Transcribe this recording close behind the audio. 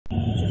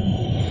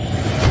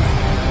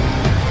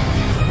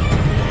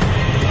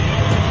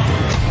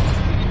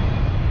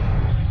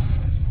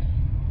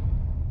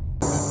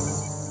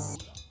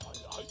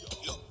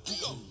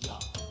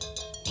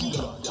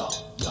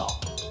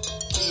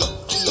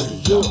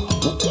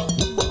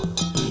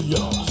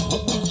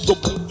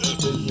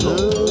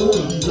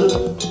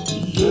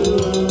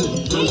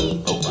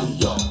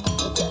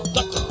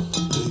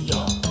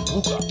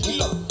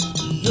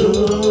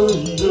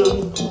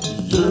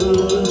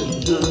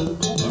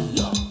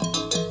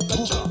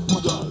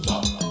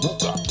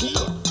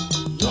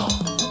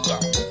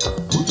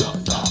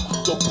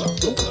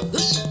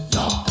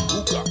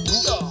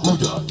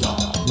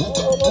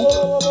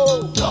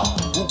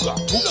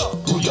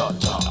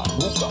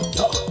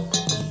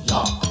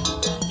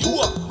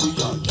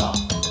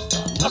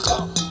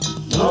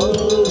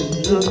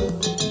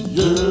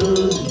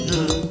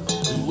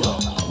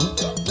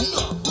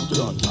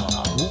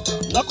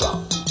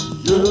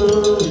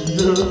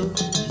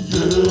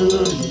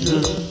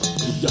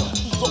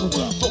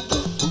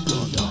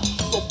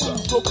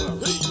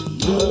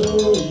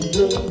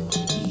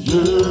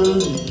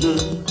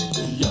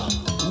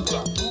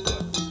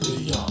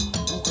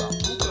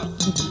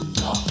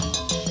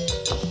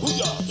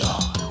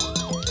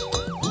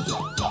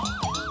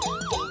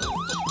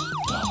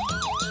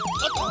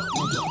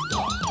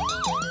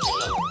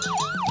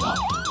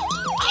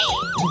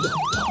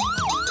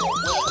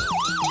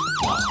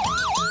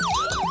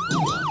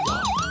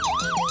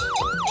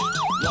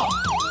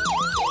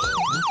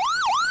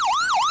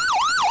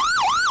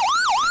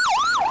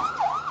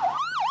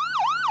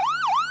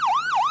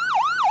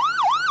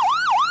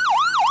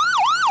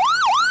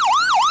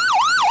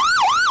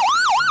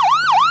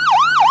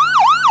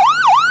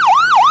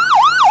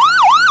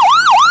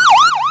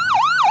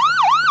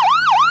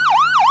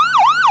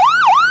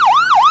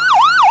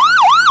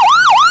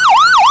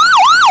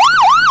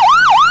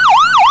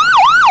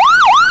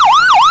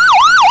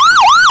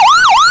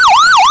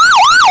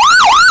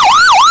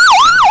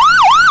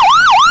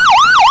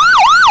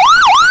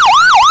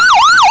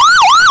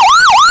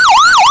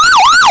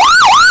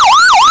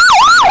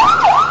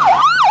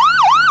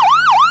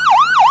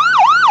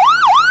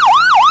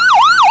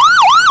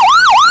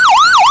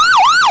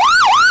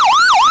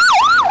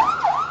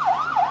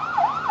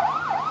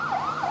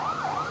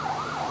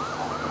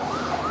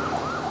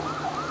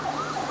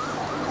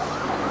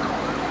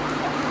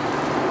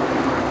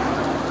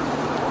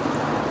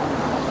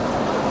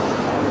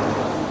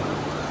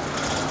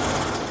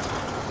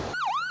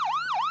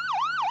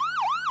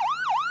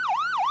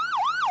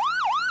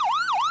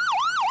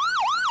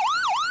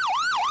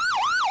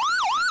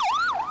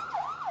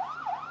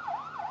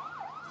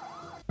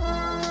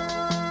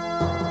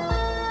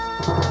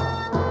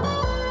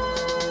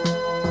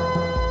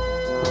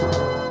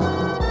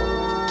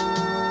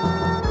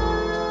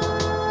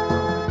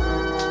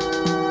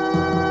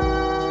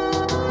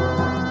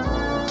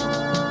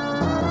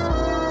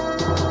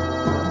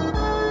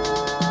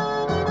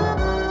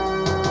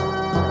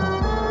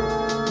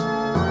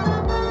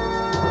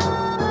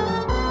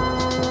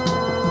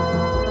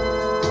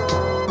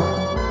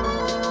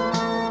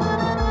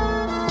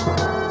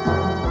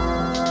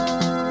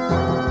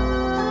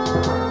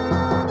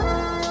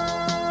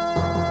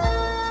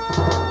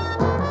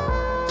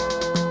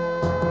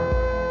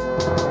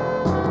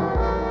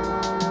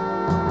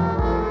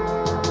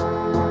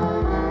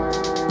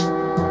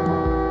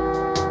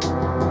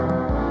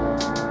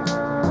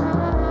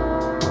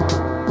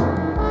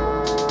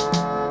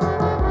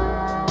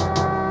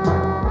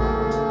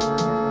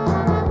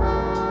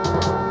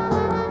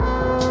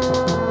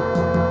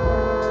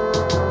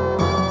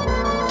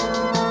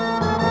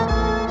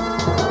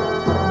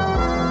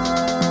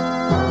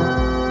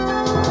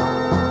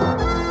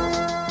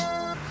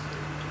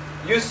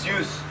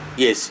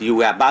Yes, you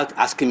were about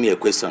asking me a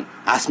question.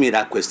 Ask me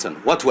that question.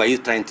 What were you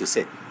trying to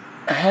say?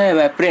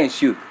 My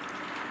prince, you.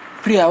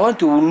 Please, I want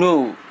to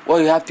know what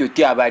you have to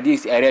tell about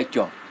this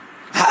election.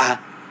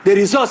 The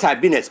results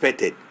have been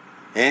expected.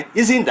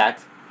 Isn't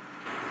that?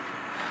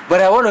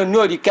 But I want to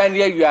know the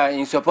candidate you are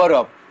in support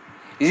of.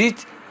 Is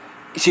it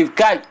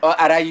Shivkat or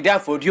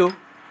Arajida for you?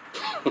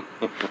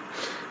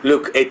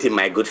 Look, Eti,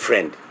 my good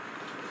friend.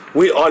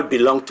 We all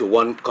belong to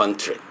one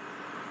country.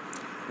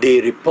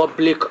 The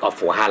Republic of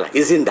Wahala,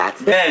 isn't that?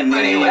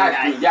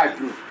 Yeah,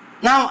 true.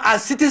 Now,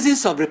 as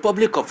citizens of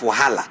Republic of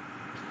Wahala,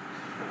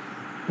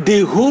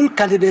 the whole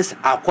candidates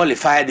are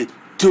qualified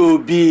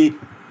to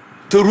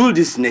rule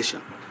this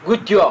nation.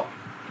 Good job.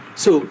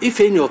 So,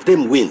 if any of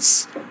them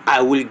wins,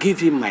 I will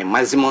give him my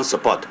maximum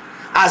support,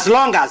 as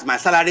long as my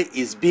salary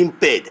is being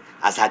paid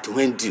as at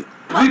when due.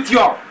 Good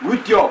job.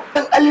 Good job.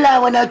 Allah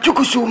wana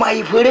chukusu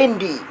my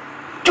friend.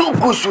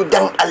 Chukusu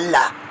dan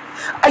Allah.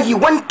 I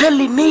want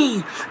telling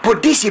me for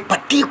this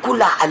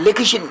particular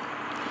election.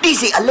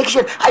 This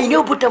election, I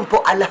know button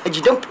for Allah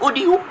Hajidan for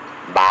you.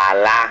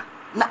 Bala.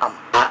 Naam.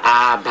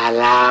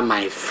 Bala,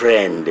 my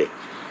friend.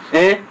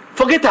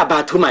 Forget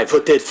about whom I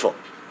voted for.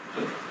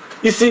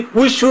 You see,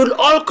 we should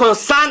all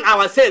concern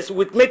ourselves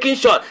with making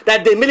sure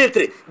that the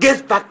military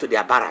gets back to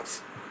their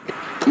barracks.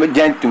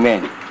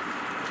 Gentlemen,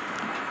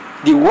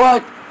 the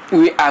what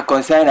we are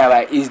concerned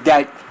about is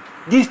that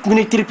these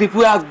military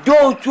people have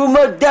done so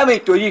much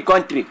damage to the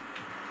country.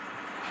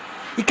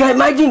 You can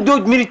imagine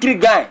those military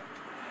guys.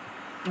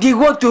 They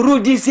want to rule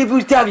this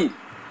civil service.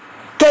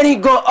 Can he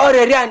go all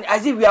around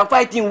as if we are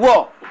fighting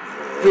war?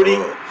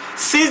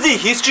 Since the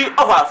history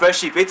of our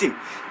friendship,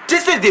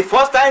 this is the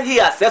first time he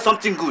has said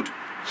something good.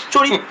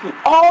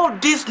 All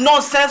this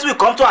nonsense will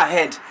come to an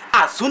end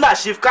as soon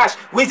as Chief Cash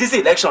wins this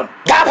election.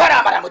 Every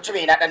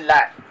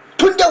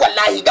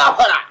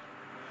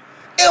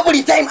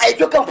time I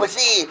look up for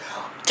see,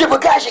 Chief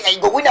Cash, I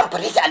go win for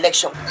this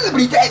election.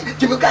 Every time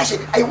Chief Cash,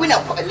 I win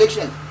for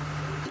election.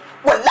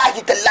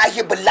 Wallahi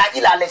tallahi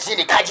billahi la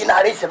lasini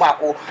kajina race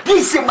mako.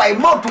 This is my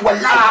mouth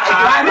wallahi.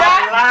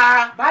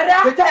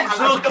 It's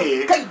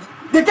okay.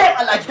 The time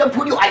Allah don't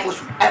put you, I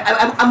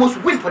must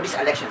win for this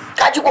election.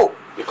 Can't you go?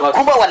 Because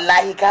Kuma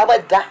wallahi ka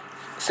badda.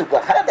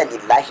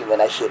 Subhanallahi wa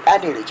la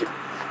shaytanir rajim.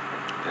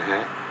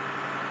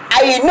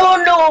 I know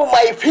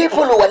my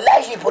people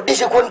wallahi for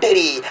this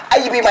country.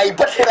 I be my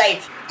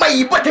birthright.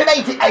 My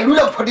birthright I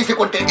rule for this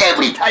country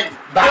every time.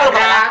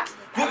 Baba,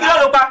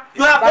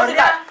 you have done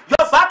that.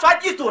 Your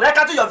birthright is to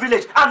return to your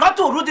village and not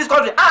to rule this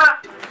country.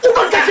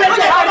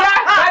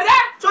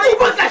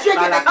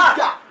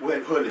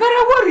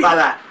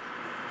 Bala,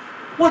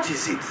 what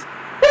is it?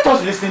 Let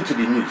us listen to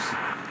the news.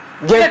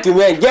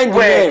 Gentlemen,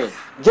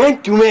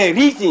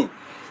 listen.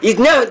 It's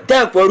now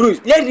time for rules.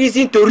 Let's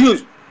listen to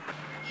rules.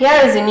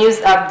 Here is the news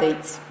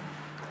update.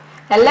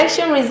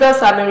 Election results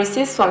have been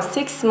received from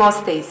 6 more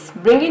states,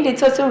 bringing the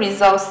total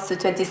results to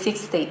 26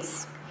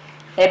 states.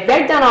 A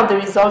breakdown of the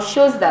results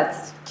shows that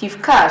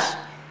Chief Cash,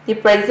 the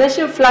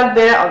presidential flag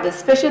bearer of the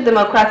Special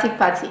Democratic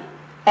Party,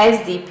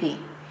 SDP,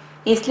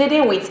 is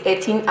leading with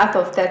 18 out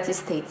of 30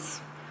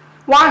 states,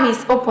 while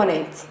his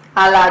opponent,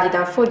 Alhaji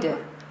Danfodio,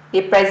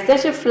 the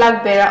presidential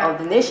flag bearer of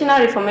the National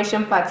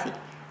Reformation Party,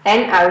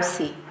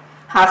 NRC,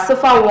 has so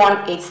far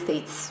won 8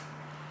 states.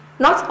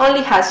 Not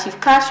only has Chief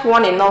Cash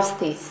won enough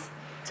states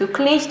to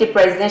clinch the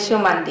presidential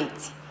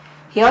mandate,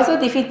 he also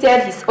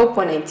defeated his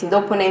opponent in the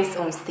opponent's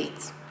own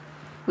state.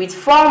 With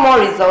 4 more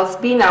results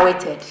being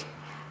awaited,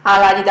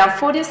 Alhaji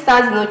Danfodio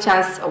stands no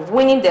chance of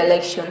winning the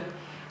election,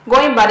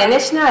 going by the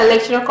National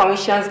Electoral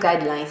Commission's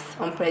guidelines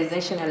on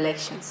presidential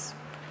elections.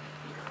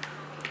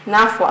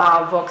 Now for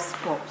our Vox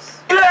Pops.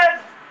 I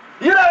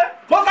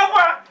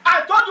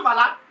told you,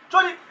 Bala.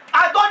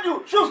 I told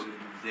you, shoes.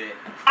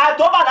 I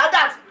told Bala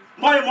that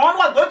my mom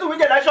was going to win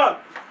the election.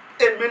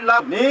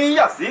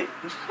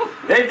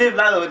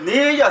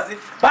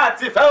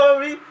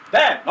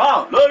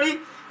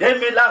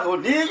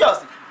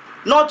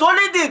 Not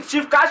only did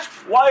Chief Cash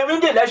win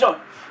the election,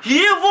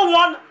 he even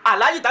won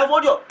Alhaji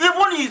Danfodio,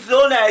 even his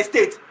own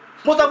state.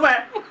 Most of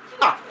them.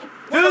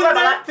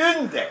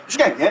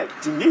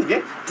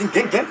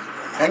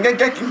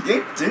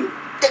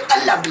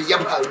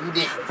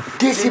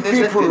 These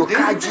people,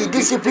 Kaji,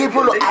 these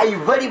people are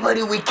very,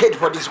 very wicked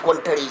for this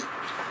country.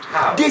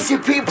 These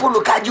people,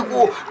 Kaji,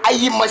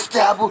 I must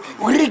have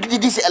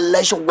rigged this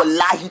election.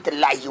 Wallahi,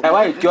 tallahi.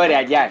 Why you carry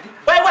a jar?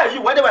 Where were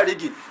you? Where were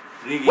you?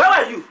 Where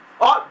were you?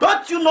 Oh,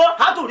 don't you know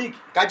how to rig?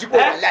 Kaji,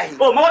 wallahi.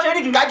 Oh, Mama said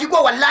rigging. Kaji,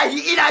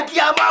 wallahi. Ina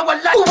kiyama,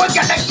 wallahi. What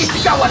can I kiss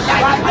you,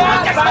 wallahi?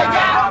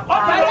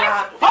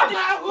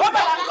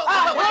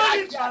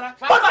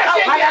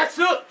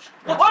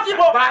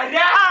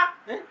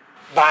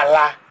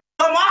 Bala.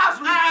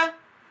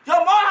 Your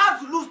mom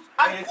has to lose.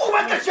 Who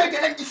can say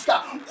that this guy?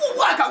 Who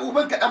can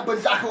woman get up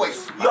with that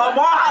voice? Your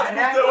mom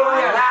has to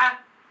lose.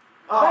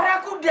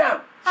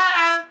 Barakudam.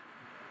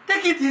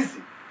 Take it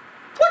easy.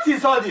 What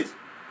is all this?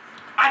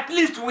 At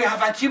least we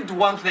have achieved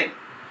one thing.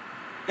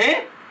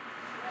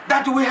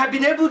 That we have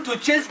been able to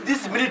chase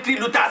these military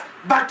looters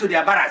back to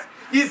their barracks.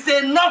 It's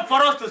enough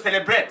for us to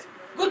celebrate.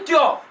 Good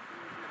job.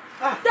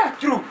 That's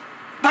true.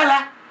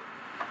 Bala,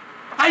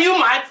 are you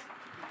mad?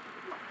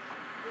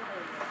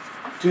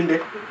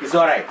 Tunde, it's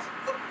all right.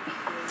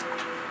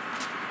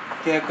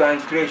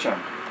 Concentration.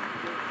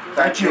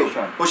 Thank you.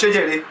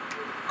 Oshejere.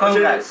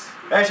 Congrats.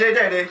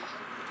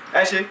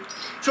 Eshe.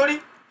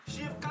 Sorry.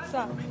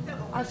 Sir,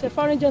 as a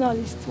foreign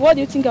journalist, what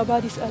do you think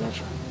about this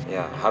election?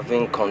 Yeah,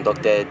 having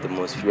conducted the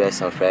most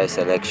fierce and fairest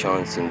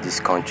elections in this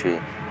country,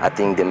 I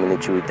think the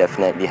military will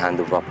definitely hand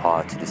over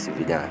power to the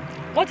civilian.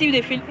 What if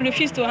they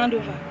refuse to hand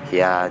over?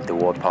 Here, the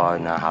war power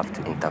now have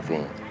to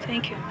intervene.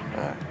 Thank you.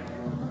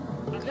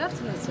 Good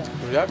afternoon, sir.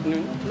 Good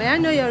afternoon. May I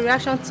know your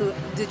reaction to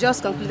the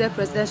just concluded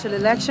presidential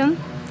election?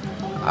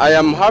 I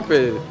am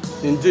happy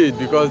indeed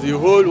because the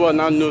whole world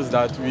now knows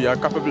that we are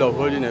capable of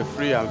holding a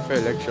free and fair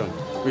election.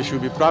 We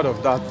should be proud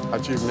of that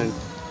achievement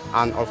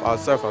and of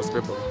ourselves as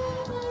people.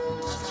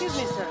 Excuse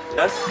me, sir.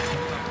 Yes?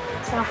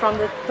 Sir, I'm from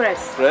the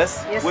press.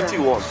 Press? Yes, what sir.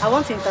 do you want? I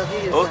want to interview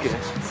you, Okay.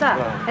 sir.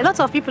 Sir, a lot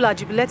of people are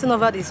jubilating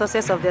over the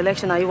success of the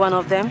election. Are you one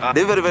of them?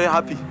 They're very, very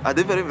happy. Are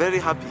they very, very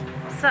happy?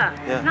 Sir,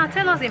 now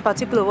tell us in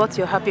particular what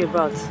you're happy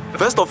about.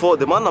 First of all,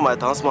 the man are my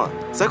transfer.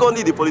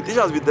 Secondly, the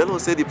politicians will tell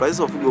us say the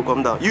prices of food will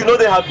come down. You know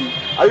they're happy.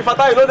 Are you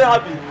Fatah? You know they're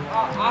happy.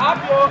 I'm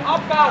happy.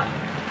 I'm proud.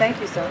 Thank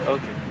you, sir.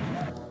 Okay.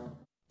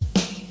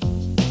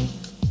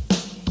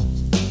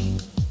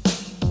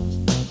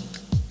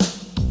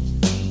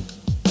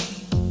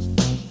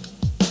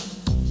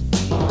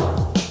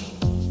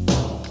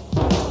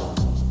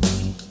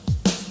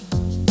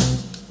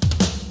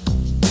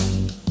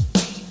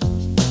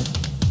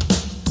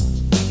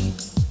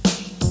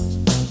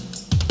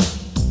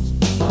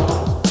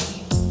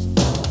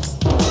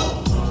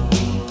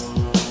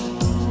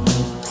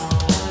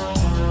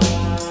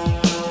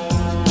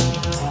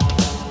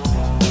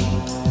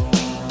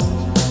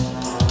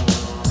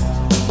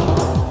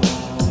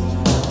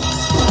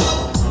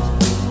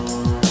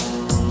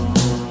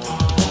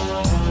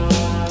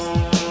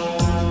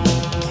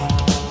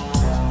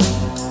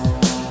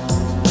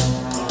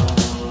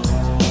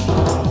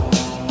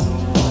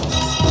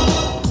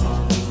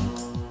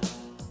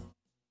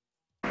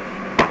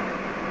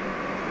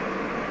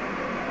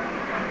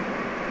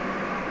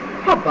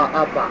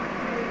 Abba.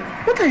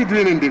 What are you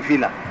doing in the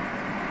villa?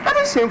 Are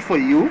they same for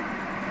you?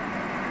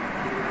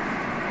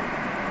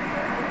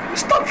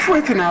 Stop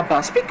fretting,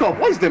 Abba. Speak up.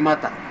 What is the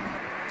matter?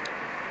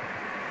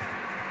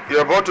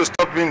 You're about to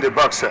stop me in the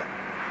back, sir.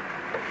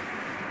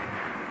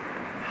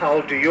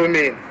 How do you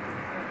mean?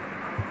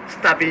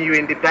 Stabbing you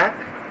in the back?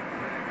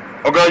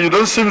 Okay, you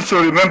don't seem to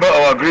remember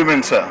our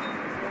agreement, sir.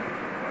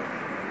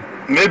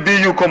 Maybe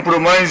you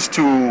compromised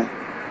to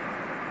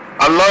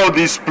allow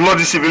these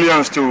bloody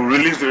civilians to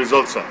release the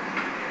results, sir.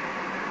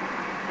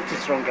 What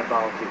is wrong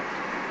about it?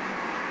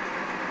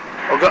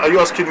 Okay, are you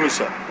asking me,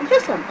 sir?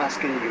 Yes, I'm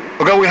asking you.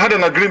 Okay, we had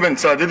an agreement,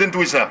 sir, didn't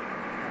we, sir?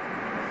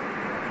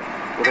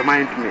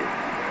 Remind me.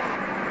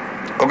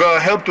 Okay, I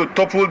helped to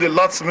topple the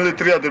last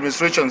military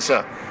administration,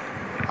 sir.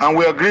 And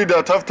we agreed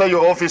that after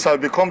your office, I'll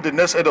become the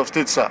next head of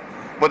state, sir.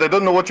 But I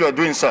don't know what you are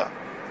doing, sir.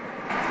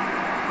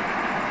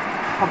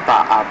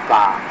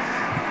 Abba.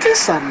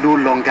 Things are no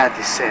longer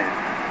the same.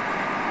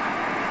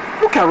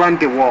 Look around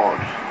the world.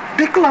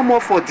 The clamor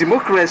for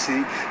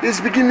democracy is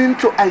beginning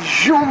to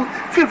assume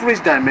feverish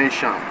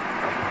dimension.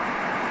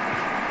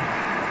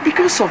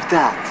 Because of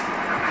that,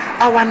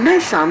 our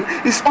nation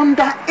is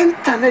under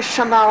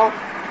international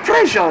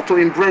pressure to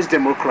embrace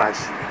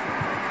democracy.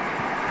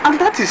 And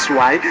that is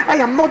why I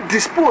am not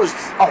disposed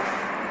of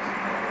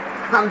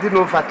handing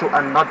over to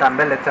another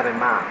military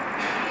man.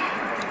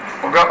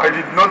 Okay, I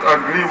did not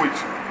agree with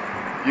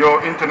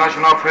your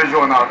international pressure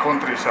on our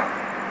country, sir.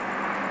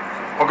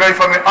 Okay,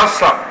 if I may ask,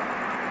 sir,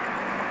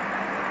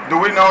 do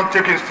we now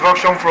take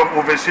instruction from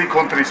overseas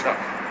countries, sir?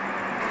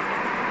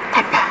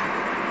 Papa,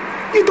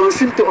 you don't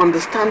seem to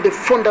understand the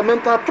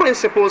fundamental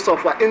principles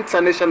of our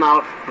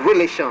international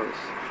relations.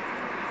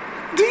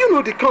 Do you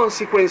know the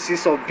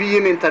consequences of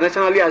being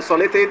internationally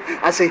isolated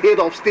as a head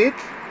of state?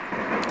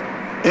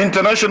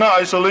 International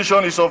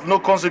isolation is of no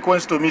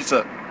consequence to me,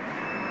 sir.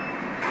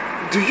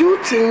 Do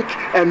you think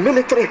a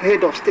military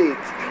head of state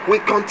will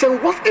contain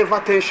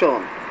whatever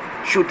tension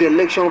should the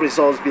election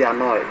results be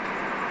annulled?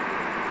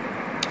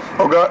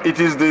 Okay, it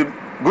is the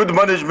good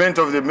management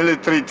of the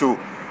military to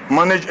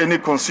manage any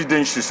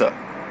contingency, sir.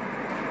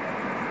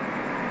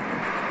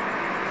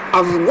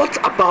 And what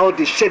about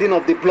the shedding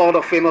of the blood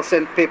of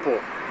innocent people?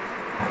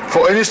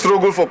 For any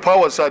struggle for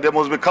power, sir, there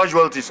must be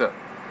casualties, sir.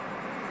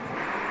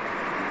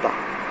 But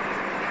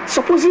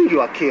supposing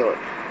you are killed.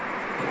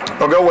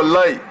 Okay, well,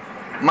 lie.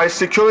 My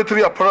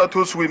security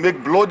apparatus will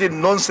make bloody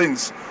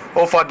nonsense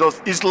of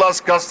Adolf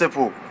Hitler's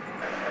Gestapo.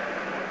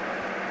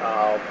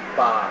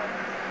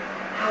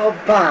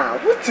 Alba,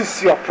 what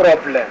is your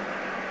problem?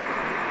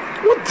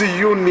 What do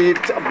you need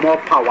more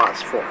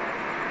powers for?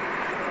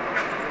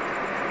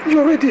 You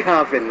already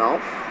have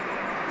enough.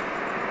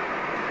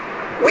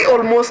 We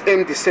almost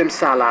earn the same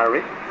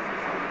salary.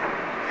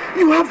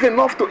 You have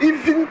enough to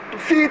even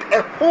feed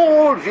a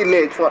whole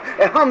village for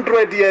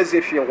 100 years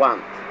if you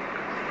want.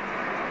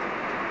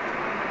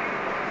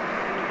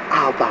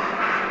 Alba,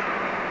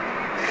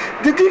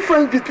 the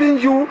difference between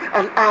you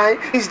and I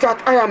is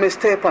that I am a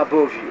step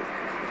above you.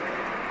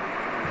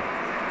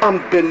 And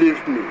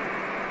believe me,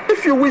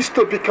 if you wish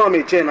to become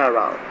a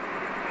general,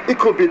 it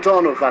could be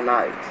done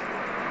overnight.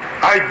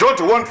 I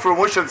don't want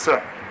promotion,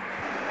 sir.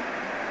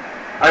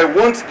 I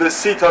want the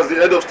seat as the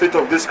head of state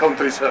of this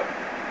country, sir.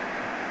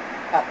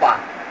 Papa,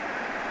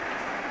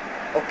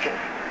 okay,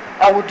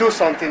 I will do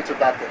something to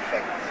that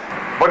effect.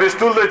 But it's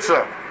too late,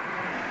 sir.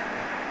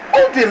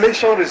 All the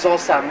election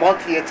results are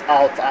not yet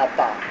out,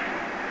 Abba.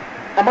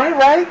 Am I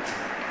right?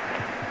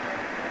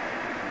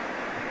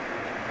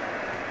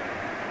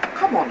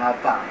 Come on,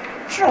 Abba.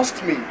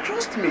 Trust me,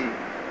 trust me.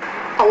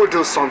 I will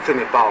do something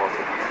about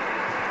it.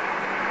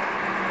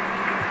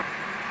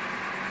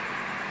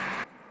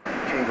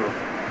 Kingo.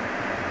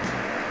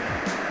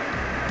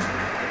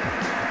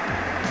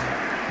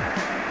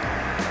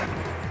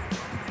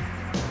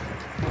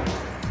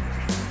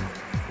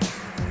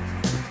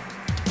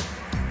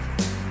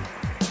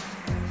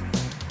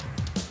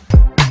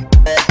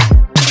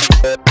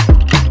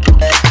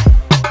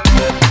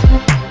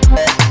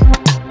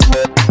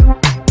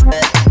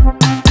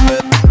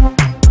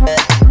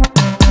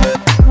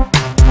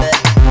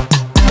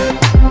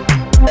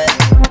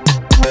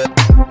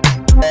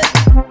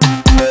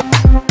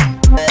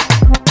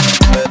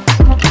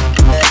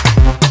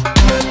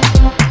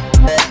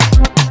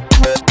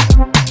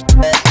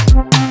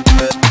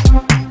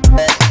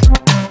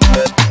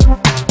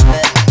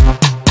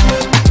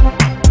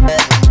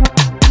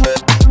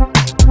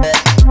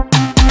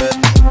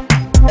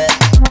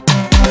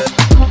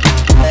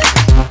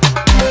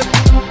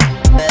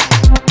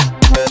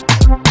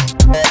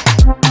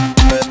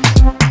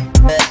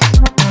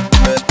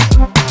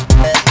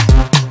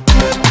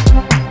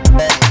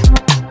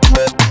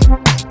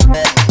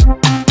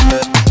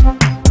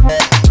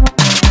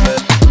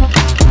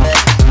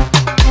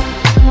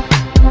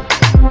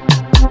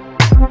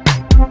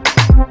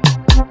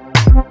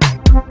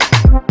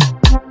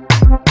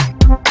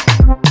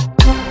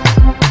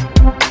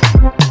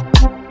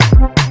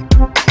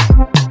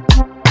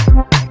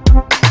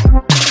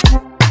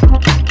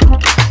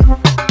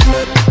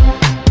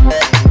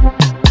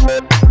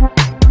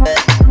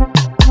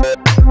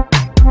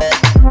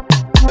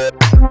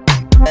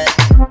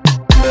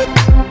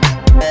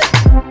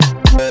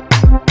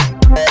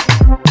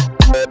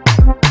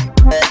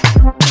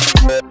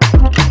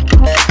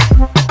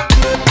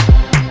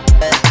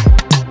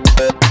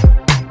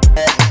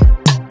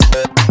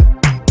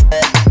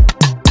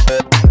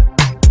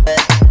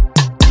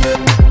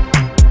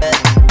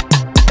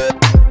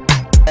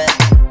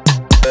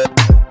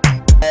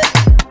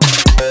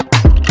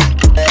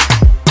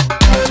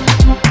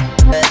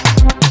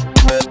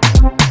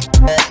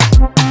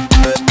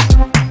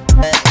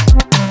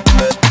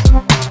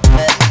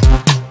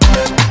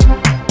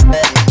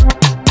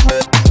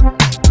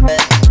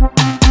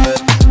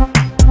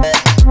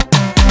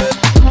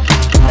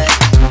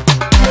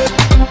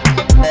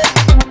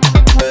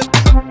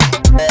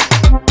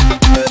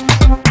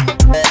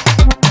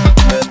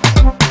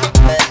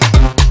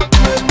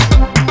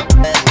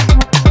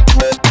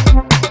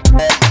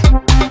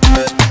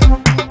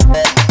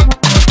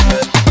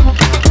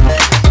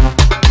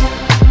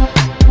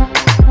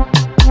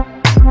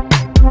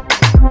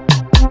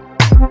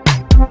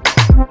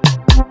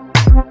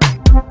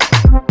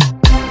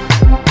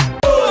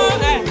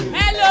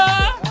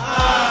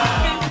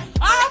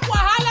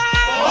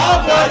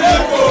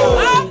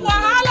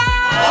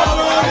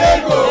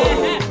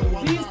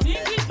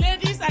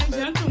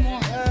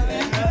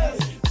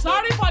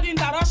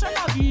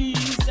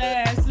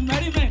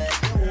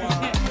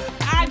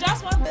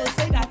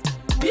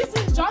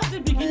 the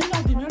beginning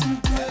of the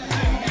merriment.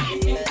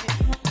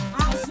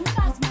 As soon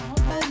as my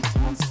husband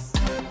returns,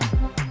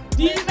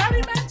 the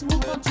merriment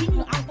will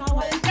continue at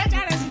our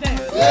Ikeja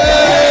residence.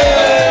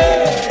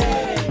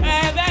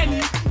 Then,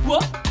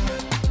 what?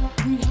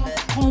 We have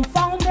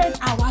confounded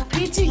our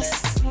critics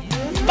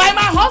by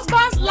my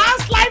husband's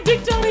landslide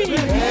victory.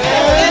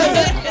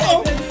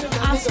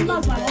 As soon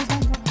as my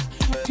husband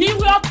comes, he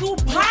will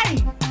occupy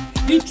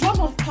the throne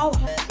of power.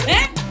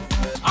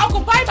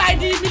 Occupied by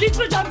the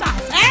military junta.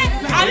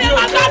 And then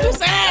my dad will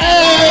say,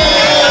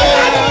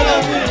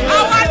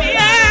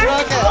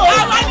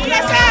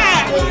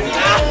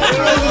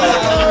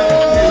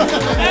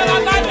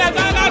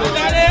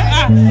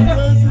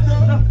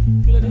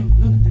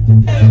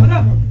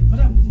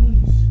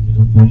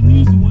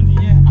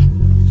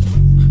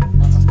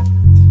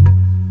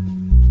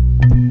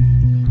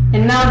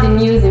 And now the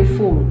news in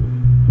full.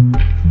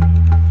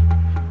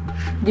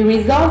 The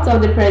result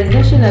of the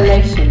presidential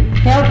election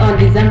held on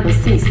December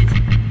 6th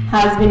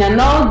has been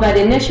annulled by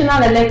the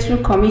National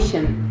Electoral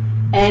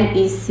Commission,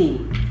 NEC.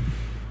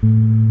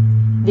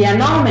 The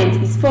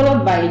annulment is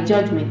followed by a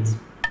judgment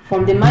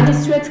from the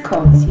Magistrate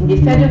Court in the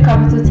Federal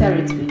Capital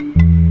Territory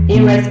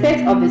in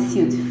respect of a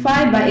suit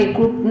filed by a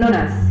group known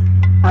as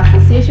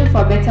Association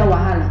for Better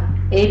Wahala,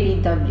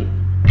 ABW,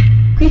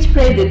 which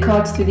prayed the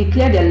court to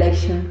declare the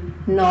election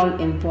null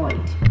and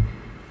void.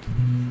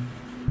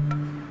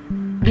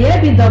 The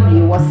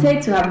ABW was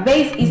said to have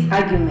based its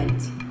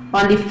argument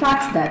on the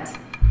fact that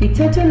the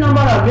total number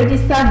of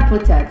registered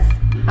voters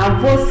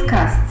and votes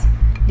cast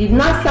did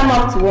not sum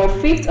up to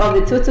 1/5 of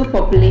the total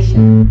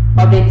population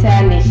of the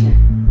entire nation.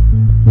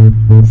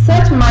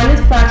 Such minute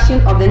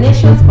fraction of the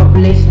nation's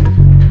population,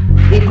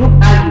 the group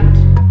argued,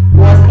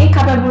 was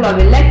incapable of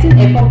electing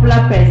a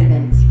popular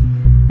president,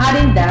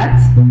 adding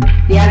that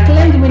the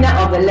acclaimed winner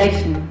of the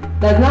election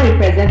does not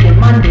represent the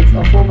mandate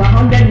of over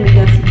 100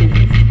 million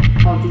citizens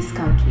of this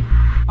country.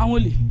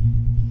 Ole!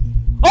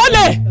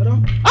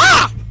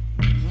 Ah!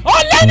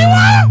 Ole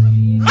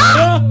anyone?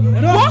 Ah!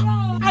 What?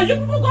 Are you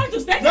people going to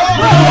stay? No!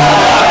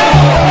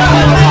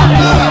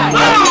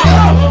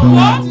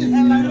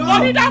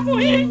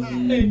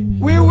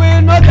 We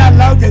will not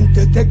allow them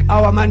to take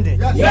our mandate.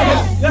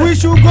 Yes. We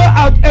should go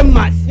out en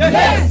masse.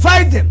 Yes.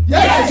 Fight them.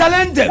 Yes.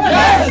 Challenge them.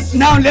 Yes.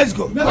 Now let's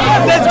go.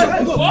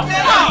 Let's go.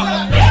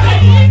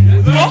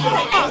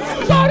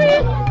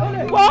 Sorry.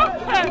 What?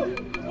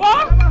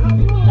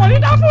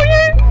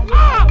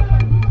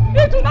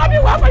 It will not be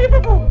well for you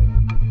people.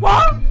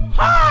 What?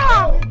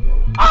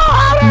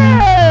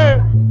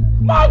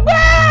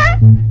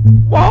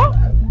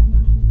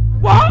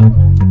 What?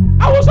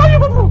 I will show you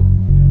people.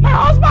 My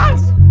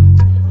husband's.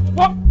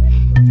 What?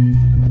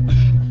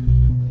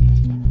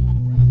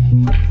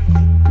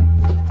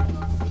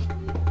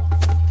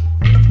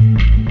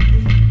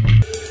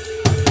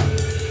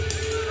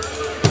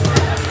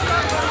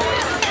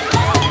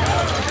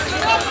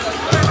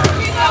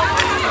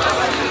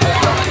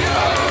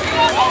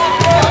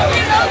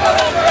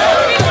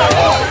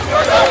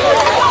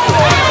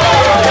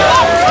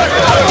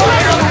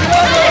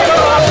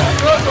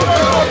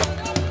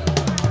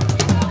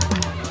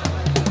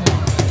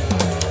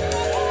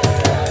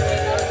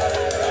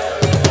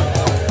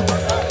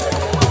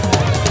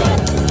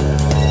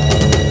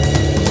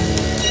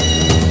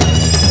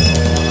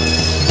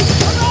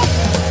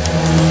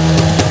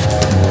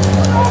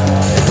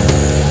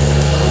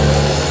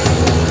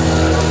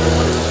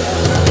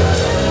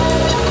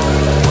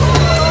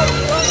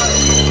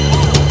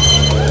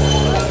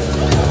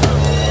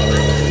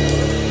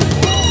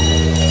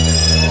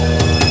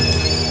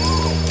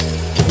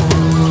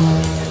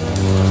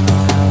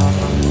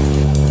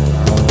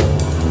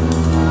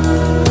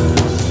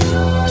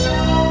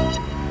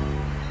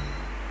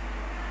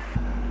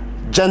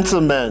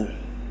 Gentlemen,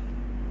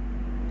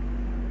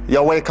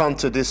 you're welcome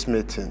to this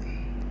meeting.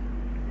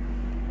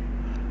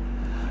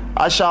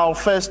 I shall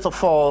first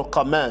of all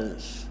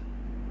commence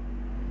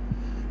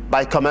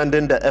by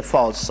commending the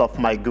efforts of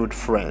my good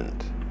friend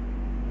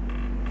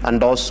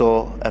and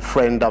also a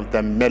friend of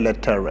the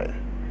military,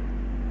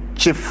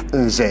 Chief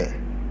Nze,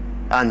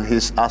 and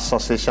his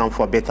Association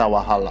for Better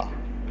Wahala.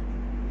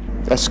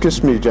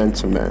 Excuse me,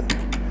 gentlemen.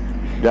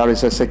 There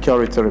is a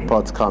security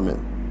report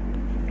coming.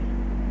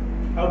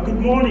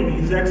 Good morning,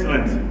 His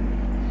Excellency.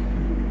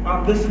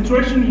 The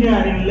situation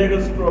here in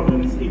Lagos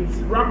province, it's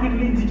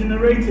rapidly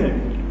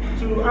degenerating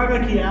to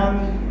anarchy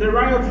and the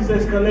riot is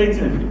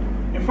escalating.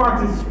 In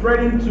fact, it's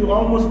spreading to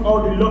almost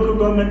all the local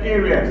government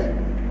areas.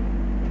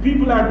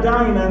 People are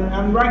dying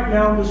and right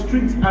now the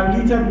streets are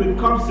littered with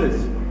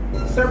corpses.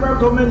 Several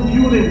government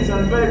buildings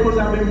and vehicles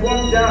have been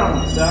burned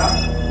down, sir.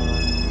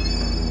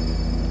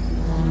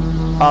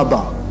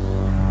 Abba.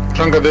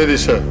 Rangadedi,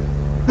 sir.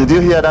 Did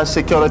you hear that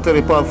security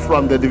report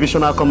from the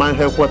divisional command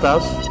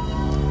headquarters?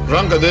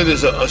 Rangadedi,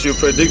 sir, as you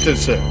predicted,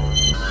 sir.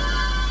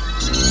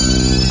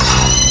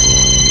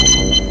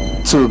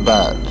 Too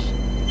bad.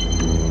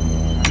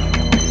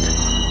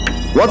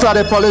 What are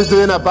the police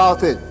doing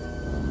about it?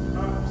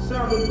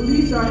 Sir, the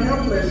police are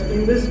helpless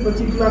in this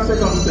particular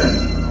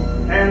circumstance,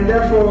 and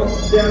therefore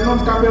they are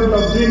not capable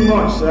of doing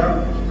much,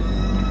 sir.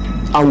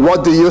 And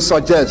what do you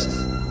suggest?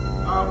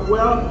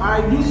 Well,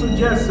 I do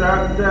suggest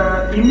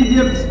the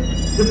immediate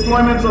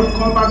deployment of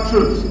combat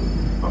troops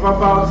of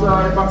about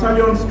a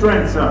battalion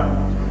strength,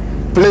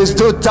 sir. Please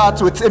do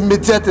that with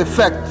immediate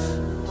effect.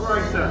 All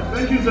right, sir.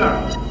 Thank you,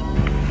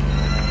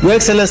 sir. Your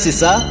Excellency,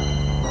 sir,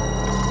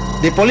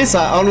 the police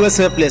are always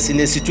helpless in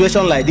a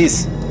situation like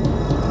this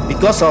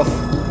because of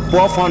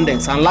poor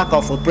fundings and lack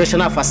of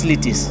operational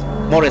facilities,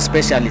 more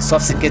especially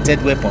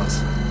sophisticated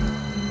weapons.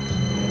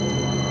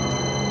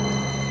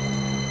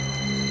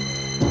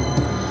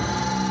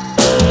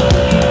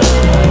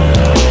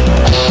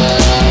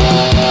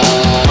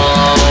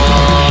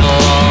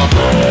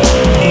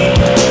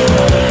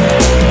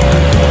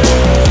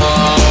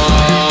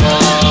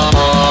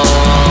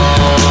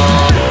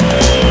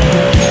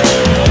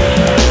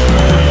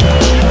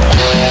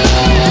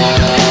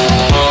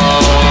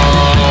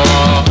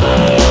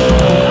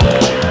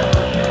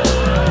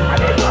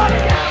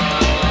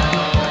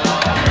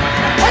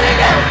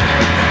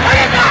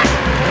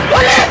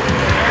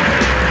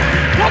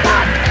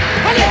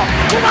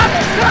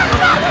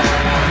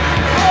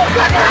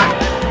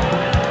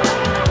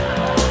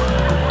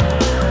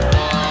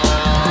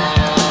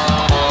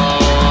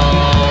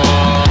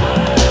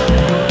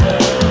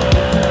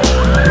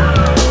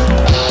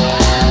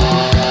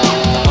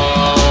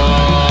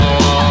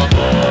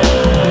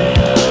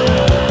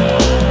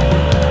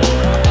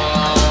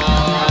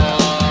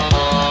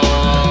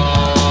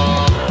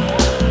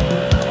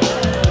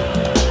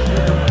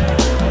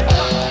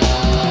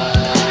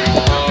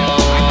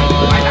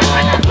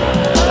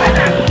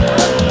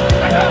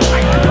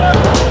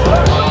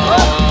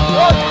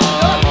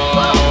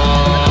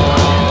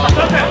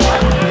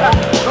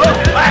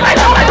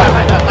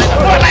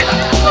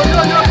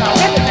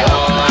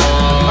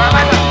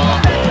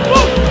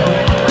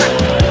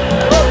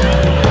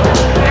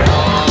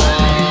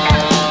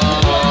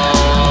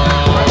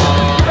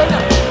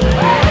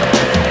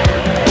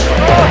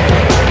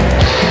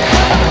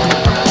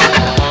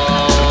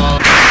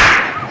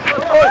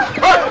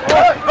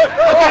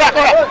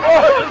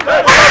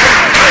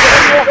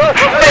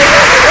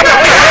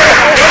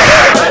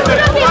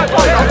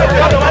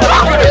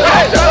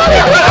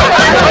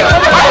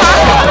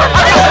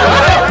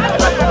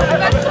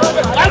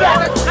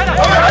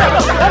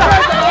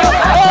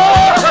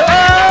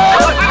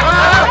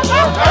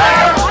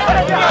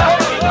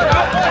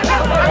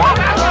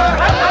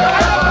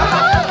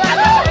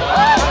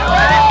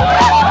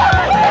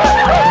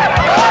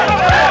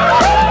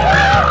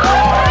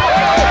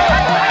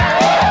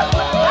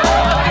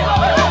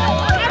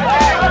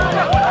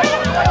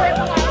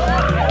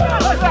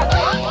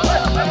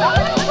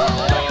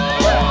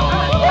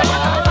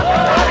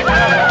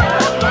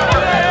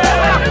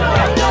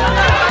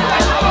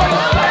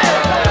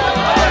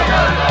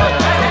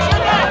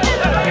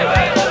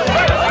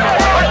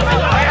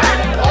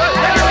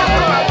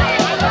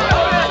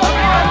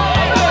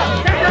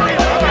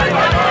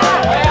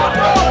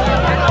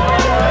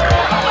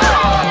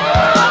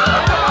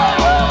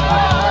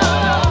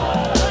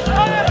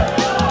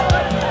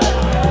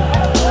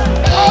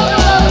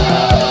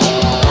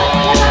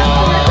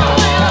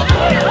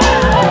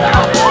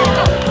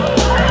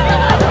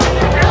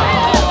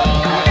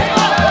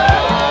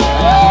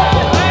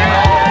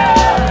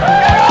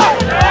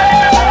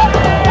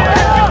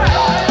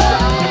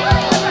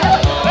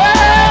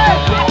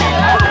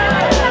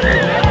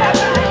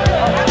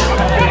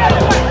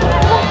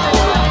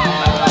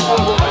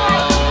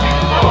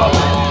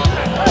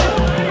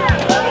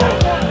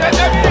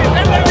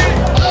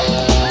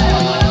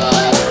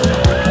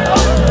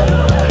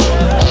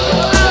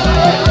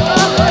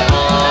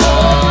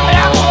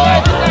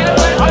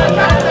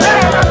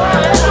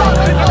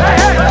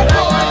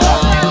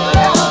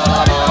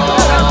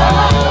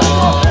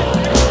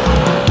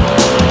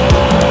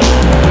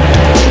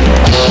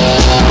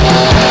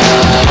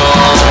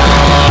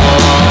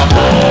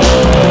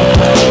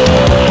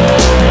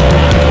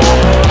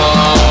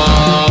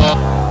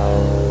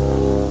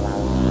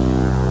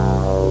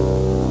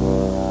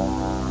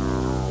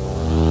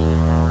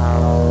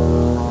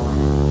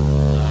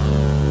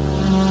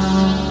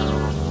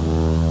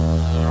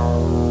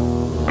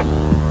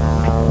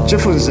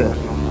 Chifunze,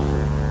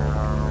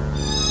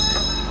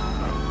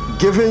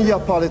 given your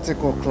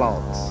political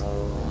clout,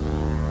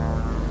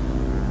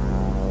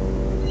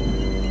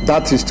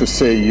 that is to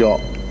say your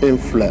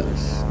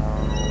influence,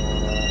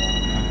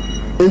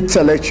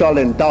 intellectual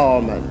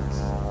endowment,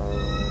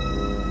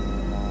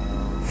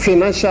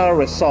 financial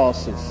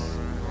resources,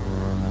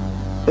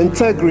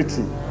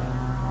 integrity,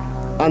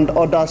 and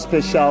other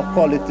special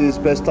qualities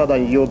bestowed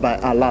on you by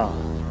Allah,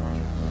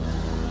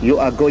 you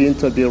are going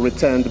to be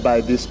returned by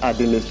this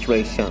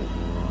administration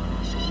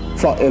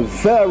for a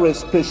very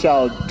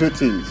special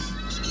duties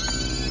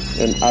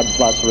in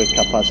adversary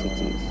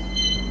capacities.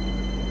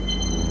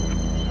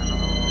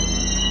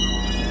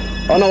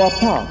 On our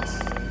part,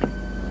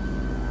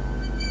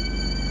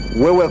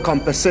 we will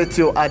compensate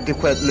you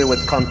adequately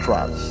with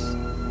contracts.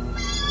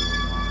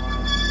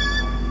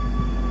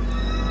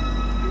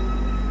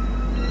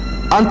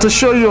 And to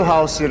show you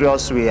how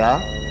serious we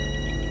are,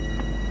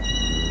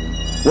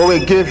 we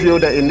will give you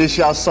the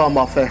initial sum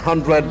of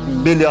 100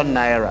 million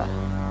naira.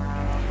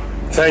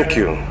 Thank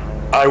you.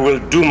 I will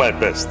do my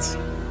best.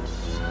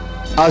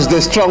 As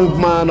the strong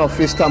man of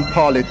Eastern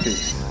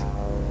politics,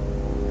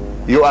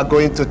 you are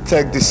going to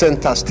take the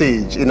center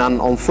stage in an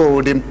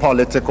unfolding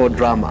political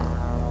drama.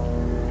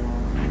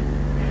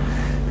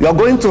 You are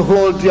going to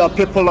hold your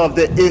people of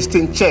the East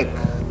in check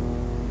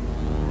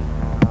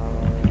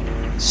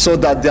so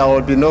that there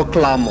will be no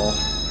clamor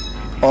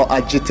or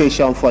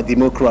agitation for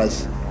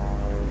democracy,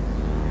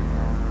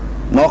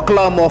 no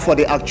clamor for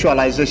the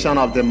actualization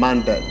of the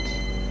mandate.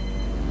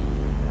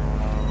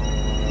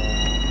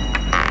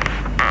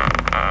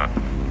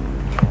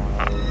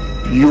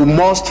 You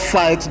must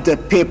fight the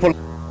people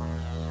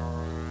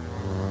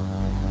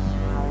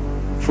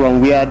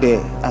from where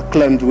the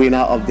acclaimed winner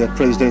of the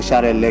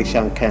presidential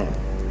election came.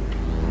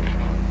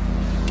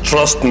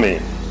 Trust me.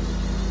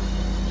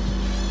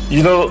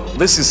 You know,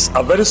 this is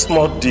a very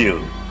small deal,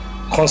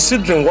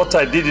 considering what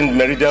I did in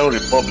Meridian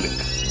Republic.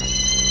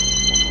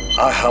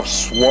 I have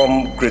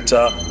swarmed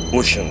greater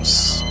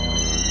oceans.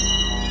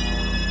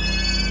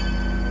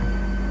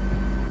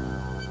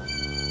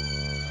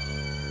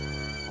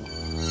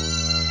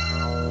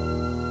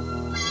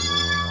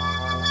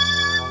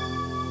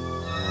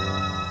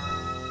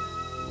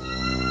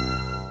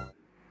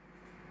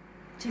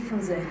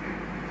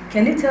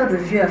 Can you tell the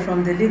viewer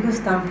from the legal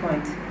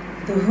standpoint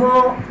the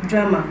whole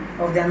drama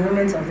of the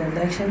annulment of the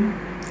election?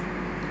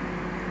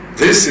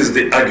 This is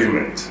the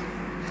argument.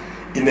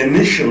 In a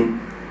nation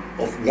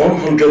of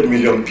 100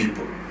 million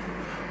people,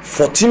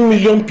 14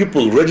 million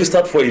people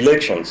registered for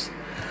elections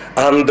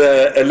and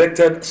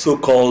elected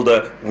so-called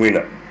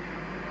winner.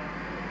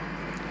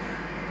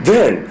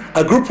 Then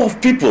a group of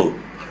people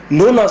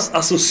known as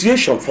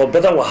Association for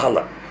Better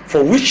Wahala,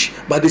 for which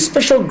by the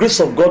special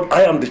grace of God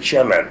I am the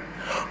chairman,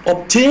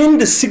 obtained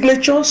the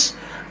signatures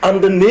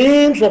and the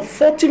names of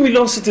 40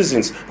 million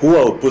citizens who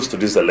are opposed to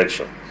this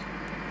election.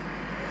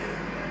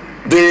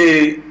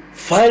 They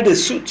filed a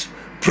suit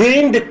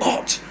praying the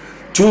court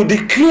to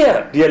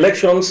declare the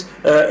elections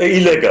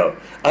illegal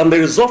and the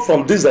result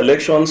from these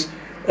elections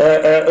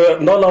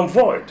null and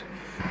void.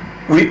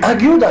 We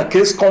argued our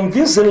case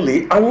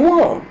convincingly and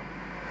won.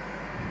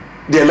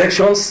 The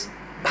elections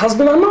has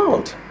been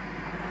annulled.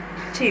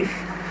 Chief,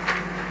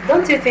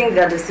 don't you think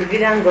that the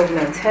civilian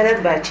government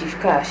headed by Chief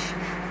Cash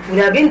would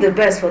have been the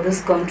best for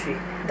this country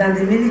than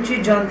the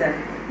military junta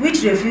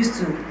which refused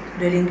to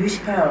relinquish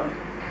power?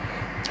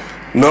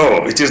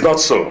 No, it is not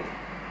so.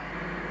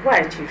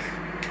 Why, Chief?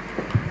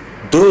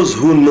 Those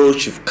who know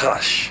Chief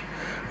Cash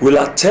will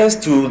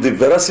attest to the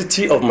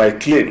veracity of my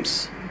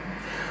claims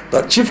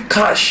that Chief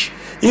Cash,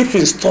 if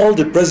installed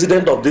the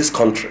president of this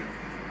country,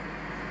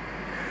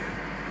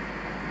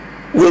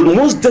 will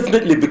most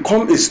definitely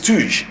become a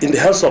stooge in the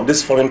hands of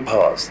these foreign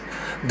powers.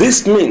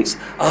 This means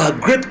our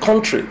great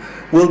country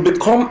will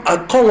become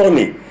a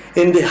colony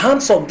in the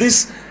hands of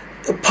these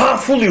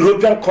powerful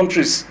European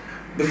countries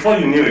before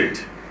you knew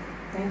it.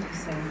 Thank you,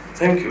 sir.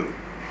 Thank you.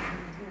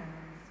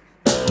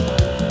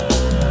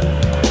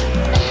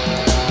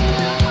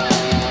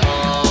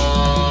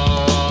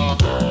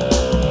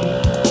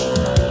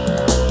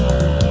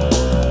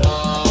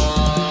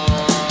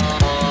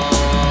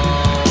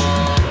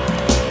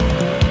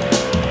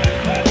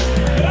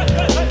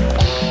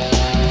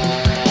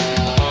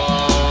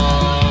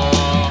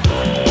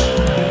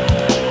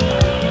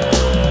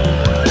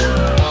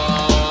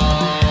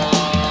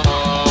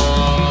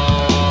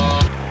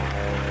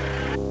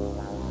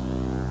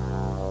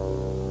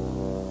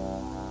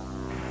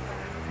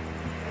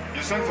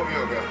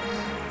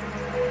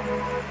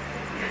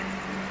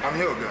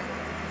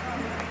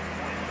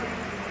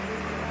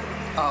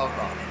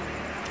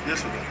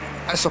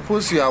 I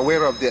suppose you are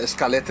aware of the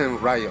escalating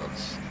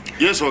riots.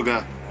 Yes,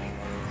 Oga.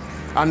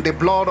 And the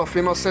blood of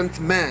innocent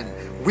men,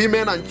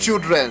 women and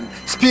children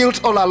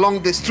spilled all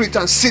along the streets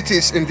and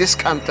cities in this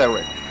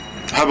country.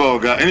 How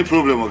about Oga? Any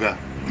problem, Oga?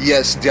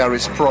 Yes, there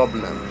is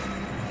problem.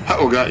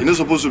 Oga, it's not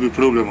supposed to be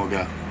problem,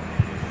 Oga.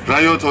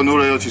 Riot or no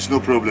riot is no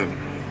problem.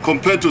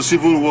 Compared to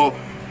civil war,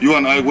 you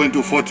and I went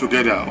to fight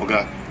together,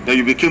 Oga. That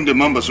you became the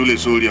Mamba Sule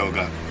soldier,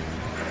 Oga.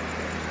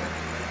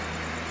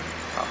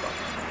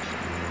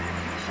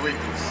 Wait,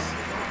 please.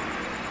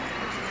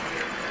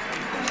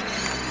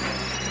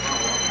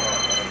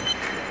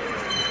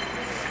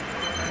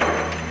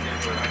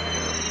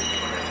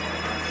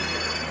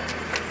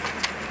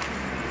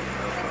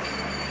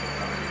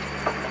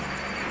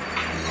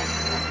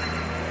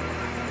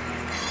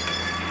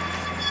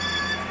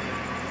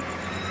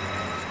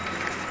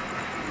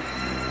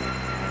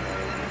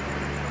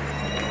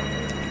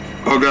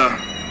 Oga,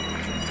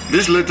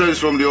 this letter is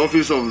from the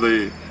office of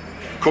the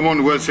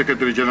Commonwealth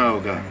Secretary General,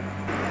 Oga.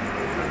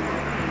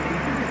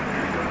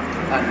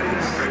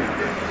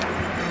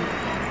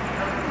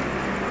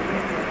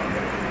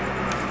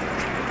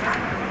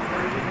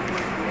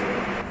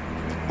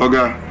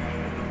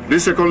 Oga,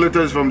 this second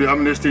letter is from the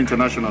Amnesty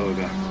International,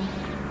 Oga.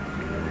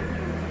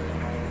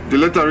 The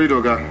letter read,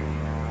 Oga,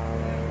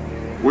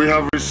 we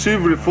have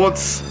received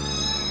reports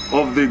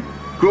of the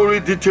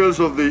gory details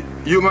of the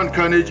human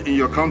carnage in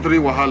your country,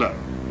 Wahala.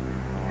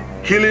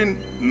 Killing,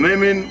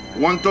 maiming,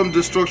 wanton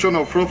destruction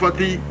of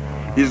property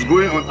is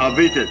going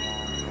unabated.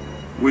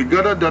 We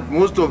gather that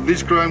most of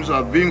these crimes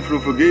are being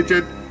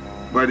propagated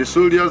by the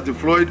soldiers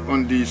deployed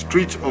on the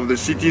streets of the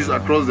cities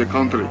across the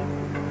country.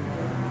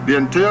 The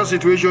entire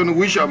situation,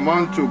 which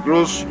amounts to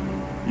gross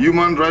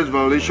human rights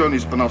violation,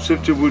 is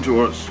unacceptable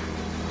to us.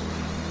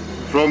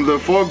 From the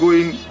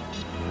foregoing,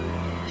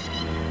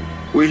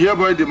 we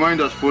hereby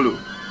demand as follows.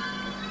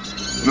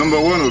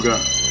 Number one, Oga,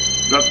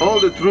 that all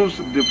the troops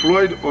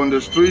deployed on the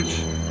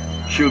streets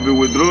should be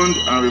withdrawn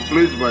and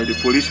replaced by the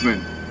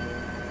policemen.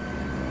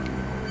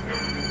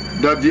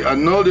 That the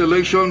annulled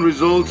election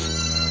results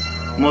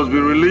must be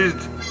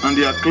released and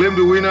the acclaimed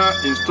winner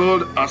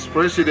installed as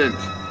president.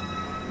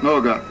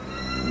 No, Oga.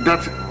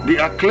 That the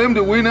acclaimed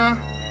winner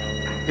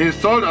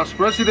installed as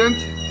president?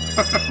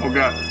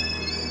 Oga.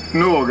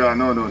 No, Oga.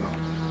 No.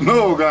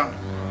 No, Oga.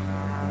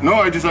 No,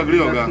 I disagree,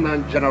 Oga.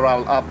 Lieutenant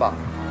General Abba,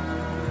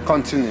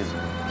 continue.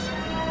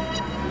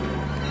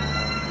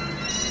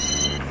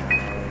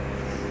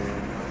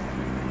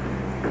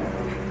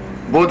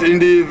 But in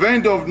the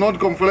event of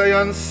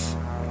non-compliance,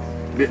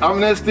 the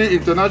Amnesty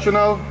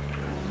International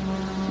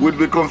would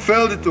be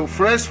compelled to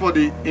press for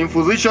the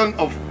imposition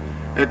of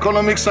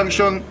economic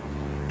sanction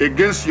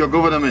against your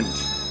government.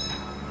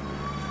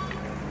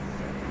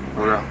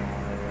 Oga.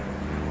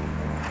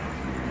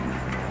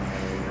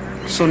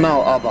 So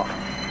now, Abba,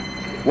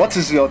 what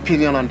is your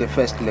opinion on the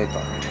first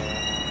letter?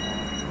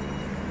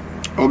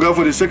 Oga,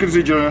 for the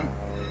Secretary General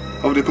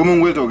of the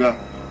Commonwealth, Oga,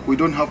 we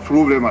don't have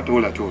problem at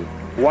all.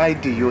 Why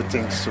do you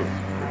think so?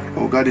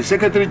 Oga, the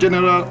Secretary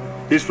General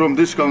is from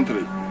this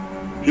country.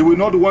 He will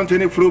not want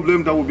any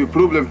problem that will be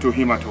problem to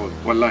him at all.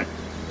 Wallahi.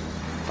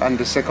 And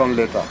the second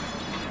letter?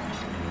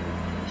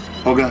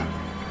 Oga,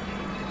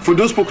 for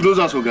those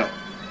Pokunosas, Oga,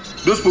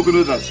 those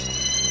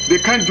Pokunosas, they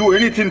can't do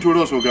anything to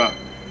us, Oga,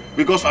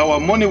 because our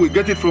money, we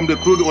get it from the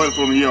crude oil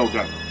from here,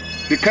 Oga.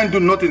 They can't do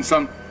nothing,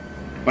 son.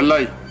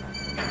 Wallahi.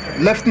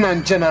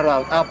 Lieutenant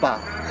General Abba,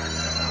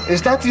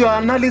 is that your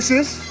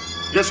analysis?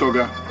 Yes,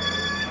 Oga.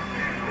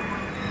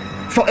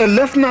 For a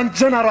Lieutenant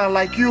General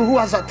like you who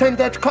has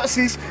attended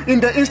courses in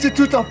the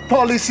Institute of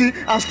Policy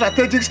and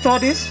Strategic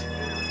Studies?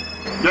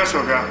 Yes,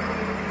 Oga.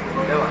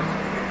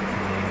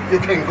 You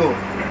can go.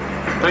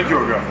 Thank you,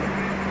 Oga.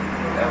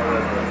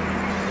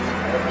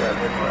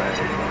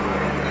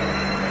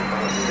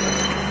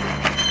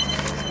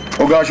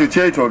 Oga, I should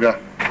tear it, Oga.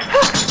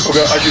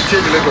 Oga, I should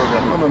tear the letter, Oga.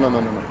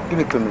 No. Give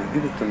it to me.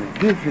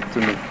 Give it to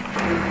me.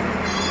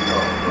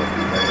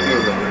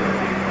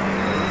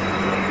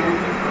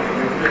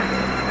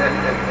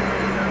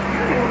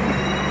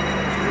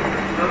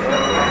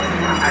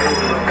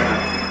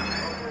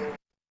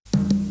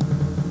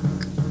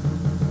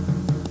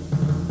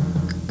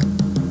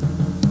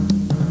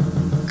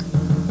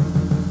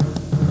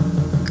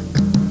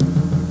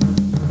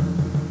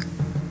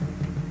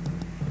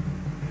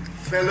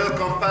 Fellow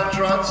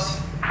compatriots,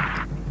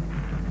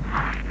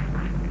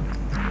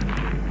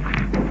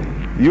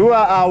 you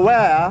are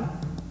aware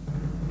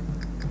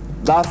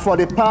that for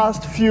the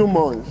past few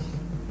months,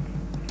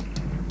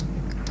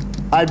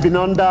 I've been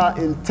under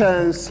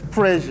intense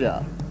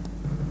pressure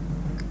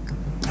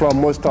from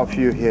most of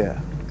you here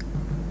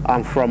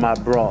and from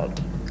abroad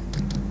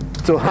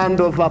to hand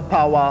over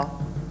power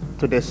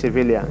to the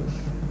civilians.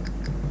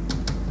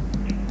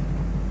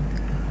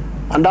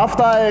 And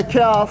after a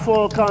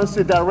careful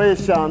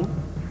consideration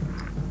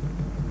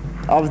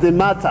of the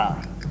matter,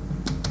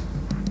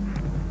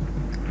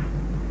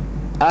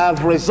 I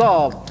have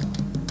resolved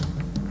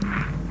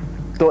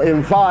to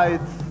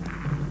invite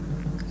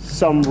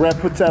some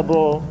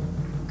reputable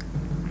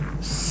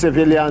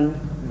civilian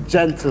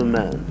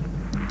gentlemen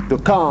to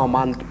come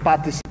and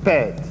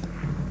participate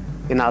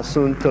in our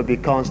soon-to-be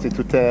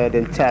constituted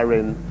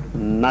interim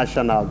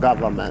national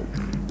government.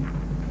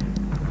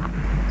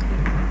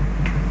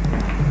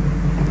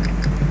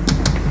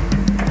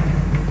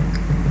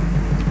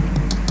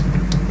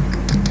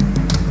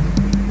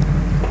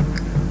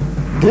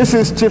 This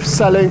is Chief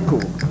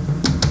Salenko.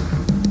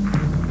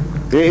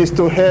 He is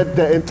to head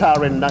the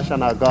interim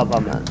national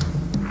government.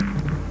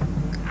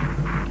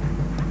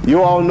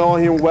 You all know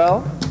him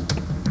well.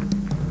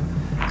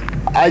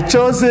 I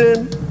chose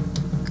him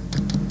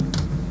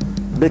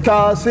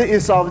because he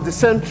is of the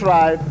same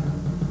tribe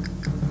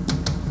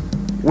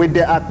with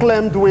the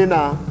acclaimed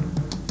winner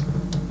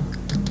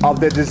of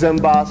the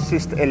December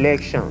 6th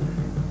election.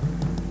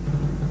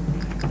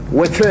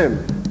 With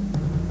him,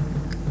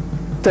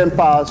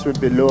 tempers will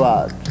be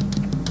lowered,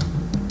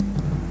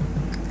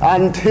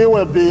 and he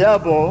will be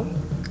able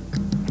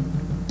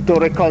to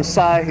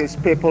reconcile his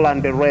people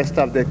and the rest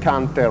of the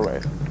country.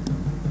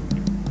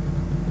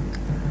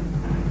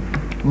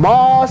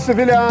 More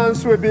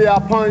civilians will be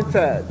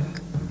appointed,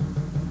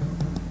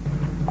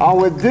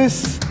 and with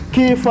these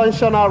key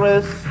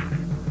functionaries,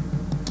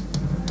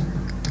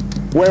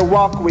 we'll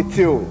work with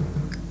you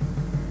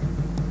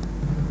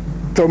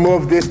to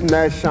move this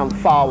nation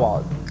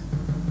forward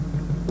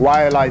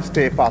while I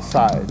step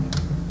aside.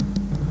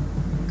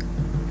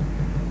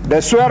 The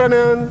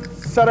swearing-in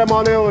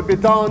ceremony will be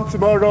done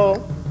tomorrow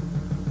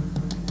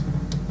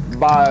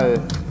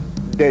by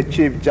the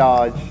Chief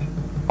Judge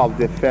of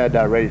the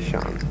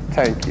Federation.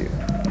 Thank you.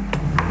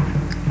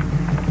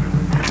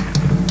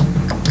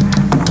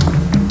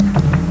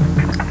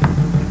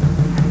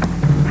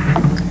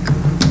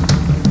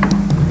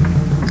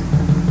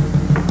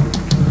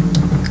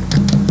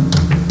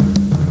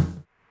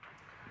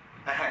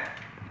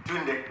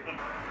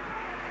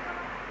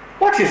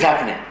 What is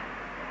happening?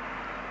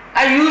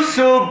 Are you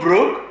so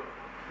broke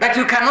that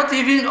you cannot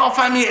even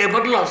offer me a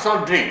bottle of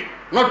soft drink,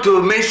 not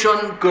to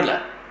mention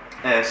cola?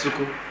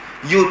 Suku,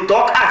 you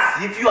talk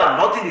as if you are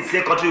not in the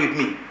same country with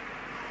me.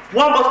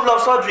 One bottle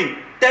of soft drink,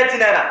 30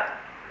 naira.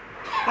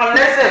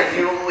 Unless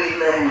you will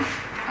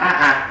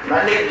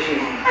manage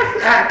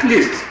at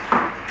least.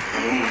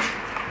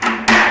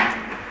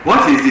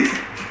 What is this?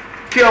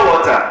 Pure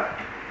water.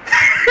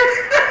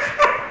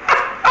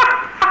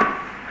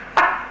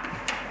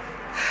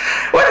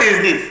 What is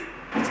this?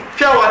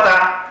 Pure water.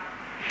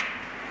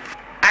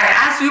 I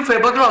asked you for a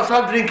bottle of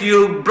soft drink,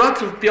 you brought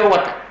pure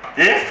water.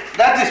 Eh?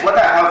 That is what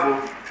I have. Oh.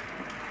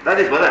 That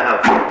is what I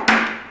have.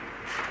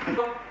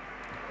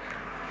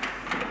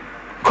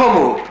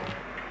 Como,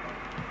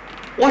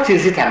 what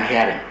is it I'm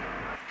hearing?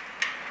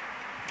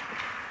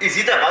 Is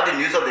it about the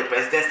news of the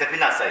president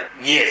stepping aside?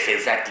 Yes,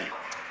 exactly.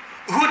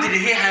 Who did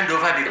he hand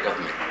over the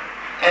government?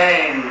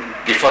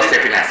 Before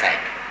stepping aside?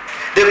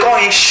 They call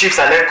him Chief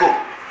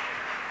Salenko.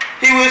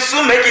 He will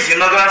soon make his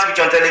inaugural speech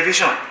on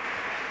television.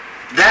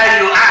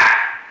 There you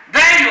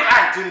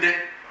are, Tunde.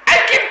 I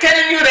keep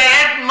telling you the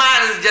head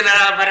man,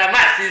 General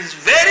Baramas, is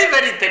very,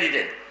 very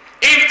intelligent.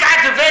 In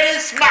fact, very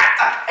smart.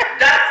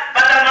 That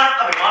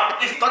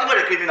Baramas is not about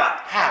a criminal.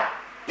 How?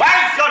 Why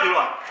is he on the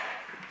run?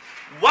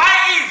 Why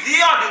is he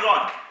on the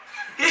run?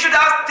 He should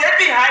have stayed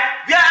behind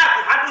where I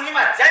could handle him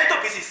and tear him to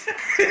pieces.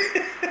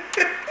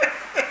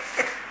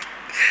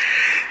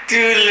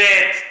 Too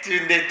late,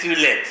 Tunde, too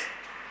late.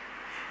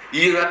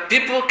 Your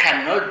people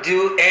cannot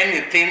do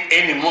anything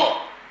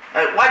anymore.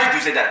 Why did you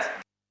say that?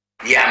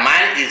 Your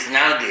man is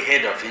now the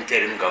head of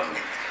interim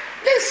government.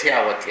 Let's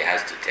hear what he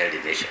has to tell the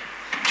nation.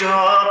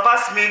 Joe,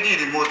 pass me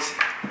the remote.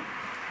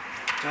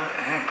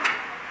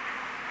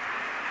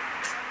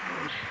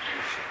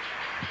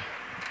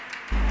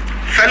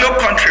 Fellow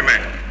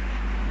countrymen,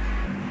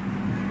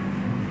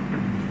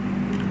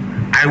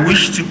 I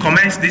wish to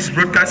commence this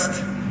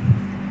broadcast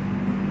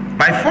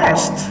by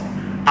first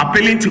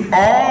appealing to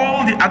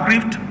all the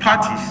aggrieved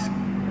parties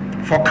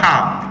for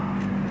calm.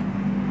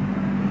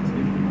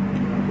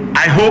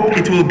 I hope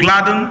it will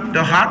gladden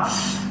the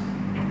hearts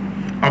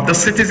of the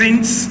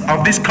citizens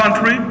of this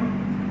country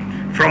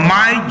from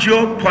my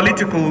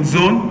geopolitical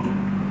zone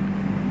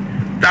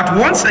that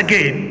once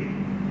again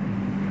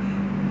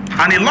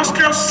an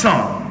illustrious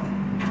son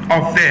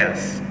of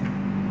theirs,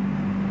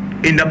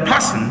 in the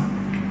person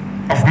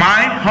of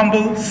my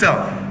humble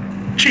self,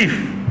 Chief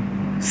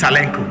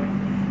Salenko,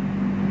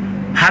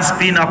 has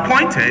been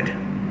appointed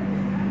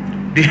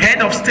the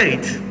head of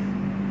state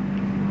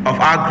of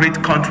our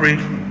great country,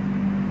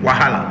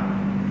 Wahala.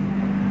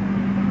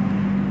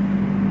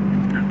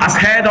 As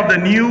head of the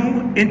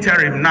new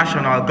interim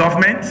national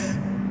government,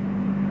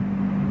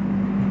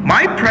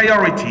 my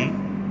priority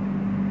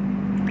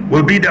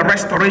will be the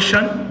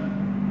restoration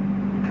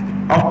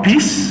of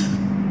peace,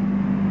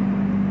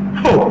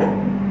 hope,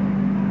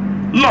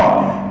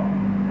 love,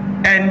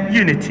 and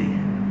unity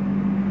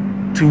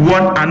to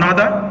one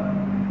another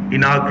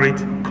in our great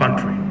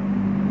country.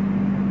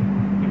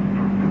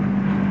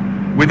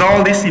 With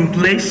all this in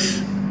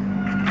place,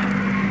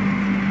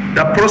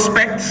 the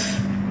prospects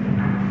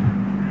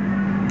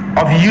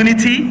of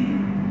unity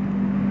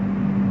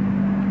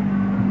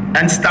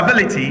and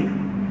stability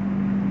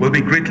will be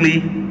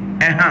greatly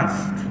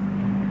enhanced.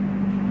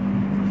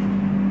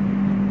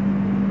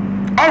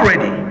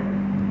 Already,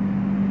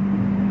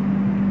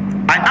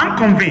 I am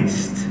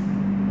convinced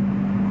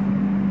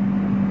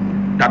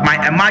that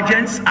my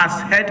emergence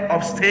as head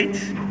of state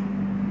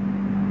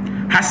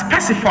has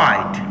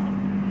pacified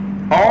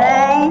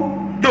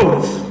all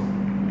those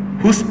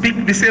who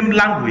speak the same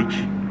language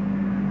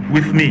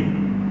with me.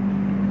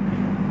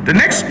 The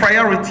next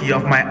priority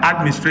of my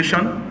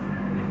administration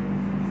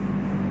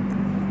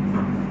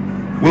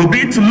will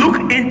be to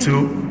look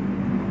into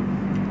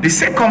the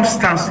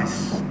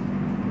circumstances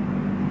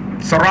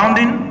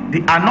surrounding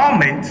the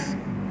annulment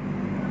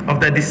of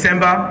the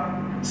December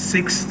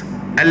 6th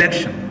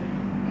election.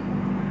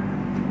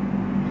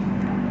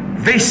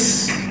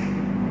 This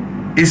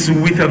is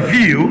with a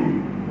view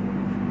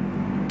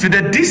to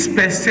the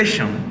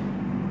dispensation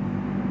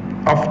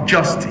of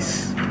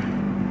justice.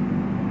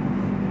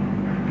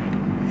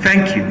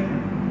 Thank you,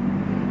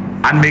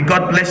 and may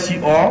God bless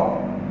you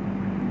all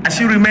as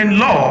you remain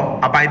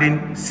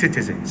law-abiding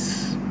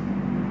citizens.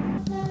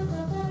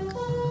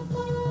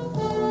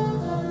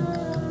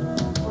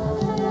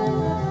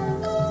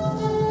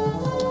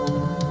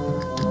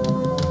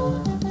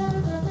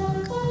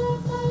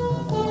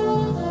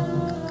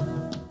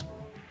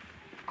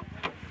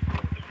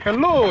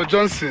 Hello,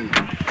 Johnson.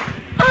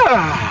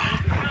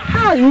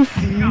 How you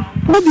feel?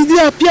 Where did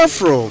you appear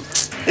from?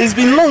 It's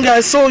been long I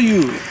saw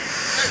you.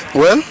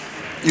 Well,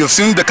 you've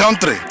seen the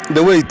country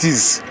the way it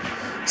is.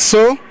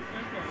 So,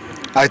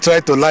 I try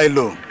to lie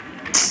low.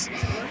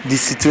 The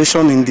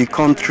situation in the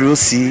country,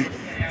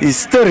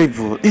 is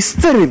terrible. It's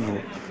terrible.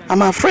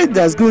 I'm afraid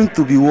there's going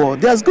to be war.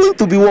 There's going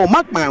to be war.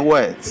 Mark my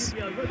words.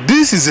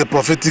 This is a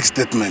prophetic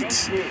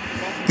statement.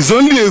 It's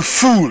only a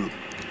fool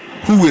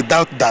who will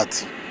doubt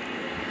that.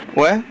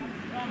 Well,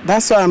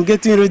 that's why I'm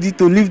getting ready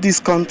to leave this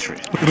country.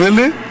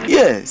 Really?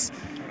 Yes.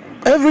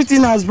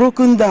 Everything has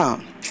broken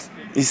down.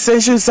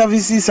 Essential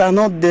services are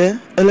not there.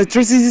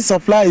 Electricity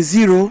supply is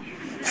zero.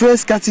 Fuel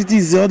scarcity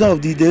is the order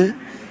of the day.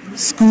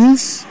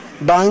 Schools,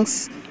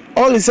 banks,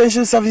 all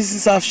essential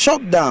services have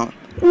shut down.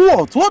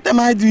 What am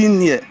I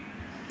doing here?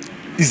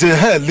 It's a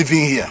hell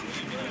living here.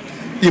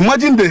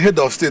 Imagine the head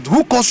of state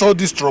who caused all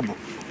this trouble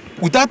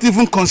without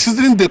even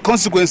considering the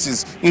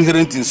consequences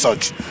inherent in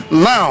such.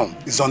 Now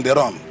is on the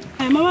run.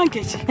 Mama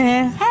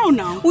Nkechi, how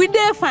now? We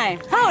dey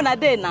fine. How na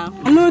dey now?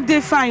 No,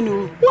 dey fine.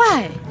 Oh.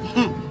 Why?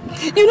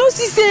 You know,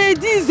 she say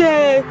these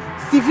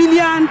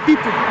civilian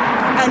people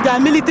and their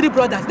military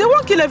brothers, they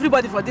won't kill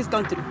everybody for this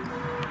country.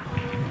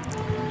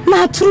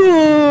 Not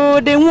true.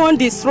 They won't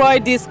destroy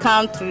this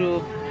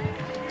country.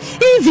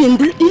 Even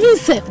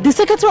the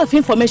Secretary of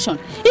Information,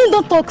 he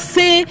don't talk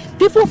say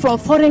people from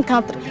foreign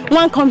country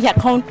won't come here,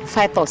 come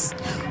fight us.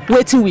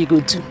 Wait till we go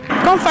do.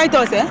 Come fight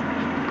us, eh?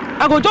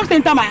 I go just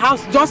enter my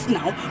house just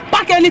now,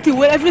 pack everything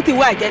where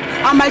I get,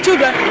 and my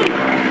children.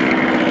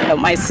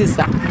 My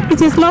sister,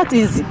 it is not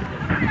easy.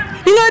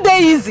 You know they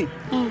easy.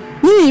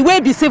 Me,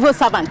 will be civil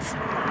servant.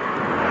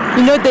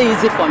 You know they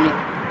easy for me.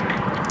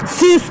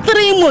 Since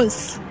 3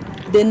 months,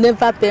 they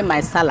never pay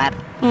my salary.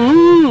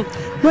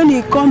 When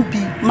it come be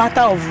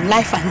matter of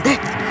life and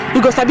death,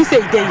 you go sabi say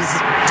it easy.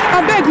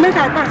 I beg, make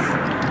I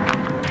pass.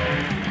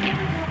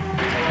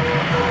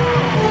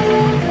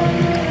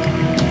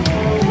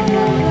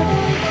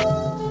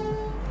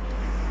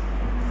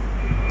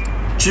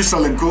 Chief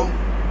Salenko,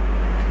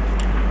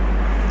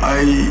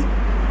 I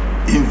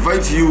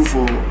invite you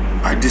for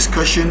a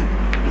discussion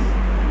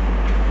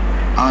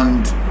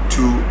and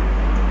to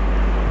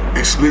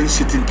explain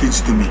certain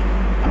things to me.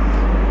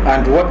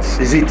 And what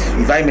is it,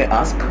 if I may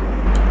ask?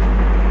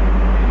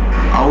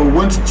 I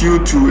want you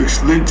to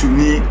explain to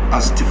me,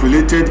 as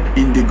stipulated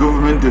in the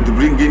government that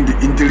bring in the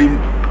interim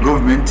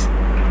government,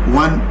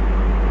 1,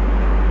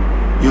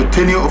 your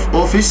tenure of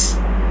office,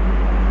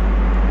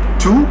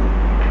 2,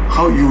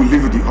 how you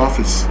leave the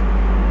office.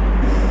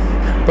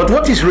 But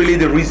what is really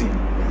the reason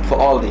for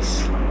all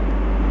this?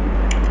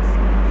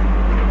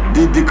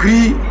 The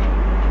decree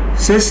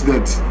says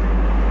that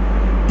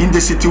in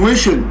the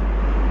situation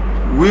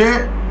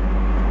where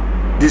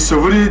the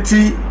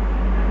sovereignty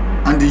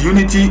and the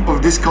unity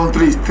of this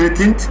country is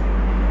threatened,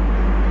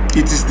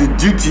 it is the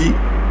duty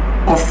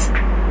of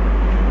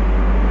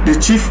the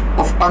Chief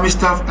of Army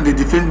Staff and the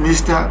Defense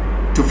Minister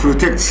to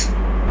protect.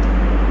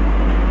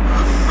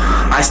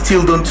 I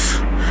still don't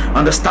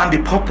understand the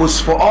purpose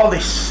for all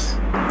this.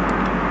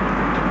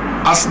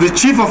 As the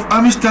Chief of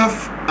Army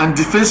Staff and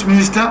Defense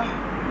Minister,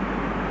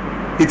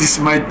 it is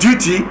my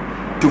duty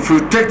to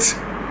protect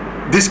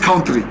this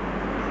country.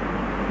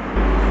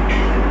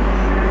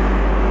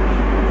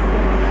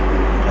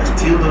 I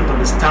still don't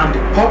understand the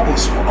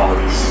purpose for all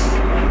this.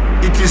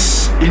 It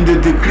is in the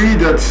decree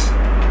that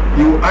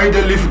you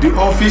either leave the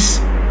office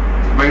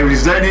by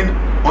resigning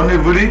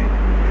honorably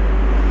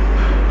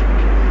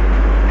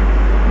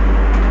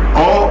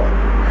or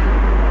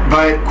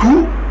by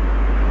coup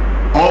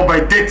or by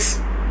death.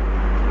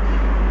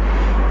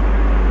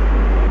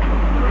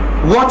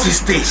 What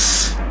is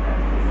this?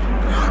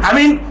 I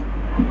mean,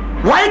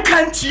 why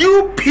can't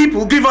you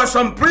people give us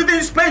some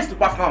breathing space to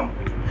perform?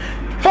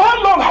 For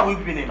how long have we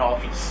been in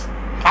office?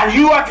 And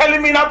you are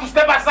telling me now to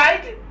step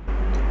aside?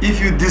 If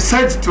you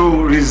decide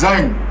to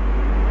resign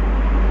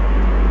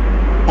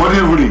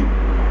honorably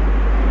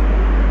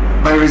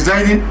by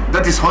resigning,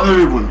 that is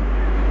honorable.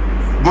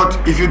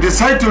 But if you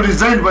decide to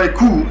resign by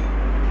coup,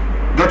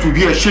 that will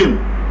be a shame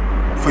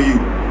for you.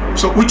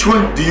 So which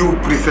one do you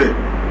prefer?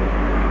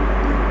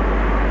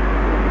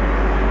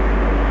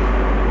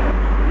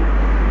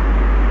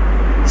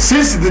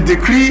 Since the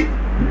decree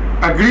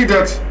agreed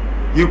that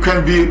you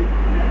can be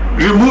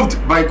removed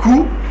by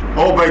coup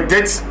or by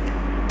death,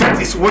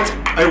 that is what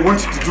I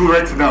want you to do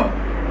right now.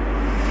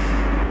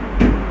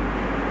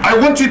 I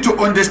want you to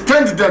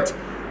understand that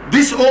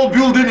this old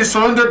building is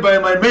surrounded by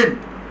my men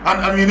and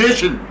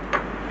ammunition.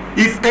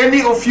 If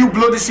any of you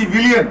bloody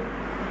civilian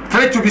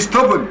try to be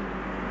stubborn,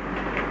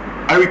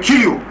 I will kill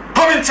you.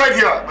 Come inside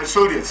here, my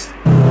soldiers.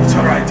 It's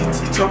alright,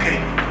 it's okay.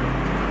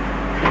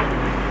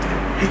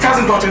 It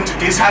hasn't gotten to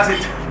this, has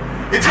it?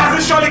 It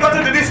hasn't surely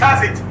gotten to this,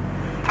 has it?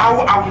 I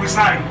will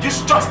resign.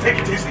 Just take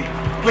it easy.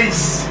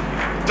 Please.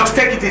 Just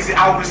take it easy.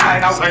 I will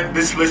resign. I will sign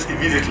this place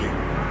immediately.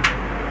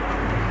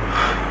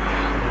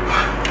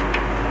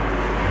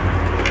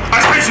 I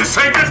say you should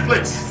sign this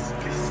place.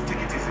 Please take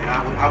it easy.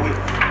 I will.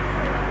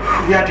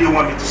 Where do you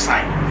want me to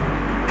sign?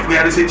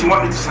 Where is it you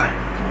want me to sign?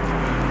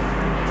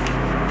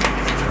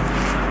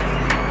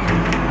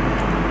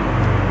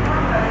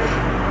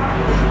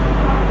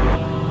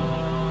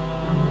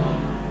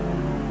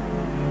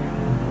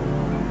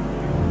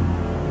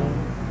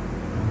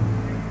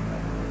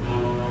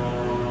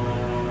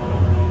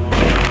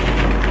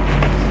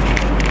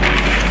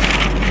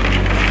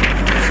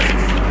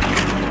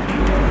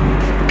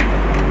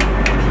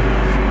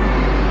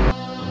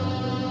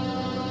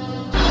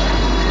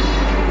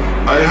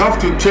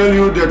 to tell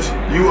you that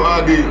you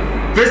are the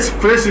best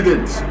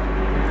president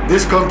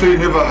this country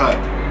never had.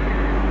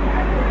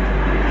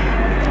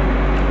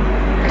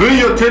 During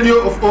your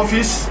tenure of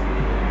office,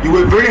 you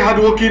were very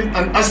hardworking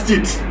and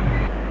astute.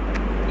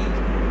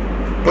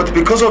 But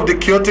because of the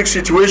chaotic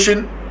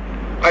situation,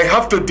 I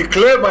have to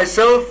declare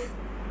myself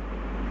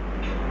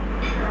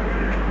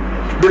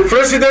the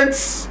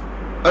President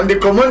and the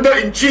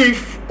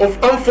Commander-in-Chief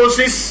of Armed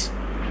Forces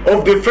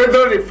of the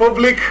Federal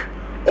Republic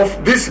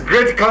of this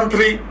great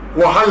country,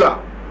 Wahala.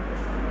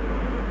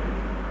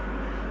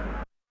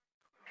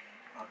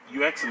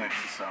 Your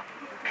Excellency, sir,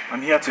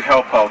 I'm here to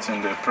help out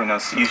in the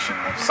pronunciation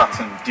of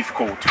certain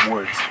difficult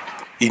words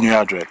in your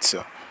address,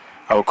 sir.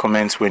 I will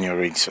commence when you're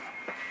ready, sir.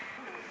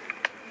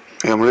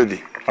 I am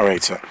ready. All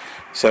right, sir.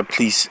 Sir,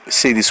 please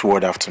say this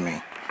word after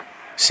me.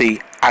 Say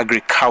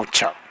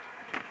agriculture.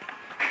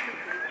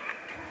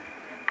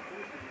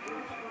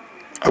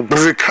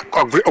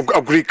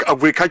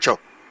 Agriculture.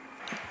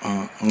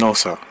 No,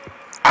 sir.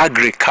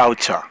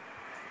 Agriculture.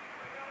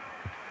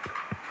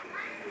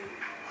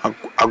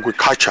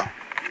 Agriculture.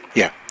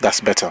 Yeah,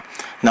 that's better.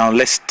 Now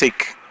let's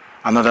take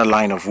another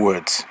line of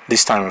words,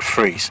 this time a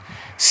phrase.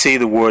 Say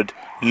the word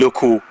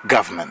local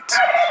government.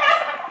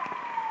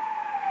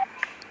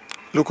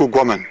 Local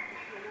government.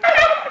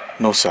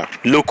 No, sir.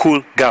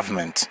 Local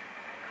government.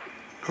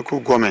 Local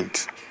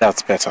government.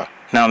 That's better.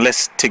 Now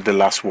let's take the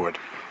last word.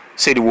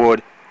 Say the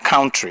word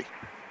country.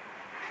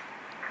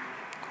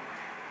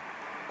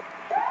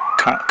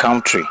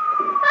 Country.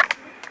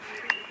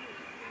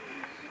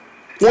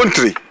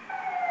 Country.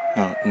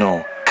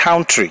 No.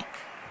 Country.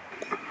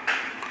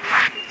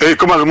 Hey,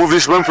 come on, remove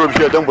this one from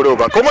here. Don't worry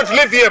about it. Come on,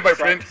 live here, my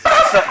friend.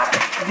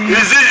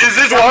 Is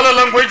this Wahala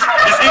language?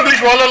 Is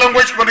English Wahala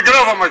language?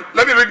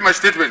 Let me read my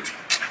statement.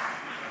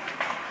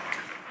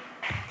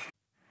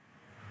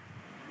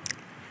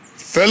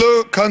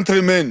 Fellow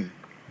countrymen,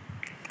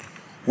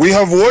 we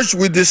have watched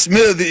with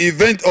dismay the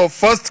event of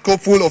first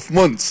couple of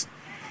months,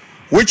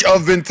 which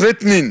have been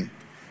threatening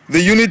the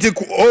unity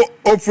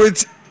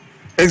cooperate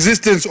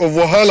existence of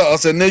Wahala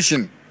as a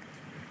nation.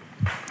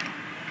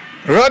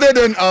 Rather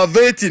than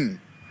averting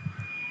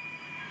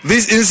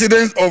these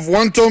incidents of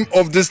wanton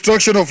of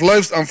destruction of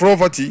lives and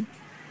property,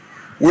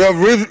 we have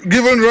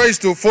given rise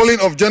to falling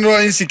of general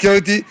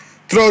insecurity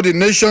throughout the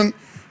nation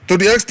to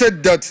the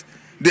extent that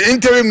the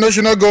interim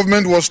national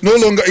government was no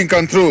longer in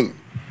control.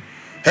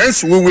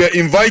 Hence, we were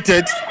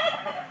invited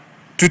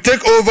to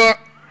take over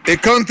a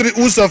country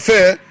whose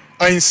affairs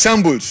are in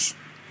shambles.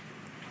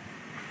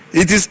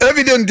 It is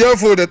evident,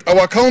 therefore, that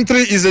our country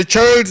is a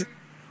child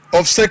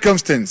of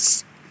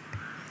circumstance.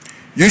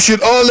 You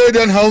should all lay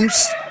down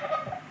arms,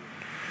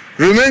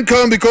 remain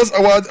calm, because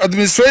our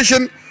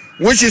administration,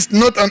 which is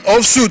not an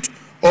offshoot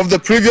of the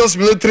previous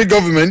military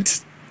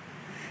government,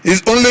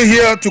 is only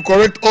here to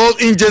correct all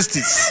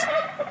injustice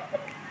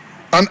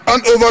and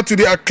hand over to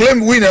the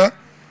acclaimed winner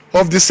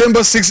of December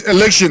 6th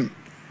election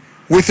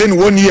within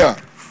 1 year.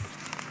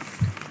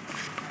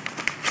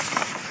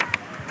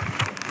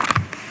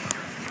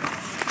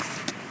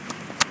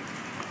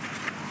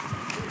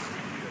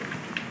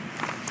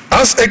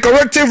 As a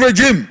corrective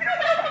regime,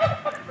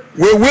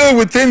 we will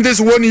within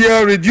this 1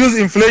 year reduce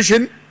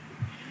inflation,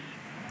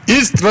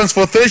 ease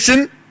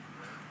transportation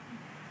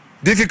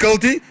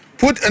difficulty,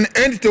 put an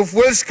end to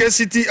fuel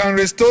scarcity, and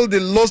restore the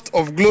lost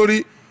of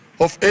glory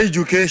of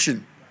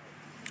education.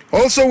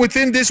 Also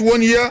within this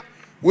 1 year,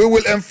 we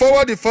will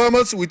empower the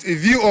farmers with a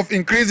view of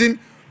increasing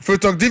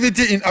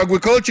productivity in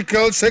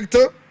agricultural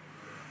sector.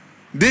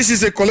 This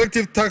is a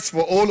collective task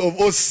for all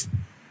of us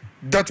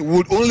that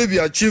would only be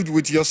achieved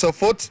with your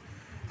support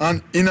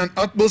and in an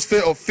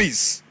atmosphere of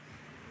peace.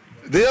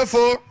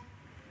 Therefore,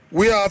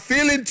 we are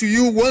appealing to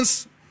you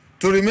once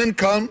to remain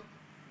calm.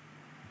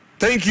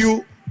 Thank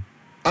you,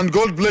 and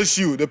God bless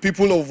you, the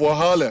people of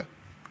Wahala.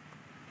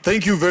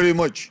 Thank you very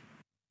much.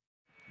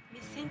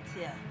 Miss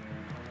Cynthia,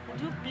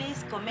 would you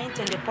please comment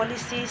on the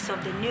policies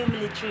of the new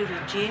military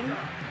regime?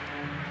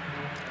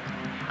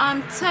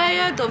 I'm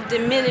tired of the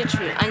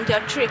military and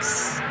their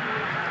tricks.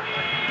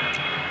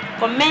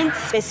 Comment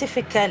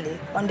specifically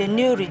on the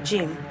new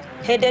regime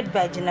headed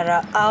by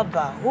General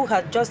Alba, who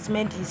had just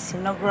made his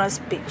inaugural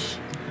speech.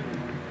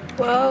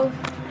 Well,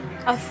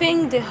 I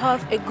think they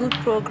have a good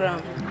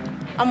program.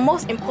 And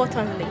most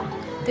importantly,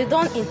 they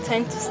don't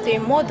intend to stay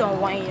more than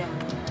 1 year.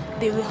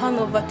 They will hand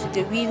over to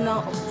the winner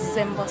of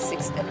December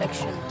 6th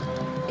election.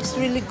 It's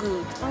really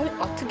good, and we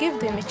ought to give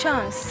them a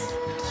chance.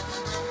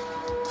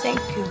 Thank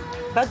you.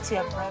 Back to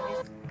your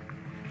private.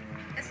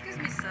 Excuse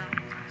me, sir.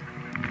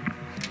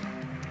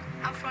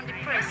 I'm from the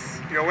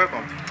press. You're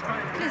welcome.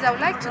 Please, I would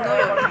like to know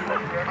your view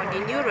on the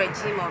new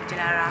regime of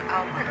General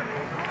Alba.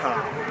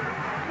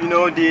 You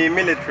know, the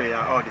military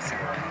are all the same.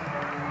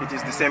 It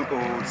is the same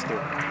old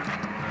story.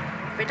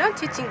 But don't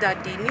you think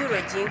that the new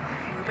regime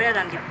will be better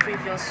than the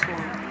previous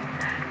one?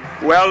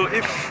 Well,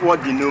 if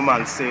what the new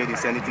man said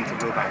is anything to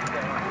go by,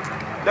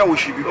 then we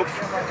should be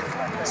hopeful.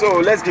 So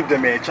let's give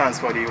them a chance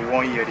for the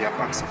 1 year they have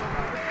passed.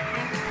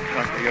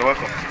 Okay, you're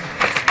welcome.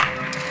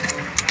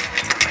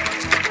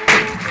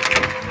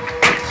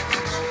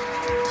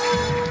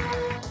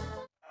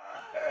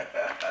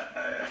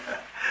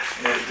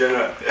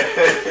 General.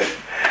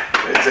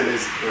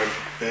 Excellency.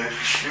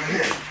 You're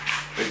here.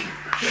 Thank you.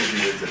 Thank you,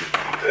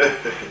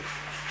 Excellency.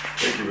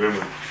 Thank you very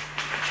much.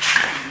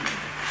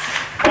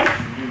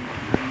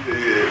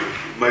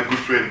 My good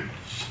friend,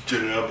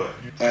 General Abba.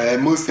 I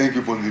must thank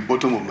you from the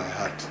bottom of my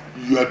heart.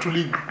 You are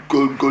truly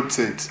God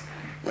sent.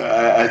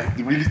 I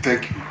really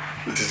thank you.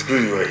 It is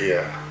good you are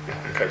here,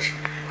 Akash.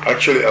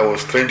 Actually, I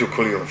was trying to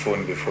call you on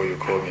phone before you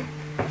called me.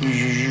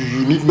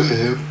 You need my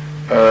help?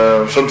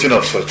 Something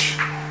of such.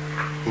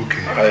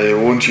 Okay. I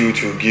want you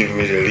to give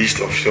me the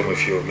list of some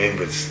of your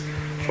members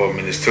for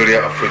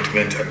ministerial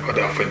appointment and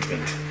other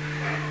appointment.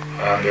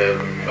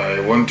 And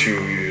I want to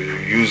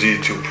use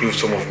it to prove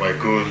some of my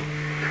goals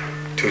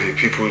to the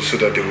people so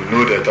that they will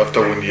know that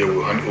after 1 year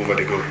we'll hand over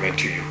the government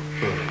to you.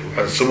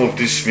 And some of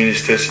these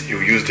ministers, you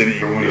use them in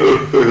your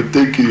own.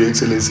 Thank you,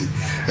 Excellency.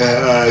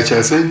 I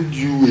shall send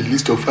you a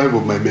list of 5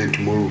 of my men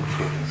tomorrow.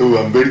 Oh,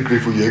 I'm very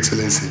grateful, Your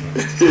Excellency.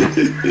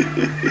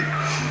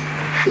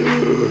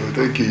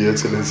 Thank you, Your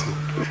Excellency.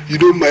 You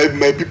know,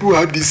 my people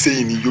have this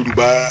saying in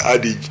Yoruba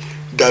adage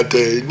that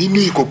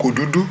Ninu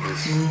Ikokodudu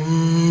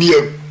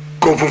near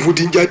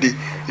Konfufutinjade.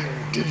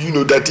 You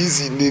know, that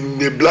is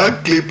in a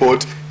black clay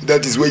pot.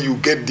 That is where you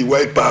get the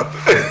white pap.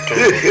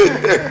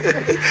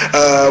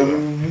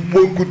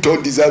 One good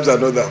turn deserves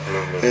another.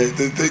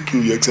 Thank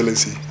you, Your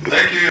Excellency.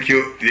 Thank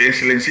you, the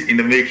Excellency in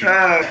the making.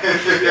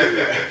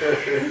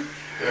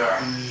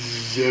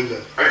 Yeah.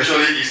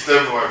 Actually, it's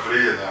time for my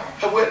prayer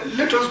now. Well,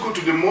 let us go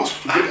to the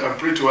mosque together and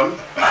pray to Allah.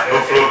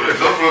 No problem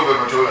at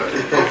all.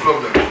 No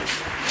problem.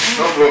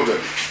 No problem.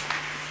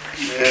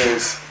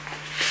 Yes.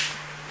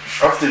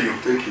 After you.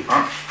 Thank you.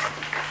 Huh?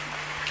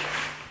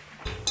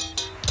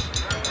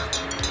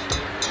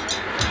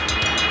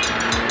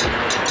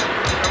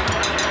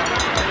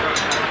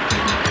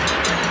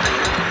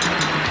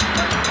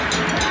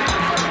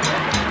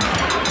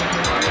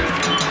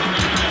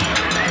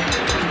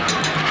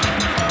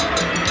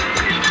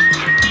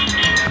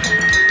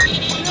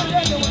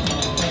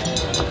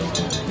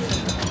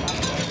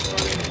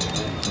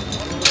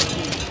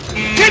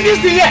 This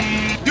thing here.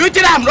 Do you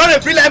think I'm running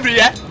free every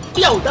year?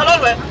 Yo, you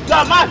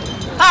are mad.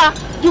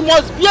 You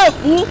must be a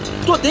fool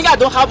to think I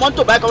don't have money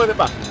to buy cover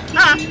paper.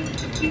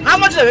 How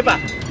much is the paper?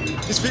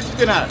 It's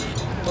 50 naira.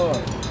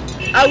 Oh.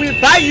 I will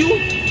buy you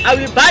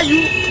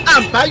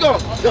and buy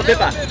your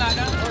paper.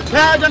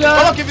 Come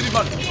on, give me the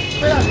money.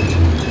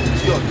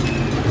 It's yours.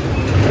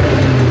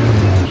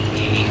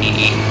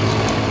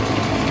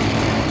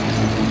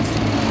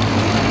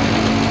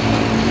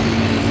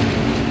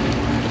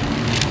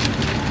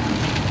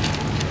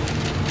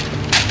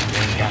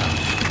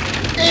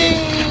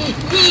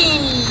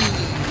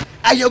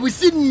 I have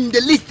seen the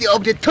list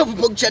of the top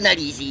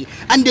functionaries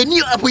and the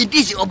new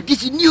appointees of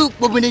this new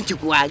permanent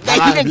Chukwa.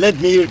 Let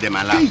me read them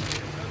aloud.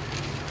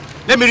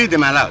 Let me read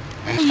them aloud.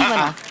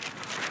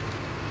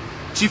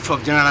 Chief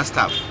of General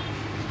Staff,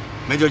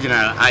 Major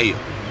General Ayo.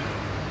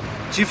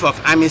 Chief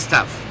of Army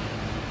Staff,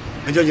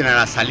 Major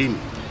General Salimi.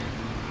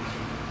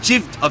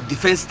 Chief of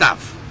Defense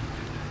Staff,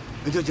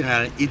 Major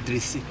General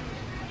Idrisi.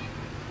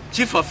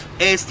 Chief of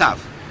Air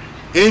Staff,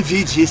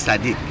 MVG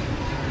Sadiq.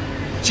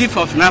 Chief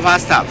of Naval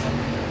Staff,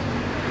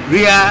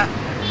 Rear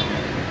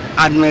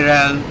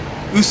Admiral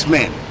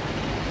Usman.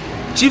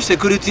 Chief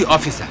Security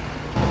Officer,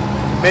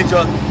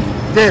 Major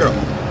Tero.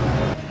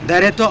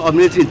 Director of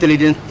Military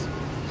Intelligence,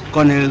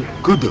 Colonel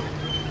Kudo.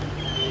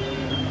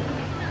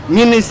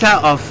 Minister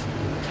of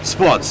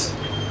Sports,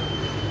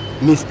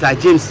 Mr.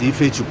 James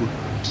Ifechukwu.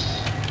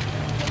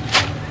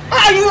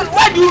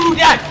 Why do you do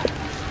that?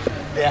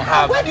 They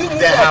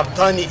have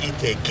done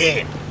it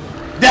again.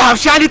 They have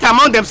shared it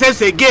among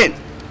themselves again.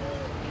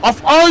 Of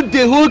all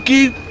the whole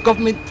key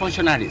government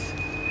functionaries,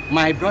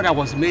 my brother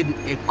was made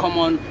a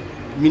common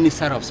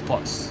minister of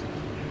sports.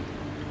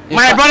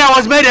 My brother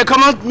was made a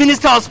common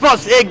minister of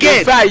sports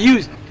again.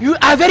 You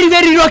are very,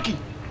 very lucky.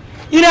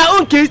 In our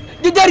own case,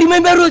 they don't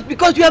remember us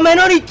because we are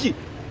minority.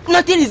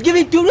 Nothing is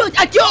given to us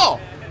at all.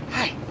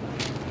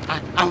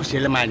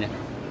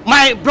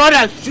 My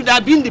brother should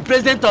have been the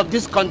president of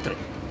this country.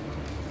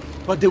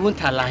 But they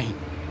won't allow him.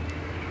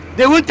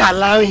 They won't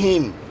allow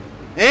him.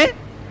 Eh?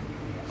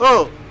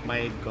 Oh,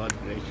 my God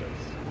gracious.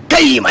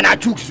 Kai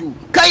manachuksu.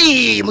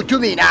 Kai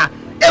mutumina.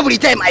 Every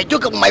time I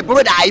talk about my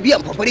brother, I be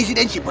for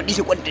presidency for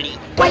this country.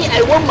 Why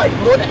I want my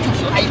brother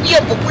to I be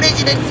for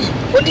presidency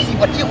for this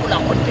particular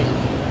country?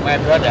 My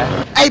brother?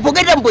 I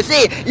forget them to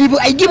say, if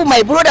I give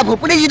my brother for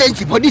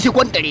presidency for this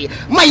country,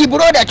 my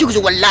brother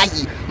chuksu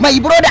wallahi. My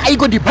brother, I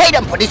go divide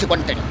them for this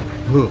country.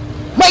 Who?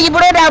 My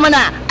brother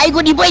mana, I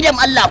go divide them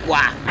Allah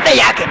kwa.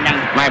 Daya kenan.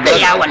 My brother.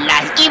 Daya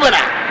wallahi.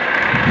 Ibana.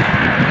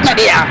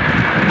 Nadia.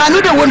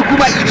 Another one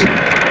kuma ibi.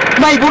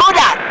 My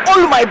brother,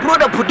 all my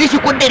brother for this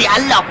country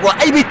Allah kwa.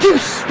 I be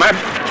tips. My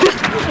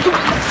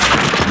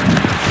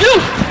you.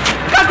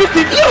 That is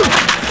it. You.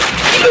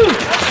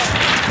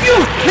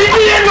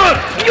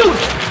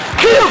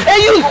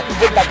 Hey you.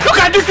 Look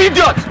at this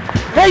idiot.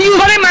 Hey you.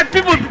 Calling my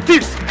people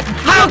thieves.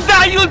 How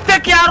dare you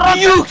take care of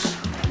you?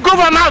 Go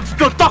from out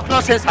to talk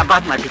nonsense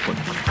about my people.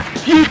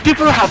 You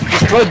people have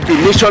destroyed the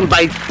nation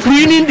by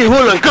ruining the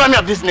whole economy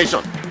of this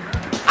nation.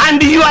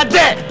 And you are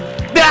there.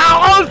 They are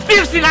all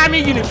thieves in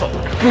army uniform.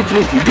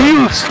 Please, do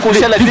you?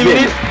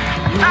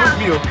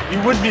 You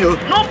would me.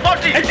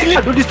 Nobody.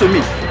 Do this to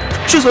me.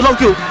 Choose a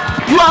lucky.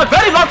 You are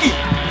very lucky.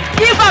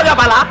 If I were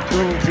Bala,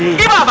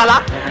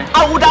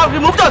 I would have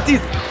removed your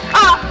teeth.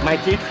 My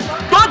teeth?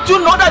 Don't you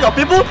know that your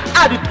people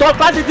are the top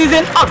class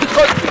citizens of this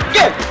country?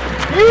 Yeah.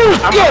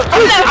 I'm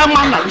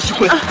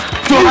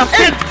to have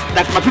said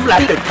that my people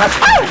are dead.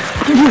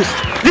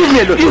 Leave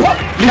me alone. Leave me.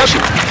 Let me show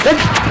you.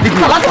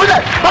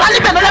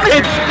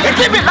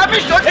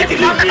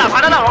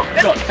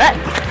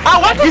 I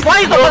want to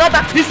find the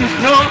brother. This is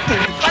no.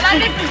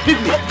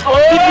 Leave me.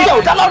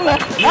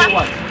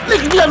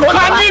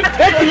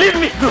 Leave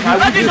me.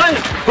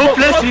 Go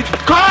place it.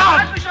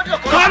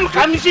 Come,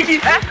 Kamishiki.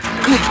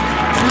 Good.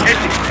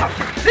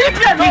 Leave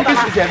me alone. This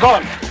is a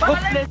gun. Go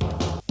place.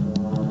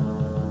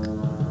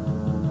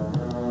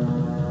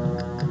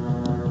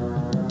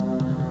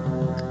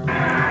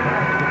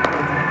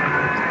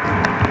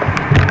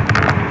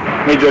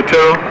 Major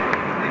Tero.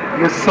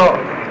 Yes, sir.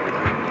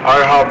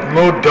 I have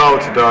no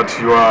doubt that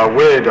you are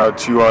aware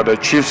that you are the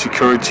chief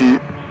security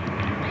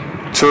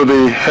to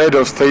the head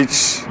of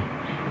states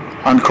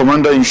and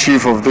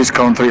commander-in-chief of this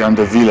country and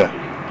the villa.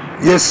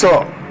 Yes,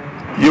 sir.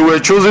 You were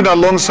chosen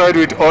alongside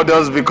with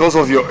others because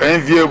of your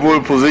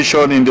enviable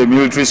position in the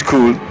military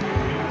school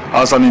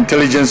as an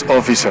intelligence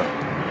officer.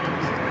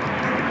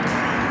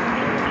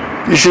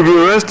 You should be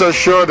rest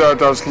assured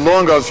that as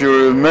long as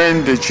you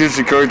remain the chief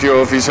security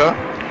officer,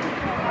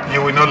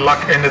 you will not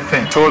lack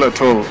anything at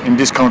all in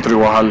this country,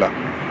 Wahala.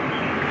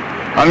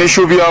 And you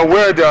should be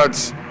aware that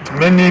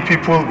many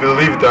people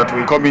believe that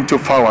we come into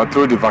power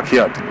through the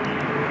backyard.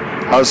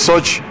 As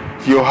such,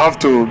 you have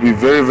to be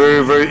very,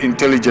 very, very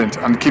intelligent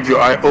and keep your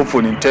eye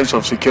open in terms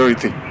of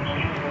security.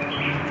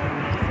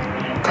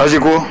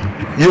 Kajiko?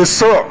 Yes,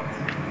 sir.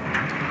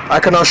 I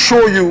can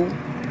assure you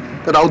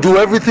that I'll do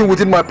everything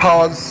within my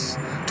powers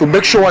to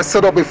make sure I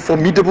set up a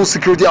formidable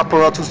security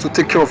apparatus to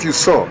take care of you,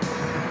 sir.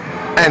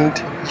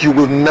 And you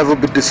will never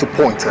be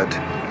disappointed.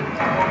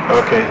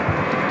 Okay.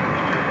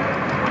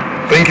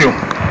 Thank you.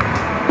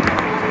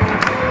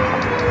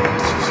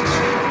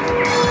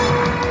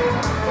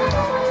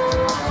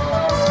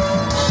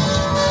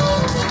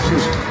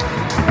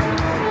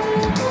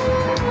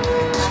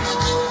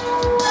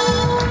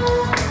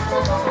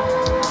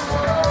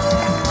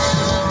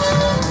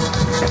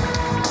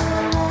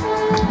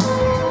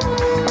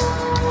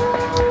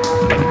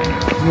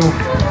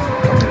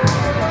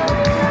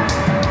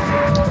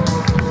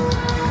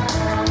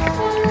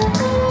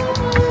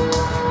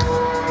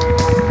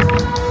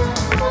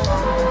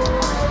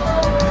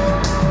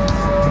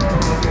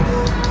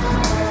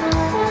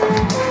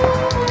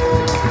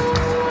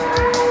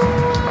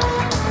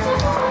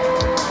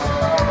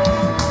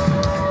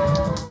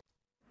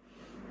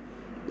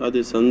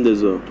 Sunday,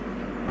 so.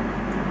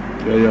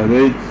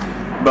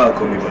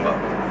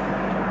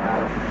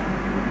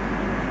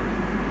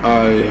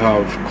 I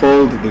have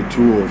called the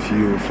two of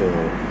you for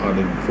an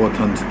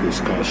important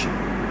discussion.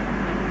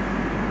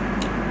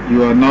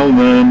 You are now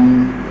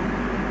men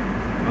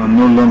and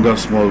no longer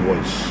small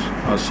boys.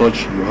 As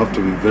such, you have to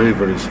be very,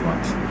 very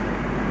smart.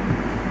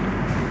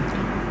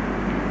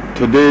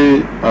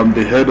 Today, I'm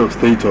the head of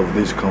state of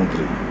this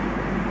country.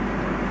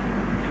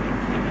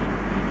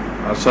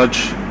 As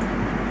such,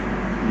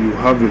 you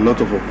have a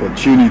lot of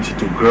opportunity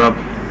to grab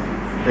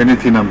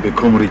anything and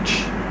become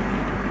rich.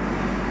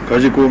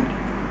 Kajiko?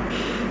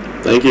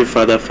 Thank you,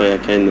 Father, for your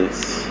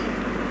kindness.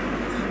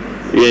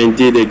 You are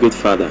indeed a good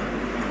father.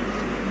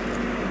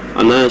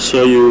 And I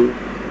assure you,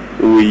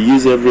 we will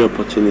use every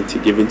opportunity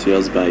given to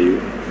us by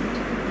you.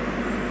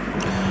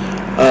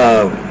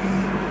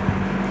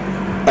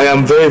 I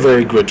am very,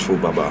 very grateful,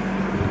 Baba.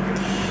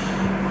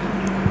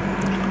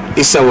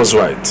 Issa was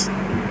right.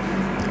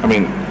 I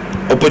mean,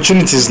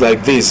 opportunities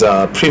like these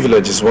are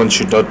privileges one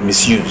should not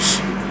misuse.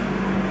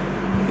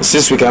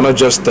 Since we cannot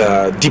just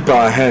dip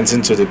our hands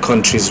into the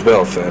country's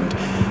wealth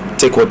and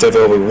take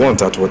whatever we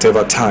want at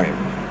whatever time,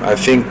 I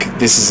think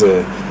this is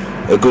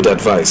a good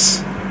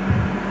advice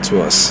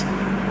to us.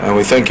 And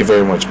we thank you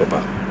very much,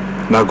 Papa.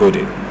 Now go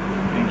day.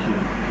 Thank you.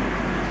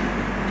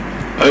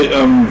 I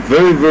am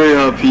very, very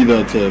happy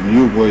that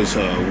you boys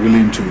are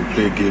willing to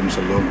play games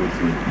along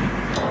with me.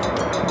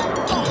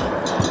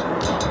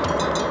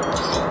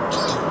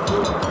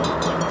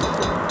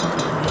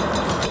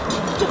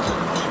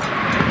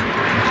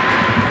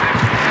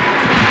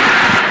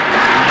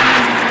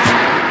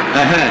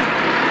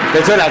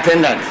 Petrol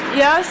attendant.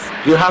 Yes?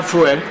 You have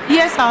fuel?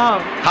 Yes, I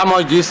have. How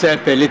much do you sell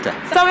per liter?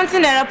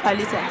 17 naira per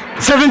liter.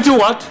 70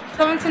 what?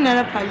 17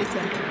 naira per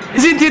liter.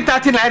 Isn't it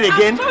 30 naira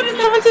again? I told you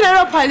 17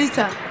 naira per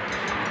liter.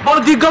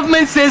 But the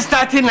government says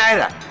 30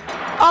 naira.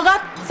 Oga,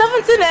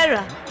 17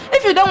 naira.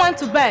 If you don't want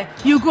to buy,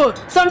 you go.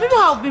 Some people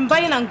have been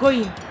buying and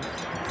going.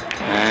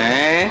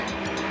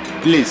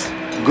 Please,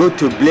 go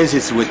to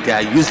places with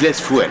their useless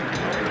fuel.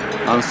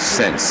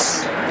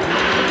 Nonsense.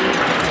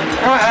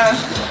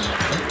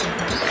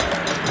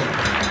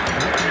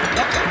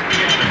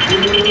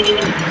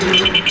 Use.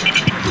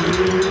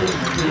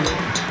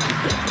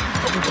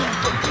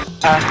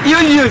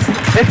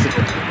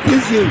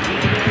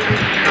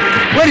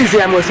 What is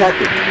the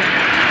Amosate?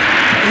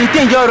 You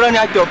think you're running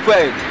out of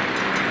fuel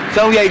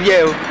somewhere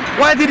here?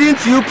 Why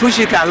didn't you push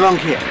it along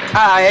here?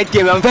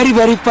 I'm very,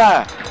 very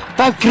far.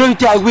 5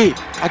 kilometers away.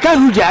 I can't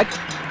do that.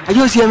 I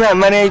just hear my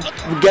money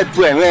get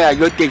fuel when I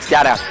go take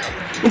Sarah.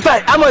 In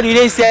fact, how much do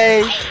they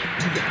say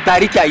per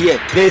liter here?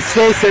 They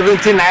say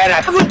 17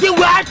 naira. 17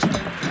 what?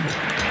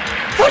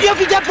 What your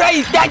future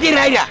price? 30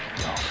 naira.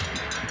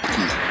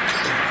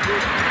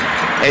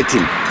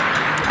 18.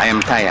 I am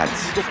tired.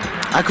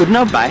 I could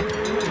not buy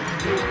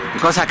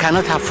because I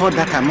cannot afford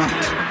that amount.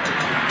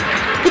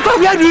 Because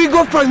where do we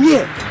go from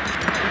here?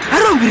 I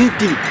don't believe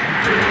you.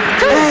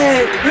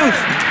 Look,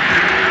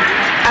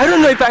 I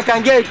don't know if I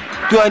can get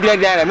 200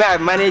 naira. May I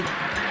manage,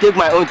 take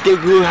my own, take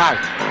whole house.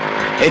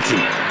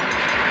 18.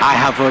 I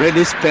have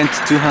already spent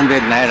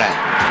 200 naira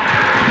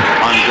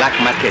on black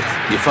market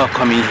before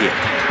coming here.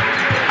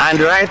 And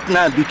right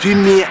now,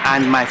 between me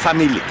and my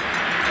family,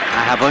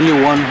 I have only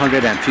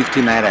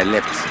 150 naira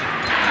left.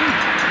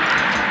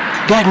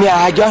 That means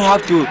I just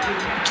have to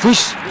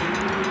push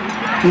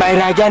my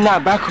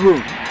Rajana back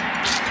home.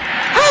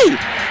 Hey,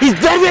 it's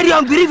very, very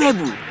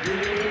unbelievable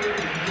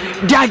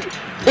that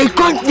a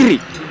country,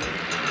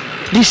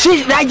 the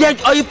 6th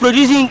largest oil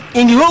producing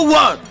in the whole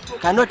world,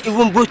 cannot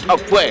even boost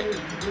up fuel.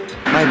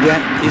 My dear,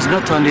 it's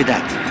not only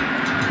that.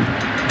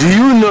 Do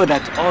you know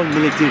that all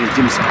military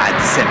regimes are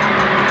the same?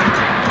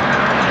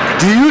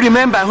 Do you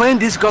remember when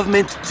this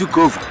government took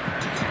over?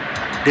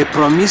 They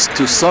promised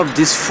to solve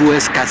this fuel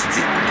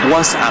scarcity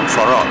once and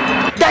for all.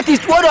 That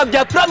is one of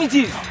their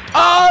promises.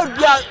 All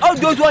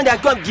those ones that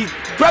come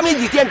promise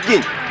the same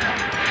thing.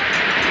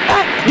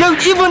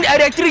 Even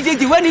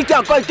electricity, when it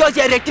comes to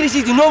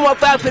electricity, no more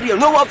fire period,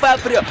 no more fire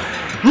period.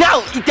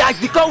 Now it has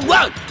become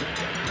what?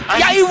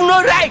 There is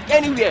no right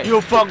anywhere. You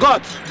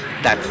forgot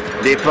that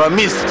they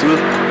promised to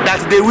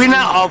that the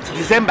winner of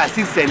December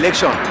 6th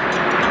election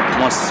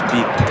must be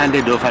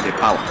handed over the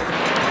power.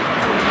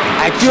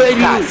 I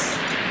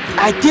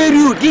tell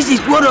you, this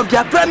is one of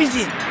their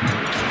promises.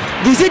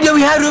 They said they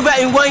will hand over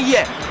in 1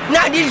 year.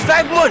 Now this is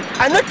 5 months,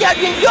 and not yet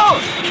been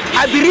yours.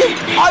 I believe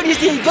all this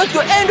is going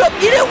to end up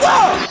in a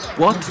war.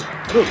 What?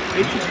 Look,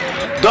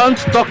 don't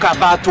talk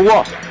about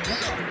war.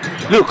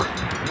 Look,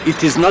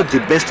 it is not the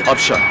best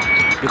option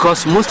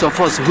because most of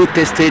us who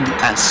tasted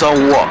and saw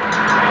war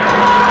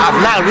have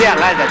now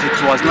realized that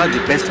it was not the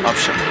best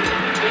option.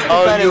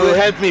 Oh, you will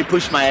help me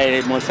push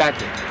my Mosate.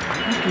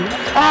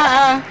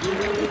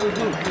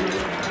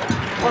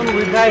 One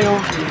will die.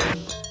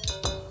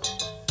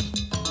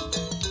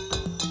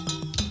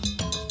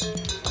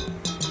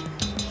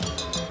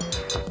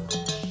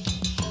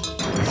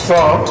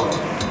 Sir?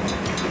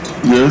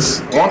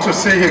 Yes? Want to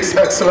see His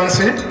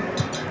Excellency?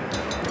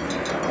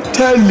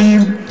 Tell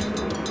him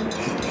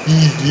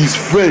his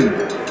friend,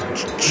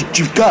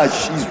 Chief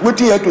Cash, is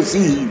waiting here to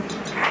see him.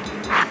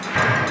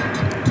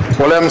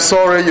 Well, I'm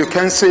sorry you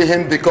can't see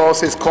him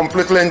because he's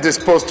completely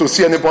indisposed to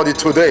see anybody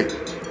today.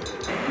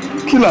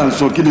 Kill and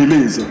so kill him.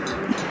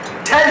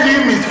 Tell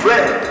him his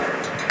friend,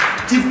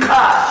 Chief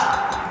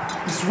Cash,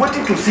 is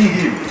waiting to see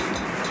him.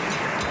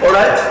 All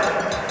right?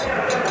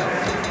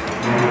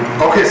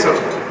 Okay, sir.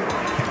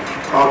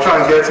 I'll try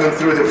and get him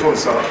through the phone,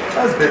 sir.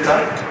 That's better.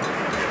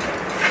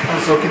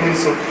 I'm so kidding,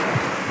 sir.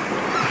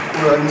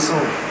 Right, so.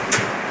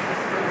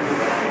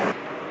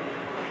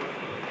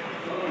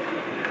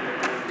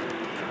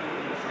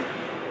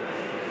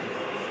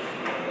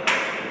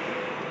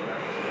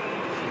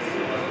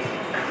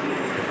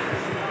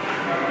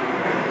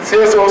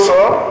 CSO,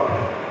 sir.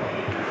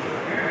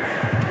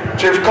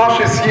 Chief Cash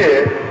is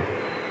here.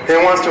 He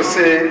wants to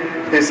see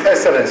His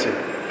Excellency.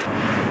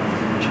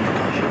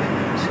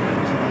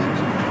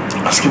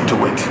 Ask him to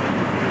wait.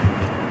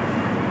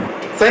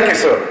 Thank you,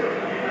 sir.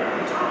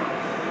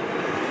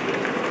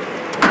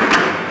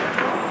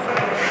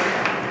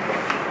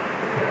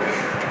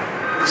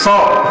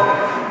 Sir,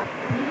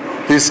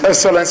 His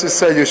Excellency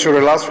said you should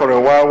relax for a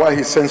while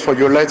he sends for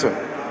your letter.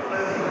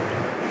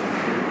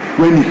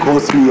 When he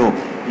calls me up.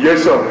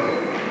 Yes, sir.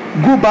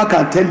 Go back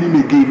and tell him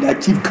again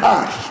that Chief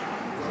Cash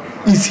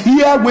is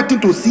here waiting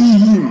to see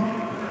him.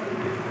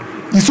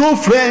 His old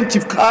friend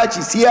Chief Cash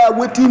is here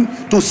waiting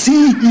to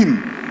see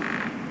him.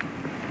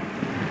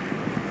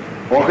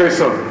 Okay,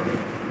 sir.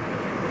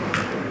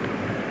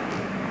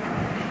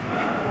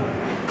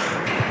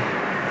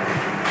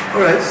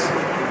 All right.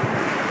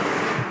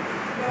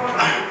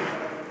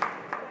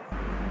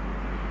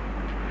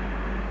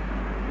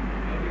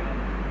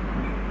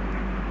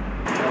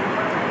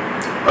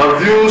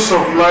 Have you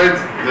supplied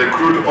the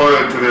crude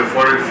oil to the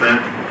foreign firm?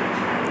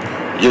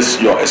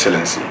 Yes, Your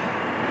Excellency.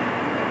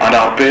 And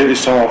I'll pay the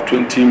sum of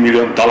 $20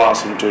 million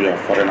into your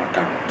foreign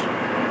account.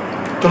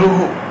 Through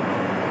who?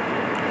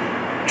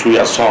 Through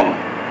your son,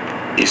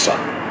 Isa.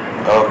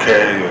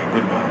 Okay,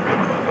 good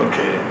man,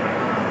 okay.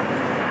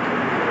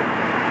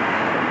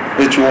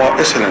 But Your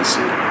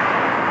Excellency,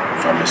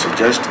 if I may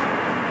suggest,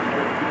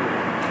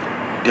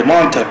 the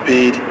amount I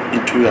paid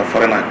into your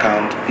foreign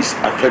account is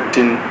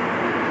affecting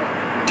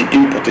the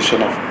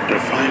importation of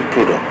refined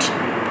products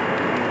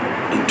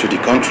into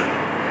the country.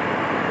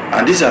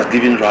 And this has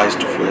given rise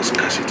to fuel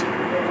scarcity.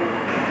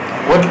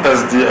 What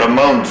has the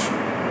amount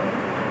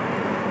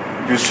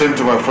you sent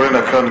to my foreign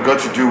account got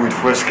to do with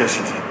fuel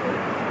scarcity?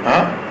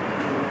 Huh?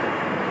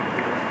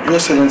 Your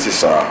Excellency,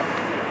 sir,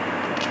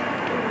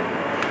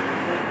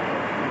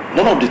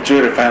 none of the 3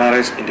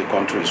 refineries in the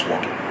country is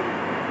working.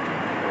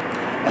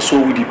 And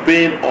so we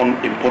depend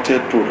on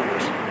imported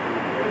products.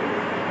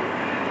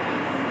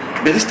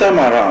 But this time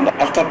around,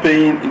 after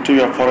paying into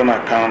your foreign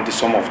account the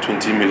sum of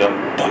 $20 million,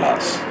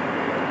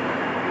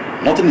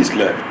 nothing is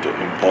left to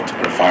import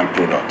refined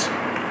products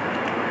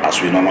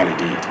as we normally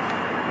did.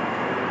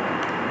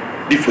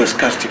 The fuel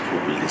scarcity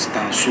problem is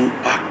now so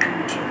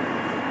acute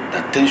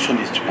that tension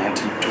is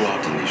mounting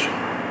throughout the nation.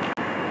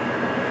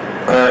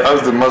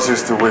 Ask the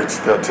masses to wait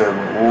that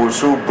we will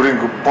soon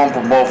pump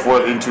more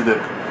fuel into the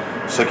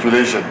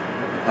circulation.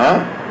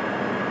 Huh?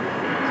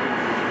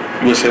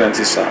 Your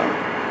Excellency, sir,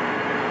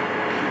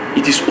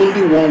 it is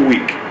only 1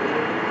 week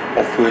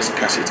of fuel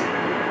scarcity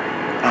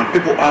and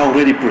people are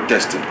already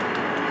protesting.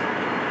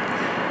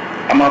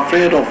 I'm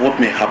afraid of what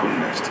may happen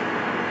next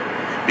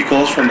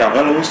because from the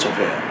available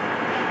survey,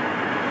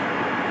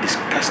 the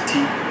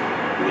scarcity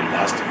will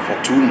last for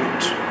 2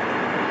 months.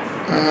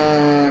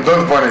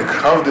 Don't panic.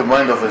 Have the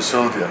mind of a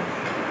soldier.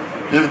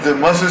 If the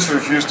masses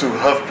refuse to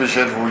have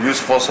patience, we'll use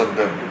force on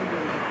them.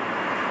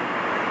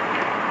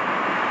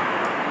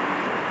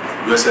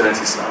 Your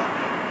Excellency, sir,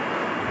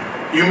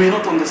 you may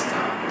not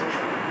understand.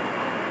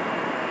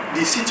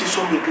 The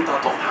situation will get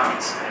out of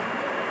hands,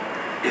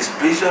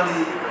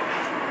 especially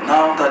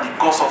now that the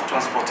cost of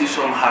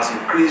transportation has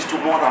increased to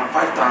more than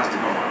 5 times the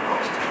normal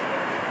cost.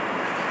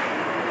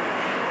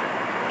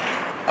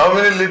 How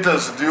many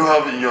liters do you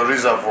have in your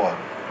reservoir?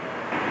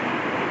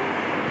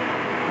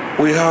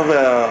 We have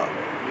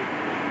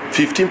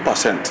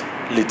 15%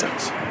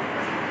 liters.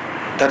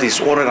 That is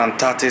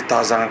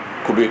 130,000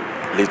 cubic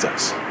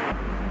liters.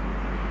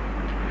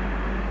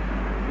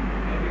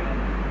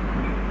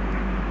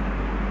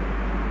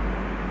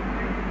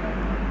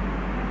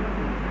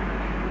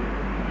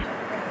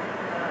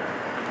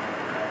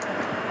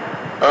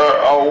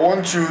 I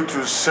want you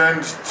to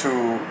send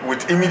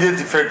with immediate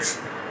effect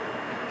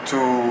to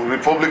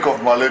Republic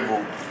of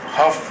Malebo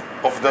half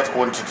of that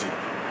quantity.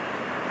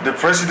 The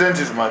president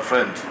is my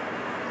friend.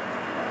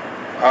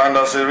 And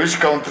as a rich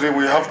country,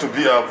 we have to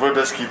be our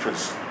brother's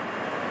keepers.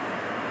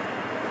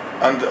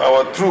 And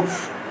our troop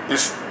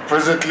is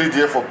presently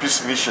there for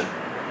peace mission.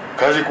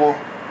 Kajiko?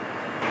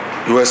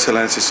 Your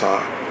Excellency, sir,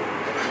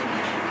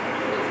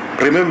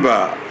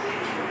 remember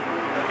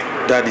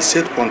that the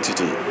said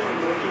quantity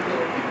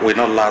will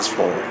not last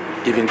for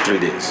even 3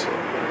 days.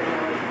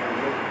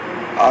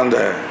 And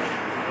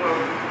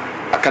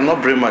I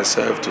cannot bring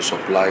myself to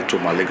supply to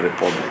Mali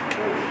Republic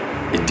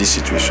in this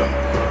situation.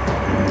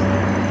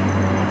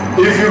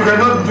 If you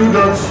cannot do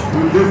that,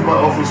 you leave my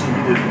office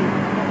immediately.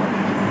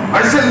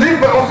 I said leave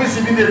my office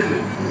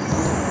immediately.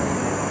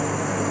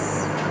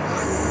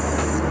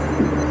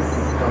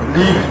 Now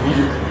leave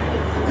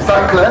immediately. Is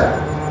that clear?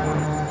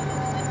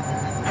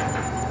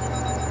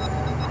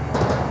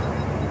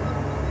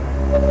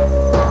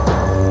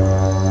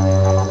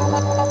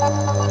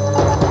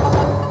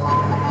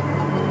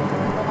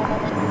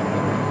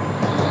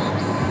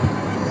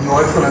 Your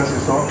Excellency,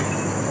 sir,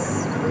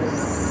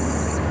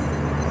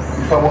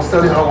 if I must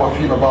tell you how I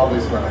feel about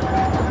this man,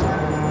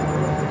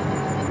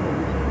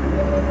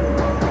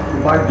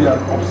 it might be an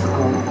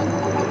obstacle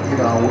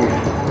in our way.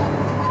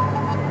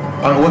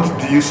 And what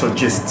do you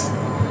suggest?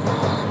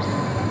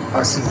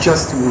 I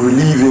suggest we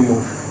relieve him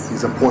of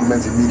his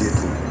appointment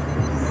immediately.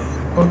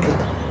 Okay.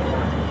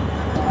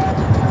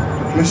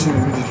 Replace him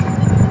immediately.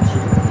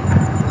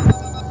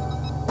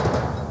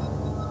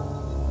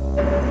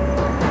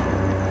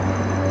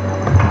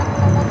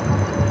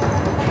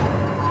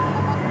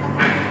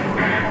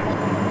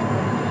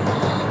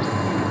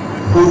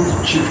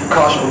 Chief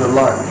Cash on the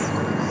line.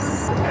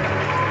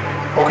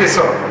 Okay,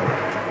 sir.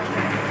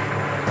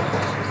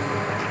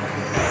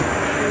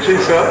 Chief,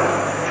 sir.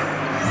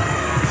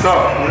 Sir.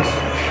 Yes.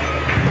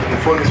 The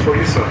phone is for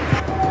me, sir.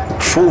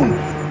 Phone?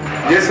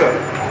 Yes, sir.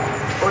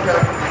 Okay.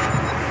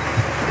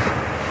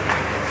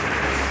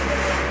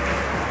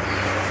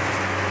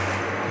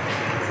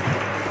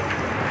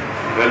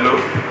 Hello?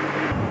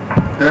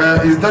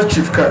 Is that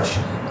Chief Cash?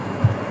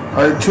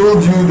 I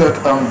told you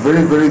that I'm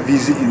very, very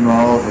busy in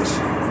my office.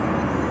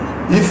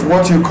 If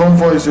what you come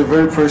for is a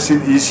very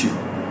pressing issue,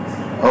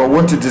 I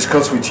want to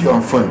discuss with you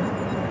on phone.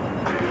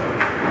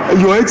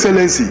 Your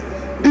Excellency,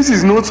 this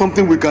is not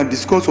something we can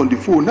discuss on the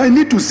phone. I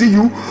need to see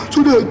you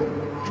so that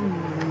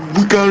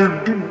we can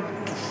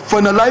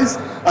finalize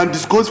and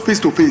discuss face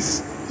to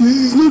face.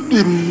 It's not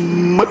a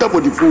matter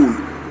for the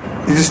phone.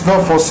 It is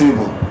not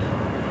possible.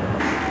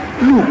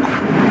 Look,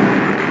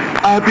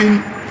 I've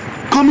been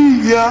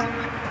coming here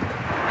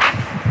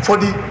for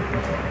the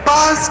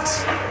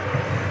past,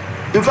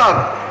 in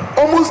fact,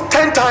 almost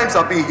 10 times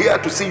I've been here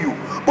to see you.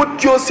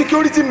 But your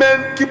security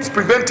man keeps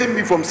preventing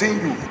me from seeing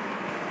you.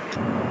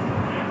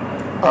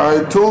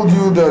 I told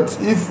you that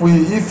if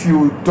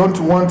you don't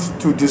want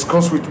to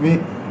discuss with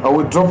me, I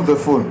will drop the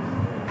phone.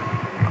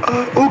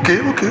 Okay.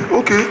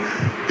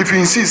 If you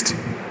insist.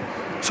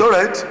 It's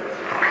alright.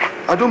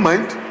 I don't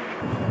mind.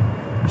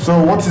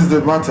 So what is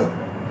the matter?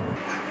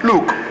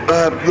 Look,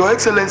 Your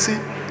Excellency,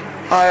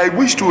 I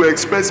wish to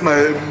express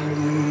my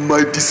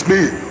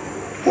dismay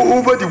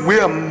over the way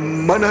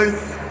and manner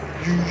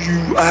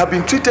I have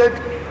been treated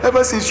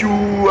ever since you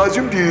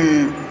assumed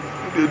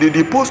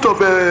the post of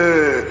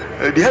the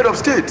head of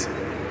state.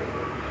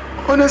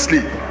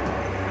 Honestly,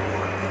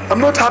 I'm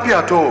not happy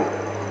at all.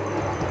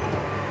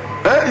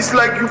 It's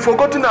like you've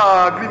forgotten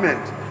our agreement.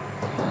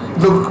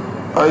 Look,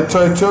 I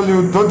tell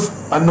you, don't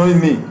annoy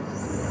me.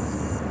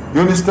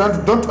 You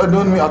understand? Don't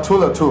annoy me at all.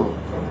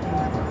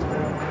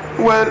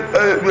 Well,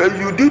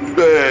 you did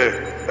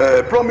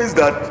promise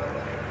that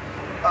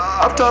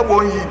after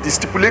 1 year, the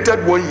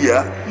stipulated 1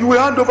 year, you will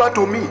hand over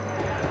to me.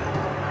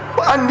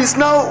 And it's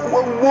now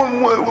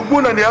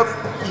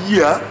 1.5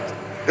 years,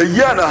 a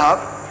year and a half,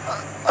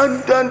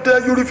 and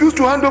you refuse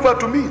to hand over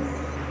to me.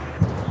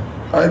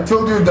 I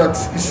told you that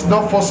it's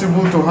not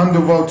possible to hand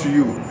over to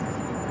you.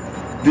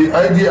 The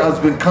idea has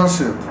been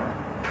cancelled.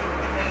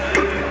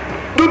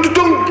 Don't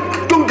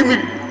give me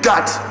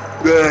that,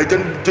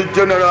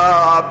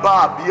 General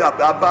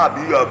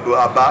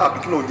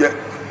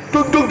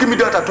Don't give me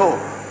that at all.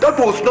 That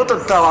was not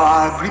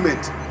our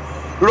agreement.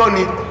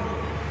 Ronnie.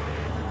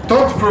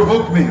 Don't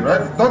provoke me,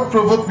 right? Don't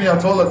provoke me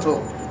at all. I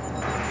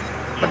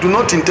do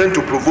not intend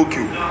to provoke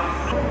you.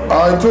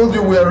 I told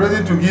you we are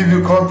ready to give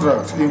you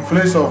contract in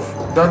place of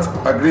that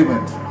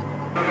agreement.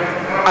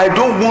 I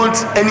don't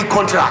want any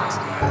contract.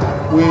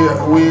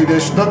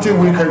 There's nothing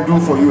we can do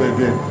for you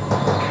again.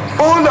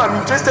 All I'm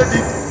interested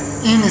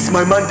in is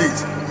my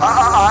mandate.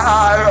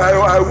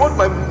 I want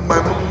my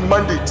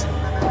mandate.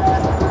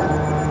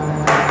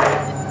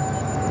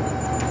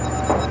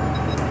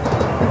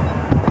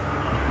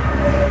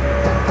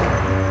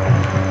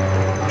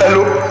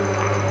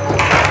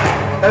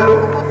 Hello?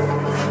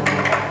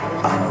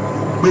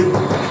 Wait,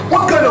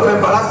 what kind of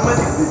embarrassment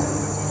is this?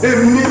 A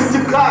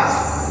military class.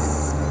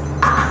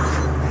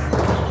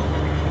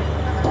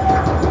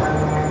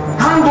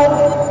 Hang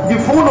up the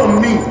phone on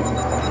me.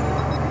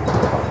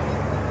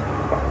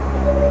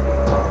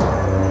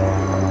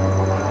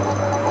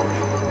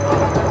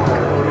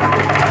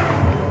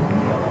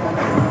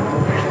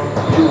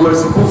 You were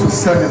supposed to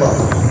send him out.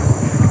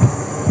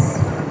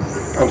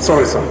 I'm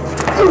sorry, sir.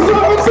 I'm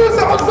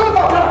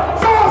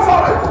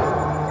sorry.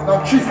 Now,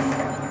 Chief,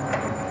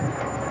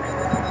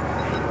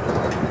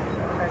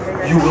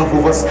 you have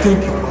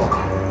overstayed your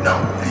welcome. Now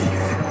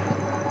leave.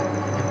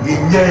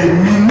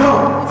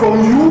 Now, from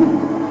you,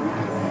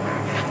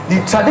 the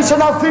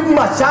traditional field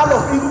marshal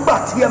of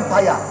Igbati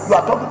Empire, you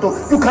are talking to.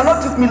 You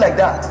cannot treat me like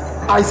that.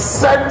 I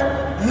said,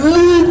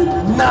 leave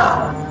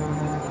now.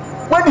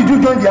 When did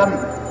you join the army?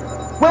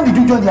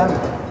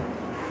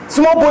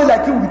 Small boy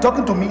like you will be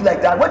talking to me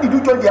like that. When did you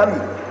join the army?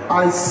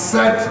 I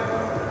said,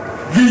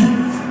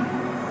 leave.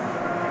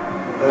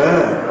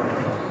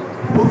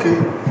 Okay.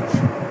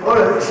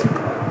 Alright.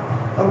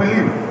 I will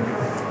leave.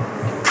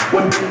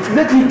 But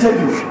let me tell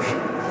you,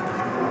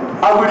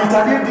 I will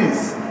retaliate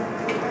this.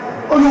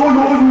 Oh you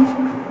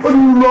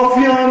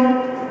ruffian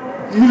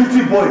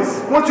military boys.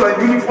 Once you are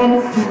in uniform, you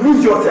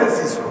lose your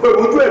senses. What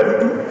do I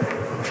do?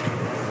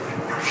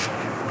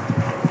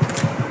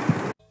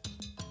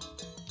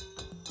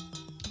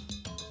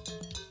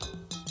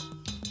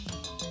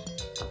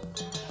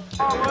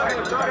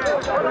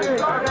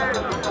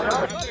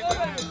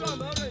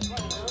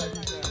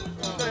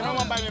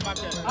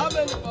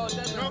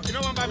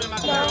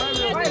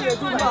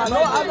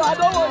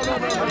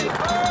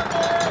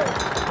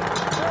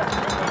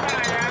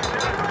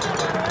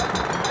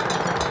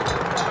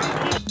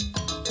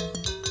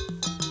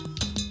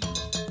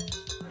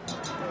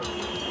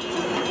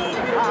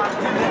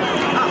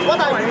 What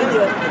are you doing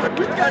here?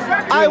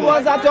 I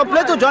was at your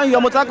place to join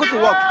your motorcycle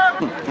to work.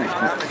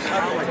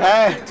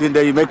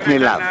 Tunde, you make me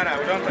laugh.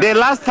 The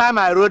last time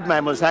I rode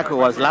my motorcycle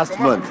was last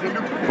month,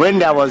 when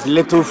there was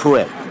little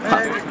fuel.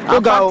 I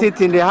parked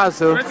it in the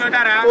house,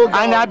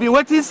 and I've been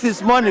waiting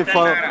since morning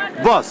for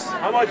bus.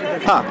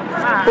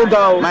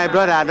 My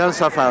brother, I don't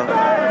suffer.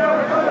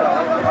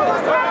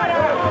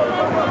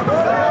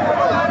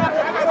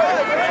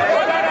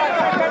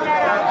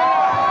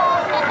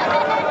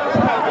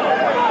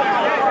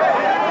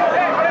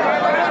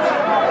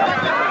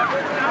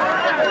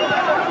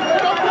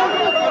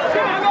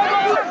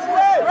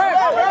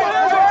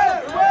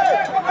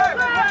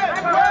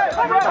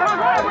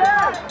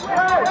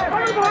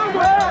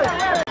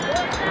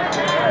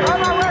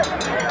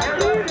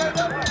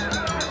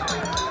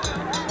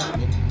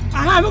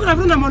 I'm not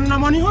going to have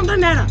money, 100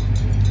 naira.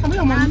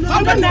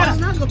 100 naira.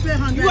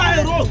 You are a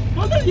road.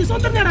 100 is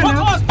 100 naira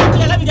now.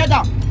 Let me get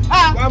down.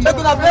 I'm going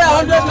to pay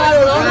 100 naira.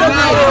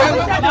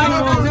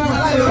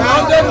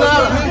 100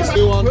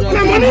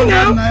 naira. Money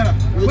now.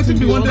 What's it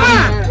be 100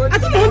 naira? I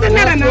don't know 100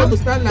 naira now.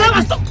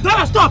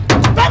 Driver, stop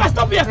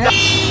here.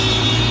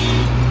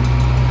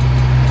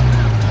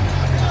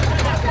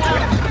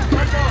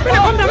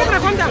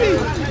 Come down.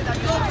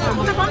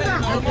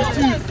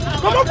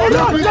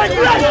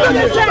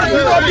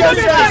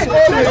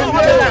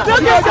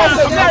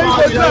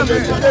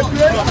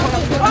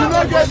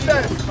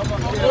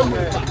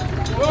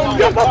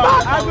 Your papa!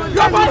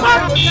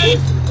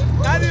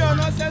 Carry your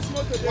nonsense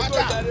motor.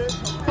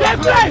 Get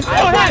place! Go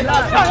ahead!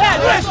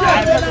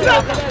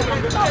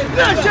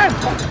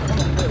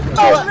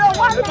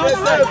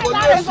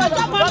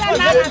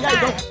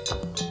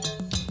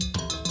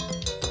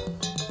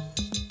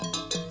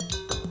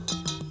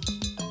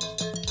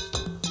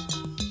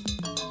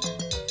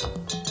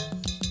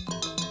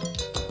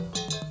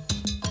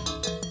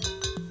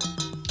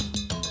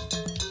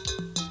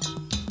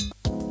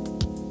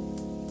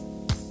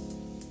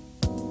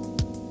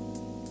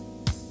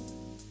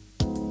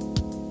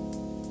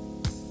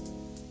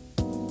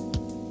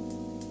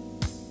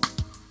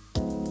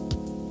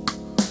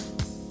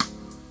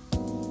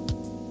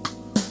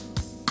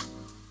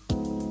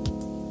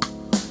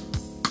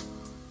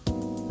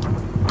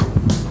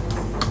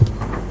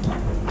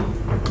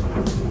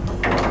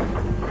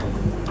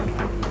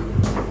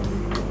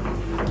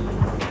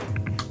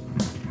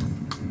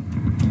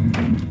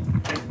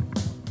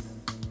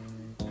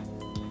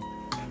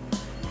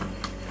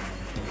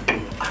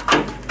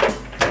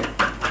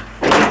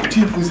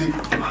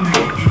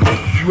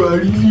 You are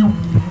really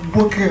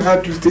working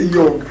hard to stay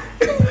young.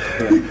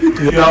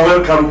 You are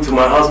welcome to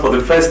my house for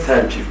the first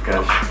time, Chief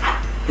Cash.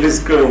 Please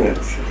go in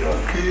and sit down.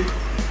 Okay.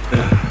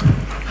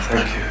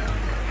 Thank you.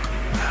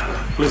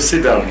 Please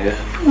sit down here.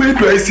 Where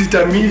do I sit?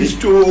 I'm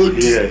told.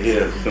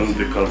 Here. Don't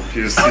be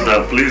confused. Sit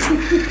down, please.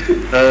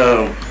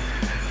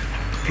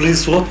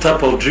 Please, what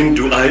type of drink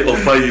do I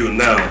offer you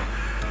now?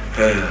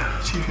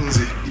 Chief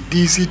Nze,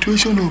 the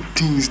situation of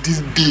things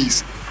these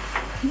days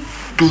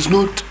does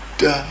not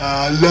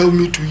allow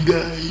me to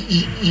either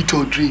eat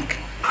or drink.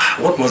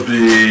 What must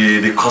be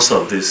the cause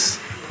of this?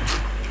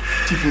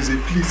 Chief Nze,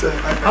 please.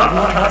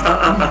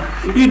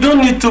 You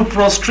don't need to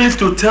prostrate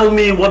to tell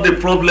me what the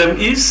problem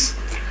is.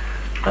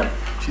 Huh?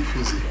 Chief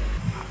Nze,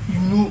 you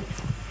know,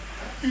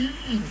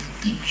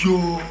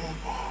 your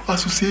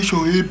association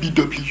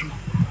ABW,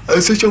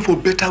 Association for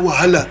Better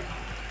Wahala,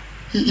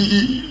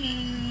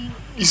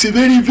 it's a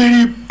very,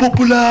 very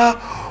popular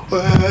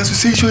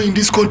association in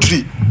this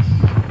country.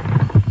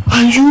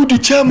 And you, the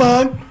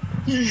chairman,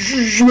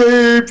 you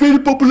are a very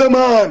popular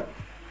man.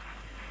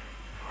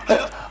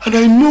 And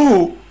I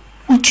know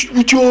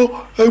with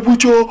your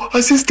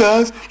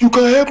assistance, you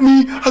can help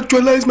me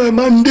actualize my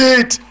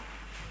mandate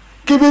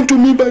given to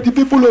me by the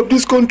people of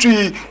this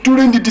country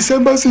during the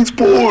December 6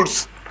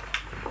 polls.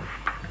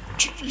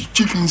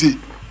 Chief Nze,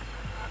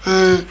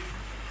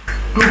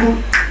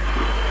 bring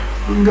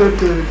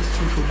that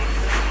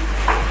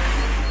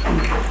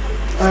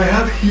I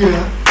have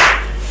here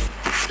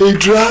a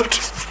draft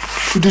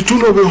to the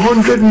tune of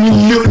 100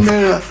 million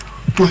naira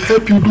to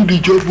help you do the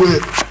job well.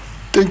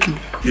 Thank you.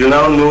 You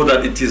now know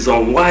that it is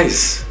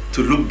unwise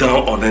to look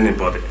down on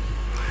anybody.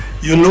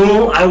 You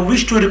know, I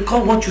wish to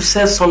recall what you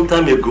said some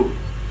time ago,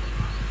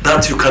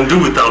 that you can do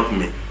without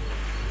me.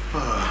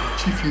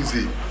 Chief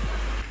Nze,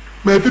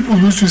 my people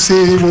used to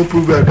say in one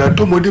program that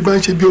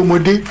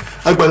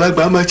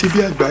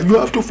you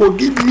have to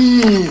forgive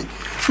me.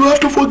 You have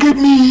to forgive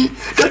me.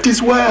 That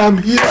is why I'm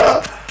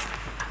here,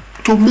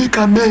 to make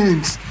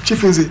amends.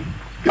 Chief Nze,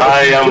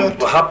 I am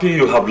happy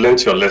you have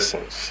learnt your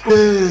lessons.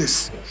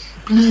 Yes.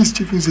 Please,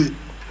 Chief Nze,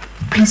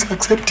 please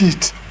accept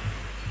it.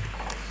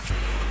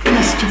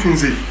 Please, Chief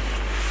Nze.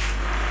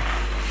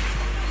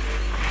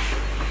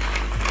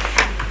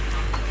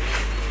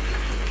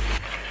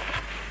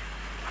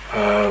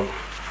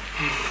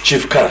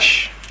 Chief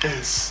Cash.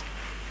 Yes.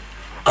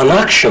 An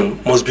action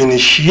must be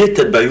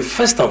initiated by you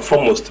first and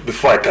foremost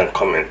before I can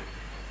comment.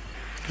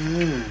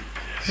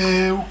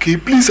 Okay,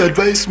 please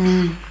advise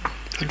me.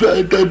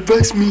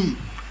 Advise me.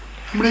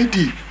 I'm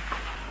ready.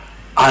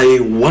 I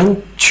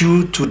want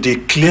you to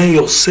declare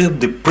yourself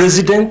the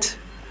president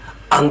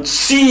and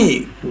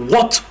see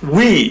what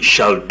we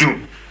shall do.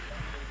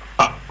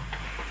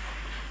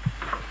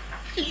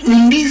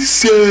 In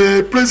this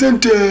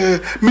present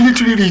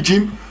military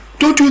regime,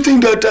 don't you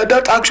think that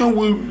that action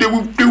they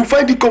will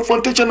find it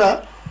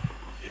confrontational?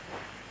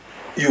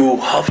 You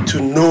have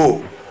to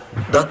know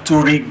that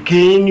to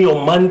regain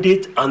your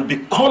mandate and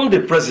become the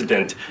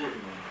president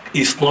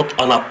is not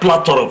on a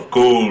platter of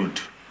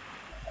gold.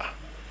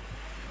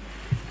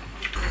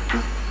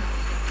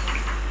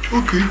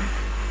 Okay.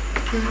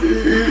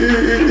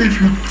 If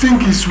you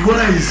think it's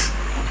wise,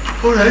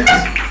 all right.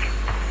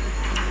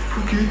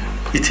 Okay.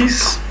 It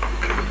is.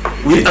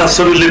 We are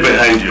solidly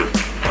behind you.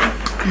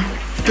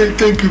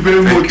 Thank you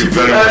very much.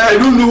 I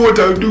don't know what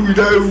I'll do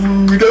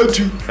without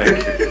you. Thank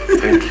you.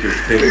 Thank you.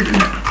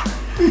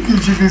 Thank you,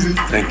 Chief Nze.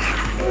 Thank you.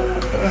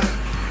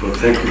 Well,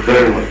 thank you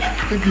very much.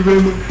 Thank you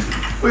very much.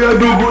 Oh, yeah,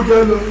 don't go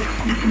down.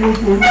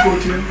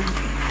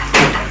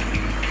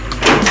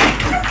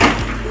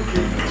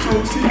 Okay, so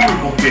see you.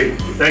 Okay,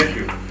 thank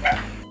you.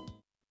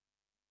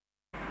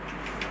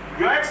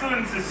 Your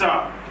Excellency,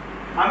 sir.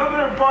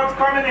 Another report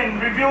coming in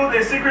revealed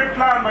a secret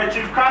plan by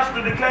Chief Cash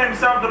to declare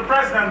himself the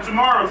president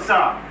tomorrow,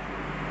 sir.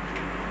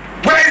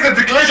 Where is the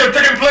declaration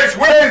taking place?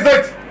 Where is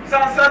it?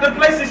 Sir, the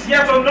place is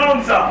yet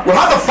unknown, sir. We'll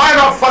have to find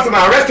out first and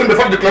arrest him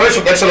before the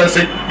declaration,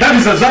 Excellency. That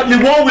is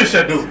exactly what we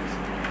should do.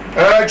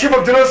 Chief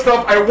of General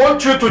Staff, I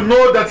want you to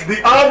know that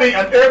the army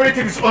and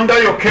everything is under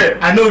your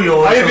care. I know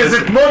you. If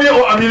it's money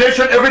or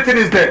ammunition, everything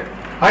is there.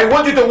 I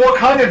want you to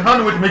work hand in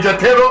hand with Major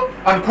Tero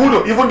and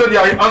Kudo, even though they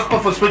are asked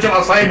for special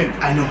assignment.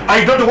 I know.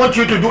 I don't want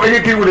you to do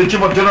anything with the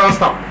Chief of General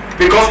Staff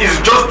because he's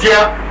just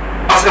there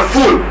as a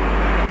fool.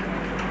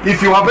 If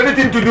you have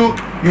anything to do,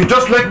 you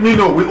just let me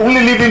know. We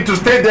only leave him to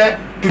stay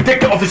there to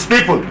take care of his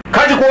people.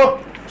 Kajiko,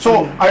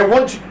 so I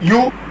want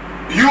you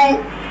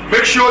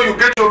make sure you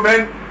get your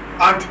men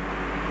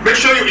and make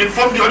sure you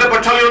inform the other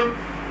battalion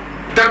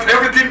that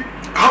everything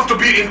have to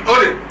be in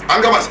order.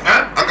 Angamas,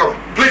 Angama.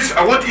 Please,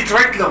 I want it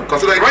right now.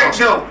 Consider it right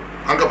now.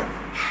 Angama.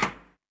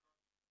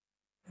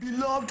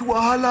 Beloved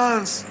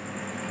Wahalans,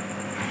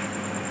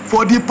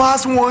 for the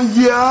past 1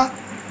 year,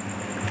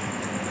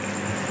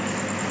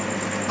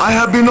 I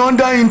have been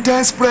under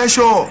intense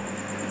pressure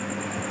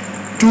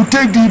to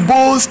take the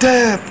bold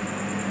step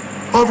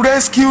of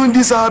rescuing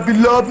this our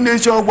beloved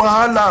nation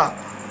Wahala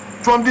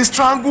from the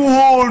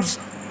strangleholds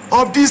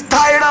of these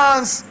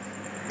tyrants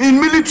in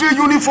military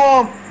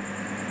uniform.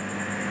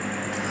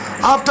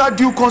 After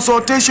due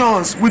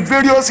consultations with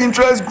various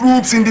interest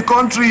groups in the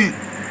country,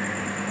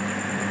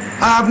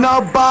 I have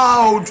now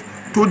bowed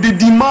to the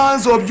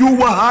demands of you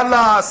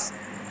Wahalas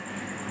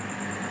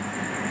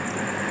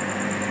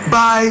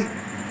by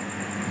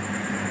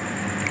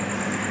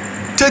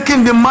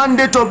taking the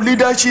mandate of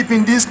leadership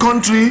in this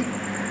country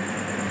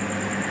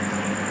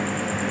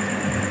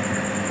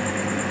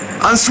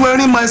and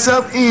swearing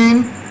myself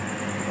in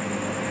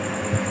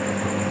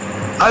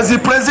as the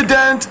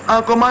President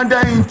and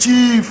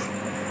Commander-in-Chief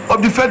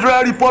of the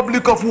Federal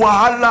Republic of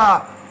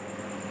Wahala.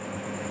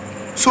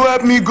 So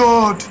help me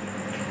God.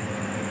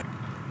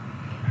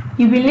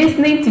 You'll be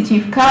listening to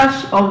Chief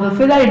Cash of the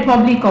Federal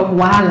Republic of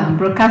Wahala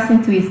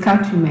broadcasting to his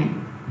countrymen.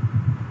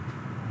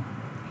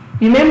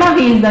 Remember,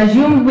 he is the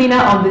assumed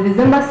winner of the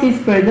December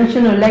 6th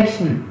presidential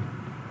election.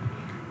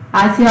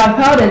 As you have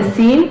heard and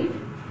seen,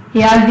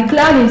 he has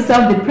declared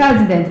himself the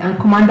President and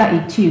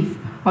Commander-in-Chief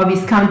of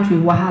his country,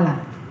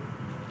 Wahala.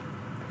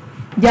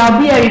 There will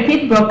be a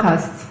repeat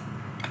broadcast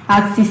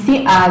at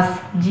 16 hours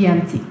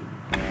GMT.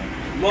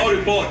 More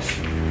reports.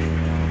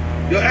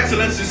 Your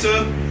Excellency,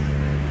 sir,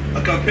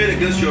 a campaign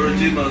against your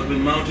regime has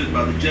been mounted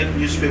by the Jet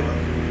newspaper,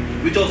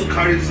 which also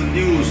carries the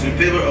news in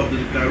favor of the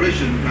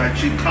declaration by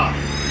Chief Cash.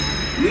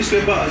 The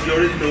newspaper, as you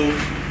already know,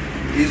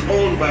 is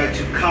owned by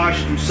Chief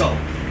Cash himself.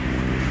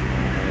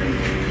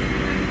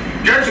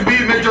 Get to be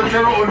Major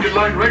Tero on the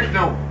line right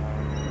now.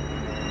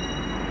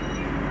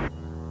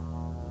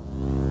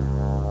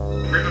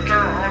 Major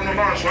Tero on the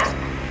line, sir.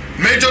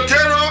 Major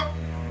Tero,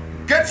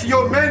 get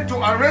your men to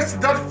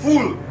arrest that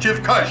fool,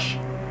 Chief Cash.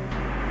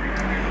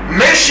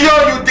 Make sure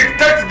you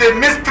detect the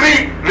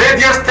mystery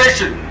radio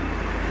station.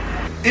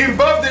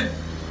 Involve the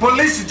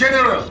police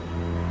general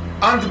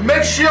and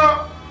make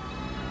sure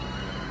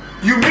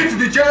you meet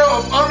the general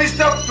of army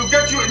staff to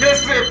get you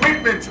necessary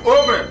equipment.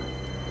 Over.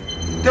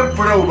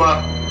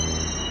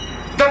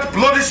 That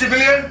bloody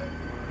civilian,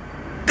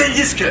 they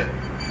is scared.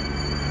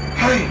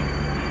 Hey.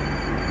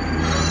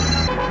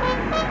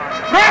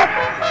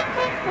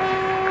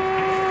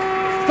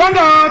 Stand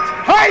out!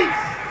 Hey!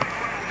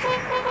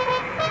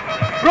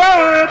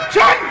 Red,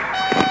 shine!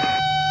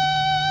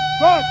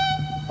 Good.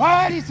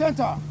 Fire the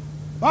center.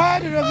 Fire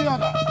the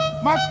other.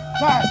 Mark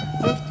 5.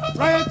 Lift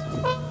right.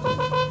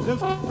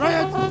 Lift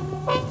right. Lift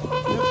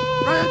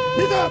right.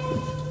 He's up.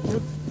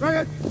 Lift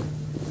right.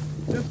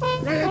 Lift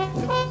right.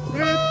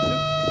 Lift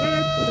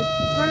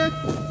right.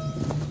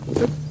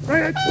 Lift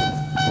right.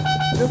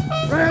 Lift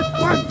right.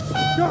 1,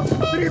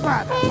 2, 3, 4.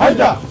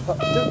 Hider.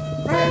 Lift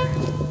right.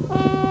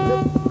 Lift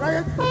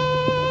right.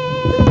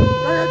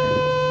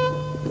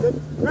 Lift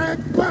right.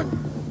 1,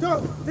 2,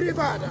 3,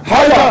 4.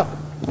 Hider.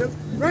 Lift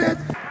right.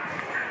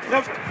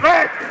 Lift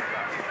right.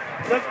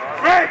 Lift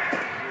right.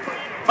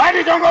 Find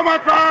the jungle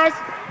mat pass.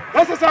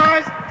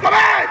 Exercise. Come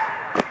on.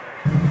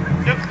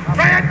 Lift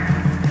right.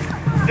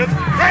 Lift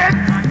right.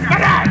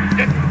 Come on.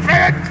 Lift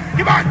right.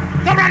 Come on.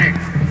 Stop running.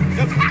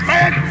 Lift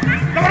right.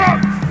 Come on.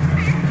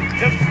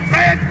 Lift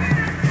right.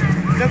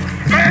 Lift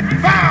right.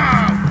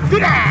 Bow. Do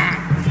that.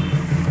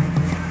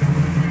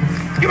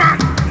 Come on.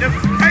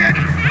 Lift right.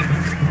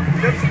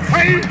 Lift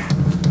right.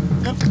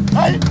 Lift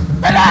right.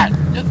 Come on.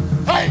 Lift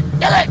right.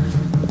 Get it.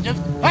 Lift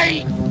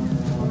right.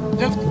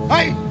 Lift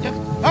right.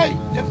 Lift right.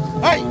 Lift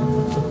right.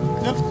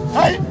 Lift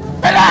right.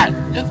 Come on.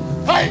 Lift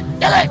right.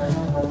 Get it.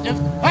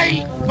 Lift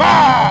right.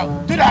 Bow.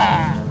 Do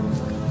that.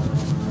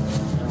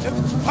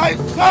 Lift right.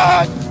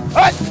 Good.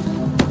 Right.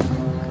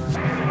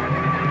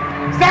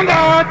 Stand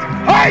out.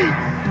 Hey.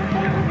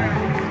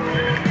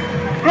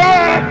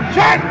 Good.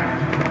 Shot.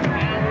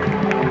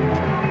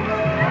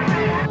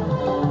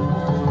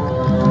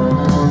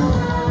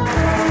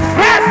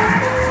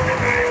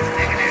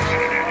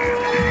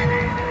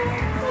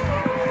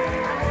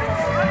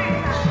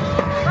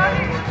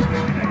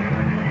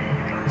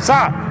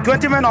 Sir,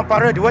 20 men on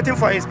parade waiting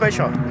for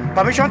inspection.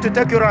 Permission to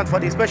take you around for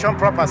the inspection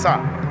proper, sir.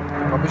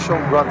 Permission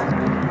granted.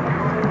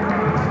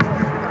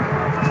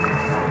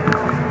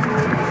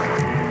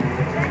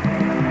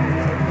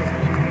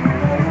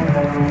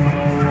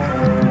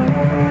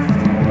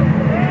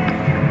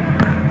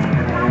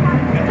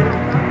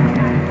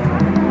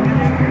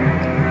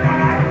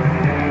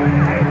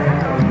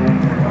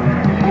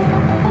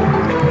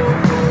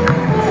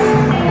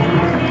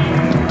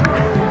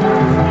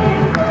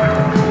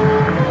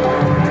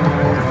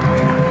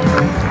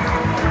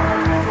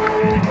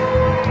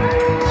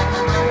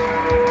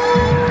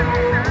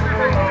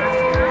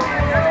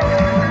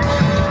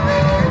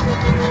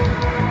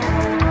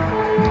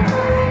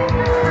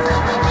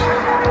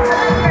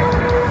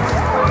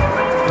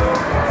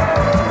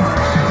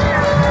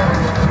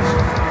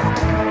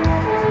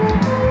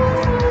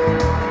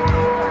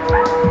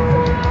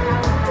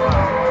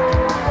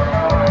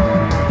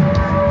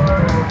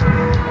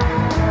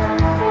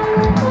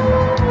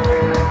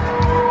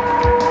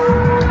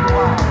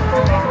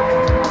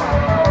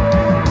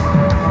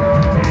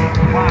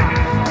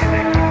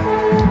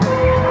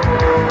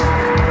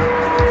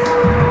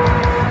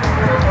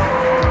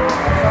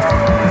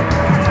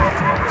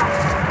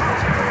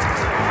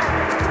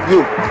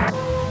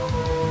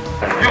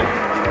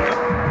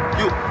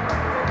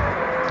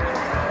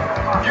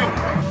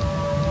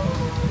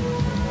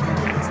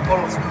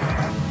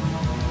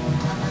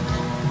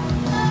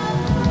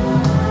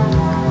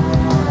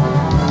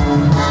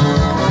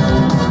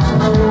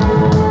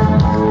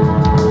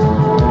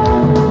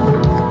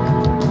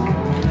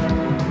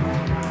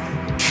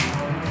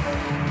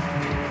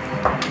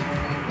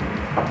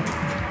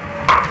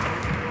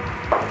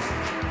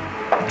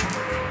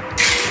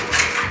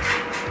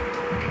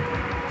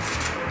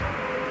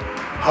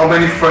 How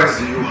many friends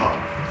do you have?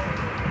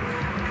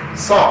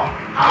 Sir,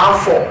 I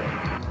have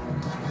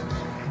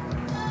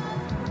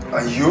 4.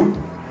 And you?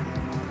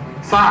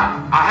 Sir,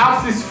 I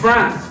have 6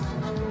 friends.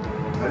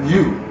 And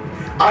you?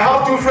 I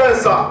have 2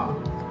 friends, sir.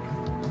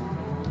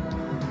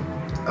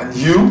 And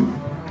you?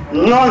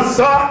 None,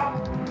 sir.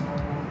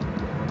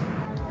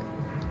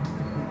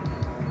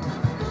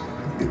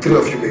 The 3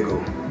 of you may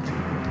go.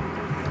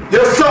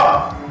 Yes, sir.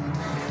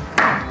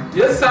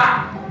 Yes, sir.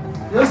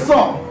 Yes,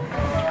 sir.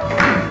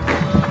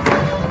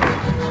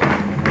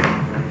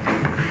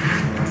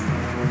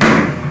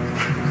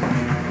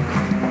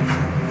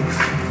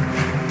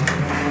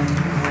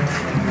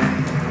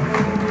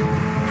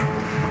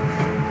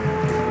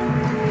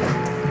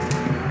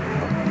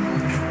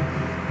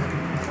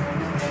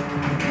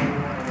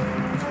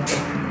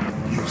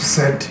 You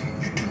said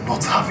you do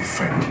not have a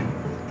friend.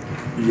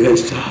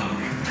 Yes, sir.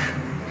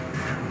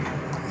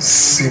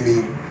 See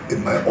me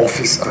in my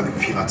office at the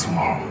villa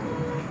tomorrow.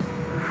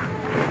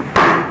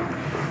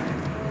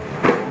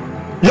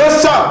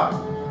 Yes, sir!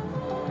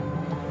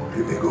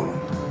 You may go.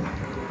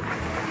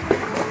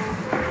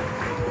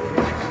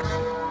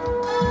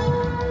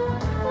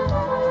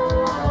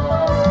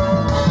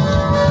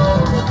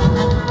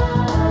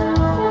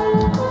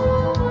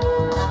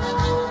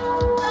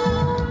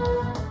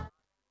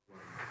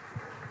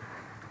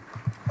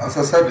 As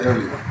I said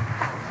earlier,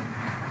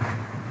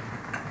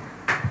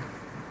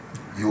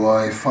 you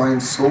are a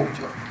fine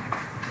soldier.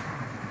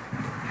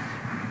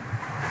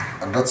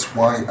 And that's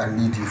why I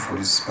need you for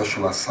this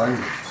special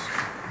assignment.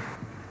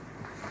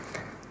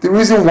 The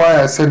reason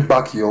why I sent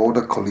back your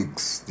other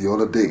colleagues the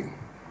other day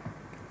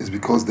is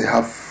because they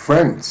have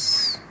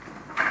friends.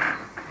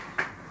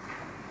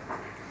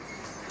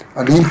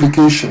 And the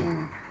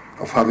implication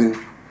of having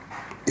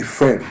a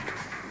friend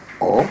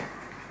or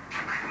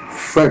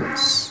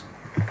friends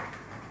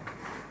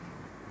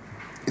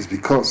is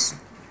because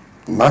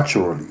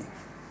naturally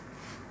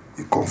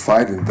you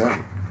confide in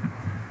them.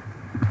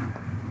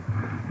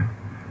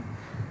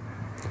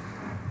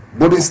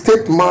 But in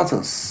state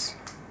matters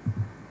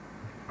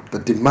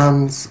that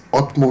demands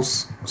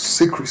utmost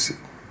secrecy,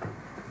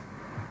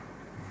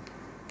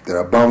 there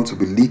are bound to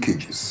be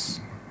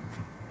leakages.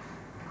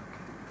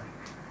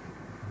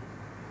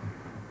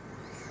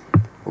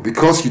 But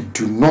because you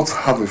do not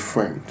have a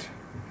friend,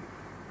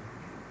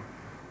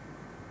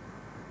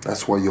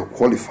 that's why you're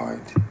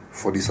qualified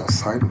for this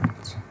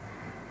assignment.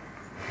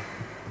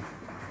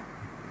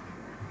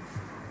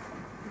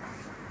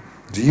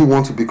 Do you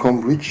want to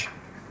become rich?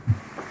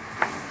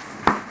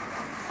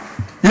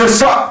 Yes,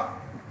 sir.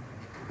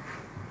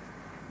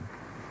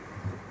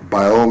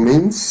 By all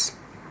means.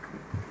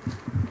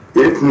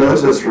 If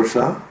necessary,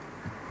 sir.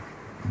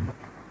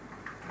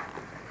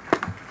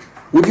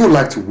 Would you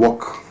like to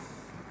work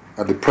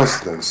at the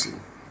presidency?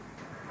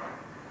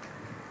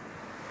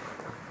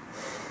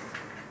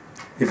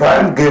 If I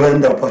am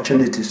given the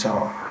opportunity,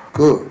 sir.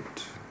 Good.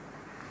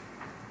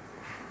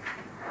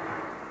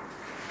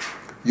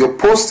 Your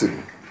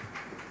posting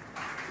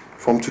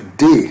from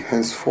today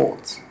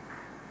henceforth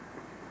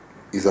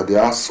is at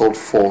the assault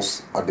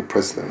force at the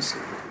presidency.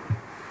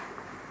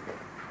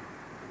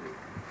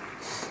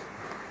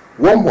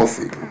 One more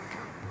thing.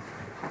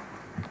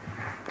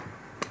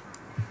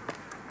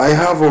 I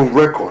have on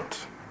record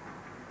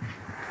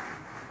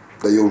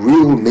that your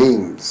real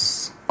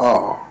names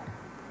are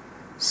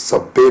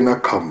Sabina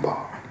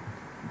Kamba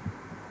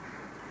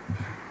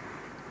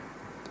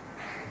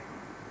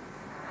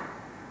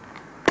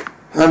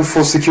And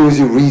for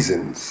security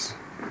reasons,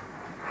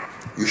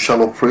 you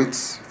shall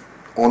operate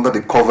under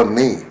the cover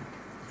name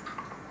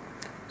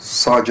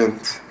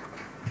Sergeant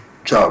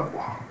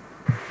Jaguar.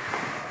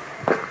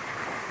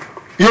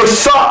 Yes,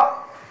 sir!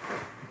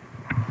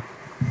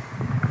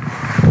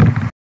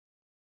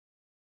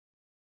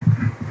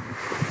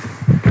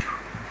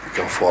 You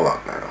can fall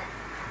out now.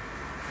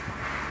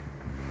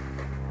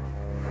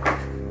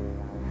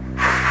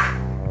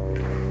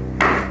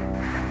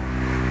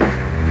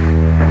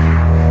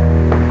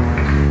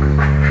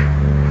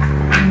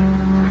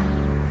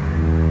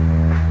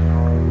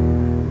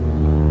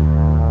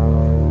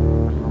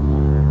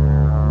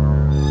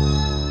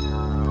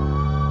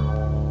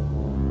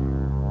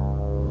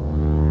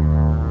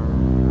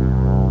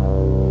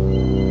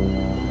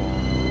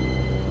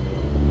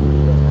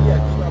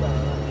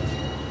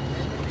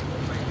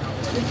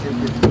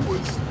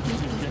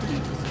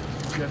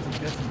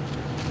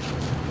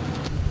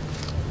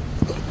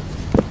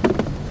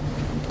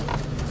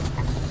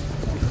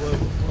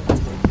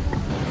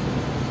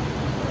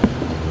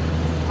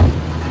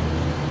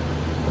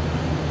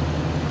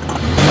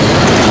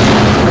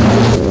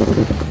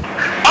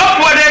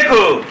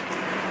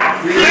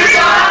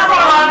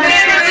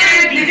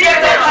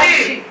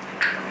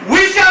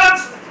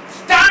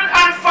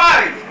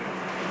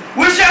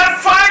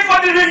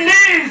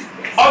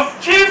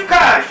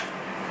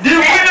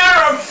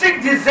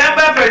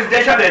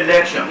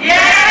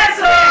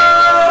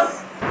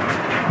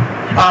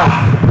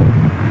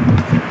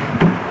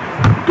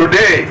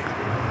 Today,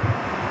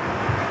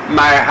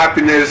 my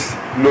happiness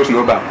knows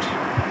no bounds.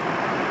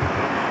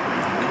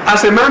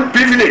 As a man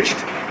privileged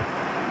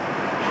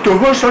to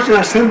hold such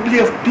an assembly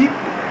of people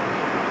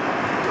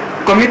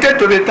committed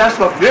to the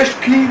task of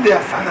rescuing their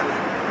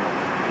fatherland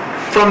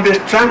from the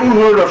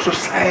stranglehold of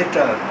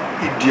societal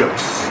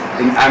idiots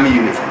in army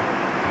uniform.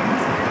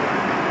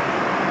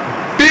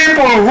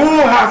 People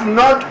who have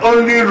not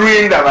only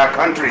ruined our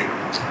country,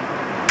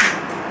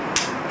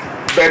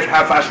 but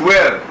have as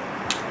well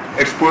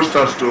exposed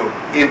us to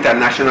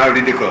international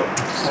ridicule.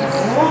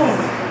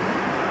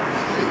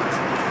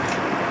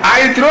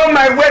 I throw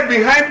my weight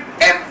behind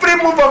every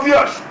move of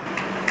yours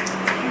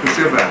to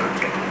save our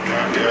country.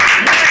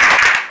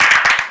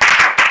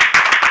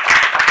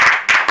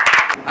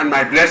 And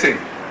my blessing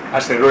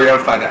as a royal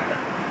father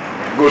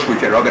goes with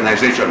your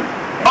organization.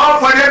 Up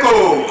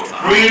Wadeko!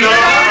 Freedom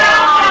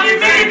from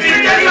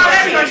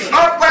dictatorship!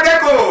 Up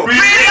Wadeko!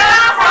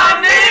 Freedom from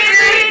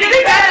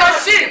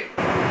dictatorship!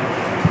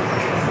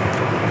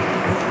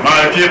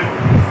 My people,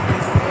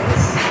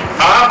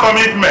 our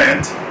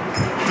commitment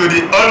to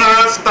the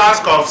onerous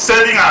task of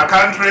saving our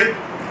country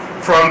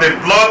from the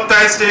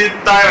bloodthirsty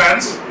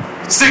tyrants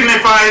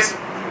signifies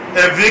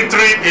a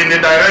victory in the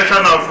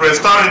direction of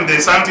restoring the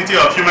sanctity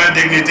of human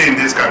dignity in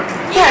this country.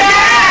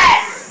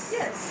 Yes!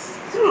 Yes,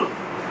 true.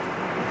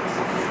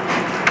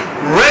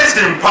 Raised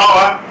in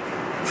power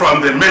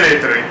from the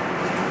military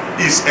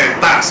is a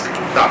task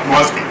that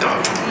must be done.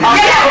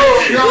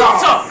 Yes!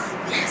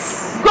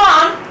 Yes! Go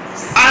on.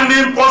 And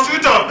in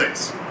pursuit of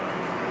this,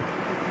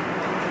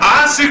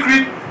 our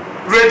secret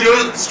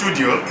radio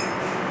studio,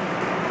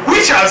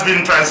 which has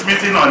been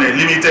transmitting on a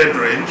limited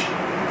range,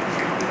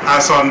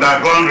 has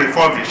undergone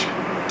refurbishing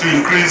to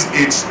increase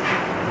its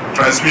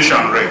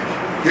transmission rate.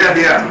 Yeah,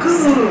 yeah.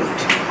 Good.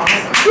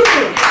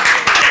 Good.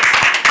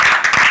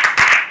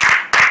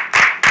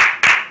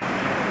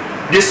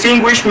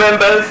 Distinguished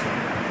members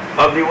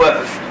of the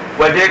world,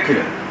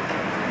 Wadeko.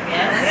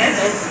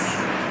 Yes.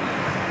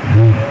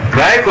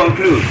 I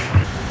conclude.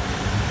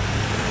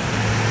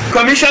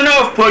 Commissioner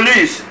of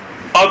Police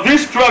of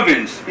this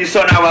province is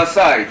on our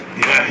side.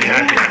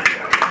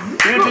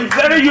 It will be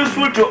very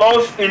useful to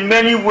us in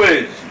many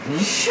ways.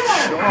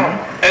 Sure.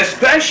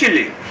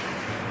 Especially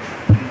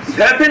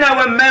helping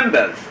our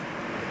members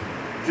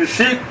to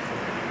seek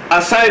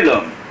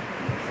asylum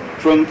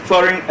from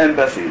foreign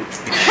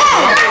embassies.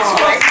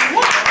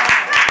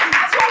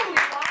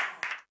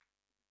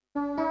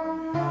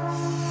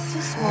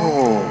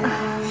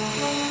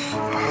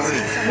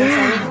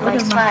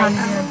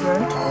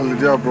 Oh,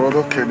 dear brother,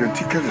 okay, the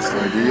ticket is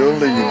ready.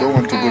 Only you don't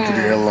want to go to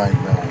the airline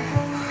now.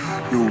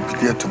 You will be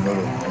there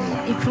tomorrow.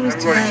 He promised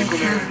to buy a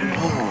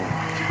car.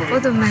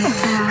 What of my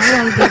car?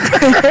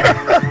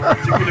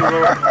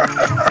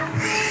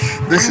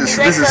 This is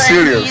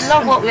serious. You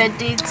love what we're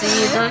doing to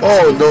you, don't you?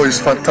 Oh no, it's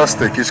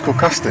fantastic. It's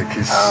cocastic.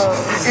 It's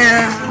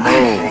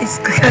yeah. It's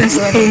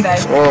cocastic.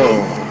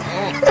 Oh.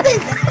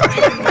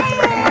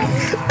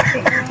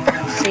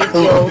 Take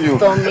your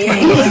tummy.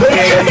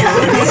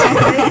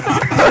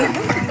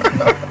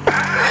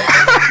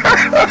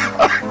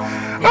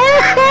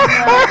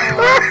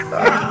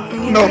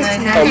 No, I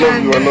love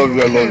you, I love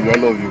you, I love you, I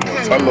love you,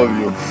 boss. I love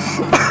you.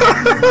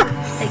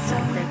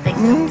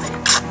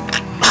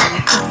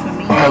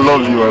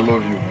 I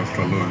love you,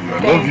 Master. I love you. I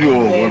love you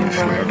all,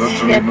 honestly. I don't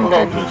really know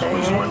how to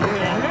express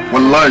myself.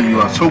 Wallahi, you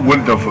are so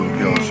wonderful,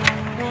 girls.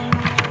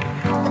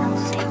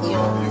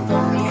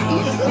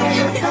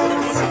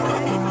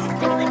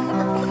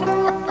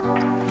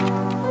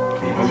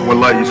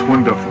 Wallahi, it's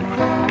wonderful.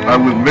 I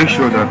will make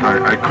sure that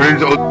I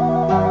create all...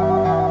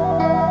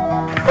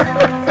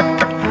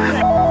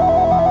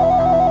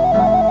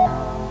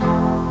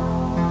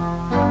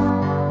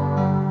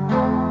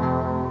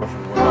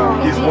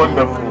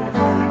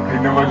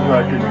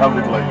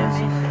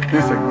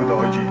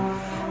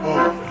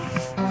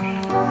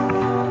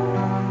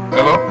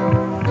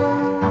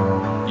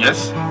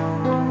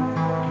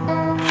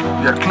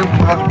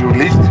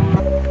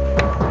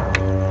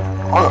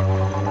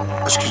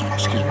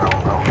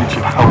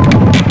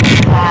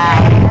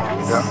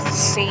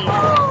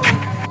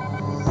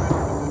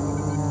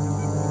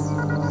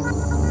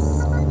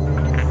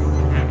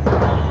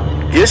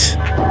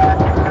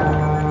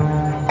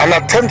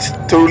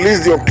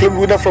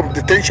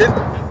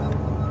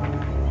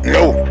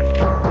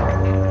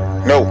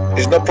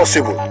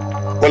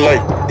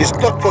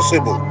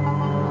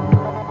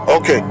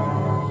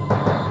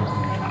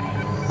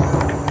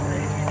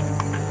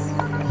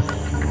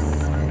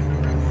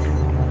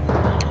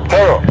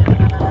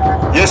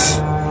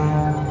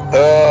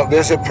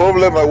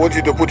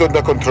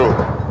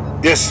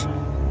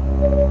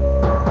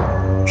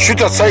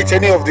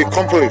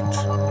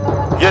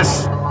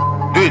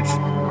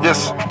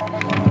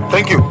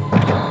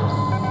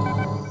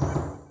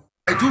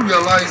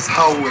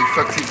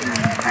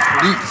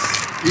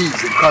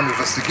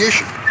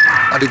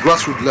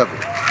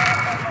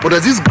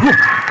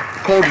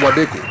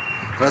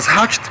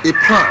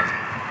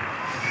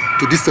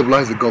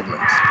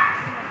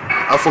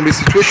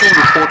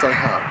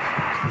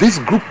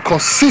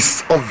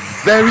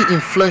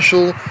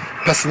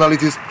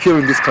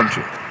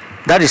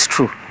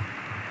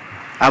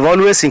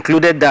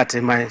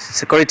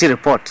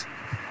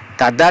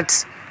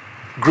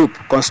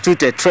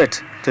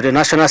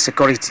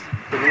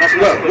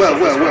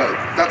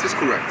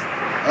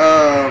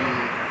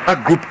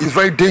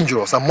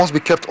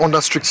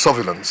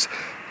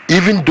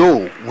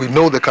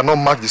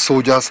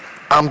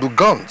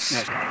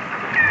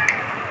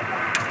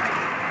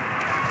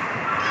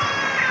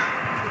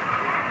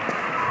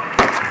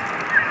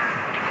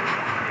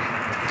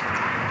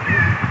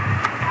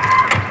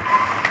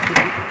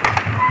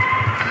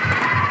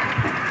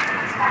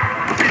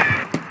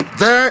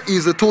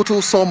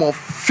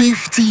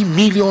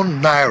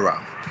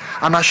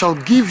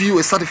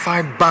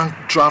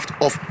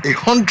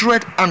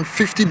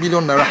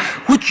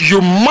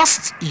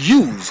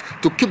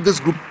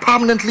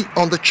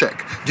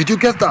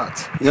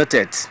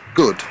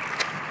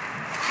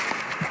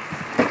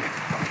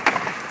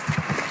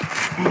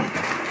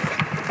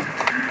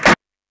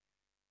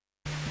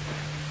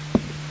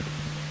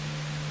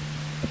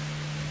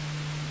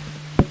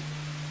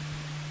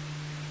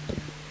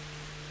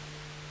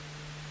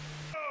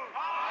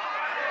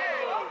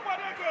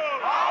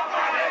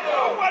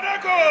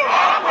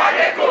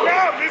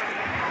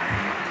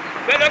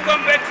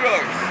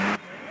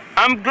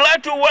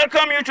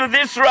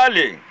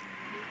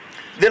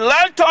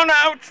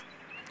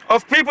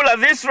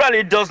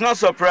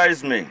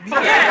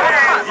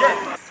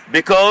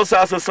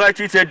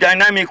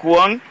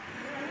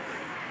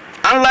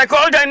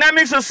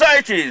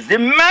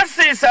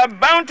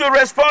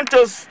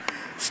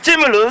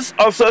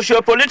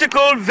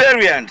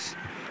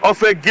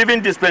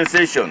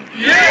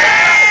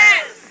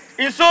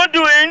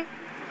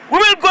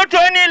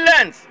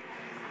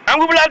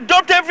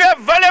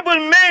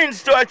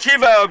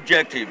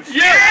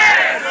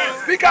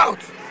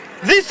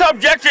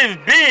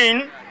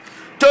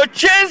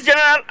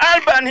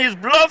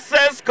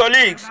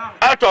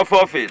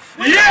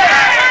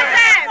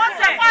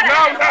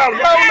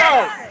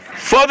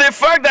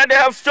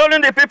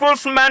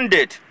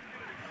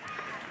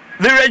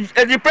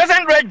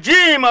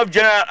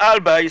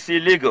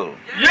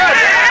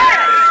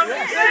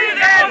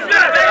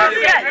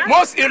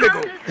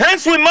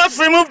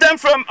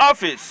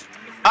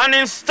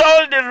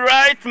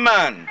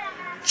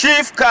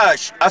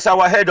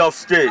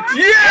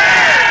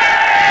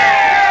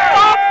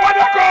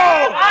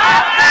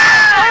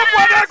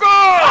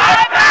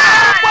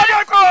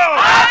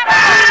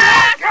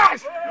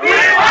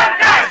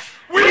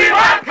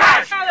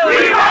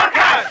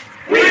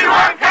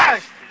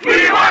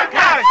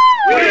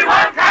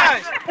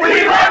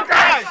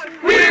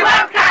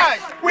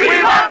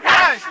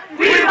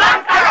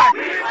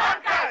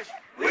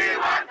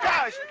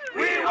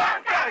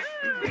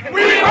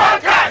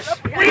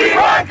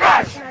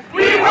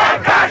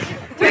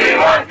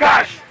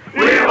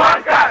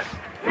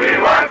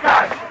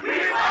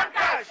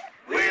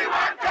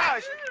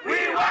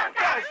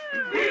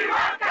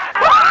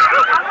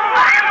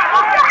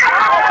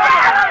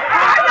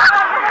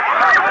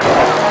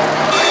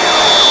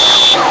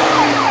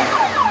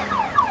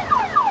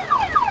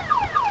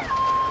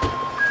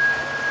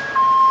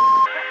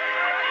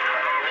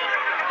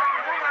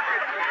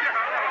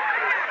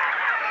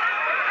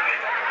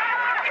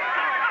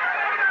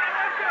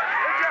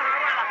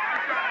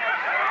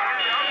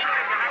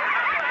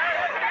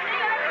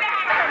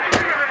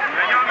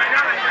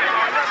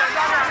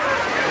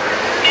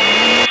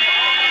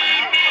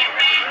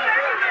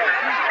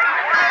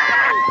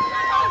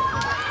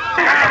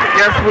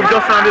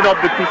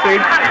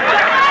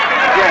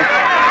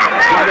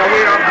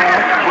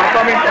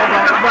 coming over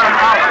and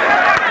out.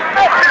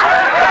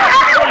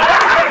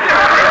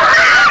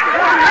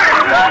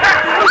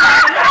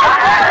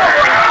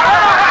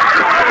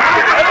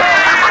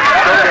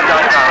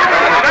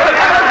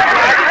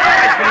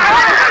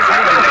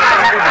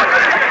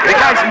 The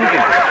guy is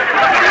moving.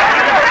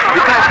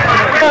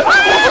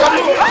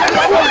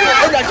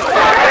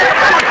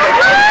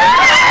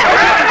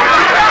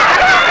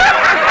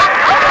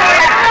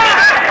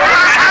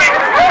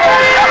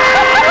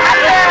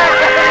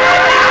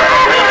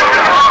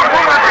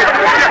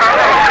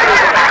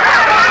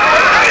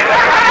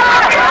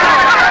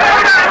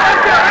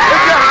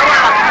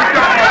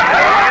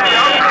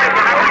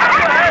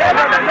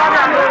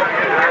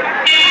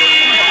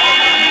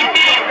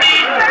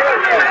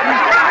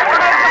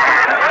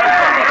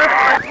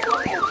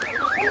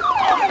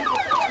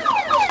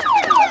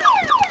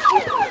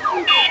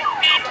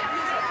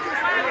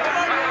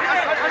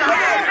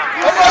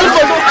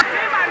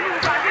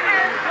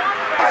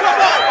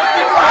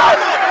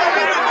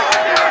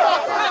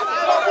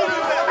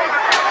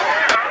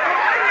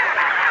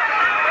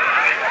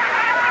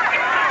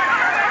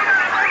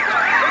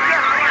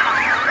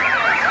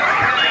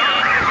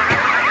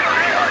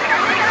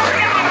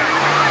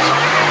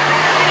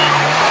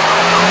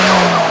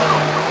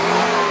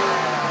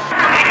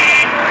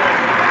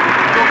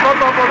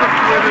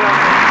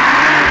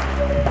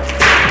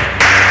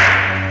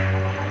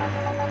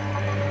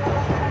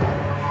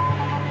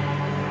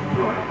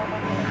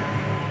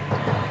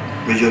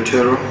 Major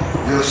Terror?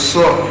 Yes,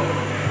 sir.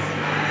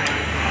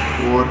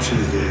 What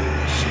is the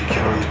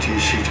security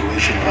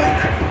situation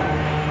like?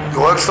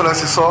 Your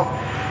Excellency, sir,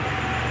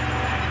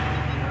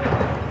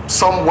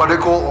 some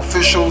Wadeko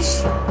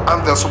officials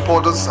and their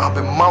supporters have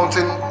been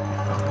mounting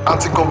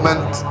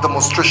anti-government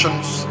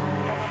demonstrations,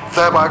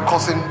 thereby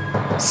causing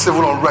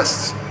civil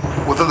unrest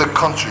within the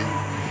country,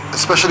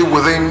 especially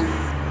within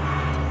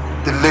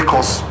the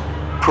Lagos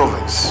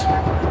province.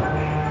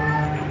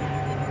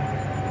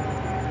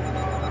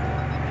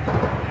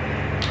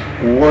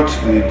 What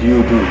did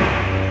you do?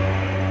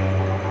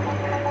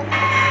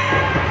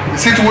 The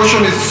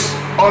situation is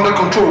under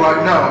control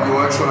right now,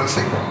 Your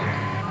Excellency.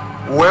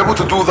 We were able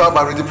to do that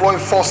by redeploying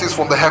forces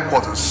from the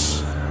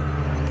headquarters.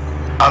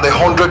 And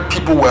 100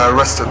 people were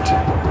arrested.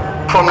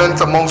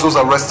 Prominent amongst those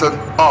arrested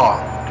are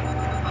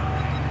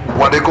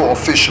Wadeko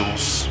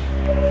officials.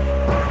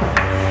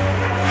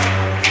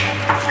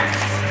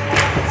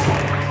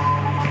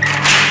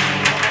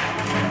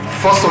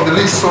 First on the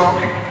list,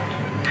 sir,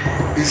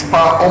 is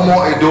Pa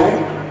Omo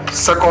Edo.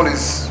 Second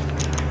is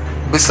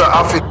Mr.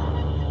 Afi.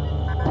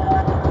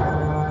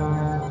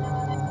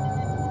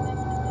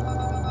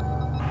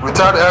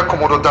 Retired Air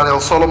Commodore Daniel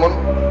Solomon.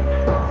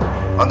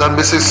 And then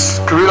Mrs.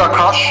 Kirila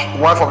Kash,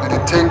 wife of the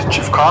detained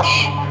Chief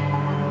Kash.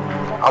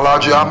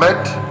 Alhaji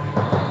Ahmed,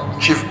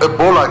 Chief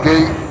Ebola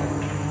Gay,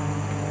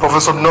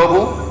 Professor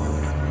Noble,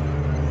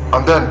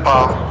 and then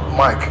Pa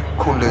Mike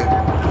Kunle.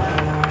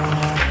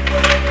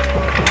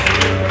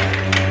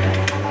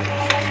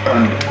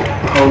 And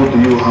how do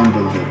you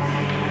handle them?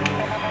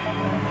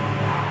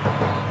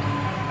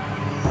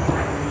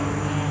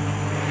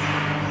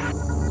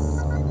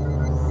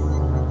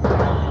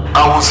 I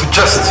would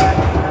suggest,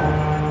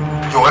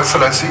 Your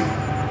Excellency,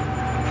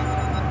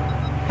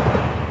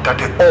 that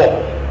they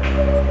all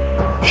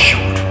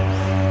should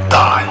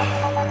die.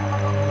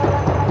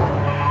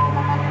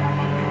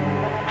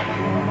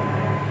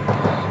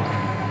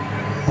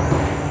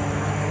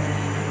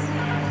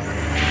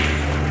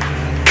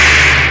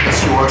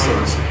 Yes, Your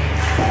Excellency.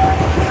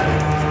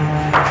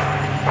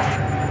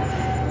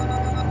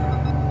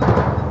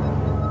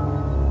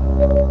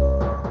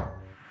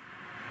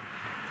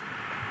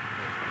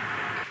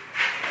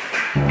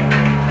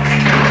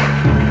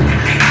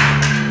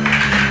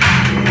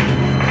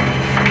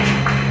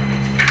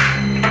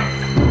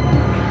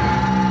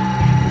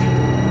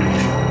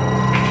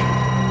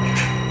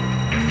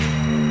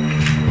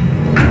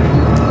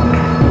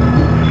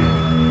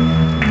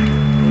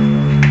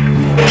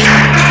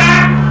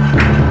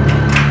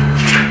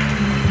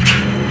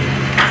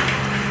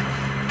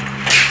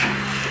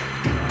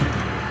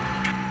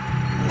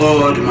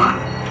 Old man,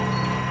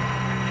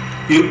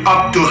 you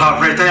ought to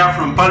have retired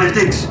from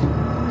politics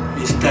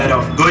instead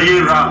of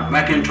going around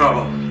making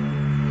trouble.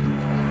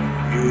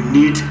 You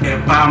need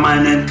a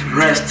permanent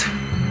rest.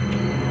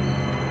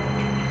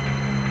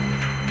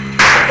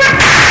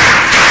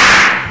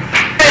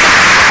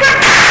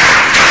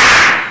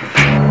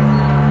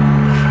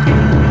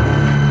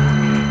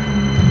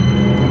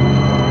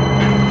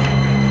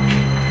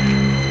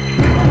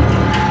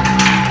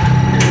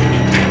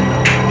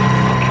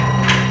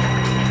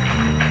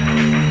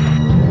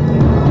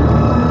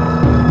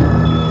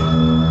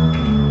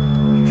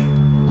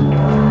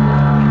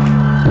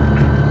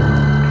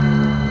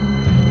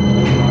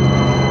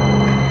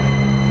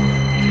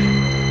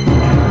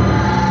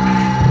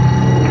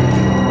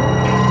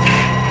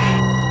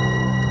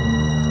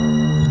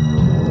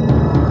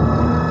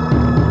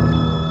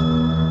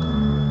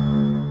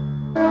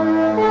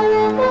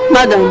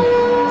 Madam,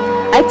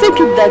 I take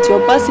it that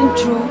you're passing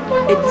through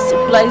a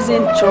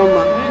displeasing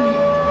trauma.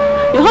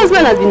 Your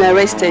husband has been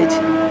arrested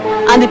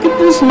and the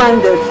people's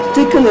mandate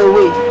taken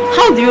away.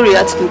 How do you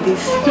react to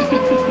this?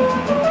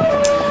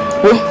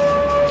 Well,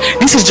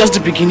 this is just the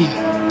beginning.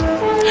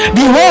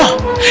 The war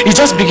is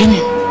just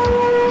beginning.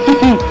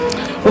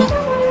 Well,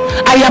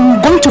 I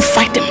am going to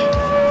fight them.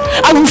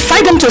 I will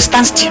fight them to a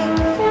standstill.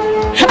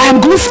 I am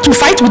going to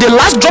fight with the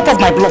last drop of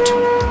my blood.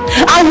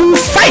 I will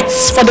fight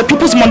for the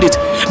people's mandate.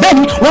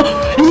 Then, well,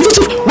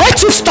 where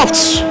Chief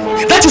stopped,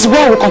 that is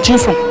where I will continue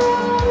from.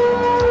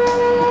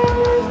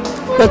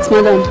 But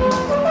madam,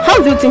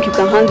 how do you think you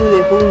can handle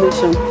the whole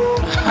nation?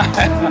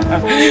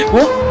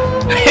 Well,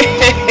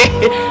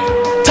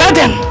 tell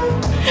them.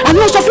 And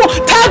most of all,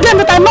 tell them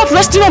that I'm not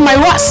resting on my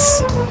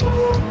ass.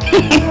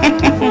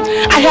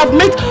 I have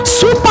made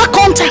super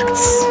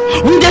contacts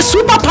with the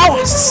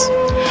superpowers.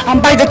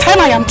 And by the time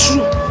I am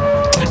through,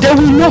 they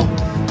will know.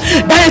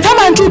 By the time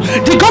I am through,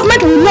 the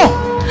government will know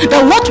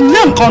that what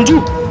men can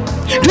do.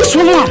 This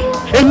woman,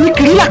 a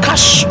Nikrila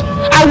Cash,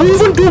 I will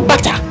even do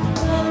better.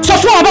 So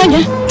tell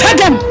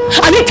them,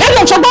 I mean tell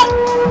them, Chobo,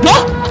 no,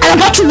 I am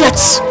not through yet.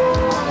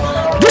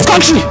 This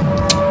country,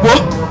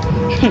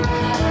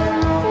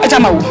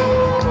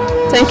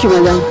 thank you,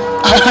 madam.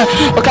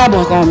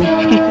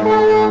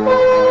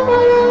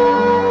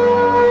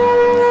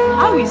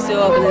 How is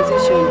your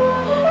organization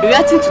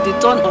reacting to the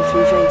turn of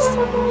events?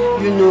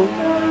 You know,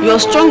 your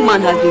strong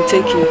man has been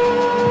taken.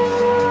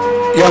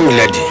 Young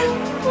lady,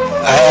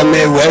 I am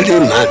a wealthy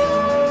man.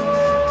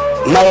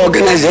 My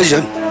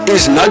organization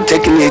is not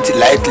taking it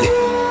lightly.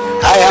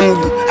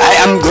 I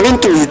am going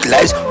to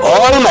utilize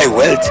all my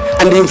wealth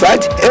and in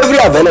fact every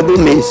available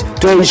means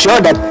to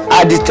ensure that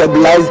I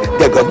destabilize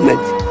the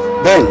government.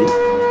 Then,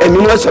 a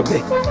minute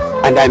obey,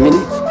 and I mean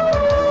it.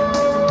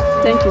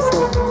 Thank you,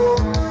 sir.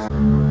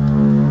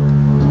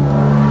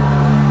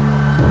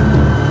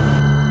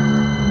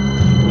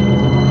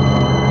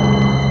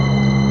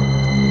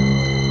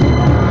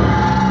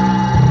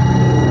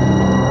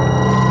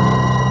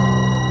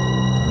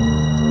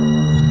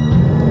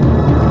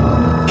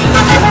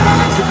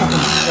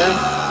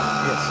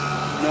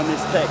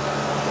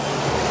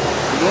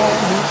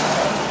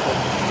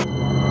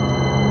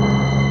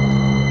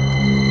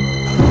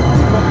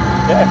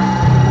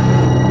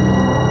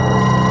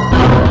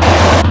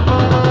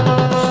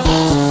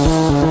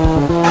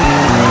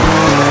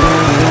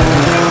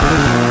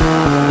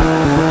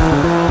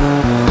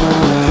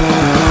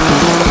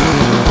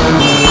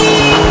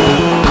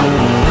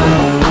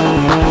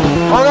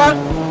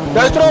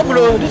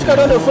 This car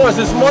on the force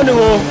this morning.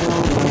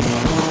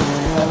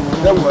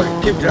 Don't worry,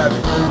 keep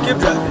driving. Keep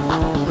driving.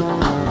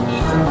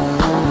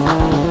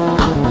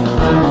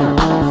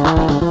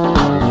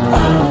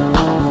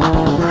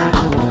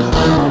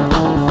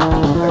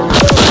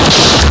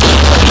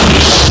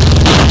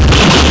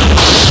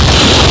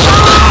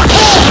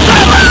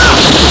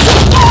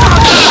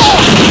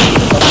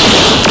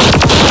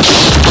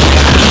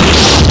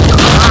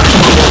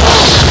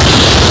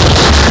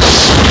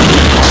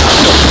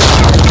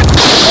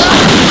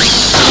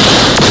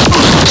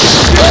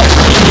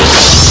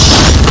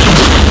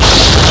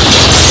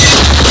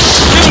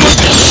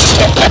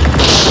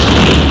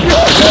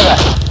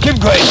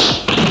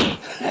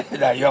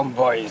 Young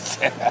boys.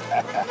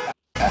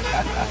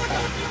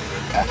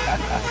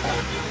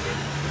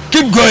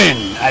 Keep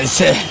going, I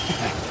say.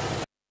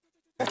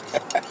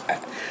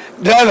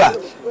 Driver,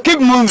 keep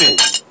moving.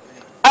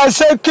 I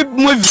say keep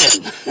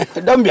moving.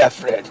 Don't be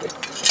afraid.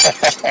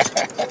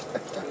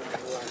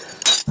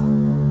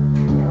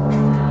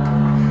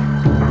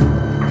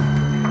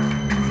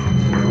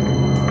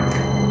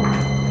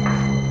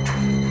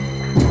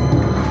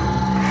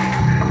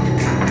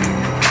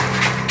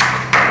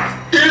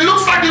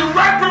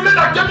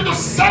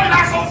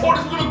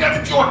 Get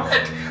into your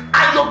head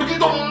and you'll begin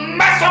to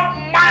mess up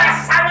my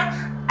assignment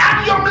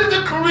and your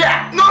military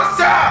career. No,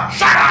 sir.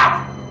 Shut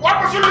up.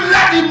 Why must you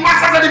let the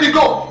master's enemy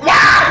go?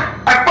 Why?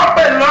 I pop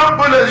a long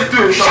bullet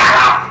into it. Shut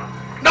up.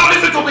 Now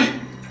listen to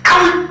me. I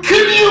will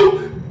kill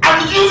you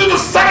and use you to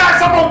set an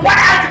example of what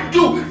I can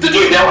do. Did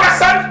you hear what I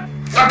said?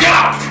 Now get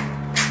out.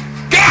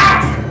 Get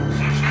out.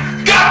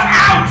 Get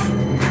out.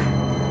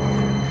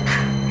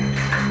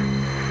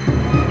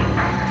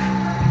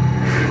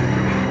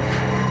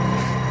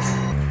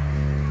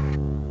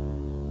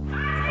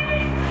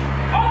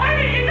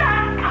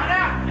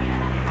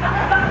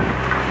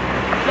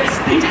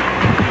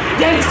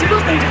 There is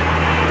serious danger.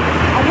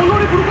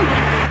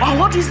 And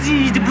what is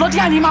the bloody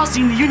animals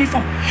in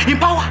uniform, in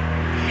power?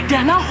 They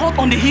are now hot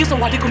on the heels of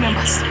Wadeko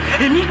members.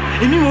 Emi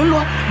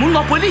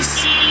Munlo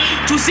police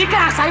to seek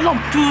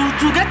asylum,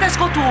 to get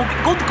escort to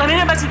go to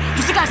Canadian embassy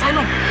to seek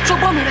asylum. So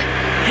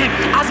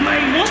as my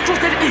most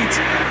trusted aide,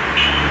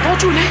 don't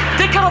you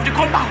take care of the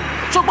compound?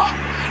 So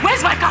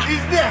where's my car?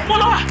 It's there.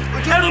 Follow her.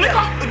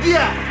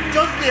 There,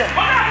 just there.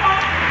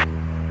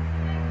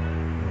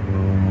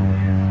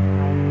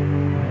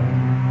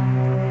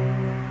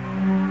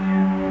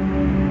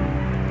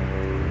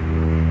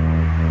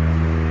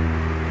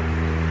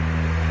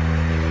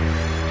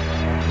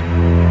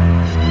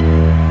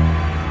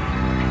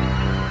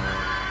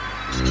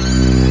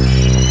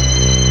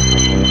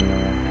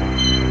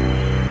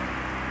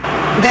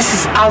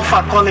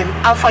 Alpha calling.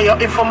 Alpha, your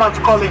informant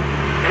calling.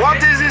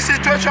 What is the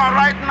situation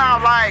right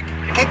now like?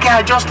 Keke, I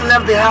just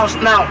left the house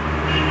now.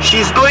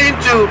 She's going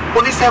to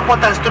police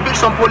headquarters to pick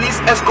some police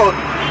escort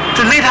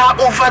to lead her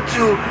over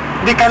to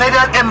the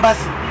Canadian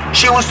embassy.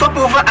 She will stop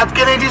over at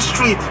Kennedy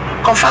Street.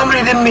 Confirm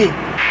reading me.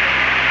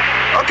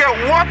 Okay,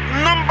 what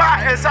number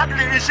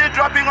exactly is she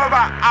dropping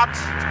over at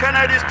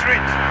Kennedy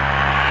Street?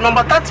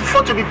 Number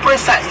 34 to be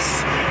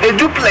precise. A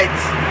duplex.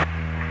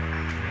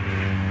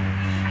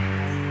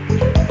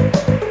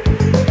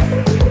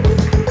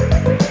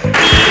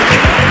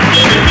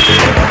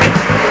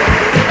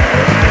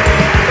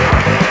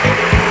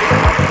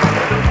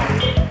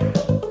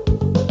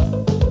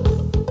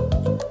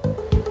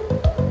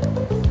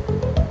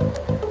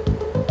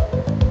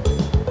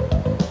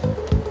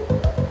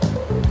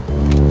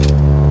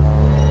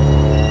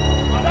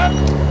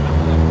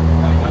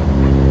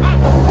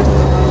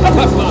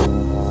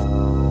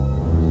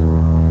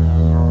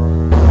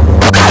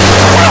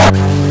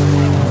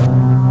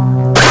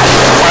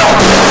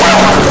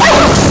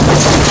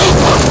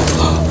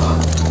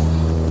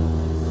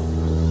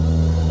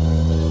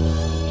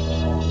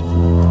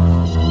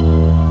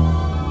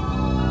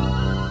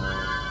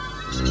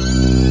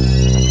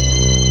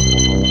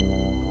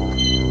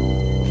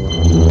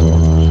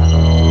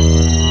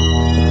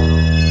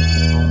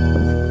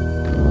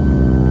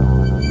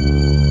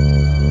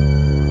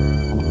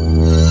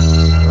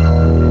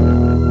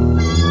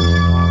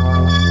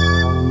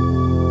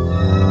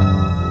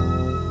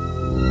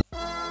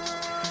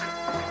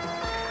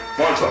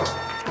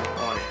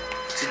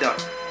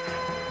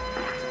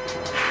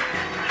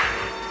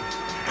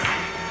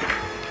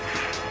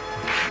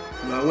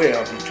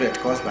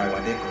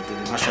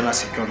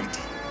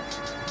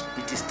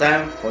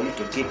 Time for you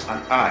to keep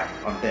an eye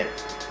on them.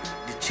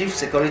 The chief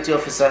security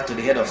officer to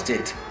the head of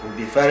state will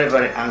be very,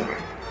 very angry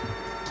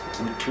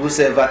with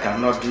whosoever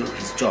cannot do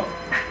his job.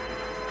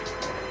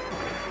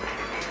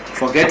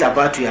 Forget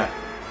about your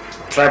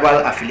tribal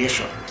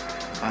affiliation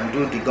and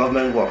do the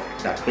government work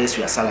that pays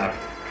your salary.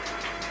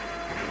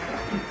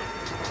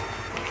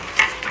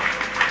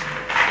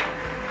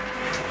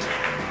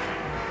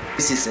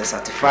 This is a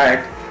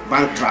certified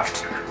bank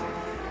draft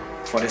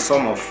for the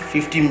sum of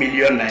 50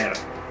 million naira.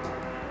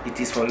 It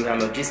is for your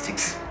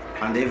logistics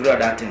and every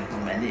other thing you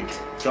may need,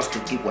 just to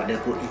keep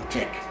Wadeko in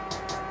check.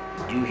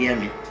 Do you hear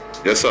me?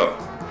 Yes, sir.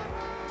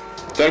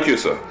 Thank you,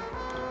 sir.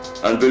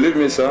 And believe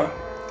me, sir,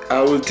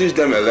 I will teach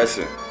them a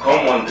lesson.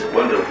 Come Monday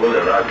when they hold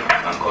a rally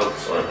and cause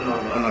disorder.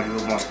 No,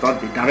 you must not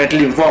be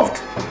directly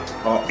involved,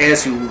 or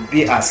else you will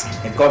be as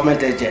a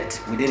government agent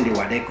within the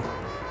Wadeko.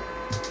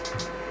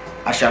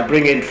 I shall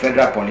bring in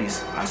federal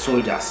police and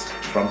soldiers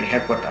from the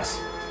headquarters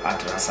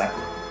at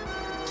Rasako.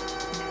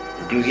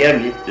 Do you hear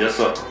me? Yes,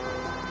 sir.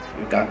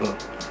 You can go.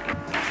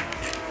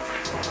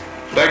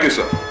 Thank you,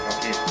 sir.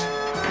 Okay.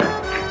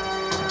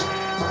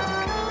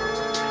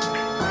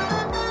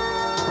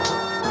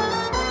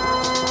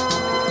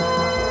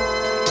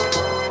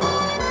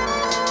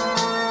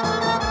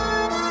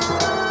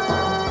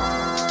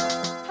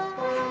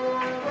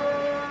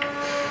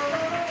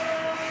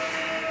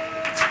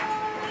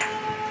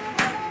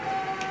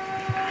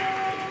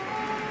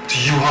 Do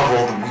you have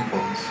all the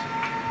weapons?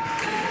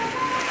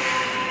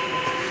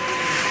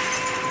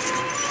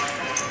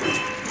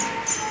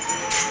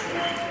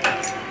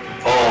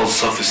 All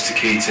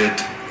sophisticated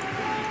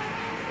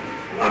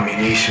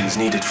ammunition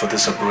needed for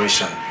this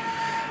operation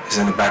is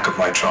in the back of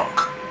my trunk.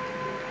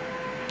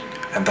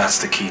 And that's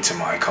the key to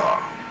my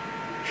car.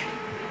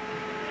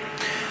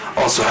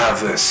 Also have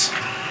this.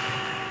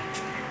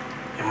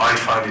 You might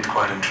find it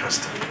quite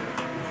interesting.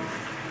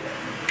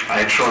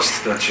 I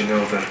trust that you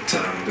know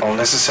that all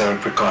necessary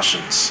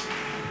precautions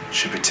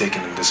should be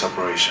taken in this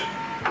operation.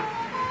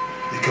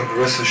 You can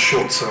be rest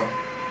assured, sir.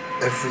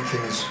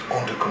 Everything is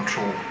under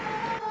control.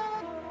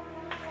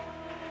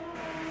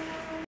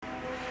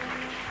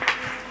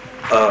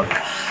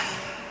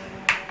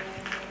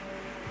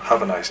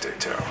 Have a nice day,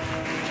 Terrell.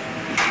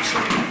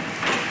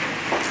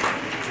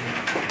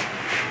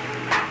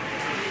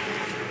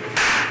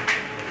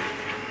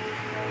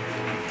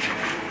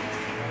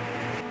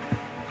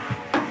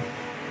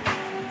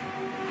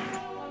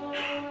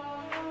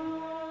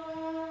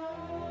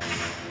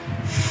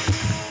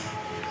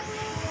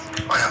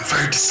 I am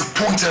very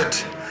disappointed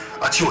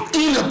at your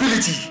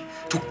inability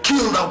to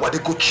kill that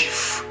Wadeko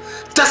chief,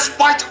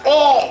 despite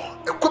all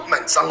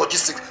equipment and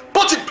logistics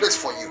put in place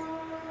for you.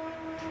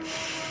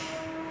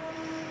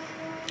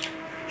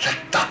 Let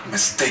that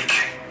mistake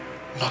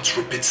not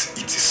repeat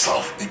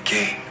itself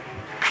again.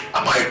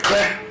 Am I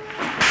clear?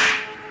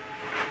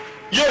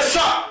 Yes,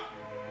 sir!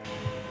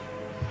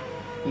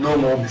 No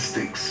more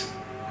mistakes.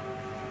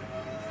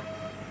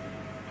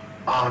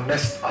 Our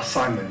next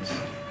assignment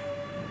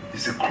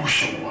is a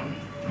crucial one.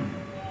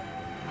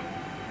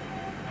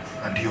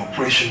 And the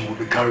operation will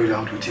be carried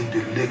out within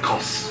the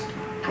Lagos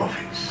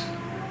province.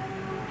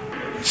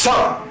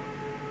 Sir,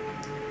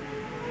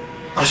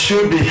 I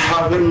should be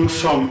having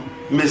some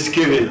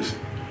misgivings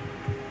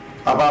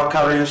about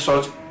carrying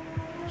such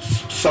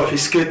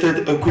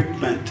sophisticated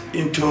equipment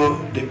into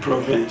the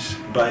province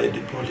by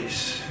the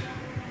police.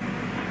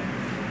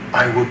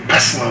 I will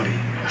personally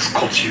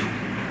escort you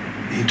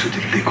into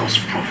the Lagos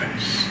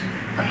province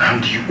and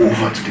hand you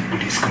over to the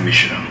police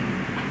commissioner.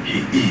 He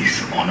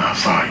is on our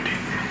side.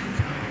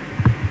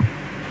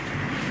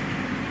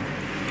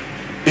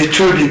 It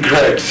will be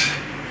great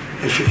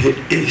if it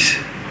is.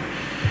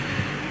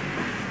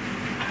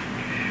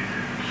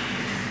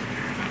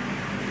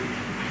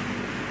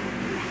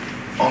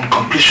 On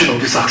completion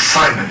of this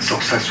assignment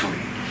successfully,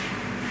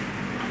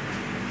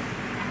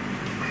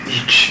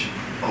 each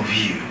of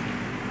you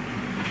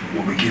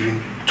will be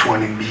given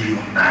 20 million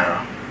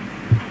naira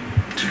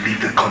to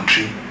leave the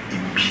country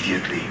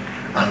immediately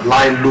and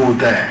lie low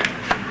there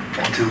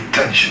until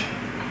tension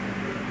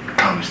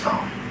calms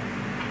down.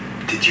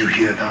 Did you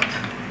hear that?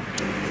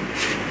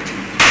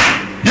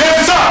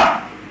 Yes,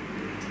 sir!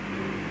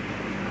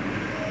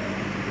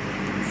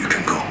 You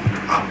can go.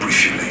 I'll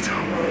brief you later.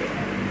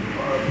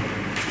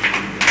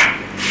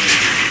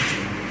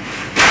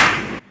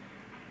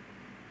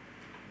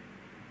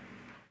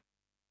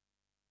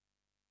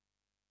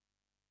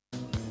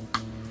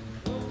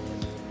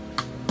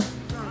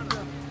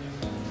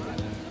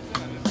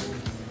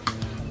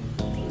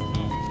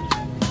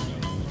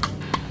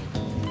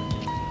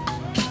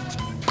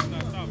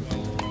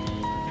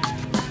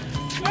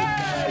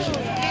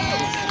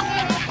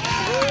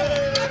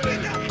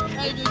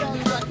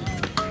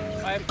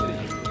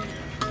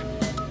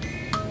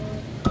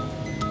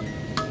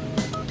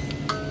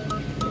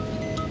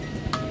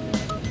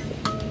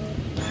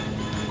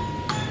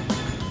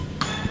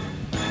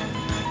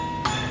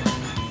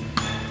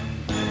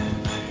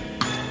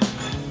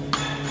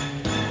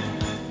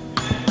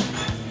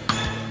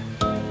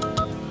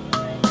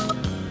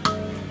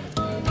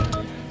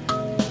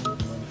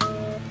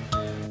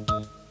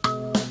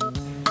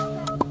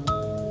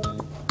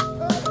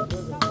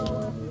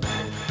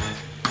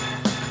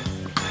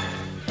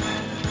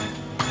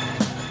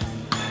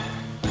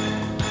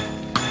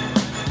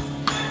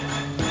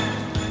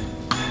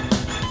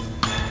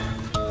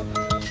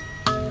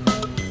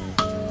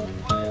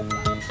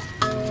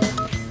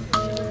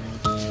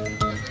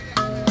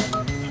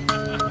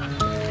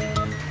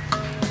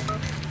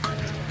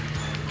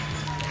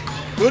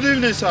 Good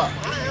evening, sir.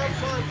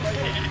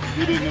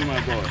 Good evening,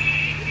 my boy.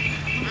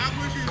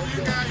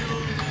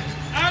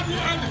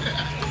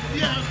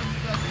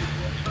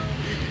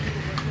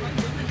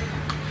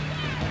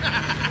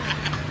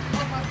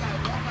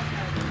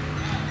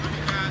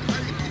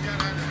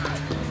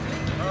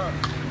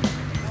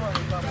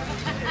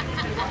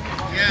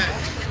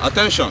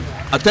 Attention,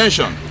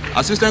 attention.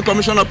 Assistant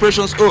Commissioner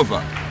Operations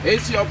over.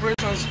 AC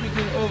Operations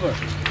speaking over.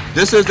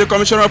 This is the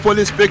Commissioner of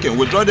Police speaking.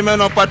 Withdraw the men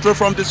on patrol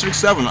from District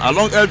 7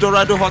 along El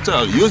Dorado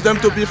Hotel. Use them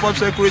to beef up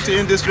security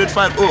in District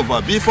 5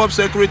 over. Beef up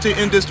security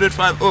in District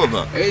 5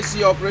 over.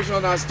 AC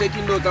Operation has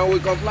taken note and will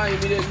comply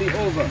immediately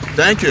over.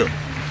 Thank you.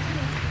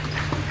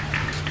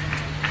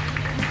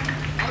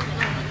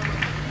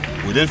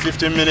 Within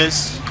 15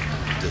 minutes,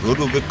 the road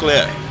will be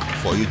clear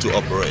for you to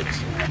operate.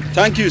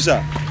 Thank you,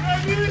 sir.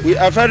 We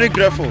are very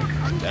grateful.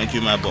 Thank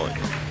you, my boy.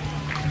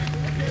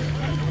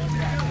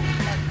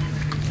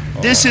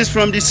 This is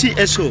from the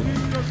CSO.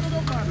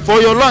 For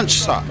your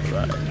lunch, sir. All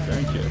right,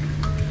 thank you.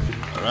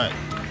 All right.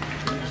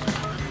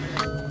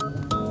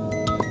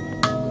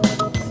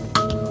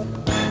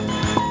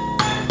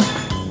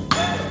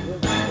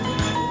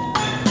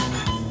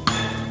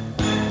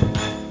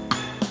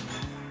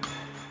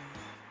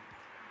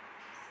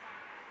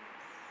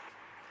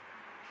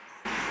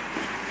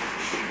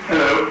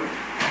 Hello.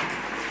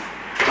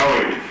 How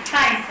are you?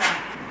 Hi,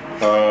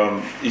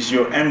 sir. Is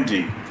your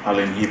MD,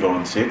 Alan Hiba,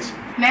 on set?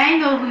 May I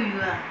know who you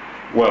are?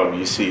 Well,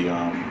 you see,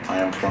 I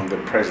am from the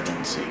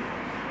presidency,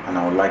 and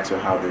I would like to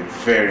have a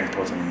very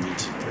important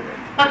meeting with him.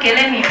 Okay,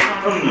 let me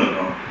inform you.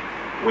 No.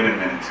 Wait a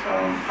minute.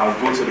 I'll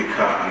go to the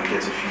car and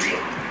get a few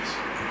documents.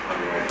 I'll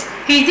be right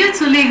back. He's due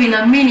to leave in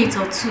a minute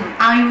or two,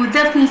 and you will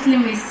definitely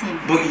miss him.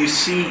 But you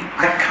see,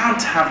 I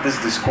can't have this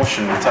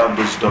discussion without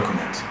those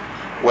documents.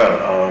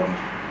 Well,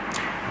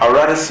 I'd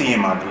rather see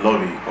him at the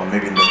lobby or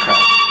maybe in the car.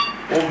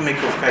 What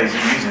make-up car is he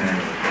using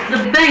anyway? The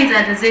Benz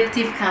at the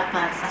executive car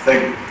pass.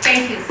 Thank you.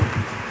 Thank you, sir.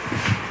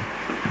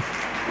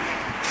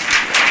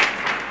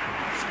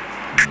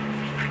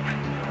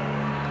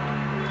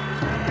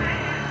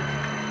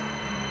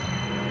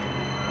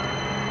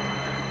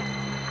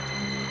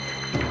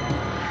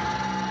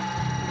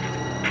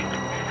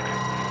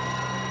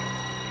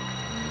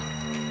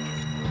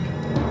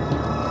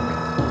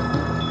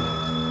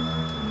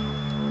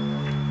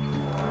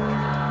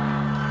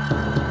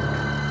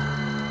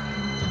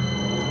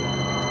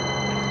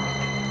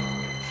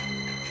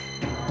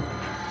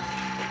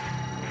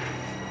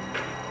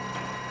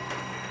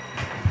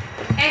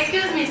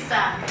 Excuse me,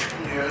 sir.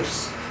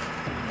 Yes.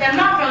 The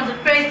man from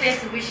the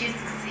presidency wishes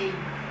to see you.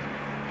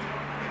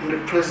 From the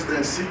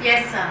presidency?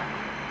 Yes, sir.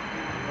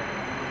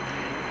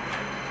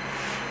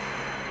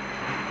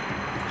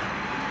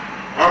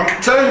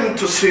 Tell him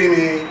to see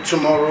me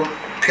tomorrow,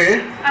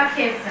 okay?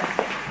 Okay, sir.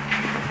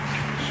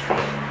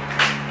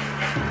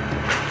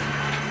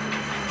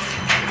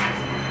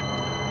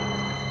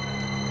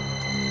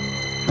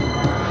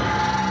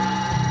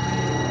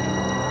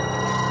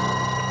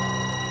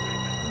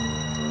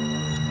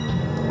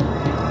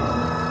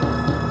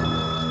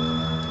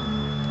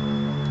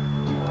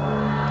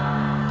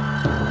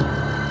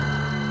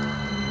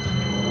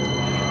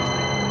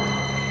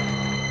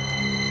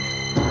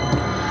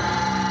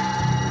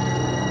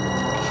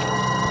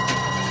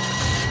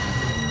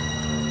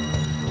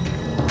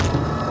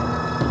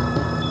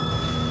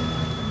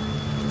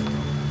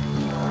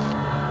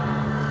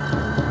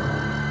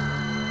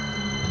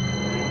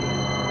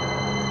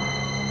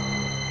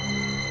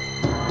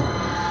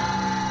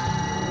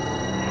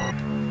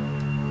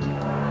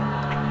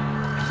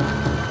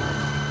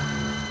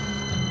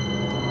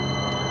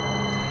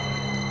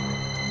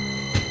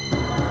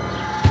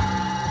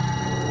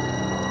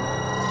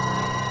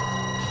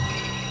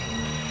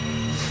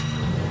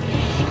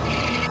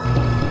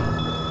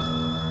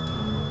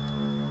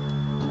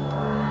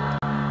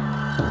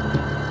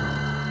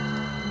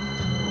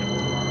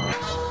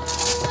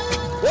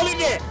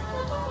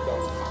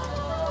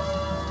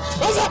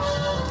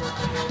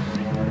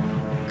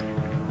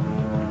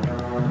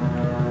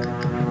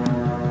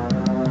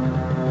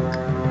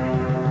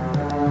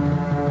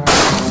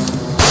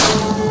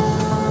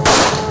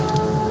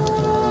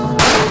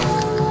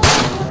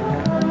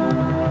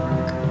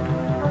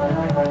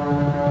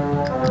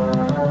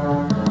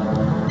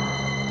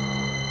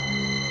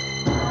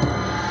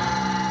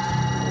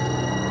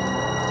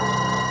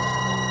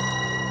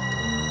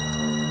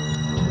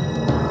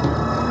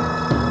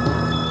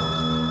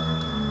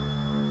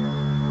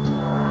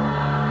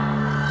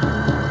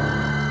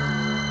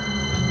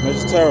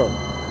 Major Terror,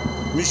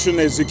 mission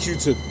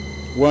executed.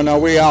 We're on our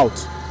way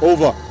out.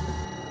 Over.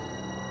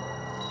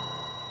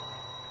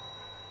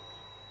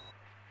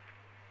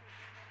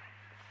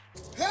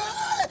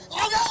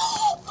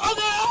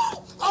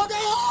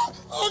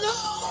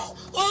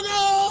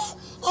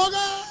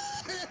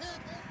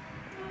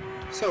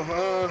 So,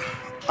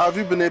 have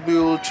you been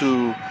able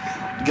to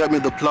get me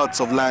the plots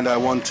of land I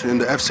want in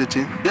the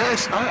FCT?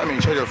 Yes, I am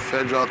in charge of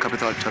Federal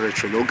Capital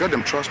Territory. You'll get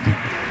them, trust me.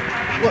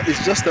 Well,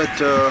 it's just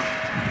that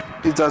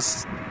it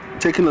has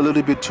taken a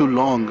little bit too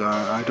long.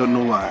 I don't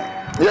know why.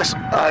 Yes,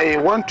 I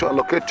want to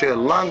allocate a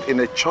land in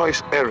a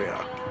choice area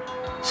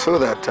so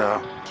that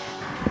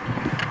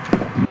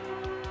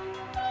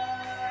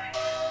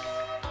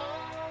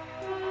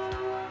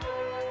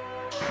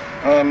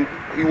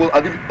you will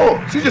agree. Oh,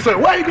 CJ, sorry,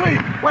 where are you going?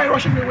 Why are you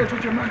rushing me away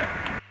with your manner?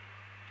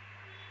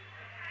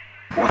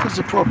 What is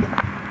the problem?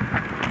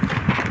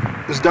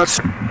 It's that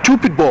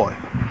stupid boy.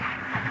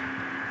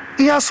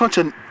 He has such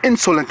an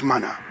insolent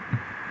manner.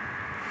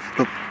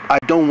 Look, I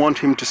don't want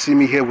him to see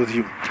me here with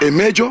you. A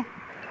major?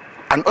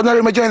 An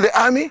honorary major in the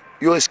army?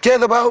 You're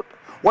scared about?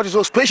 What is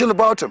so special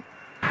about him?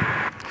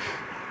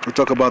 We'll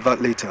talk about that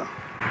later.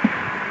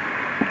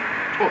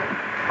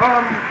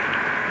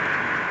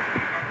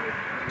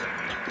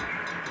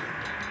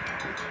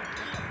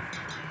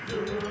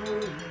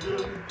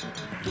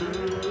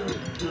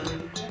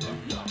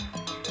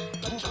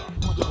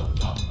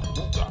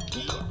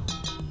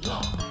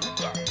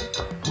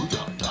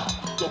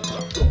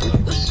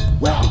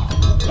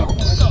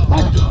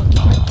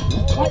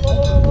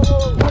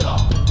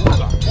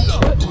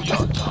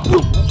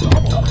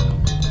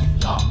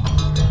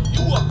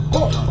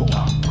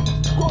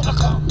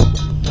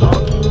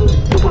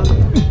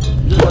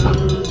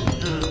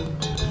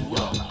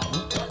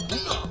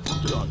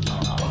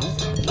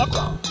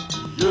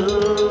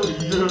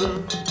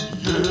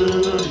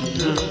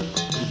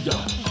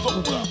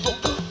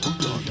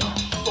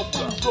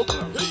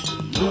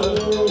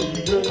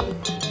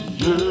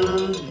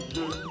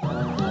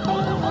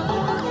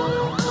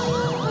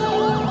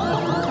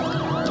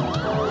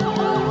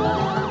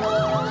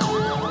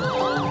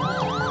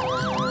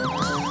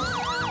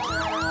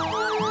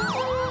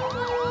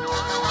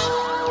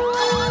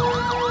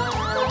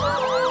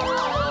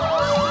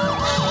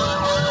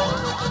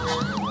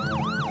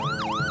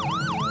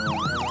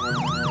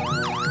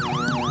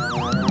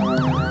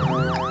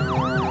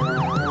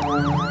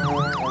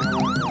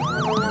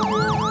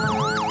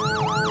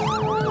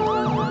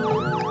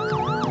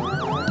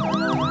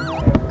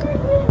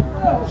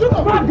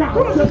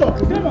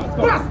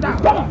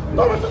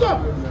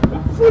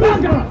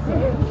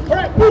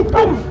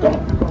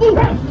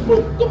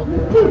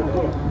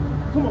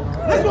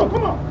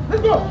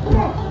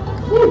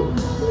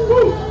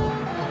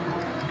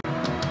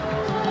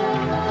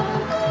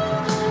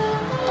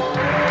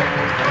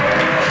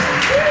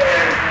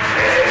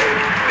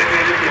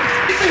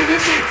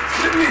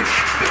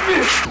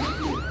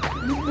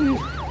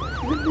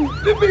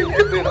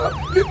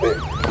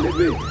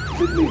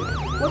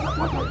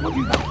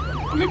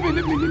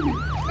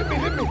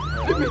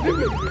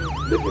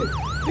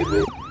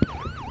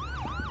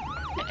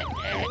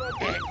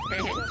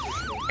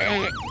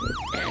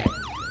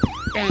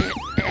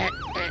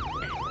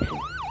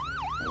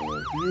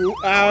 You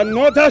are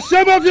not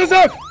ashamed of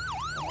yourself!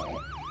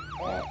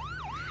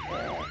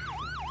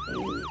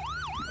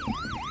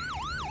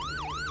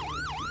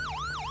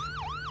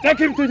 Take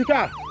him to the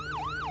car!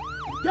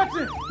 Get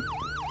him!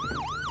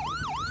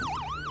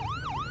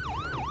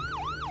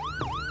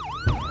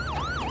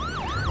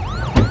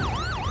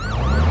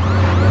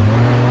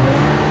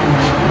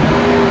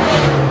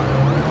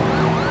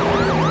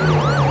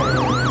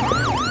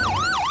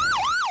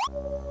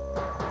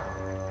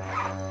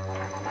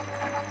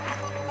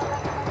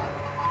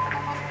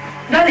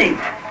 Darling,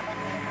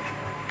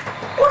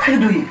 what are you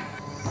doing?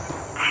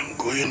 I'm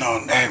going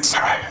on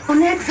exile.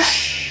 On exile?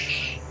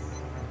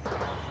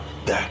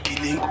 They are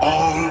killing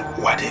all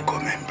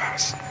Wadeko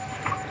members.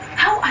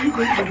 How are you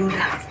going to do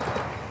that?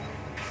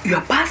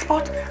 Your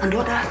passport and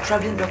other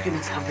traveling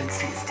documents have been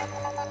seized.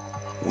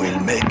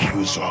 We'll make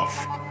use of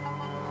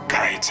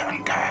guides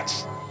and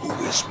guards who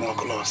will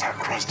smuggle us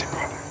across the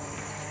border.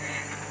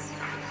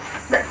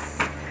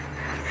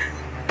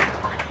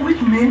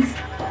 Which means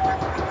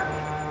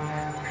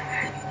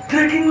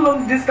trekking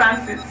long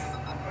distances.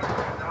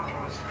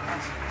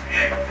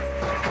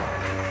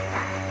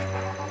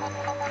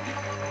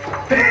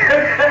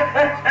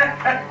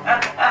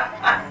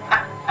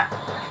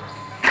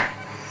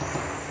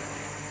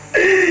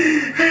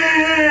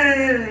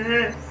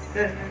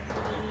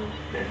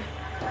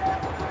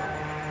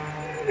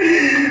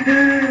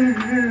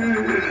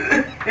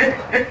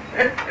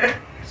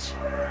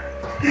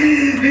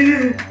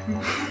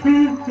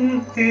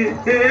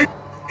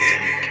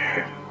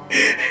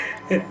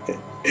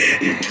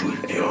 It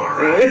will be all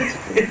right.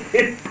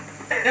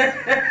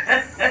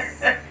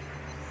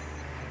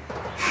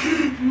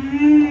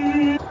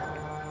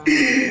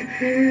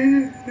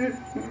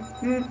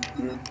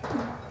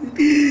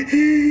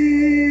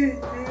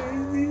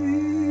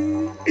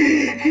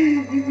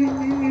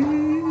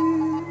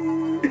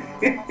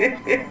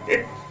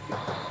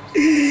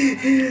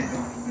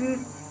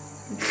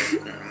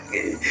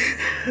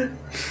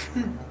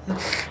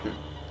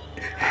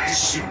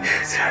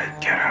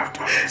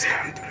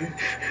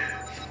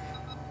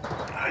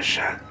 I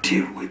shall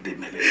deal with the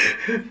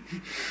military.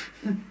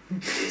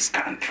 This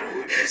country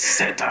will be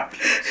set up.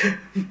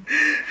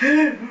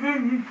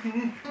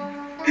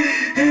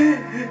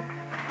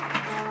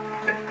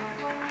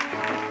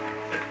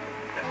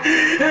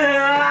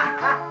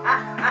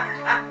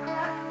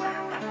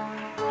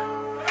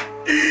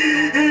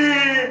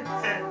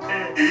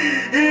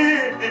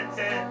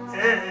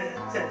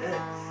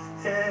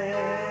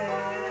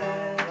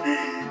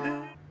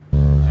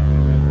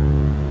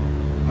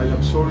 I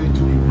am sorry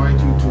to invite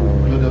you to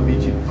another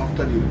meeting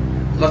after the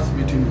last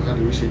meeting we had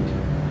recently.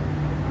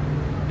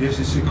 There's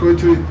a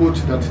security report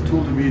that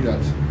told me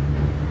that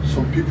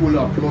some people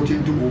are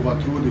plotting to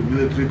overthrow the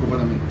military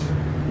government.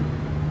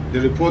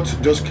 The report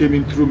just came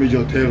in through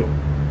Major Taylor,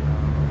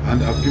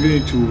 and I've given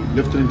it to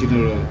Lieutenant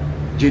General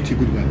J.T.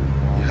 Goodman.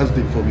 He has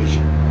the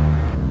information.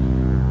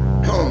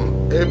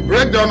 A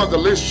breakdown of the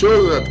list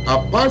shows that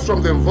apart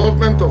from the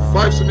involvement of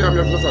 5 senior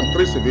army officers and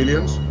 3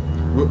 civilians,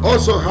 we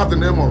also have the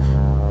name of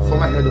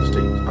former head of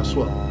state as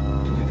well.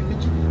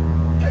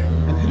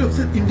 And head of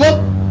state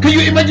involved? Can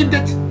you imagine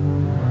that?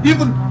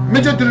 Even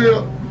Major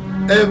General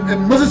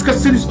Moses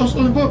Kassin is also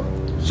involved.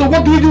 So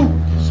what do we do?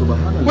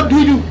 Subhanallah. What do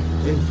we do?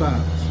 In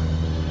fact,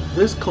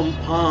 this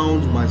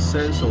compounds my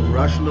sense of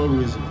rational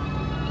reasoning.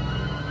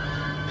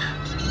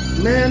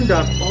 Men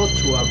that ought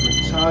to have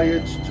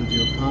retired to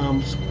their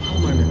arms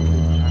permanently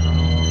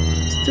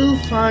still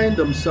find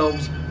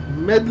themselves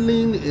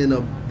meddling in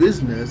a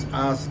business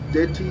as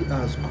dirty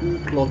as coup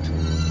plotting.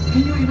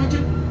 Can you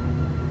imagine?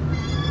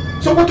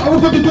 So what are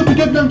we going to do to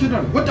them now,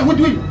 General? What are we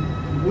doing?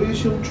 We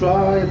should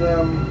try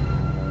them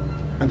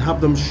and have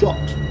them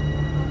shot,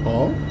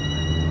 or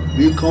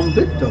we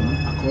convict them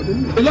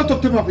accordingly. A lot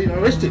of them have been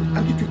arrested,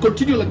 and it will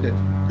continue like that.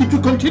 It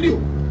will continue.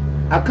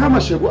 Akama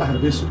Shego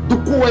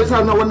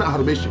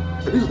Aharbeshi.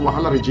 This is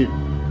Wahala regime.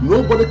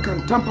 Nobody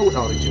can tamper with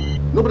our regime.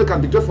 Nobody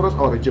can dictate for us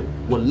our regime.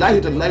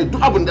 Wallahi tallahi, do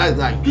abun da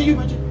zai. Can you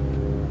imagine?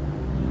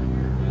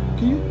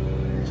 Can you?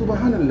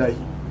 Subhanallah.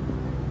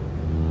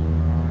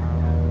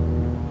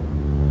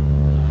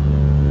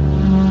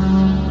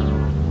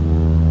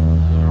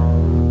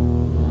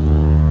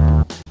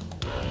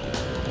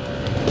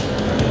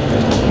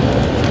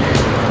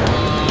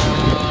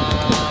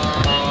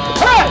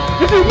 Hey!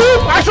 If you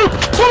move, I shoot!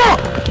 Come on!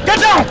 Get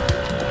down!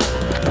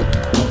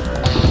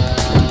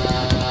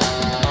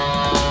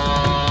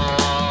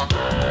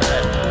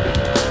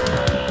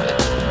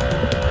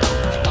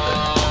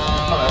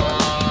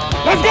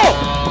 Let's go!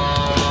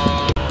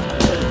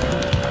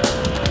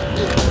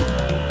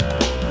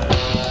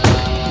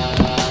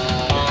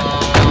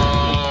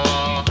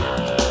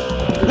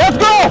 Let's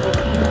go!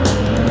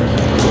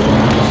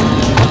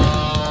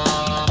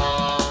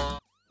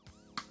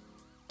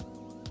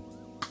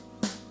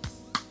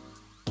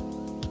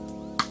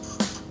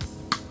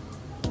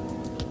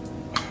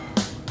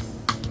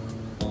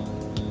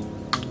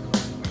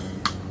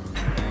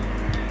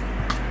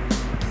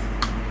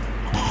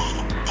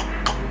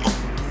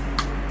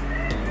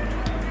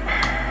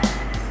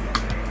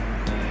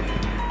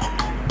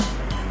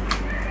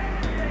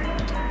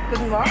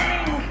 Good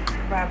morning,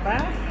 Baba.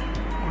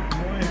 Good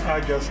morning,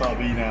 Haja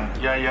Sabina.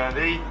 Yeah,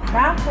 they.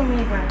 Bow for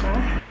me,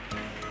 Baba.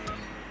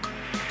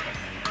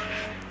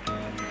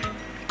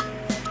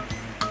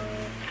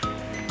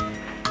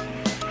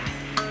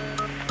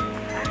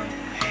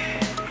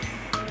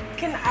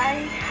 Can I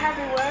have a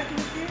word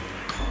with you?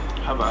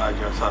 How about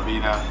Haja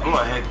Sabina? Go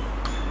ahead.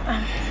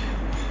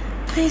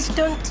 Please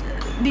don't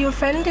be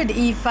offended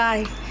if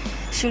I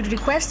should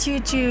request you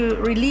to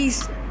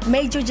release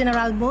Major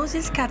General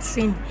Moses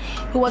Katsin,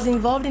 who was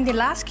involved in the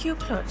last coup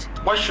plot.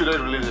 Why should I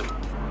release him?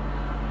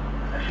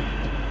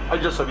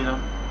 Haja Sabina,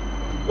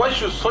 why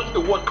should such a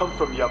word come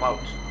from your mouth?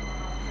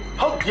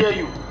 How dare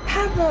you?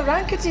 Habo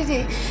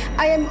Rankatidi,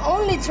 I am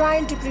only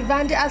trying to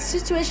prevent a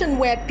situation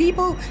where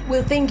people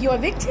will think you are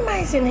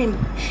victimizing him.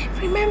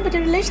 Remember the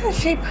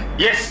relationship.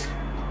 Yes,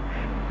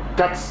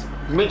 that's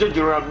Major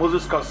General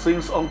Moses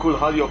Kassin's uncle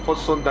had your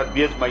first son that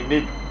bears my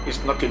name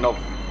is not enough.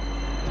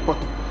 But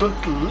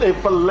don't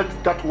ever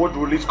let that word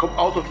release come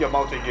out of your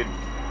mouth again.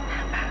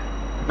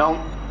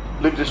 Now,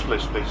 leave this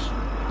place, please.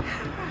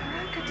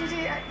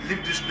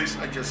 Leave this place,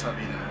 Haja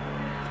Sabina.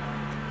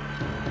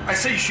 I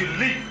say you should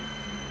leave.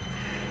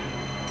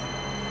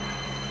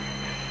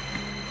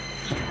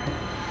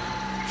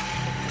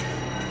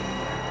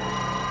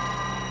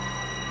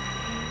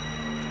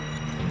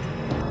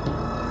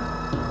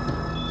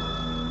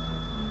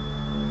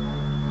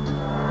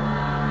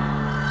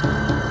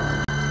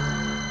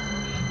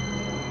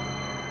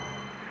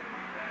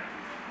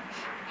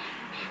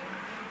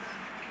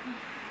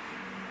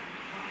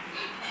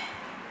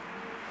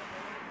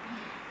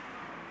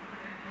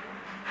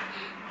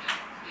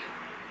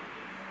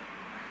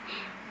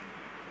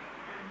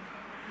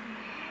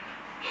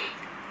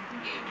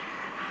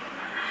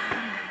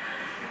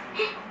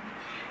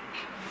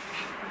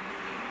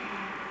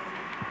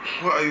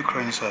 Why are you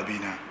crying,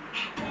 Sabina?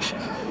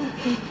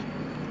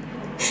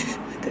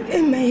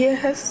 The mayor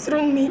has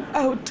thrown me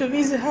out of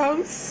his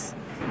house.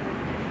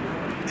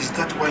 Is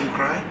that why you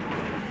cry?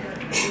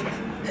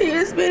 He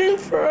has been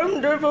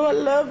informed of our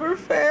love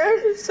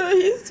affair, so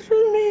he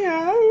threw me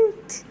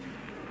out.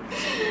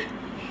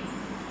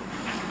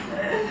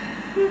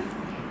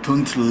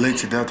 Don't let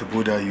that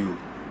bother you.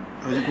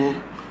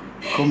 Ajigo,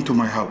 come to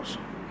my house.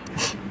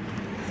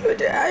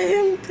 But I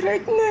am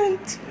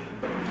pregnant.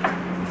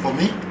 For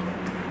me?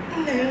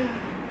 No,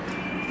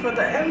 for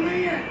the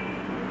emir.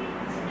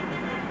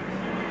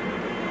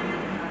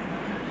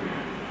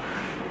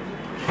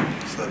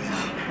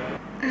 Sabina.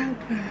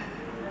 Abba.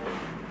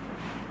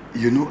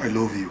 You know I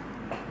love you.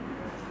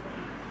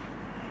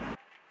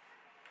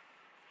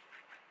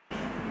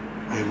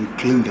 I will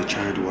claim the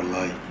child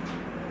wallahi.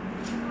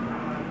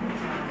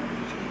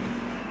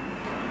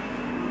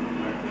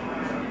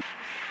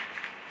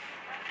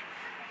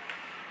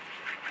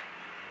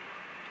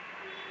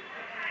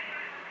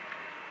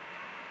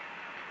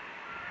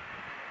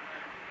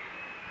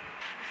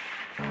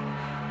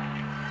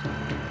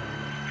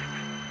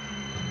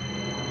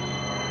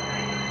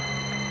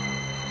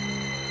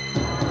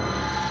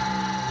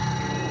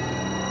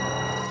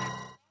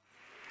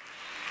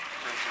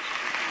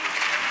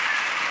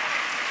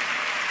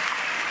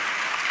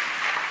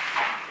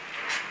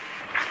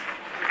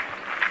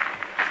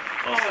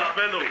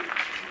 Bello,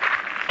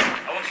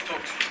 I want to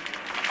talk to you.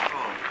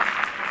 Oh,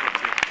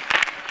 okay.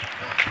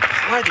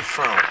 Why the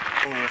frown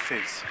on your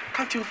face?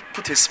 Can't you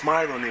put a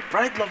smile on a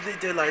bright, lovely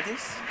day like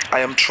this? I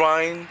am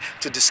trying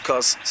to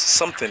discuss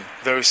something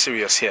very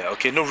serious here,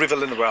 okay? No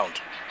reveling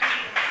around.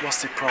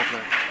 What's the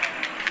problem?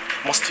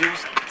 Must you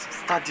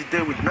start the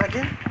day with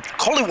nagging?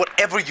 Call it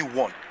whatever you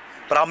want,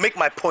 but I'll make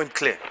my point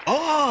clear.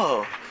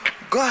 Oh,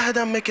 go ahead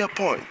and make your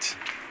point.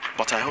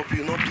 But I hope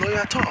you not blow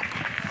your top.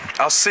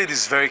 I'll say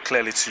this very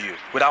clearly to you,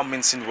 without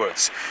mincing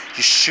words.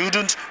 You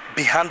shouldn't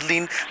be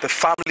handling the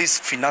family's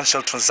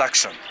financial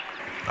transaction.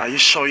 Are you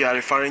sure you are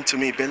referring to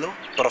me, Bello?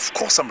 But of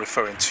course I'm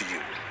referring to you.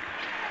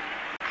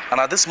 And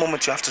at this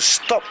moment, you have to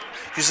stop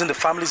using the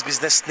family's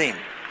business name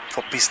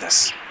for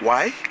business.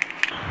 Why?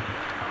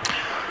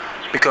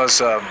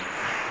 Because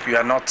you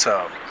are not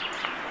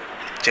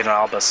General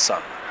Alba's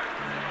son.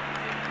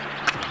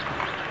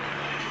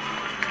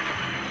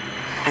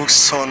 Whose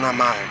son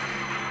am I?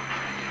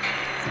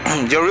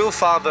 Your real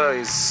father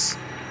is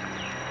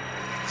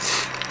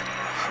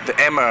the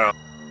emir,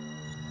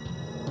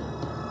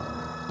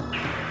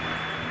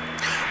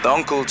 the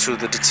uncle to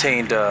the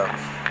detained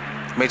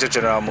Major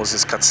General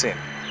Moses Katsin.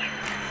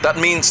 That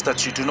means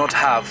that you do not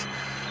have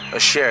a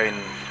share in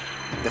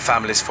the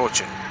family's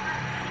fortune,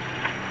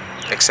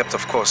 except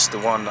of course the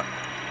one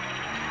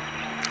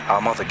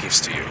our mother gives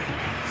to you.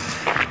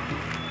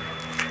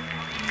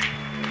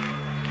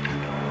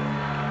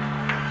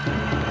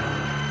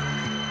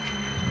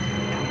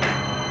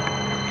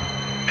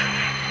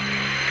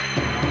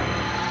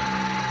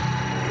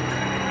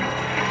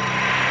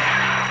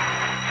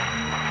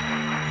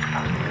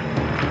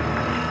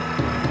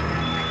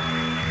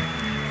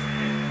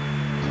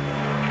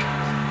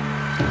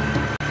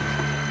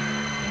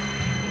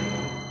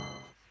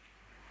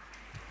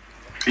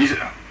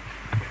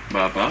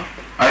 Baba,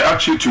 I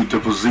asked you to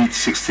deposit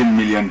 $16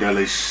 million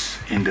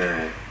in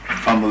the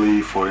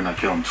family foreign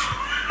account.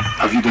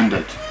 Have you done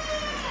that?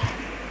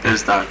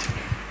 Yes, Dad.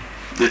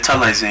 The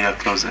teller is in your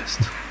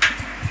closest.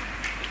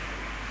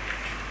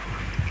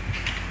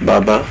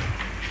 Baba,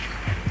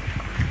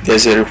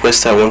 there's a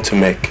request I want to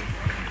make.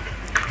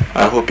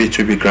 I hope it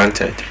will be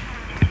granted.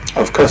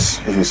 Of course,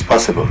 if it's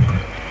possible.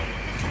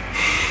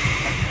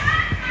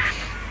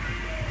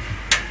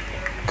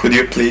 Could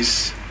you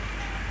please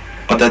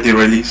order the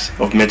release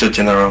of Major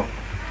General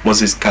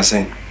Moses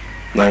Katsin,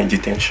 now in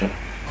detention?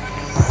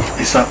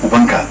 Isa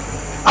Ubanka,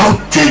 how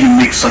dare you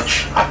make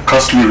such a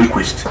costly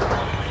request?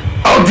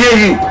 How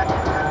dare you?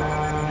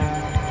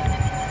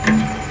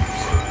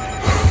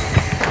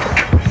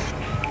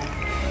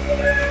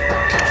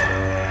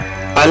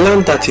 I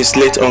learned that his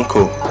late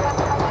uncle,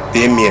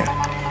 the Emir,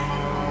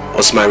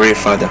 was my real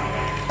father.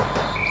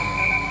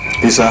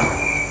 Isa,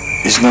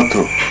 it's not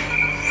true.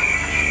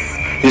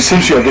 It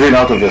seems you are getting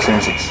out of your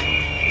senses.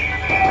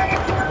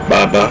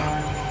 Baba,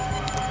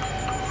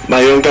 my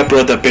younger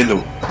brother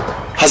Bello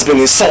has been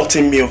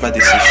insulting me over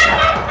this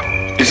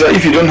issue. Isa,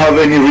 if you don't have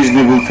any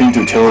reasonable thing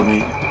to tell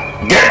me,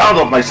 get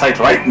out of my sight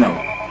right now.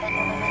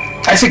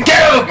 I said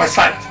get out of my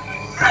sight!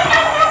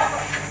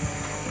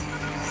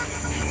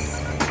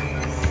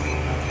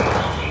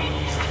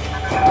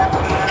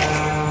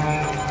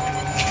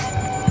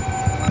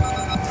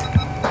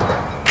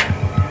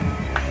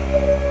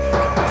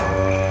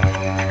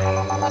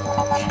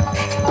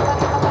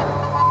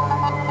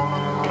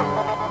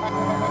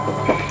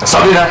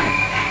 Sabina,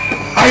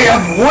 I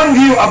have warned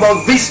you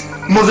about this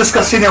Moses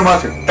Katsin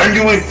matter, and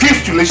you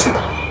refuse to listen.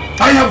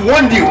 I have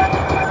warned you.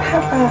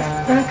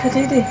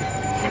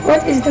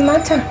 What is the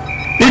matter?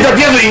 It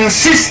appears you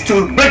insist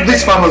to break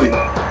this family.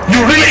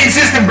 You really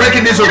insist in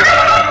breaking this up.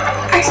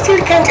 I still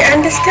can't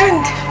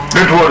understand.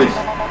 Don't worry.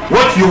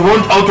 What you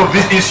want out of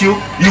this issue,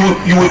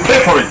 you will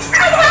pay for it.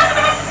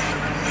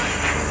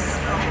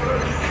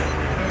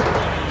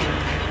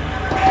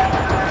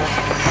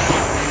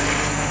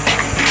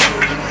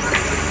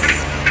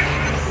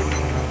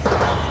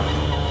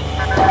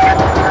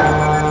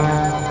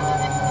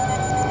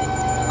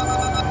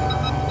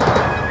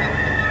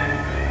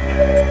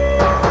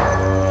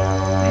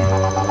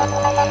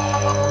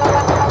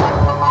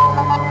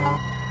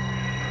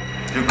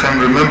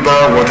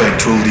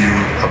 told you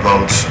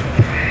about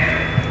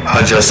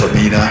Haja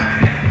Sabina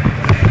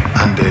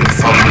and the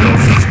family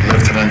of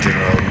Lieutenant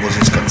General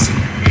Moses Kansi?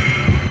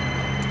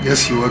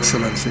 Yes, Your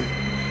Excellency.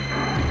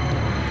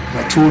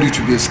 I told you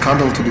to be a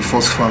scandal to the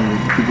first family.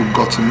 People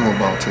got to know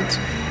about it.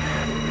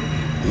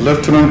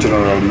 Lieutenant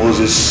General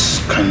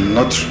Moses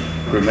cannot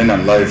remain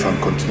alive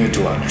and continue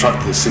to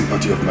attract the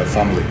sympathy of my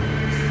family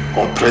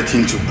or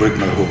threaten to break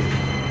my home.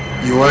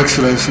 Your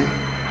Excellency,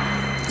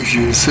 if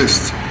you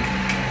insist,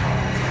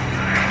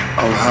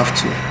 I'll have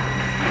to.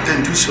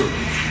 Then do so.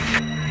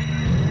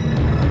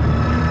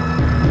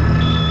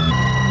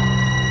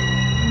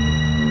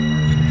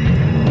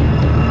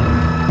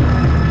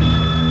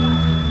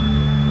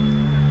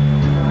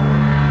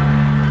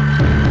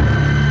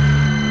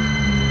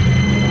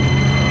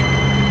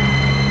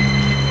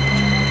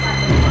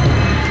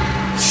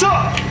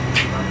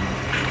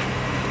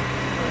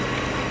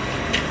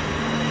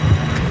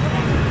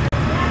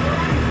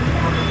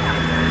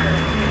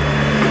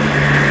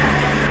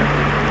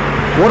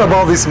 What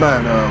about this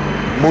man,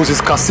 Moses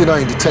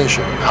Castina, in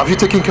detention? Have you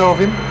taken care of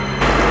him?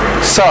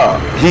 Sir,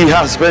 he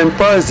has been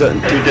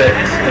poisoned to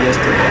death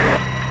yesterday.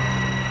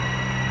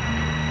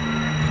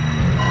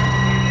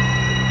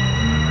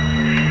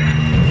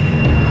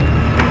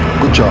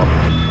 Good job.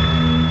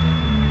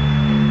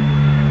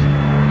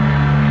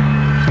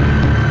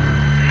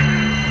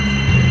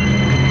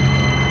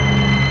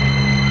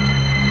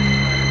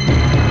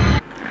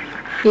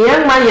 The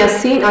young man you are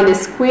seeing on the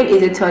screen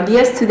is a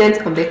third-year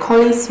student of the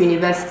Collins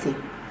University.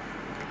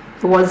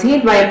 He was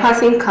hit by a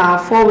passing car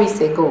 4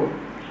 weeks ago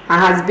and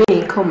has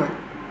been in coma.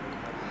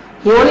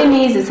 He only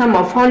needs a sum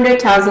of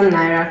 100,000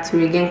 naira to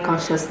regain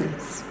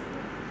consciousness.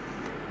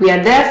 We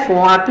are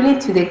therefore appealing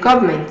to the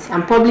government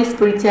and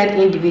public-spirited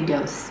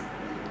individuals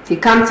to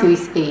come to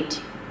his aid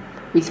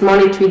with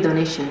monetary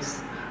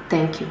donations.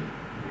 Thank you.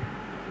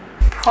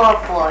 Poor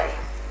boy.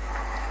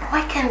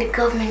 Why can't the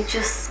government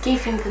just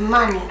give him the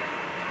money?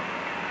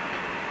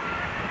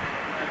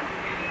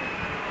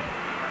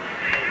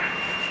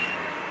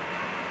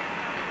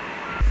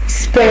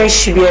 His parents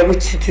should be able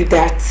to do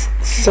that,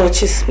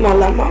 such a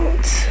small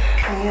amount.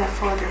 Can you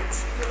afford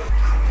it?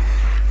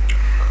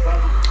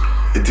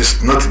 It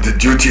is not the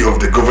duty of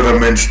the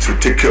government to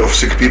take care of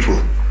sick people.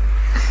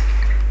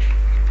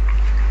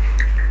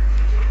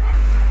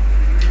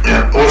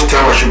 Yeah, all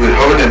time I should be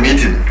having a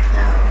meeting.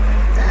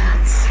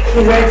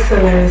 His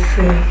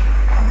Excellency,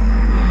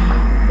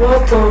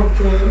 what of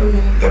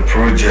the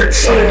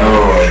projects? I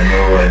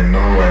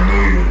know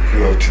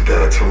you up to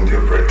that. Hold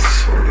your breath.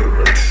 Hold your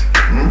breath.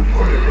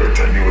 Hold your breath.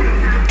 I knew what you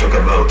would talk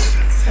about.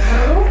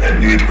 I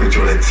knew it was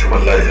right.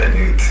 Wallahi, I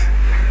knew it.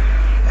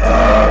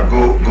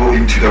 Go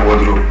into the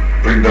wardrobe.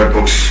 Bring that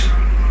box.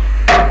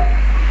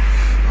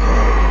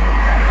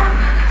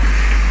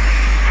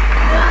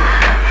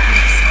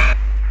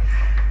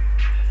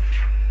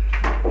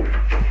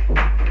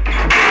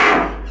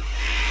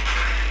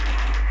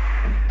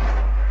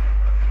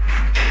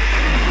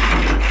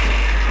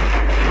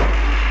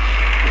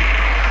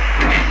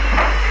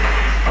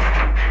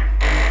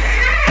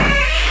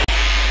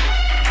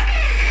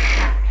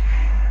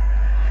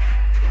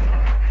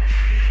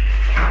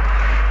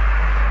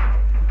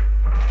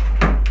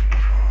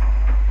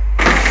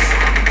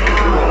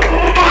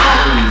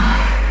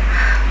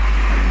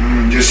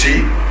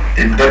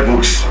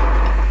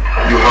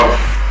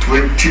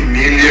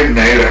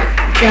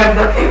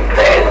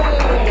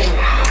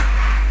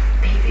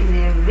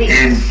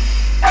 In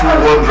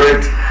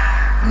 200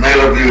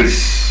 naira bills.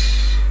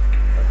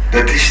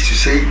 That is to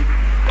say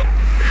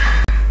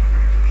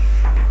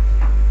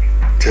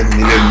 10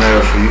 million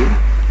naira for you.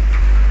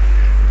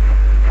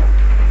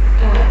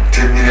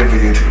 10 million for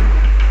you too.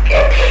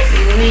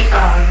 We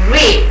are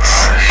rich.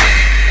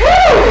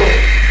 Woo!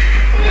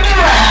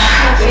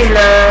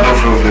 No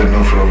problem,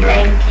 no problem.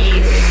 Thank you.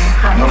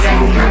 No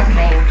problem.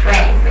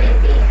 Friend,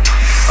 baby.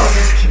 Oh,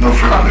 just keep no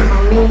problem.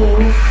 For me.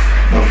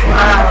 No problem.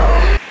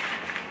 Wow.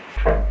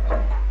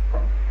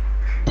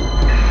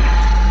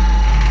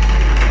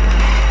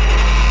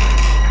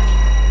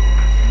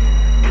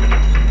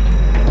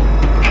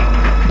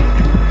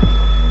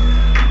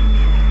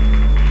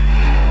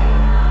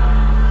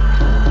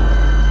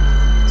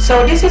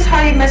 So this is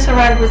how you mess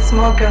around with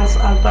small girls,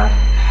 Alba.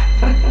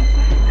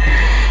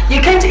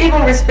 You can't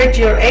even respect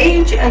your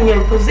age and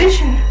your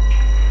position.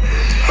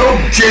 How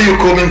dare you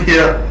come in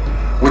here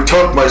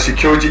without my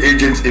security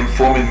agents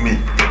informing me?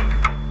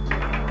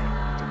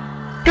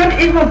 Don't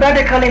even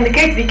bother calling the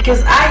gate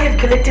because I have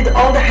collected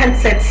all the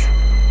handsets.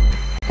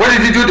 Why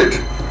did you do that?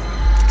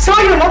 So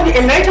you'll not be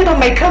enlightened on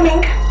my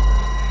coming.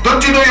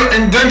 Don't you know you're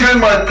endangering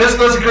my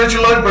personal security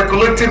life by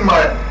collecting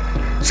my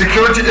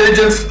security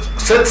agents'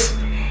 sets?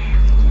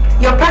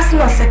 Your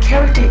personal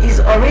security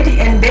is already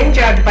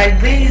endangered by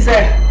these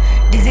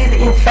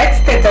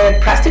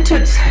disease-infected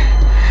prostitutes.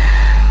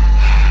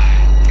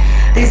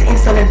 These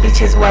insolent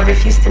bitches who have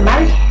refused to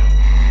marry.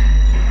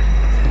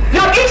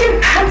 Your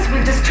agent pants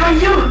will destroy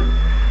you.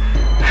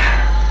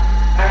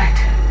 Alright,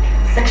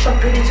 sexual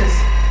predators,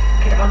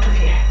 get out of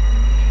here.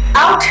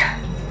 Out!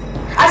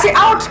 I say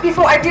out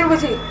before I deal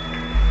with you.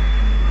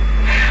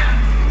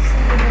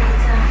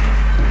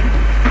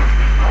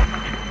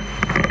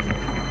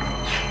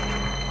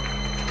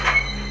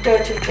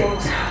 here, Chief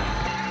James.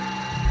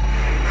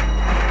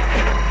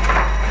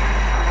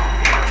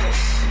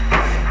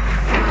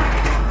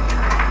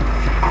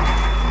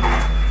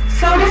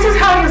 So this is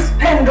how you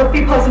spend the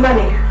people's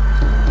money,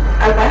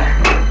 Alba?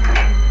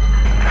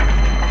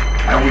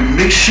 I will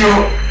make sure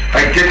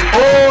I get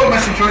all my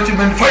security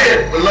men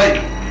fired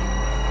alive.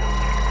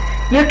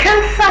 You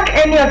can't sack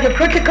any of your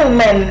critical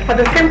men for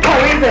the simple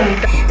reason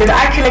that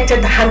I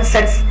collected the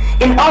handsets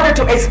in order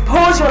to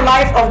expose your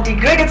life of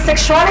degraded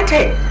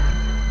sexuality.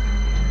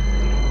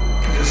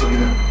 Yes,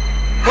 Sabina.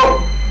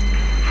 How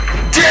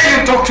dare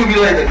you talk to me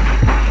like that?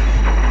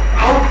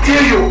 How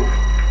dare you?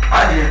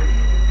 Adia.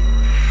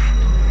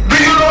 Do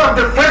you know I'm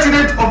the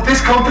president of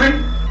this country?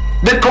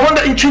 The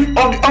commander-in-chief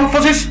of the armed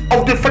forces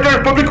of the Federal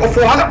Republic of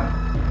Ohana?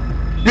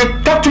 You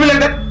talk to me like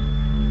that?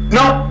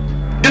 Now,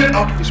 get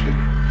out of this way.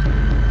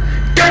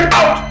 Get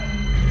out!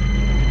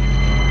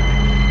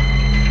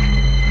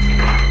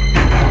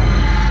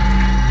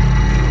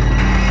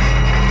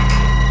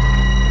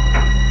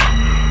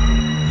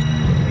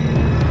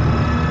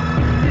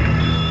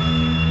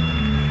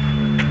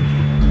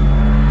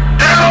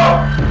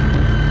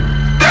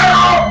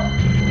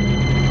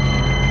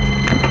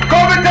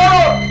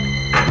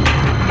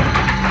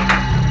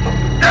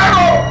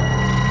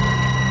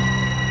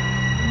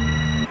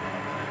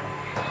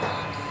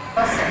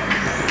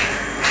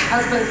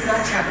 Husband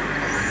snatcher.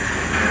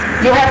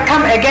 You have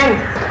come again.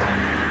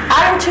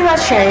 Aren't you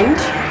ashamed?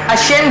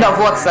 Ashamed of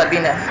what,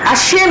 Sabina?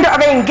 Ashamed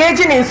of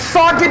engaging in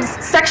sordid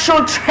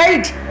sexual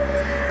trade.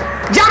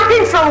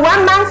 Jumping from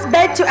one man's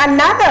bed to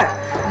another.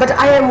 But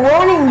I am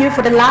warning you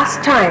for the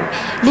last time.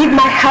 Leave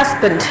my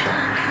husband.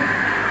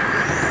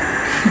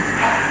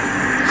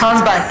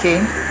 Husband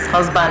King?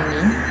 Husband me?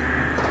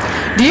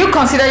 Do you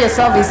consider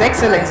yourself His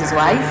Excellency's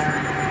wife?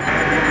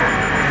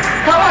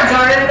 Come on,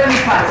 Jordan, let me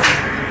pass.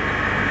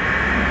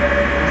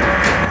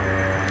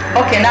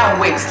 Okay, now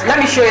wait.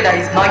 Let me show you that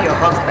he's not your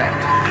husband.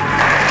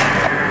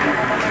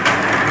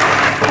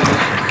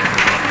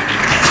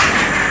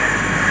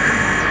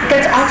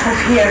 Get out of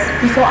here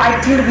before I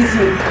deal with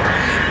you.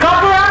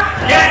 Corporal?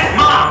 Yes,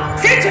 ma'am.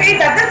 See to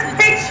it that this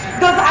bitch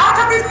goes out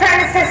of this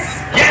premises.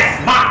 Yes,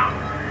 ma'am.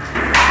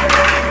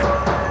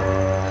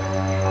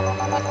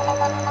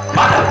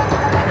 Madam,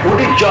 would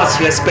you just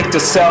respect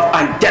yourself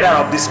and get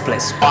out of this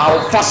place, or I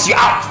will force you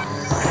out?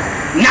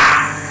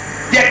 Now,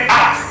 get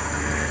out!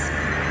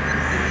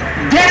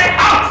 Get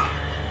out!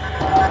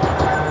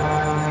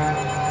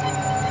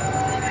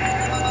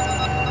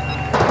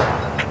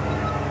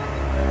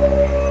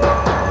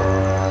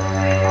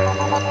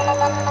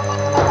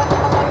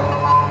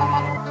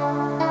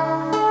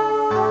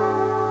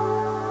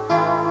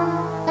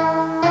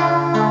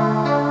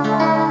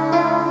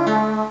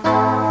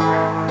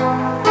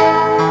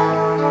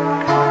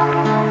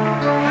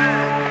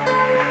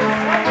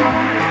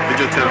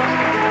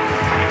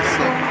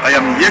 I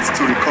am yet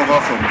to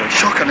recover from the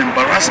shock and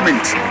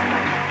embarrassment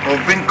of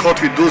being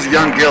caught with those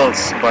young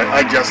girls by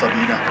Aja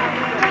Sabina.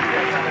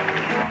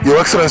 Your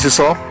Excellency,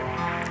 sir,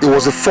 it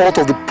was the fault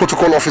of the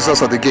protocol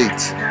officers at the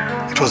gate.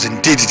 It was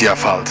indeed their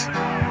fault.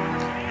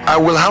 I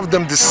will have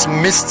them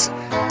dismissed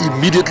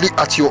immediately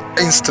at your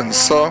instance,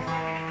 sir.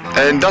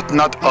 And that's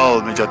not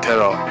all, Major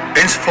Terror.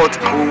 Henceforth,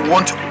 I will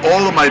want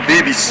all of my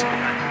babies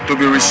to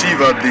be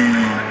received at the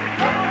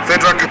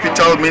Federal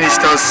Capital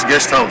Minister's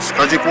Guest House.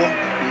 Kajiko?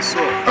 Yes,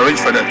 sir. Arrange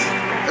for that.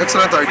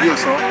 Excellent idea,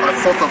 sir. I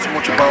thought as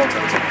much about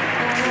it.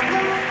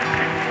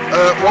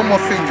 One more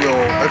thing, Your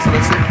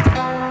Excellency.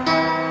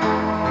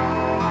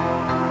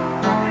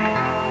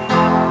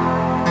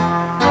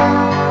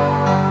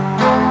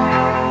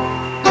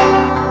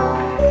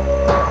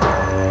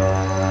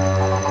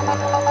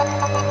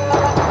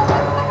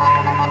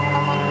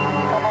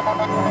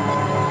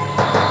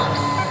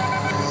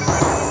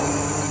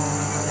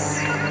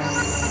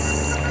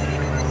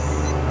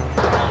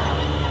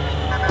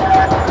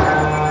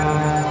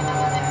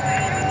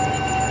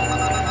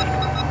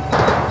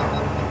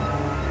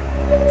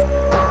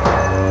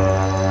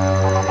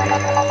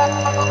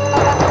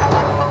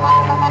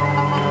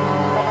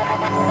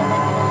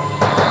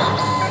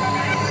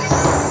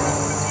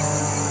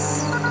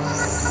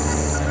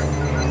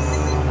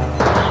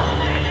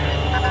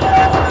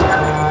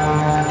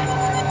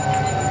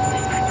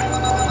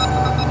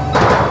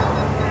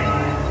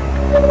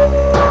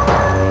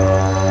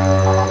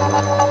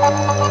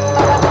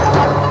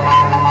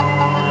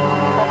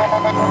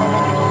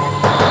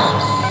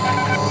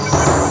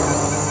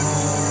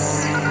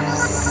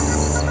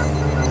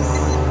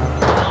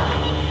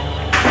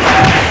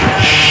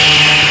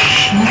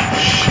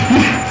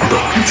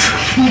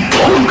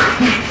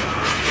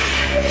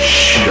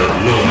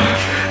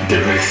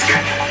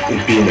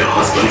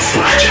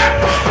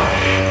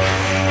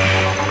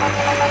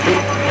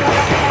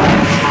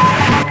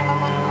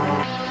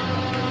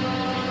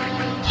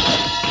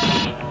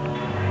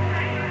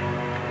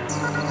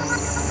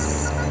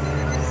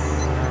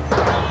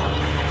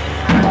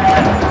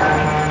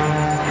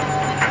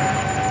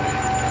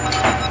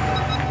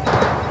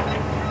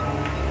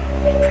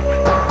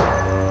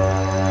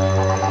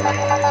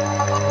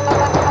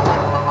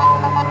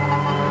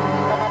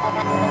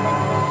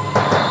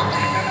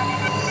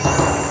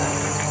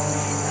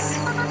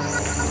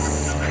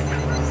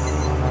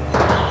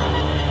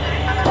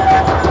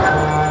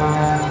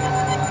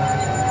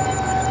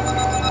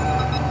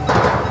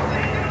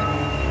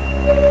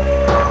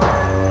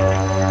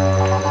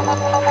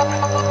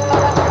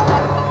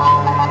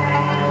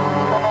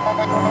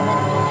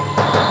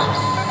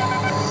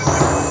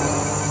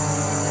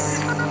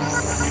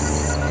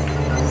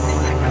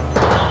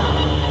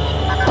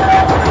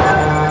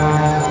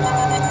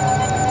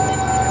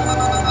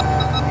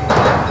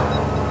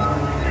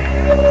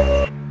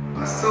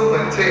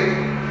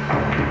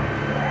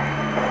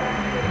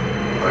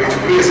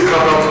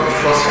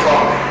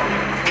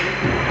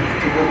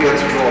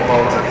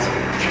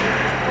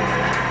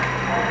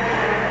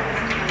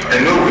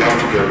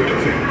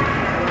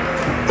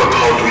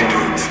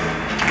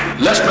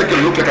 Let's make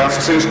it look like an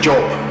assassin's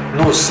job.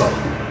 No, sir.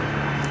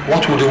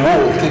 What will the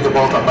world think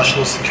about our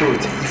national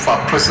security if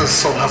our president's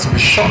son has to be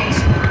shot?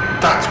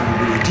 That will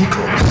be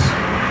ridiculous.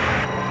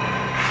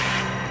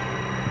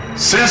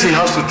 Since he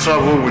has to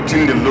travel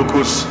within the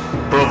locus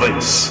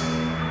province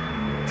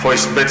for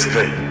his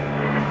birthday,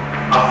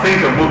 I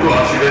think a motor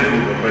accident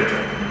will be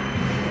better.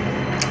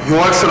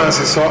 Your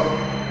Excellency, sir,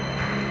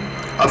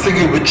 I think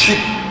it will be cheap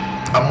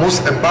and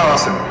most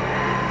embarrassing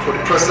for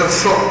the president's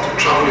son to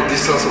travel a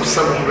distance of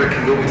 700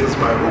 kilometers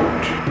by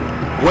road,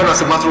 when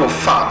as a matter of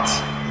fact,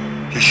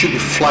 he should be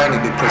flying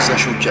in the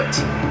presidential jet.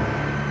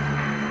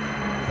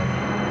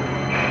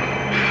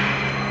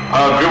 I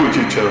agree with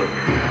you, Terry.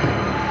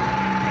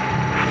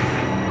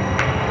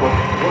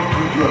 What do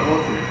you do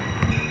about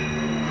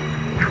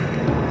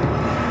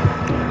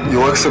it?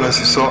 Your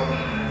Excellency, sir,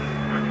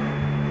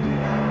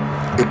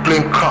 a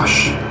plane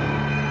crash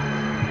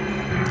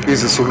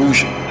is a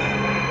solution.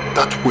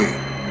 That way,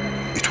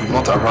 it will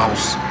not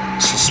arouse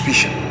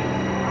suspicion.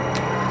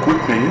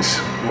 Which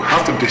means we'll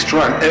have to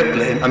destroy an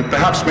airplane and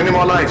perhaps many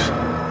more lives.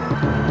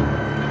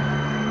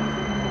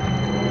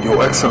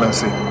 Your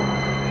Excellency,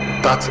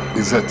 that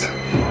is it.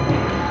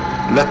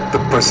 Let the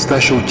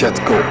presidential jet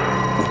go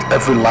with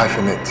every life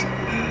in it.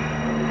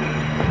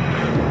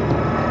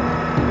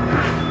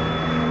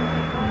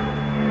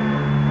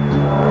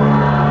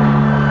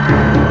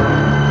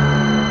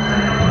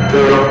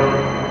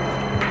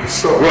 Yes,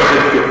 sir. Go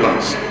ahead with your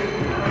plans.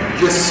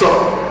 Yes,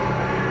 sir.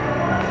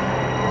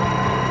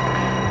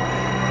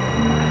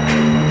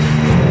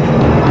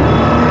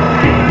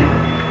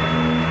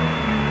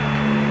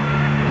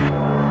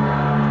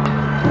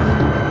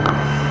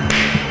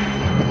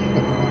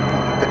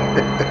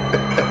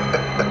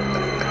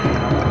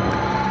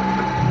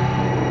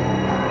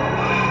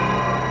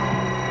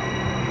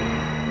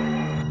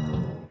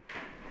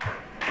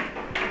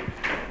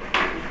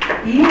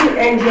 You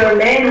and your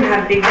men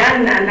have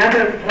begun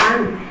another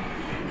plan.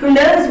 Who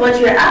knows what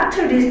you're up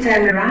to this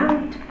time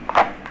around?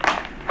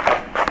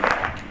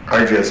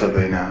 Idea,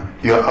 Sabina,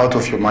 you're out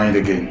of your mind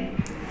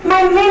again.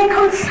 My main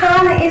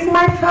concern is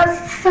my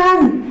first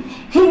son.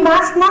 He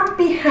must not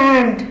be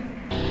harmed.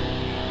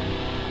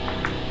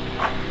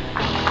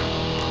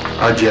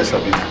 Ajia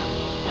Sabina,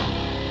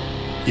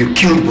 you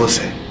killed Bose,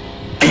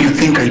 and you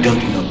think I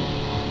don't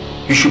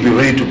know. You should be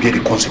ready to bear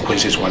the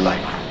consequences while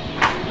alive.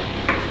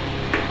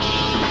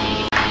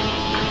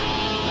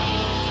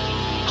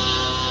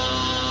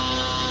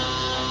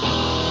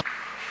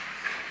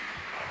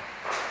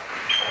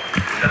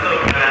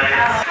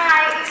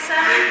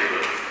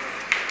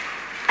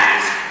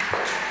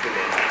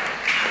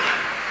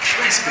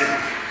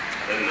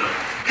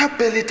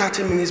 Barely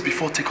 30 minutes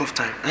before takeoff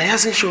time, and he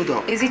hasn't showed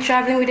up. Is he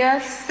traveling with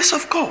us? Yes,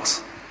 of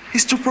course.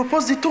 He's to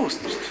propose the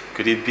toast.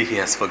 Could it be he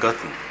has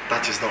forgotten?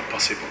 That is not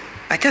possible.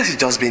 I guess he's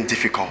just being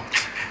difficult.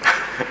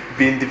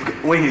 Being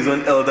difficult? When his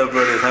own elder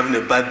brother is having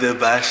a birthday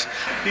bash,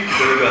 you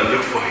can go and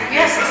look for him.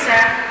 Yes, sir.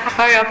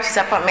 Hurry up to his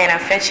apartment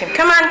and fetch him.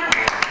 Come on.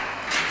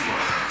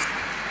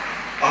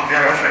 I'll be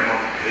right back,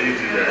 Mom. Yeah, you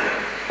do that.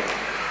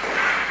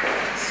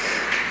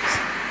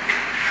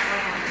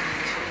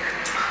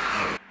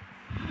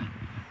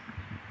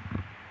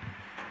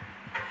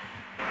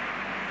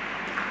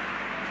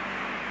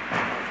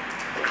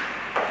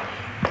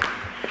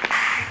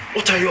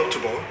 What are you up to,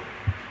 boy?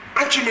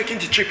 Aren't you making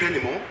the trip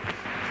anymore?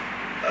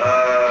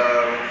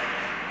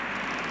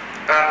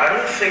 I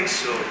don't think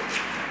so.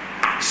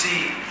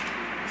 See,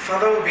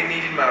 Father will be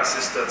needing my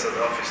assistance at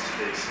the office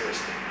today,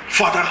 seriously.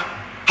 Father,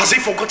 has he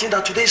forgotten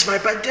that today is my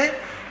birthday?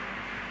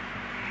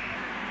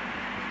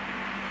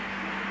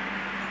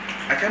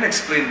 I can't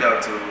explain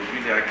that,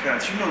 really, I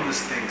can't. You know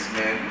these things,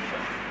 man.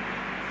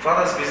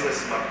 Father's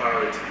business is my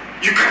priority.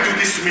 You can't do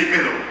this to me,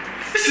 Bello.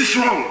 This is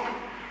wrong.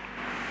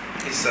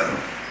 Listen.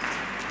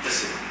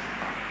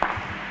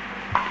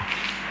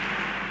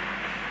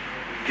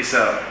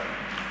 Giselle,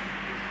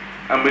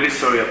 I'm really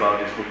sorry about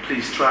this, but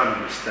please try and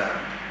understand.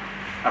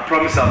 I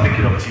promise I'll make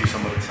it up to you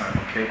some other time,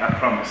 okay? I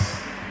promise.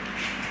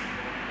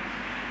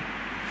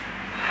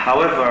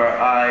 However,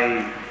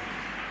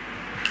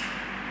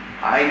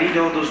 I need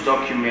all those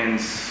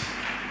documents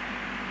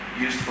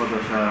used for the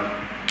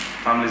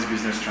family's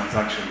business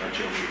transaction that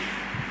you're with.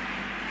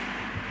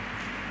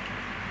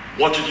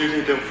 What did you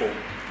need them for?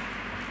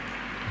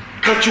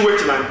 Can't you wait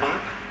till I'm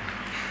back?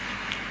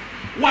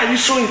 Why are you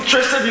so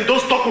interested in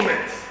those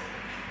documents?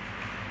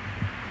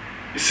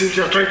 It seems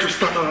you're trying to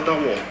start another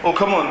war. Oh,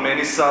 come on, man.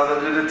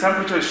 The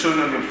temperature is showing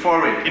on your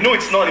forehead. You know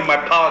it's not in my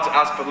power to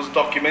ask for those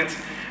documents.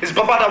 It's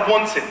Baba that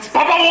wants it.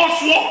 Baba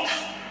wants what?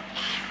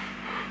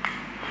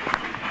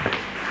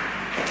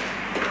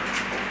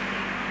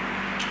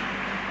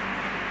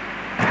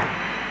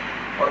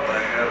 What the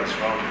hell is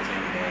wrong with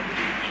him, man? Did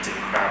he eat a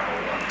crab or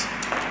what?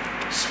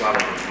 Swallow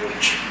the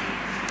roach.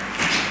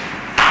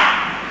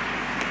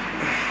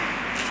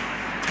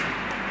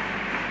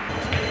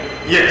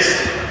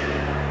 Yes.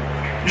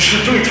 You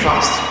should do it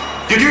fast.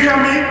 Did you hear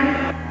me?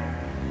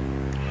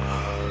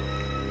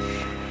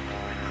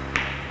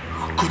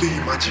 Could you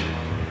imagine?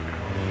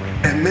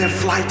 A mere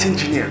flight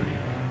engineer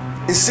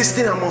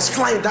insisting I must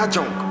fly in that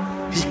junk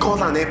he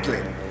called an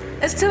airplane.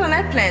 It's still an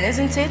airplane,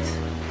 isn't it?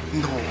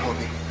 No,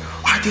 honey.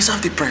 I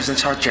deserve the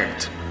presidential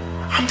jet.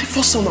 I'm the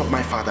first son of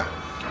my father.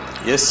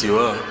 Yes, you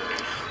are.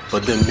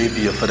 But then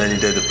maybe your father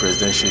needed the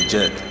presidential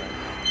jet.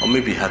 Or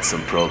maybe he had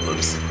some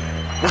problems.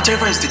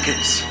 Whatever is the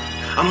case,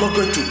 I'm not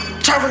going to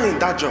travel in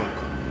that junk.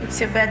 It's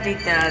your birthday,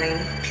 darling.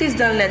 Please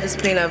don't let this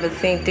plain of a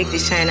thing take the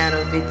shine out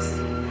of it.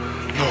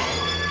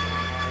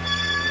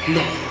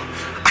 No,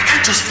 I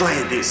can't just fly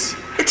in this.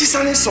 It is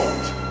an insult.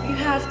 You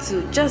have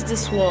to. Just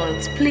this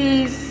once,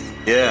 please.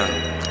 Yeah,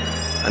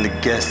 and the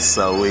guests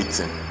are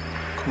waiting.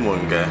 Come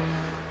on, guy.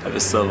 Have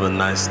yourself a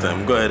nice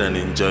time. Go ahead and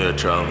enjoy your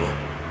travel.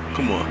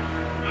 Come on.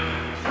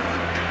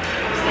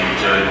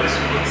 Enjoy this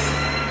once.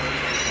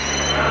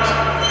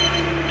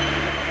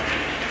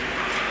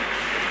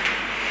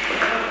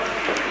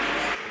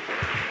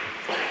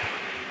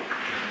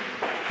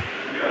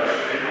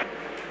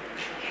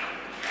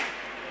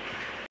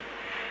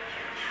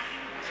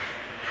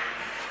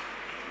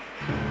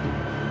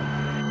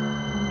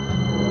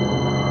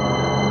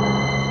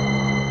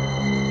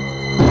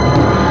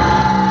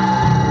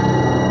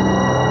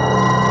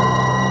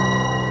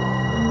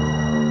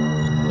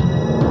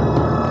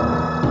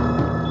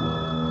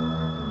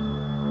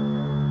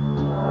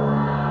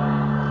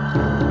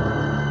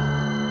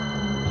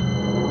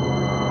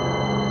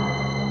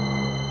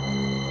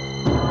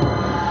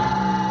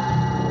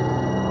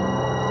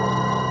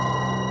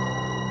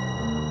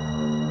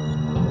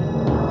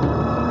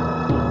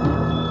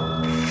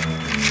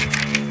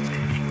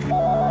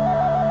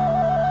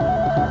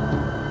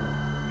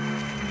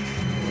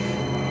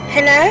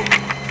 Hello?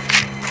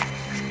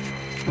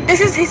 This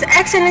is His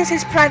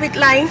Excellency's private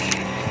line.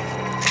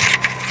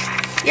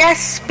 Yes,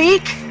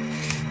 speak.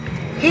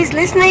 He's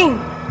listening.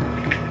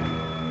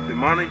 The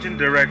Managing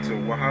Director,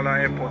 Wahala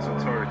Airport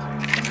Authority.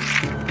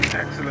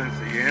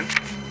 Excellency, Ian.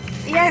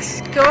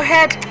 Yes, go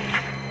ahead.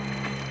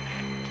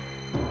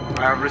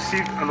 I have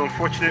received an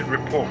unfortunate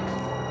report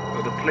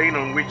that the plane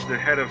on which the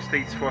head of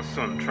state's first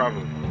son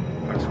traveled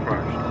has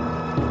crashed.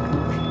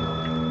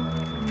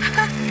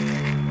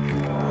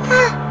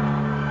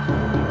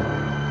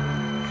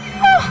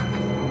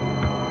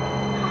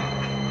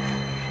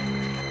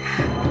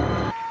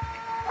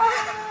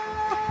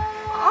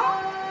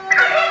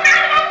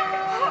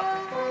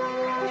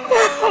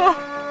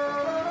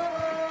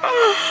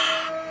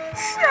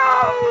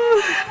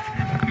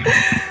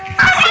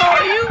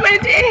 So you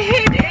went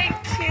ahead and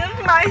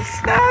killed my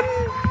son,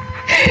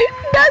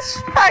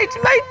 despite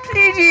my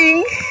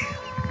pleading.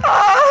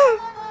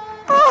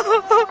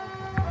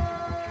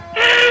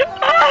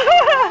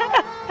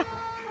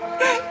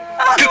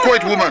 Keep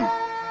quiet, woman.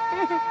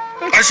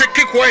 I said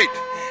keep quiet.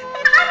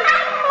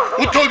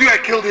 Who told you I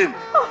killed him?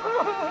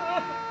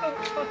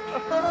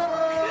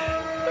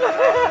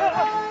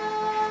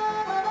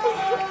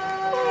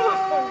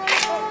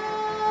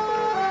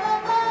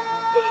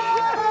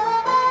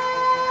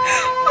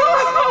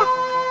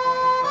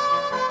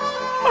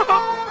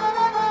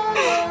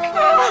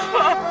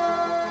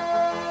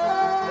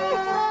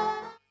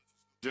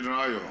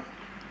 General,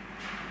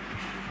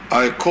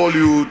 I call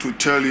you to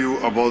tell you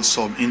about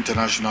some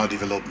international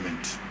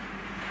development.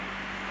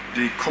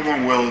 The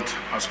Commonwealth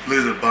has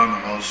placed a ban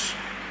on us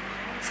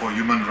for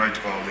human rights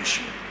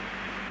violation.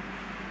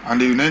 And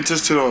the United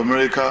States of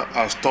America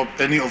has stopped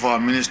any of our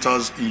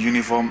ministers in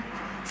uniform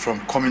from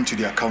coming to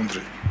their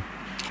country.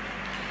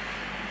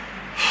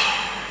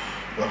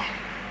 Well,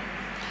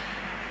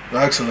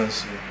 Your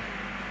Excellency,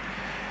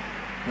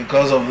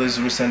 because of this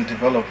recent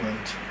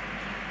development,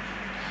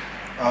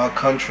 our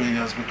country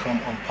has become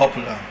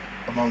unpopular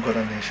among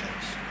other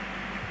nations.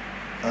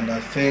 And I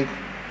think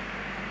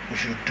we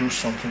should do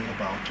something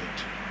about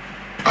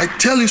it. I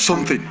tell you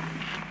something.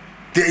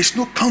 There is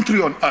no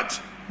country on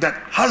earth that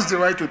has the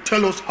right to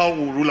tell us how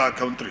we rule our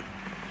country.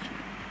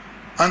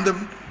 And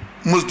the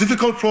most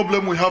difficult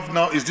problem we have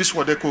now is this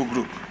Wadeko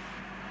group.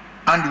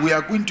 And we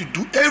are going to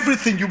do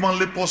everything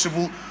humanly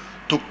possible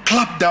to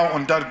clap down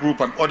on that group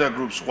and other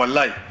groups.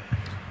 Wallahi.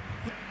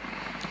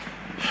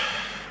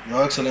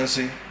 Your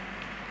Excellency,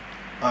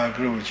 I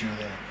agree with you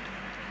there.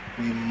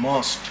 We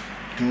must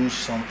do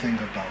something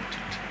about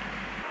it.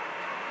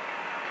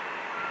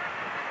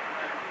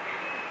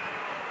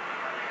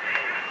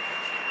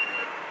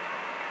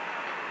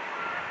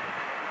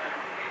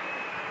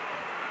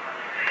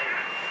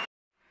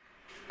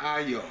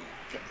 Ayo,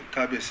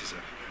 Kabiyesi, sir.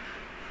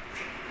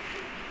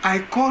 I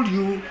called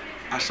you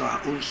as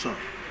our own son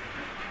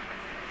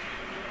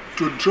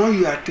to draw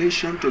your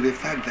attention to the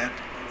fact that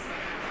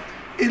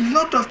a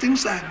lot of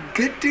things are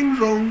getting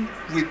wrong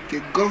with the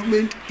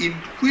government in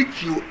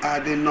which you are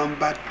the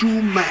number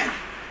 2 man.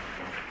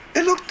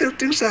 A lot of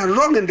things are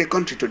wrong in the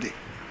country today.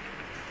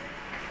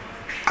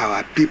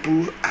 Our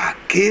people are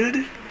killed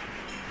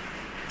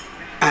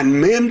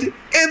and maimed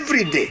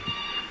every day.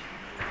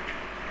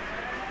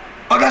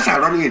 Others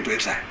are running into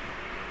exile.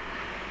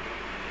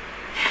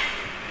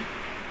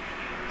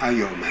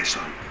 Ayo, my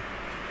son.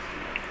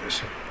 Yes,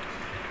 sir.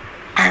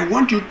 I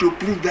want you to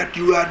prove that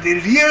you are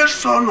the real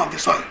son of the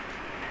soil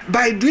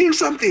by doing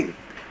something.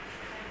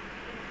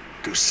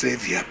 to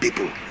save your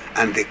people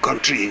and the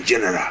country in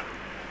general.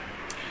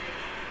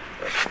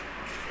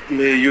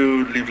 May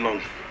you live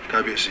long,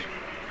 Kabiyesi.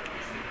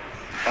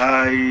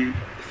 I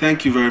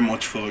thank you very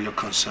much for your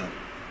concern.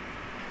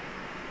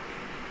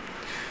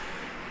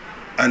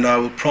 And I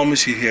will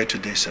promise you here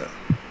today, sir,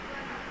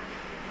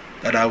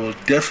 that I will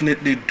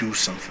definitely do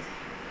something.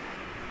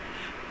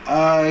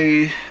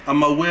 I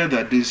am aware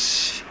that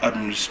this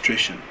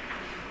administration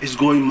is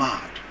going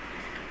mad.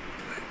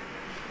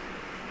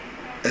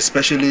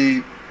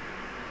 Especially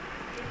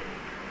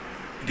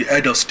the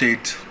head of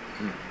state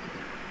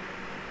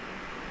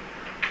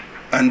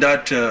and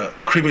that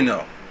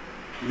criminal,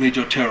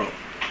 Major Terror,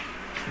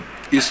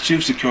 is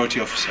Chief Security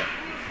Officer.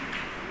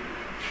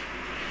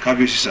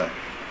 Kabiyesi, sir,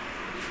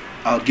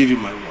 I'll give you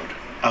my word.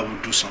 I will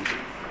do something.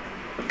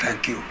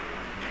 Thank you.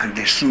 And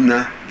the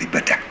sooner, the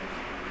better.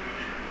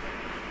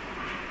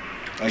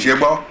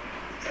 Ajebo,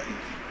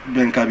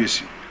 Ben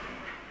Kabiyesi.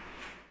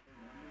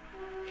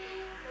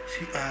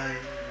 See, my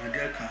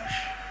dear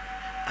Cash,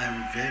 I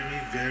am very,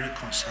 very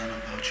concerned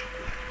about your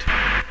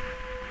plight.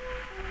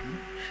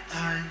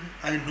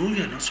 I know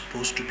you're not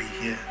supposed to be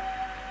here,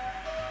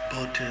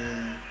 but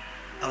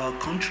our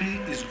country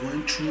is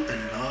going through a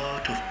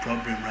lot of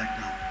problem right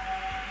now.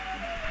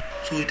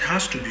 So it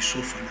has to be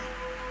so for now.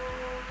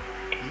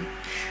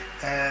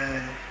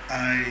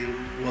 I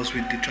was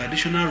with the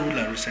traditional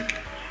ruler recently,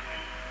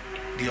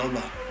 the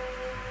Oba,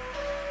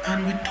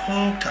 and we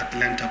talked at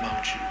length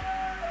about you.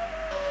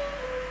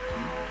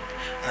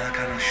 And I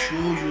can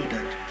assure you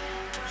that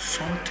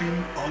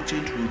something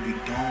urgent will be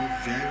done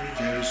very,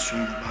 very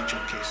soon about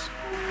your case.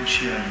 You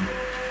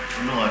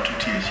know what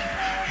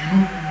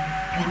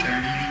I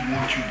really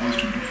want you boys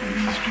to do for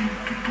me is to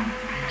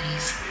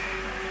please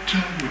try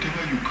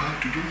whatever you can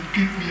to just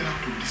get me out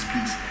of this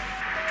place.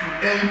 To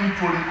any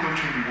foreign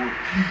country in the world,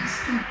 please.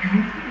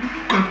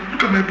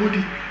 Look at my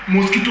body.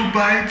 Mosquito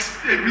bites,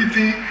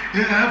 everything.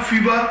 I have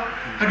fever.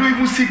 I don't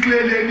even see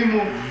clearly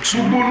anymore. So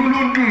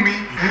don't do me.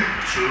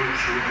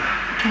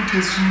 Don't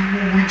you see?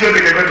 We just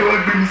like I don't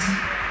want to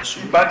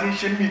be bad in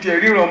shame me. I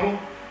really want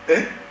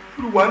to.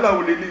 Wàhálà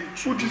ò lélẹ̀,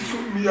 ó ti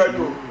sún mi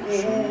ayọ̀.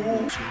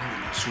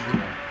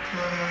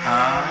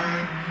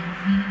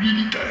 I'm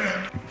really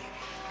tired.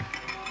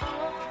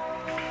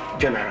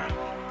 General,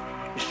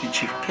 Mr.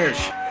 Chief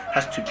Kesh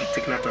has to be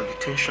taken out of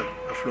detention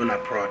and flown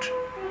abroad.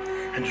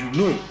 And you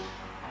know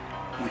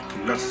we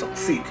cannot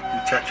succeed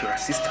without your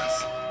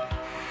assistance.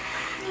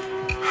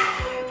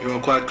 You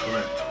are quite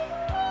correct.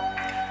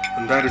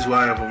 And that is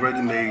why I've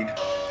already made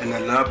an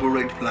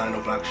elaborate plan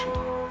of action.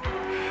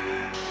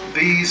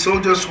 The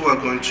soldiers who are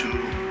going to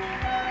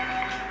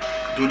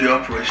do the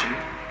operation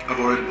have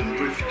already been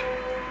briefed.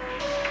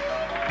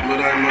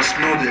 But I must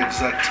know the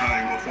exact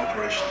time of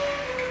operation.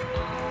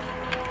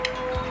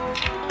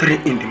 3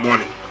 in the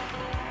morning.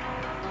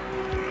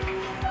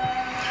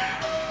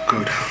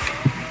 Good.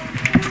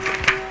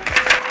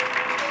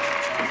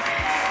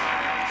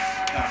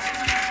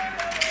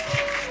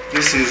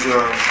 This is the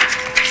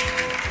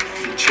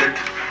check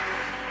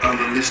and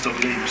the list of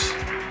names.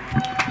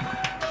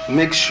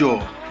 Make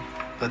sure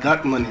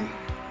that money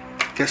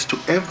gets to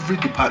every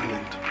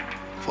department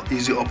for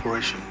easy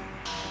operation.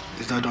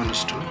 Is that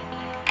understood?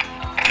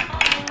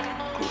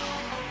 Cool.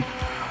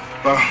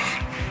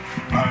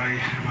 I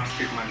must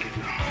take my leave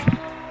now.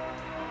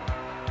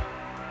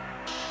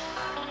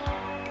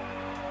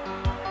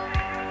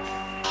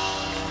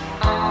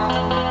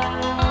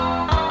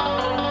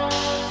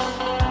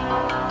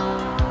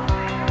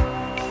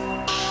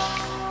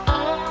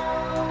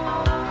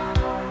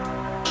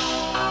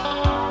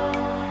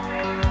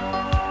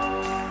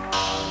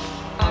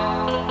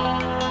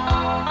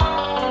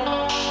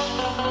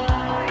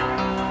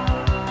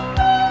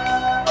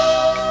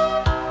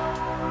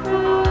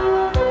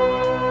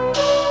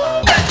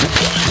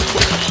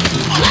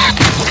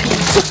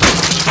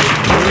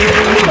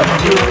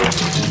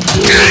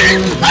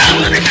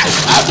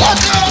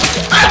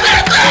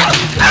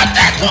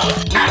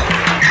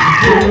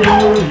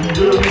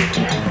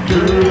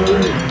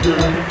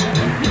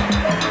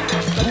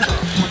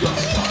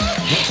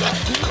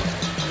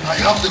 I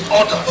have the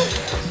order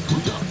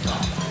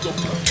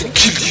to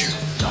kill you.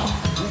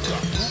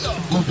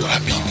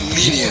 I'm being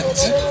lenient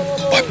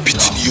by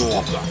beating you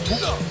up.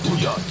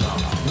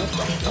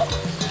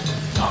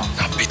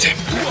 Now beat him.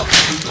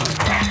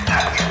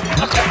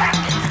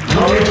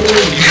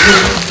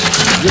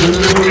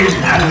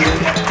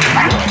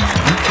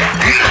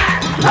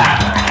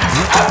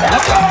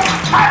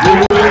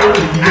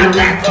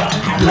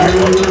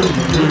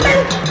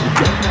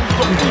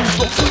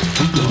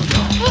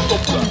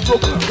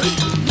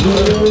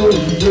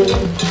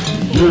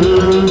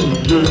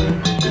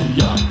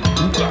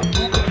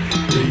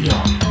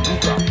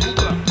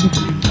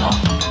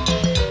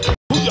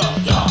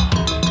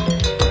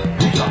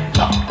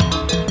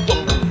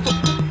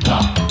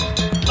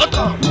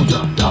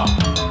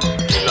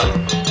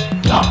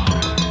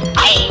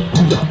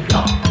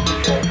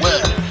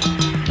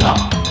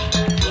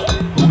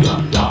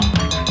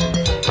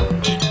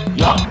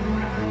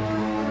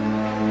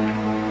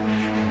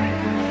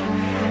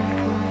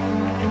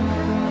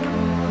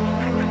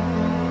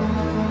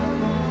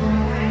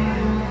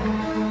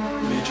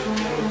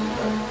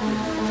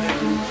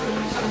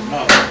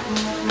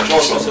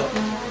 Sir.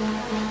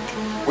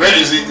 Where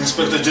is the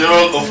Inspector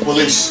General of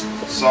Police?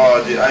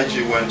 Sir, the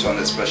IG went on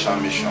a special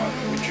mission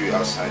which we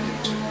assigned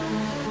him to.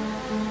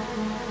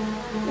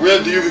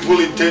 Where do you people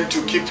intend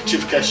to keep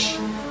Chief Cash?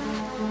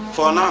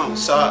 For now,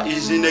 sir,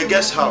 he's in a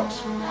guest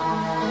house.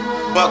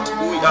 But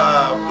we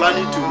are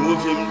planning to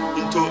move him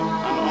into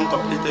an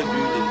uncompleted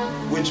building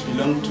which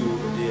belongs to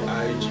the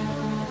IG.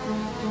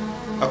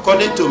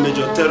 According to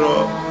Major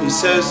Terror, he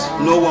says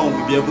no one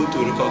will be able to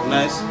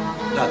recognize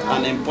that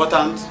an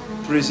important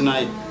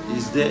prisoner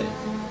is there.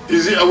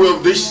 Is he aware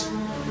of this?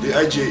 The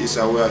IG is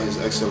aware, His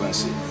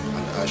Excellency,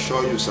 and I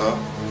assure you, sir,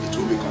 it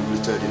will be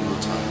completed in no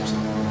time, sir.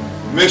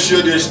 Make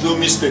sure there is no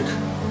mistake.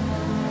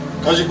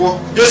 Kajipo?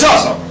 Yes,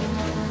 sir.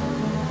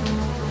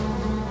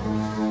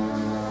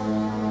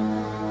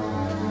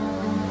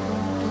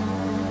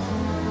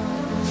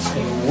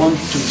 I want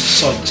to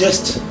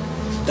suggest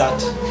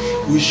that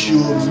we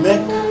should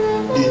make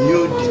the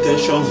new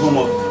detention home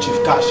of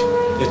Chief Cash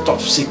a top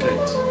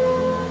secret.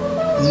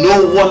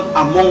 No one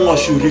among us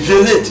should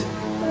reveal it.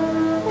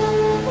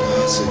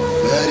 That's a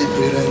very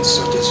brilliant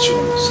suggestion,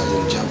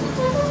 Sergeant Jabba.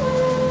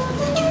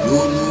 And you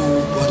know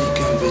nobody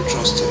can be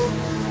trusted.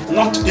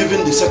 Not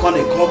even the second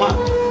in command.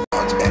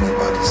 Not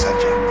anybody,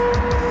 Sergeant.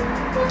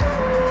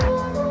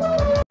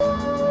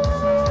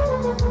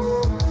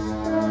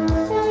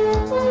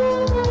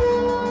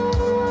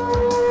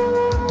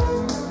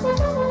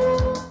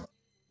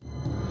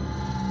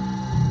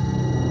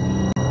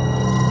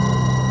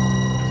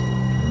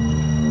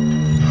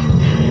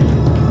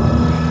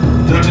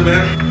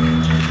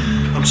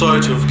 I'm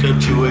sorry to have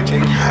kept you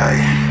waiting.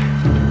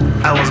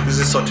 I was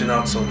busy sorting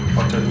out some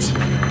important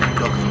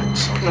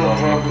documents. No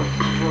problem.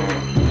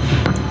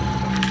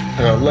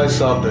 Let's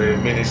have the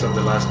minutes of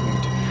the last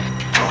meeting.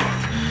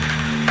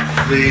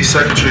 The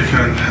secretary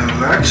can have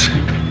that.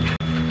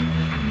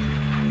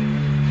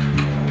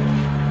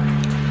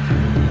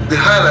 The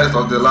highlights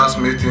of the last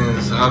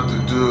meetings have to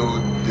do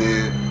with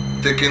the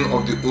taking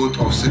of the oath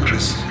of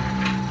secrecy,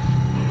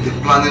 the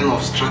planning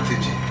of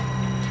strategy,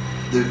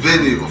 the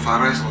venue of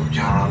arrest of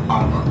General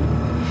Alba.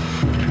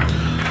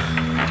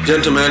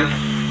 Gentlemen,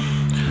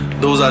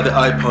 those are the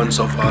high points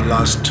of our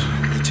last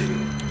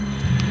meeting.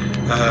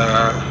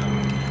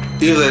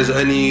 If there is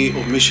any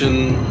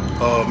omission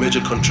or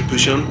major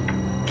contribution,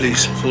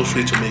 please feel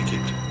free to make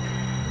it.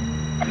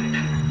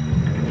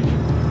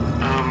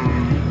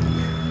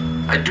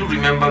 I do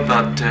remember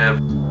that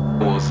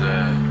was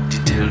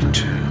detailed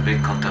to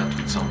make contact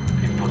with some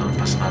important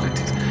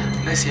personalities.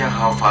 Let's hear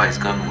how far it's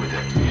gone with it.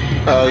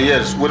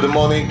 Yes, with the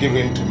money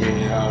given to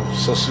me, I've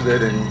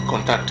succeeded in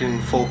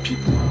contacting 4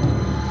 people,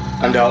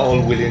 and they are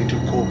all willing to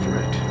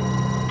cooperate.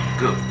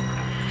 Good.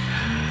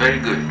 Very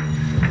good.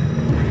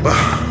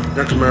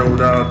 Gentlemen,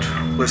 without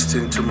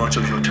wasting too much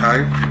of your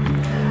time,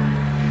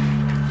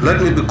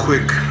 let me be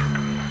quick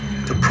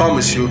to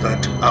promise you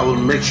that I will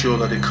make sure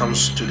that it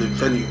comes to the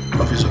venue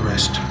of his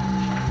arrest.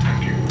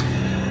 Thank you.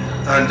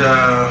 And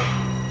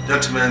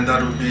gentlemen,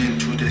 that will be in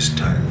 2 days'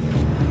 time.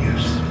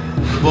 Yes.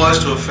 The boys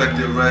to effect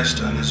the arrest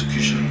and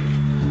execution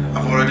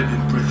have already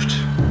been briefed.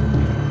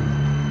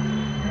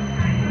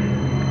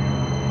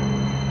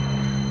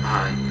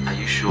 Are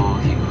you sure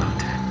he will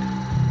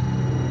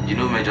attend? You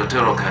know Major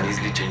Terror can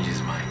easily change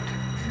his mind.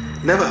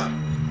 Never.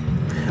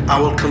 I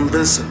will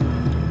convince him.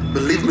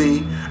 Believe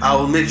me, I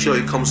will make sure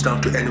it comes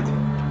down to Enugu.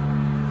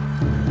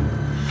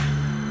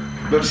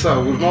 But sir,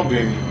 we've not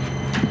been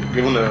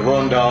given a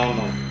rundown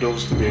of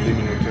those to be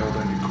eliminated in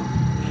the coup.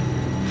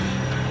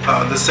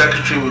 The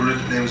secretary will read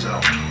the names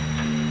out.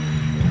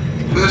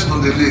 First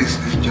on the list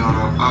is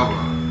General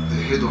Awa, the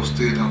head of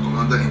state and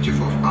commander-in-chief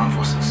of armed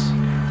forces.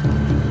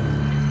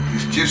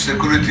 His chief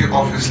security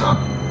officer,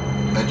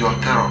 Major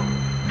Terror,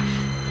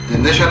 the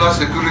national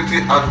security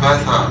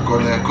advisor,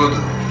 Colonel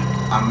Kodo,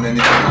 and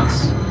many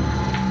others.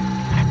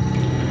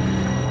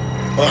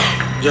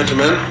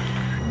 Gentlemen,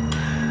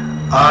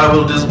 I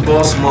will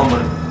disburse more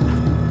money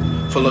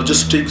for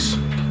logistics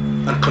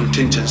and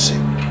contingency.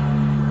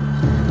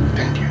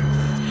 Thank you.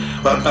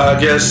 But I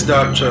guess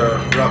that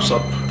wraps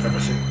up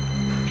everything.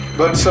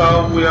 But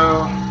we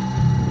are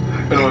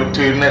anyway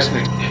to next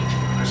meeting.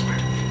 Next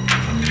meeting.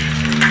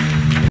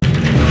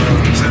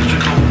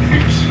 Secretary, come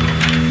please.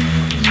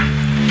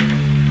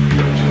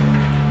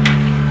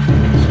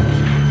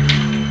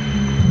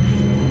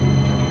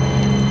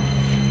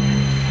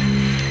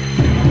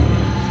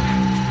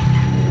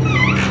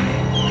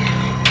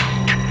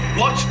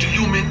 What do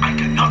you mean I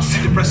cannot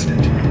see the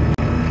president?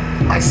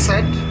 I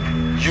said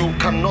you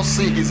cannot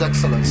see His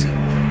Excellency.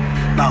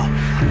 Now,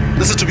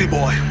 listen to me,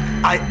 boy.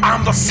 I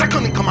am the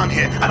second in command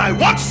here, and I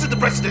want to see the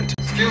president.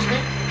 Excuse me?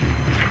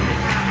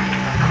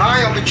 And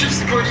I am the chief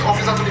security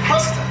officer to the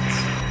president.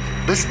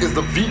 This is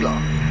the villa,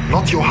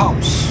 not your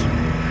house.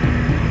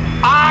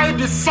 I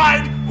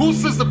decide who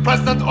sees the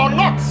president or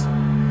not.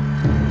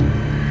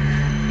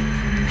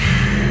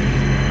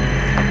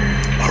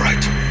 All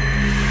right.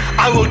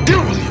 I will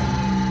deal with you.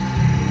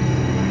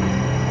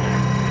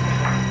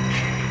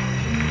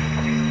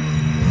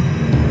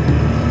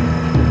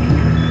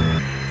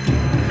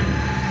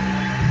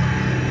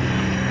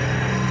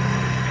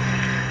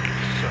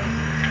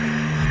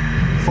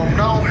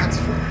 now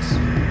henceforth,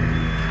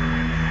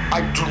 I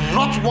do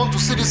not want to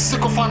see these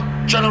sycophant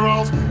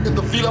generals in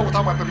the villa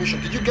without my permission.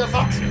 Did you get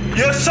that?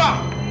 Yes, sir.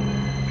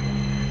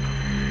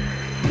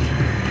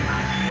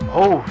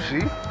 Oh,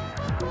 see?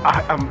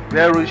 I am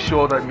very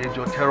sure that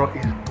Major Terror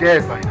is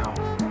dead by now.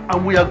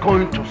 And we are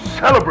going to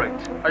celebrate.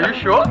 Are you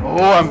sure?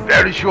 Oh, I'm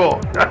very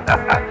sure.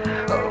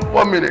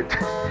 1 minute.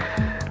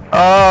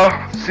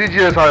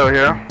 CGS Ayo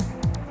here.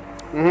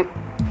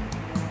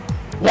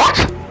 What?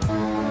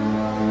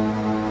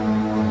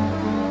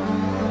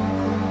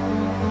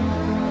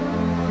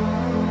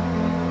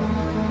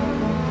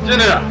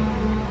 General,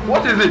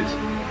 what is it?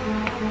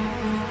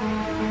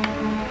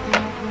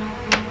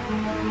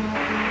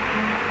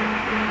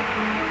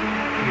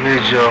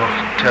 Major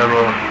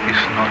Terror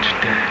is not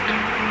dead.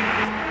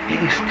 He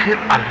is still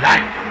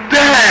alive.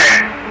 There!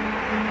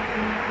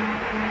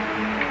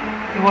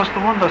 He was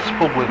the one that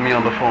spoke with me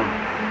on the phone.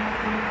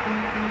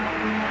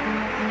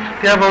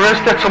 They have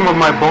arrested some of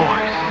my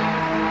boys.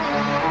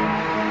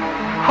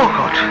 Oh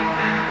God,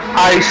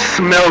 I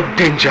smell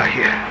danger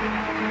here.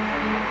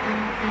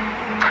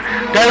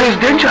 There is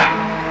danger.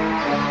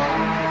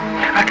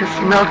 I can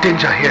smell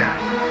danger here.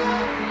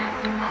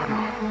 Oh no.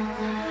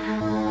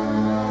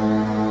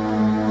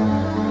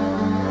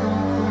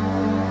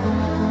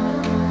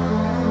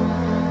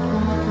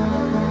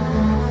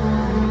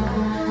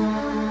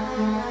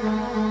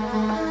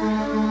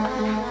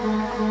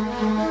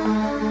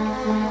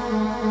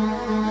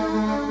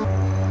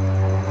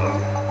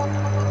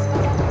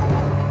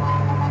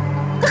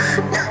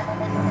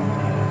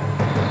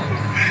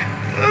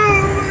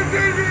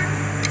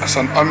 As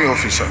an army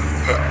officer,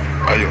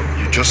 Ayo,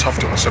 you just have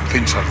to accept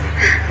things as they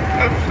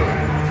are. I'm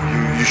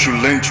sorry. You should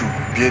learn to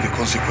bear the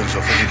consequence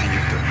of anything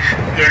you've done.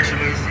 Your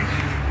Excellency,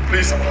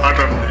 please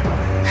pardon me.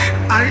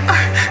 I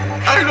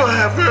know I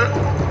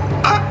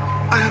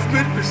have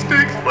made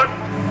mistakes, but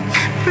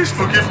please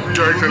forgive me,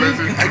 Your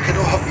Excellency. I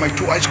cannot have my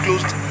 2 eyes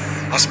closed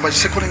as my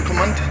second in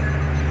command.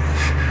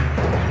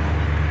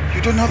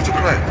 You don't have to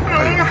cry.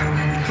 Ayo,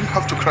 you don't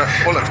have to cry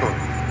all at all.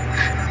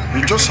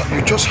 You just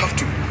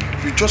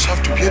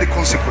have to bear the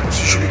consequence.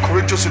 You should be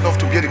courageous enough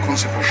to bear the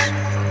consequence.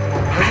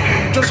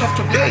 You just have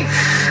to bear it.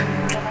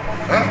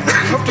 You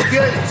have to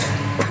bear it.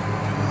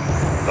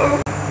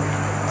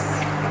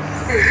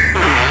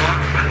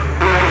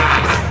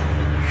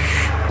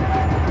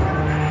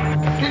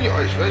 Clean your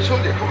eyes, right?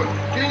 Soldier, come on.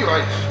 Clean your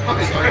eyes. Have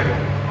his eye.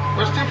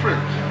 We're still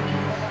friends.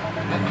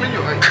 Clean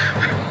your eyes.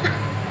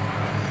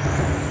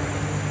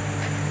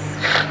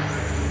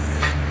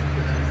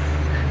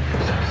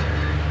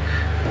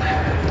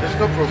 There's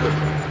no problem.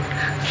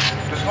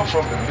 There's no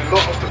problem. The law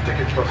has to take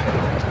it first.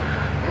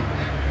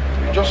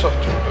 You just have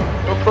to.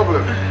 No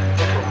problem. No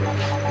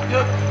problem.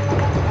 Yeah.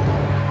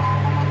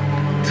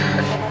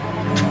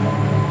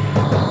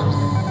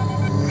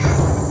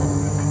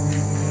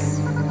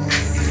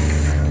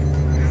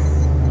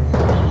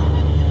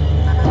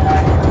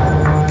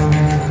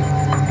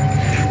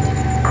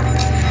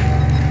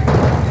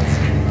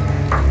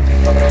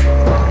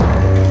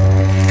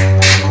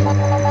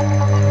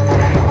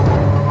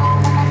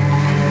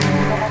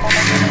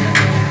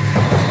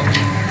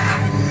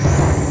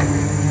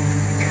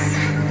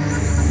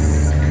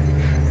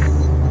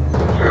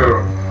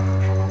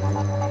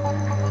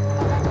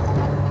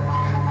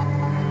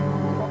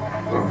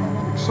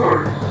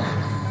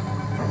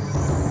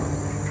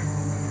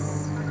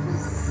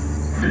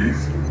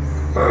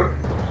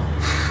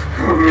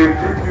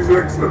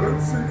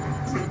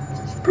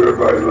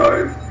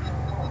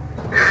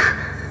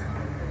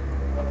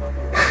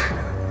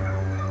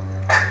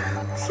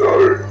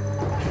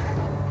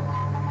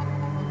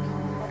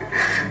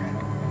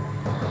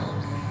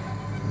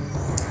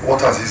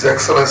 His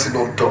Excellency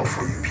not done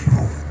for you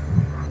people.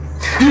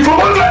 He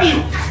promoted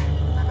you,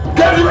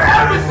 gave you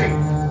everything,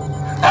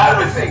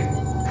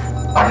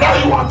 and now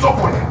you want to talk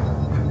with him.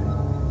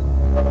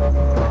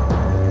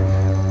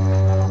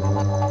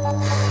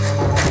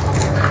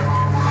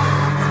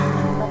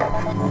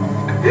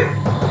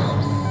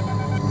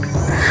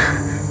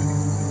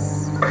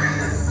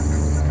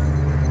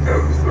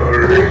 I'm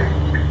sorry.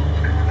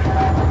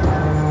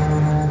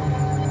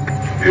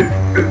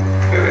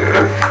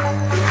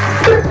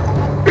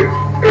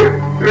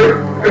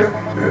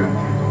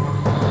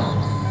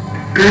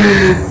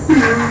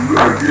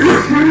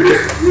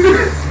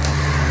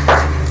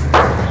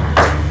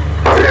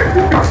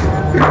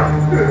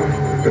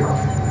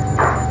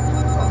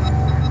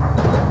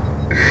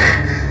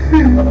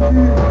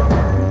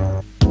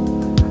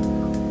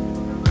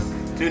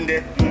 Tunde,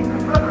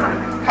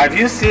 have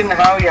you seen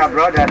how your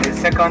brother, the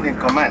second in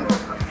command,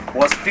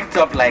 was picked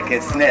up like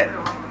a snail?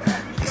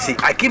 You see,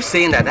 I keep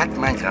saying that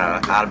man,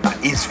 General Alba,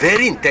 is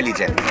very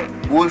intelligent.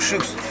 Well,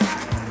 Shooks,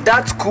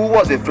 that coup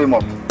was a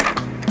frame-up.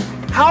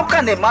 How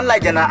can a man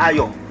like General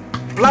Ayo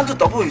plan to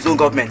topple his own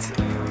government?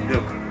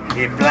 Look,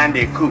 he planned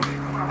a coup,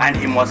 and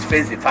he must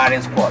face the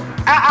firing squad.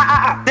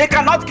 They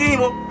cannot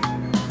kill him.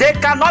 They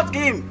cannot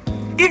kill him.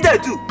 If they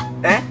do,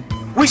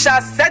 we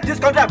shall set this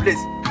country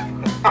ablaze.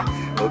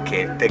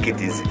 Okay, take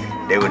it easy.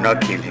 They will not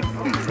kill him.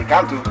 They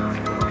can't do.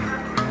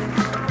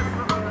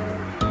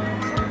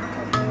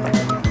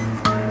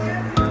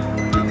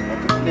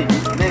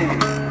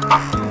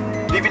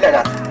 like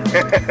that.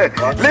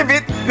 Leave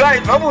it. You are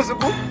in trouble,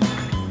 Suku.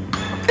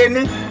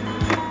 Any.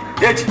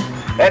 Yet.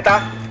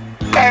 Eta.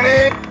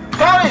 Carry.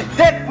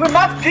 Death will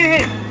not kill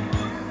him.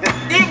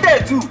 If they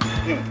do,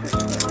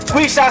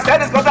 we shall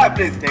send this contact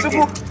place.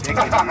 Suku. Take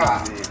it.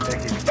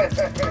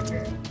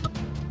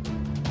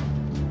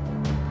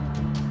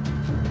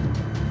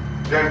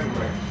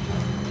 Gentlemen,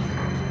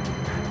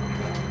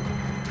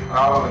 I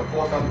have an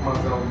important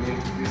matter we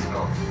need to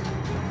discuss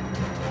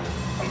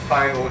and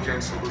find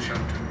urgent solution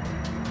to.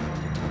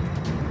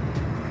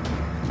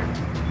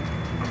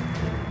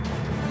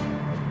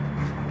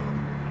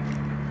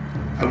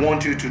 I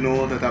want you to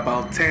know that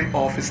about 10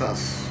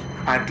 officers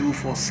are due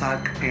for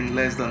sack in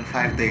less than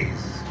 5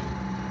 days.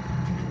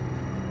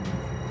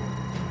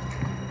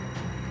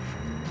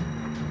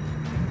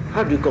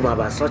 How do you come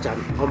about such an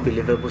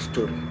unbelievable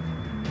story?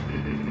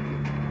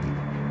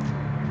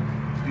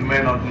 You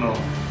may not know.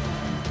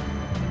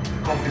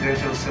 The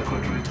confidential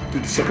secretary to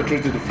the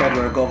secretary to the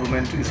federal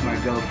government is my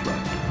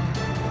girlfriend.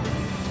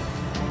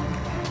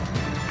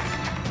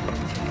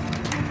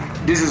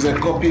 This is a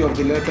copy of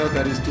the letter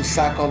that is to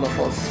sack all of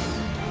us.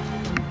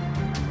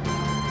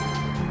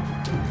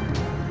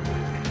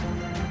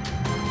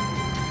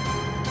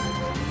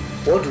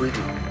 What do we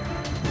do?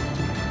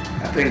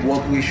 I think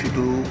what we should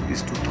do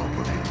is to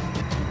topple him.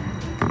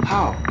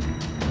 How?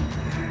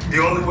 The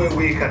only way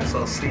we can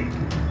succeed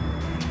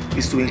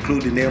is to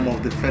include the name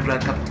of the Federal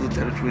Capital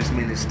Territories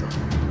Minister,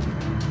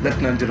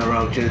 Lieutenant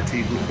General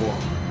J.T. Goodboy,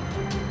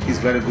 his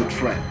very good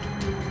friend.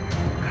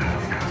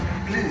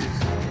 Please,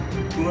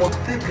 we must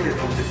take leave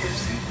from the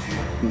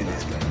FCT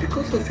Minister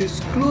because of his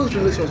close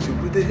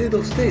relationship with the head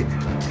of state.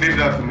 Leave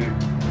that to me.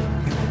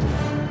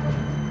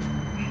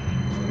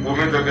 We'll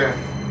meet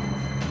again.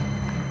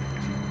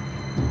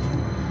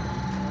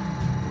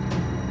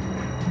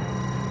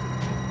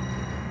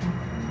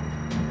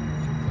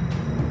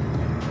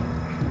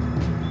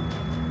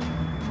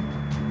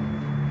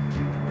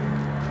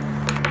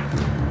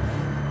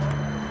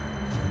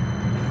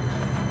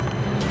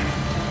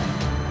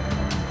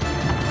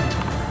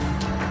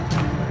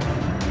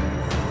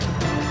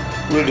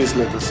 Read this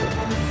letter, sir.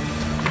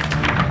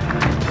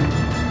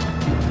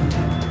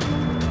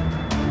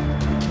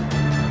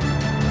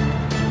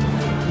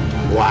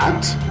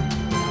 What?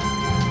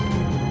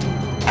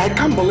 I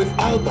can't believe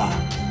Alba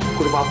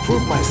could have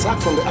approved my sack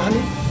from the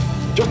army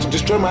just to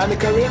destroy my army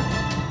career.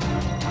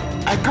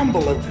 I can't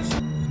believe this.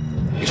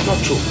 It's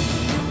not true.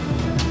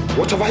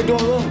 What have I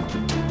done wrong?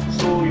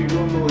 So you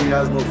don't know he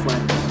has no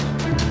friends.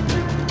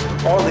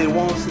 All he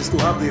wants is to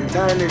have the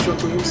entire nation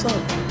to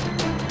himself.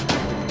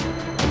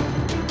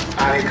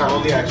 And he can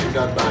only achieve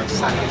that by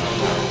sacking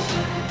others.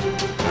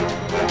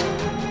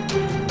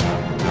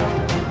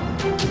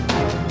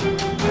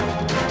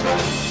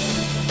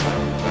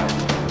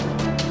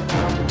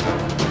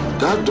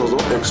 That does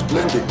not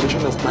explain the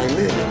occasion of my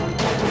name.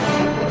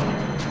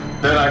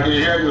 Then I can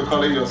hear you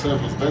calling yourself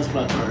his best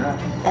friend, right?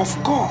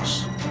 Of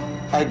course.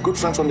 My good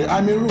friend from the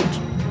army route.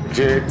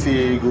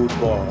 J.T.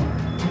 Goodboy.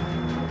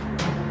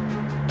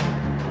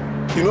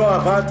 You know,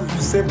 I've had to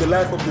save the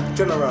life of the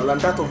general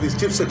and that of his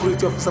chief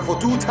security officer for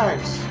 2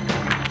 times.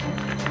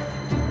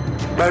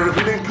 By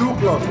revealing coup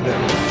plot to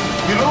them.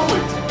 You know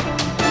it.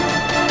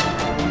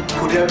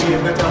 Could there be a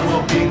better way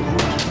of being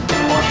good?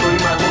 Or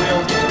showing my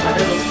loyalty to the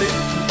head of state?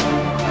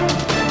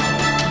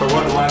 But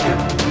what do I get?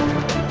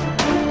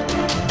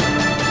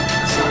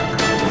 A sack.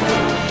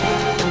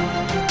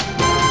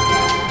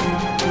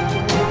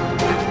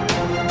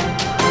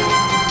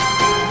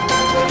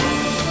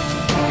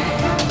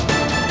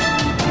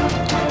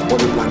 What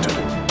do you plan to do?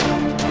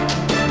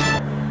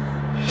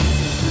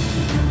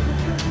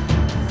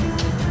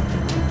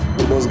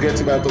 We must get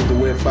him out of the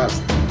way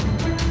fast.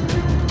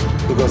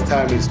 Because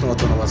time is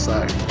not on our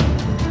side.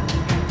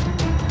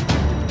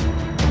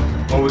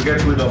 When we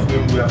get rid of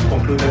him, we have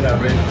concluded an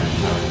arrangement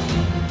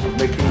of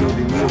making you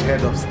the new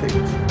head of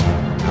state.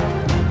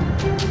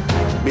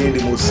 Being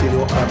the most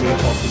senior army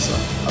officer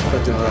after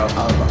General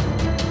Alba.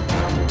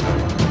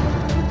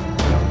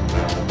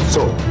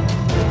 So,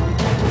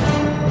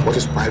 what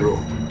is my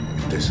role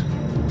in this?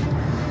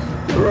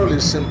 The role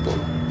is simple.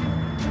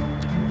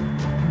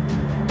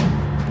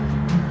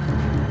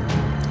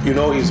 You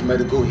know his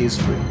medical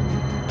history.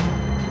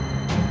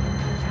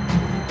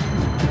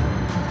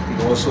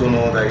 You also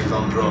know that he's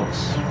on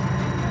drugs.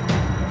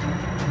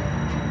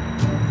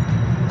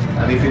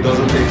 And if he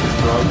doesn't take his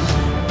drugs,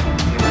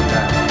 he will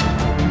die.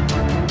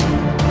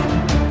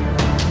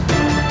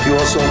 You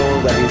also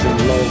know that he's in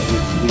love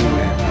with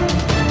women.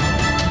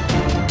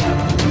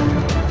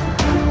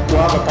 You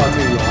have a party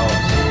in your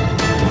house.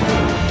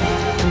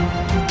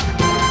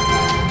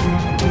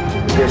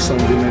 Get some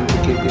women to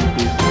keep him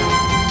busy,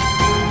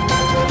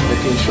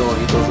 making sure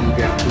he doesn't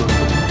get close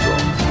to the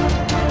drugs.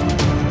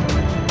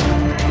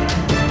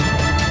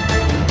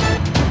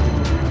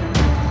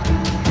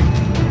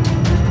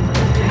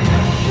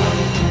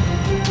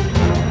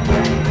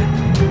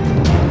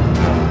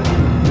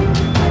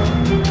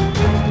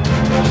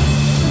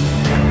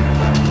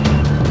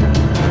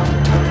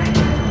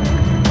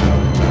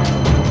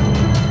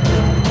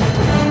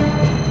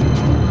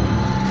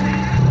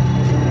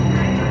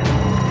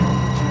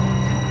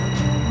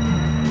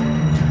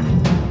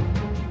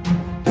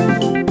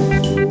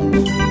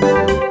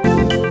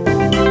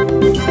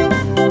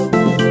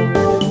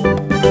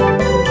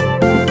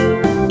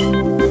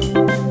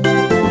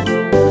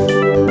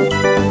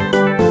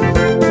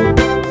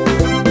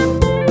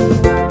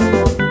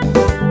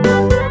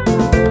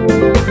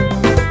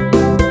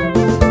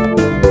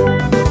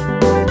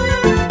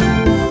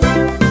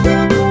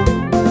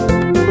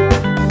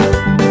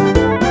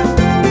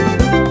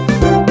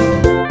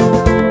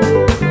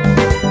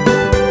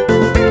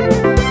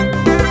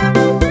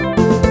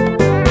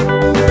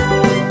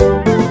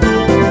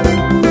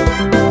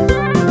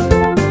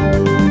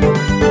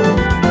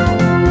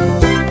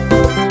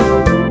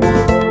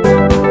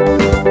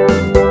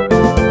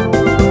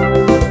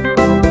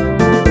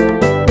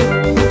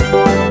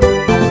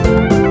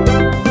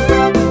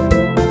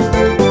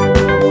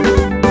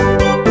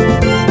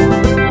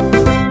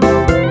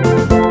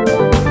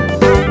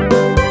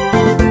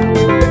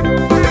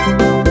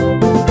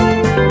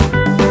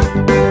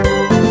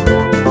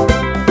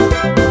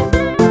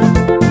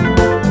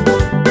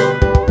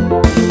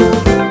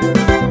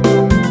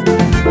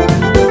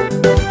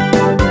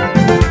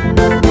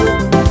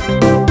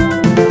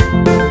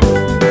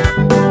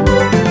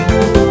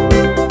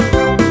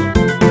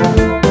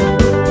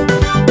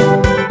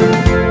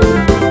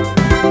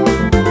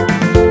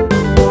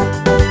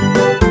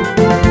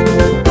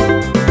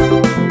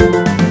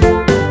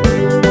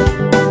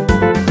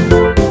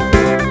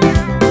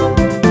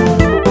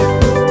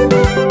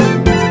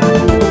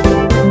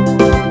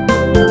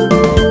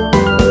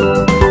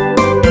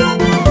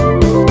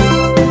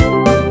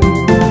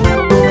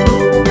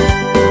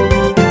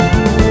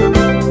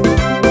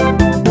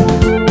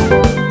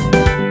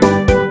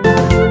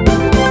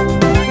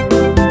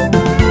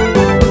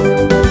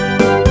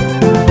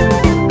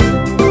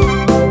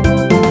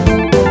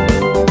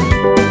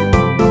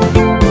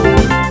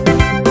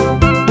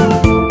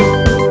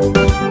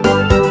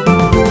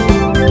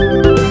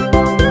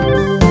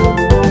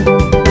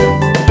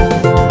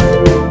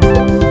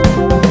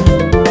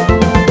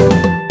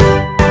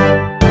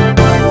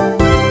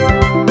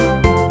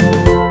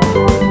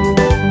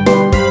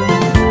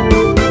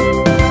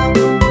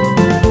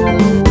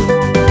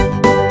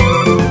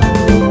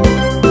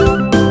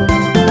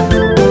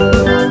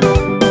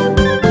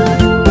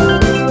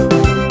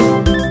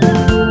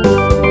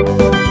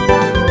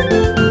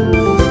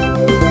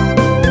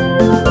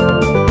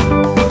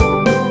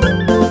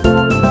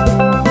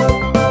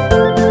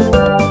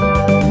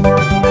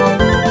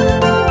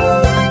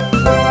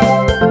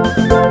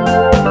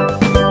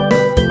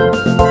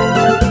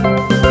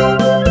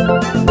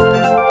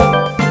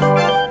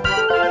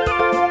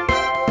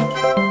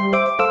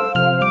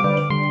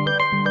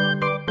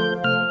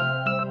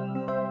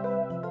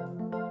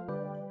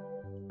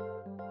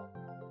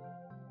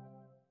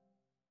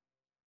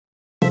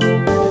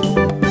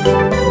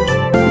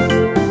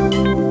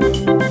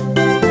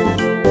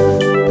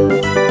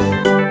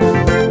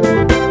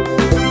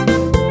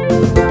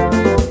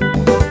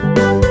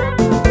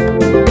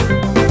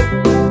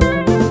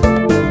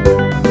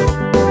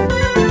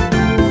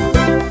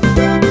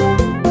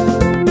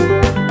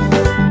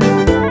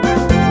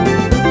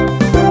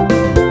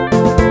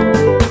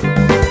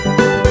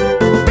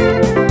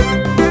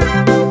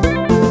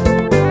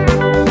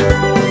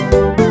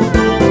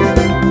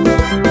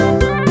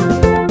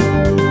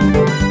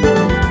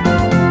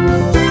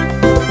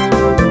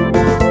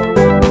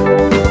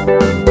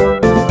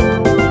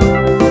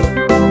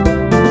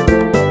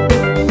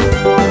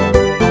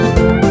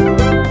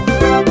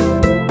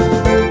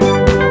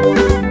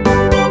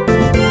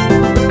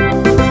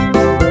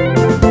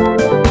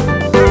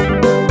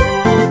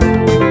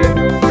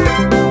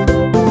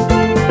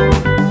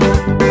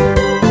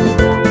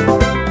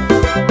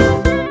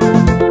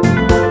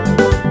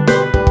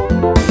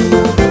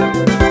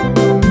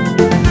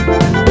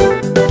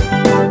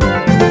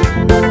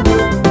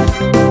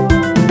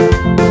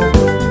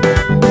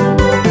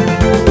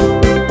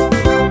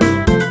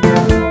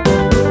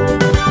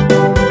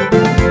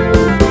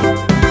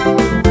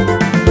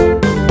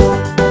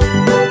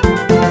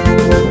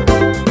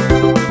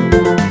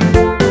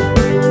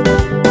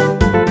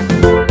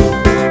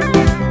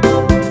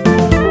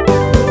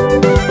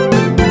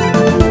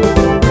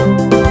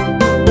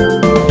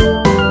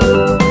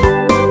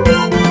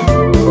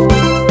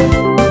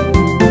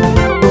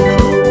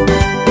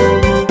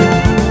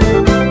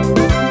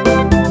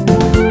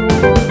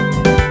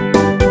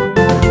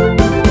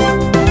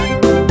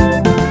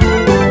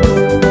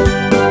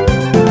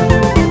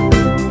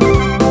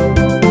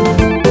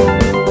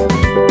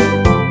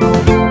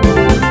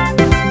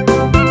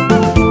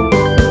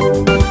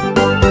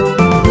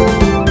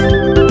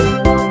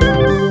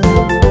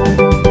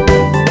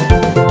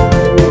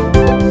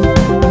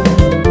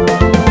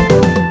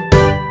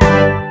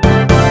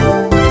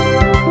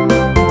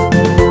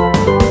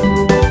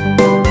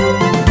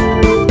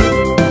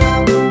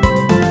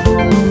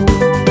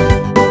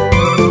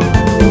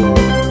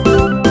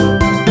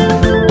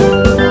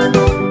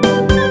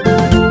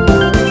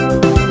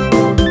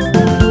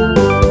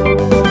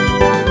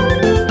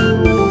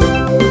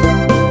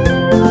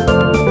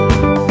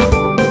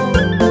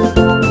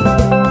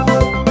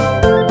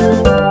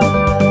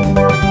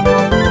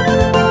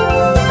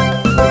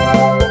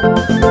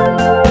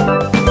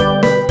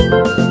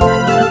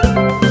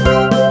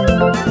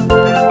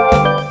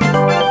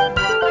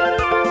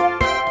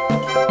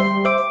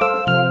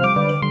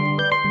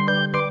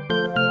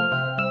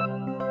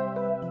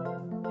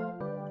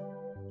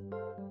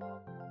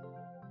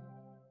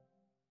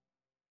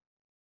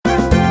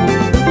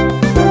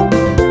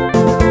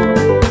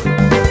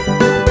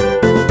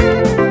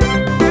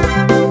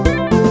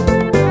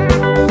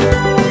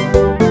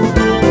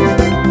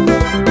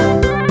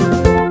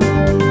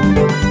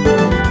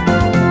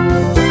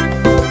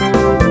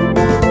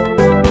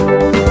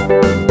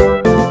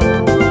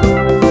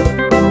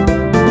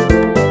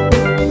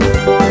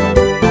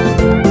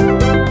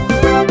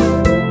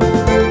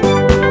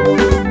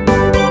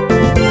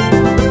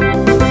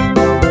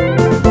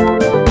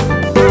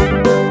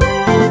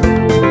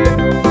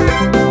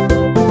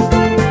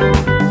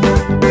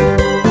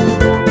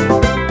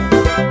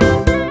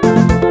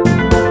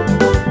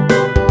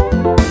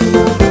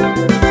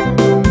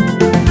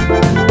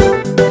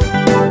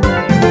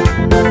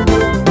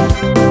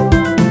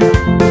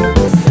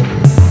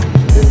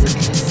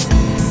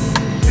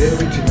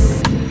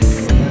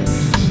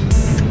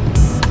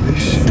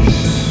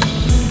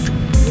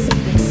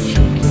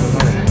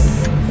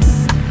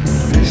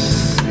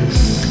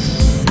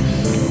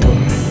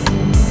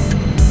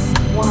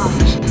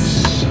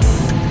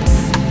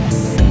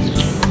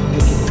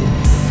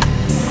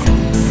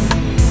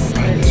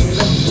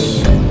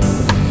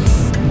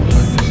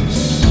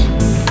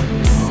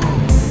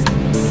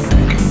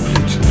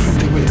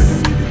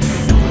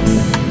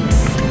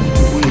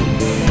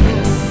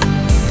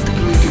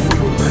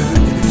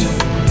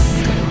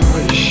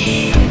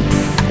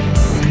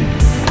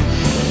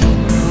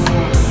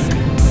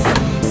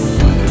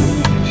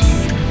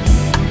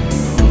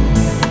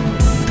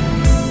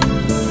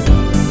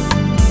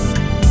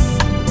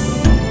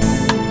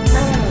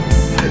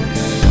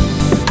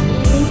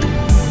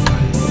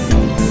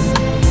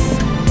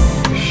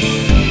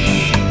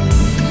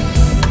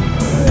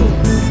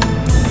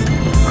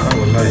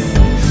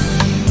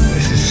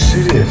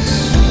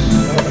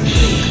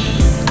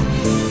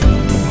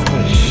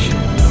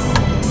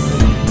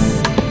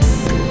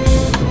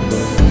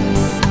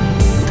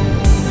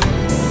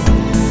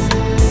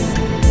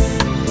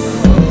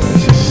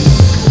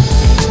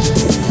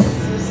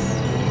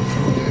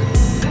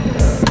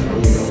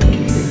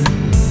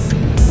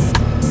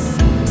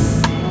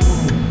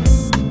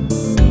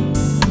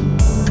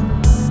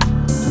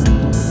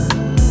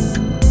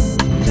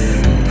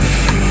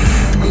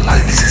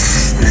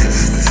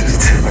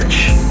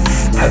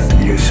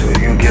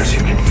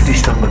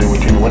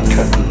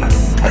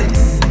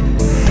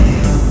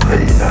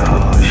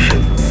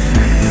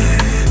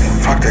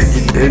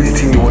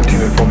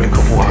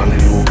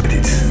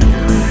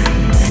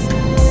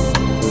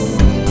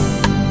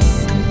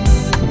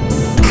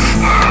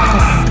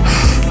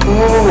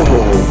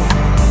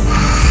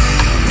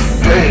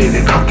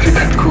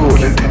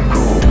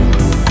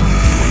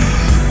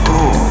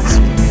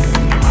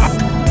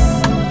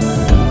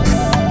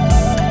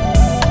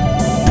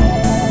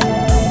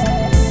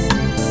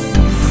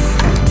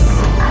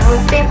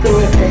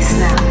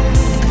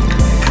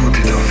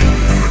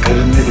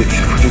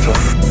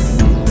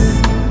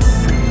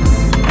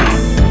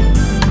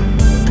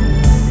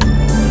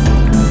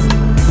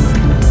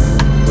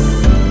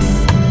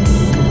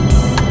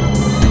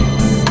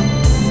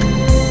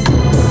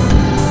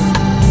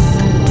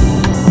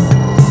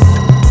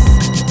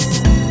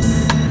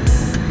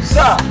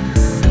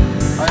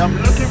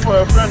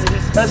 your friend,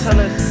 His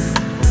Excellency.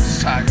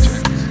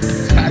 Sergeant.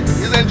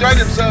 He's enjoying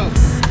himself.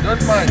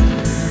 Don't mind.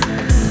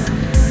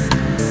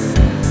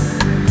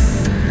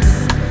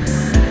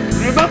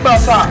 Remember,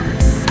 sir,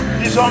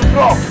 he's on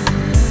drug.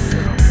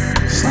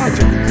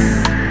 Sergeant,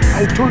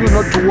 I told you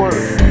not to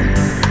worry.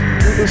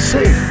 You'll be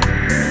safe.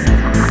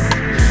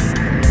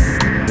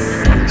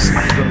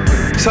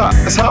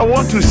 Sir, I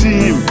want to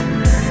see him.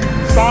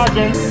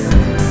 Sergeant.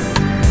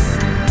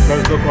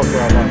 Let's go come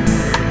to our land.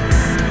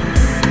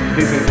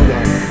 Please in good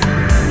hands.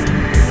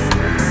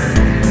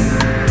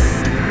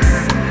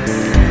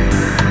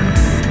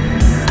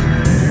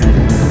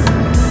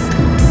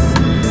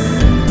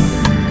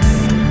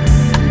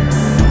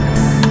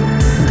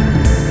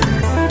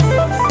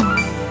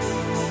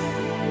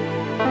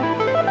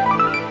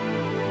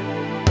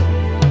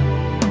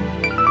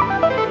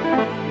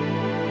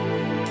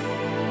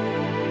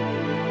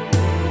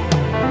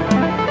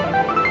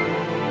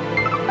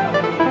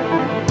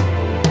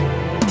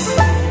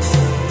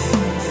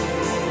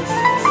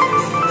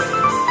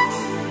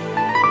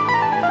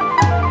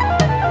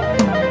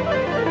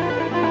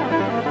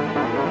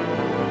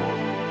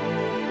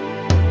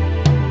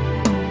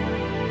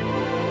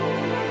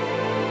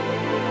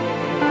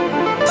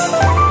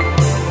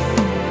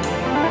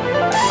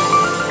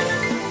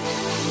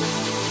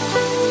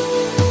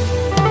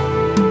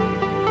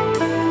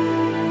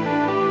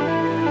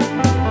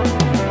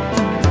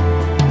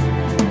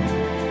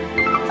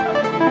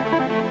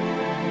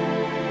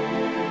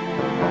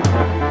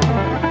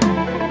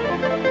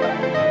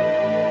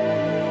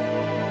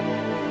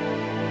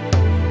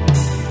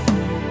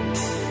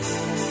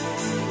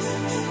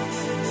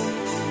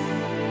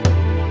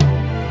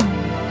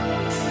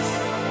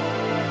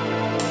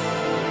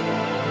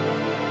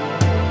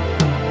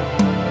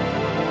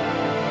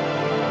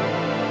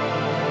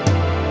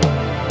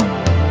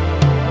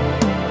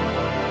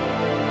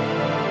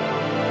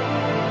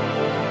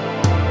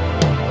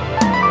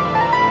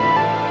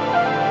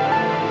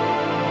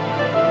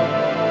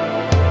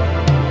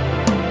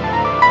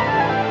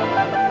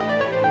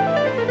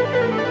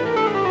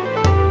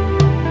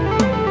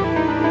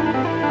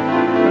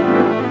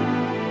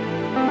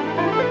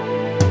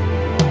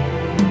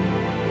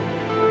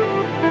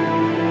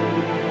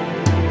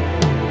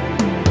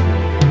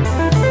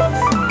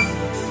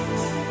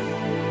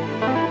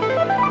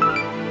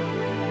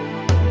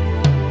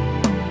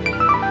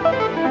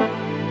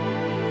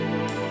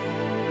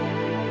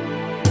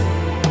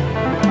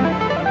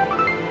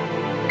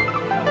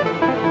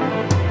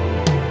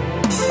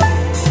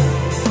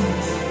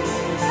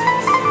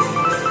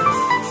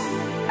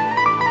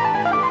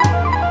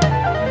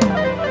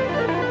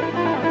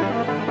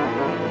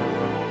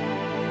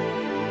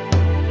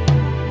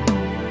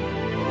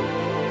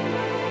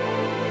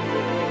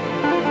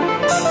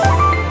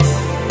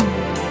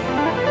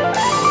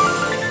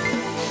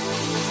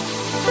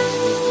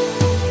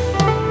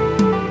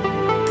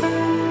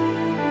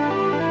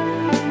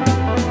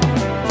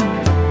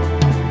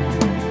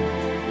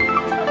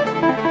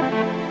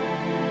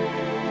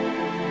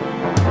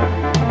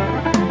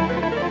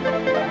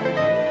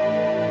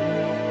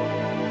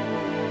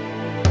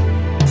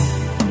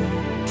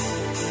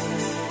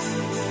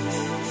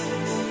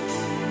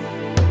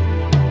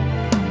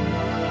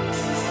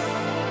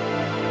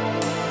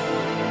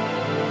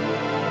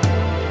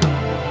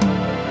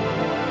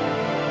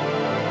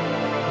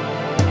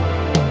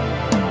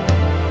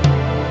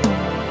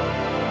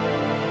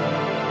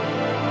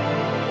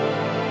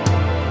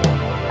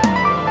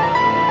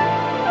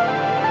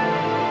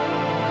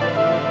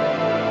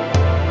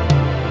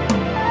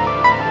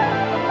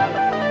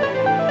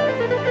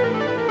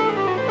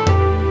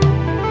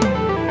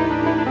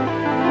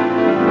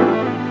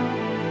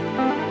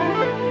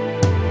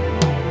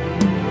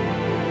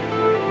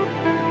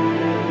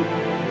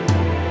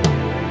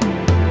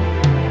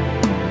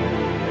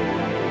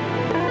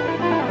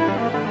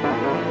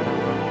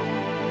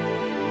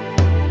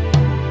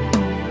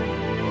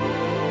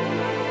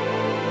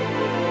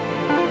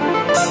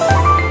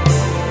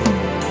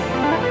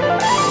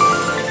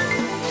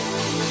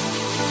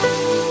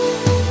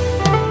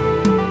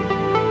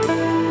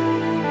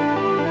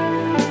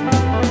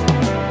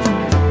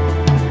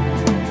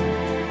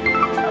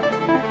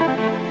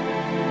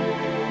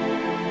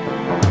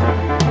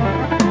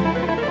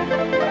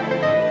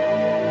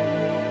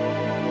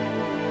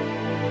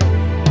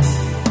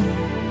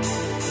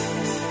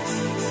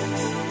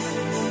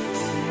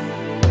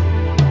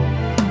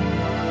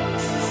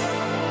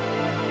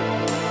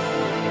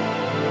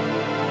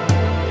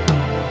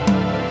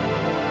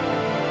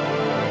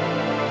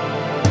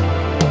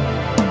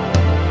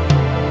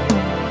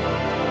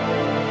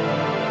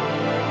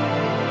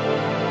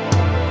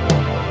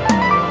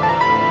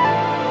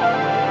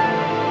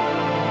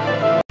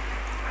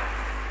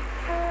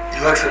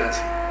 Your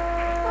Excellency.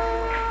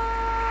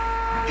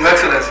 Your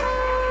Excellency.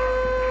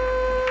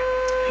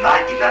 La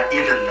ilaha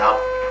illallah.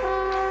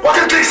 What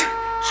is this?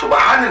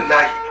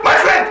 Subhanallah. My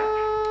friend.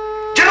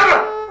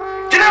 General.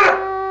 General.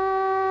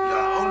 La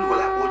hawla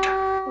wala quwwata.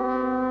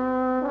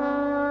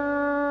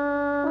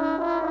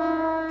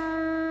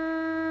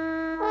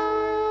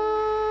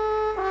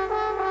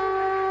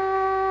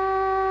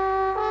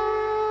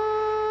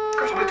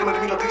 somebody tell me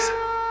the meaning of this?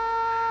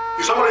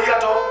 Is somebody here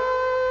at all?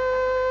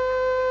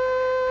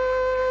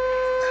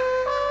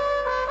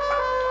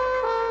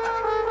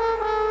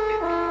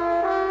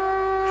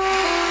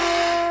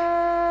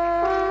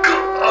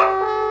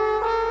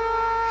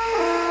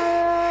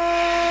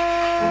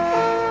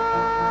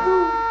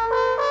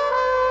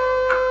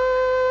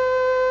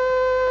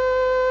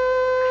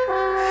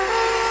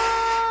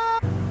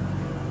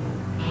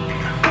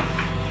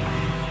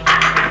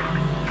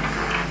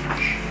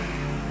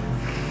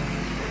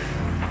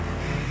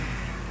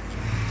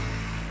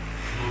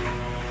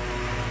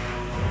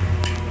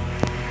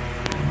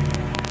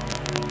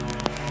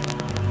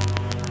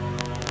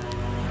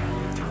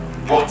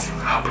 What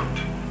happened?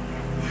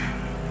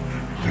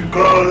 The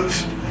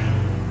girls.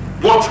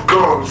 What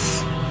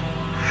girls?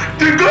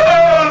 The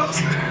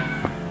girls!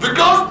 The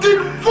girls did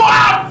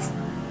what?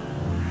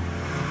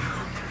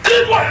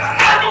 Did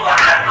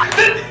what?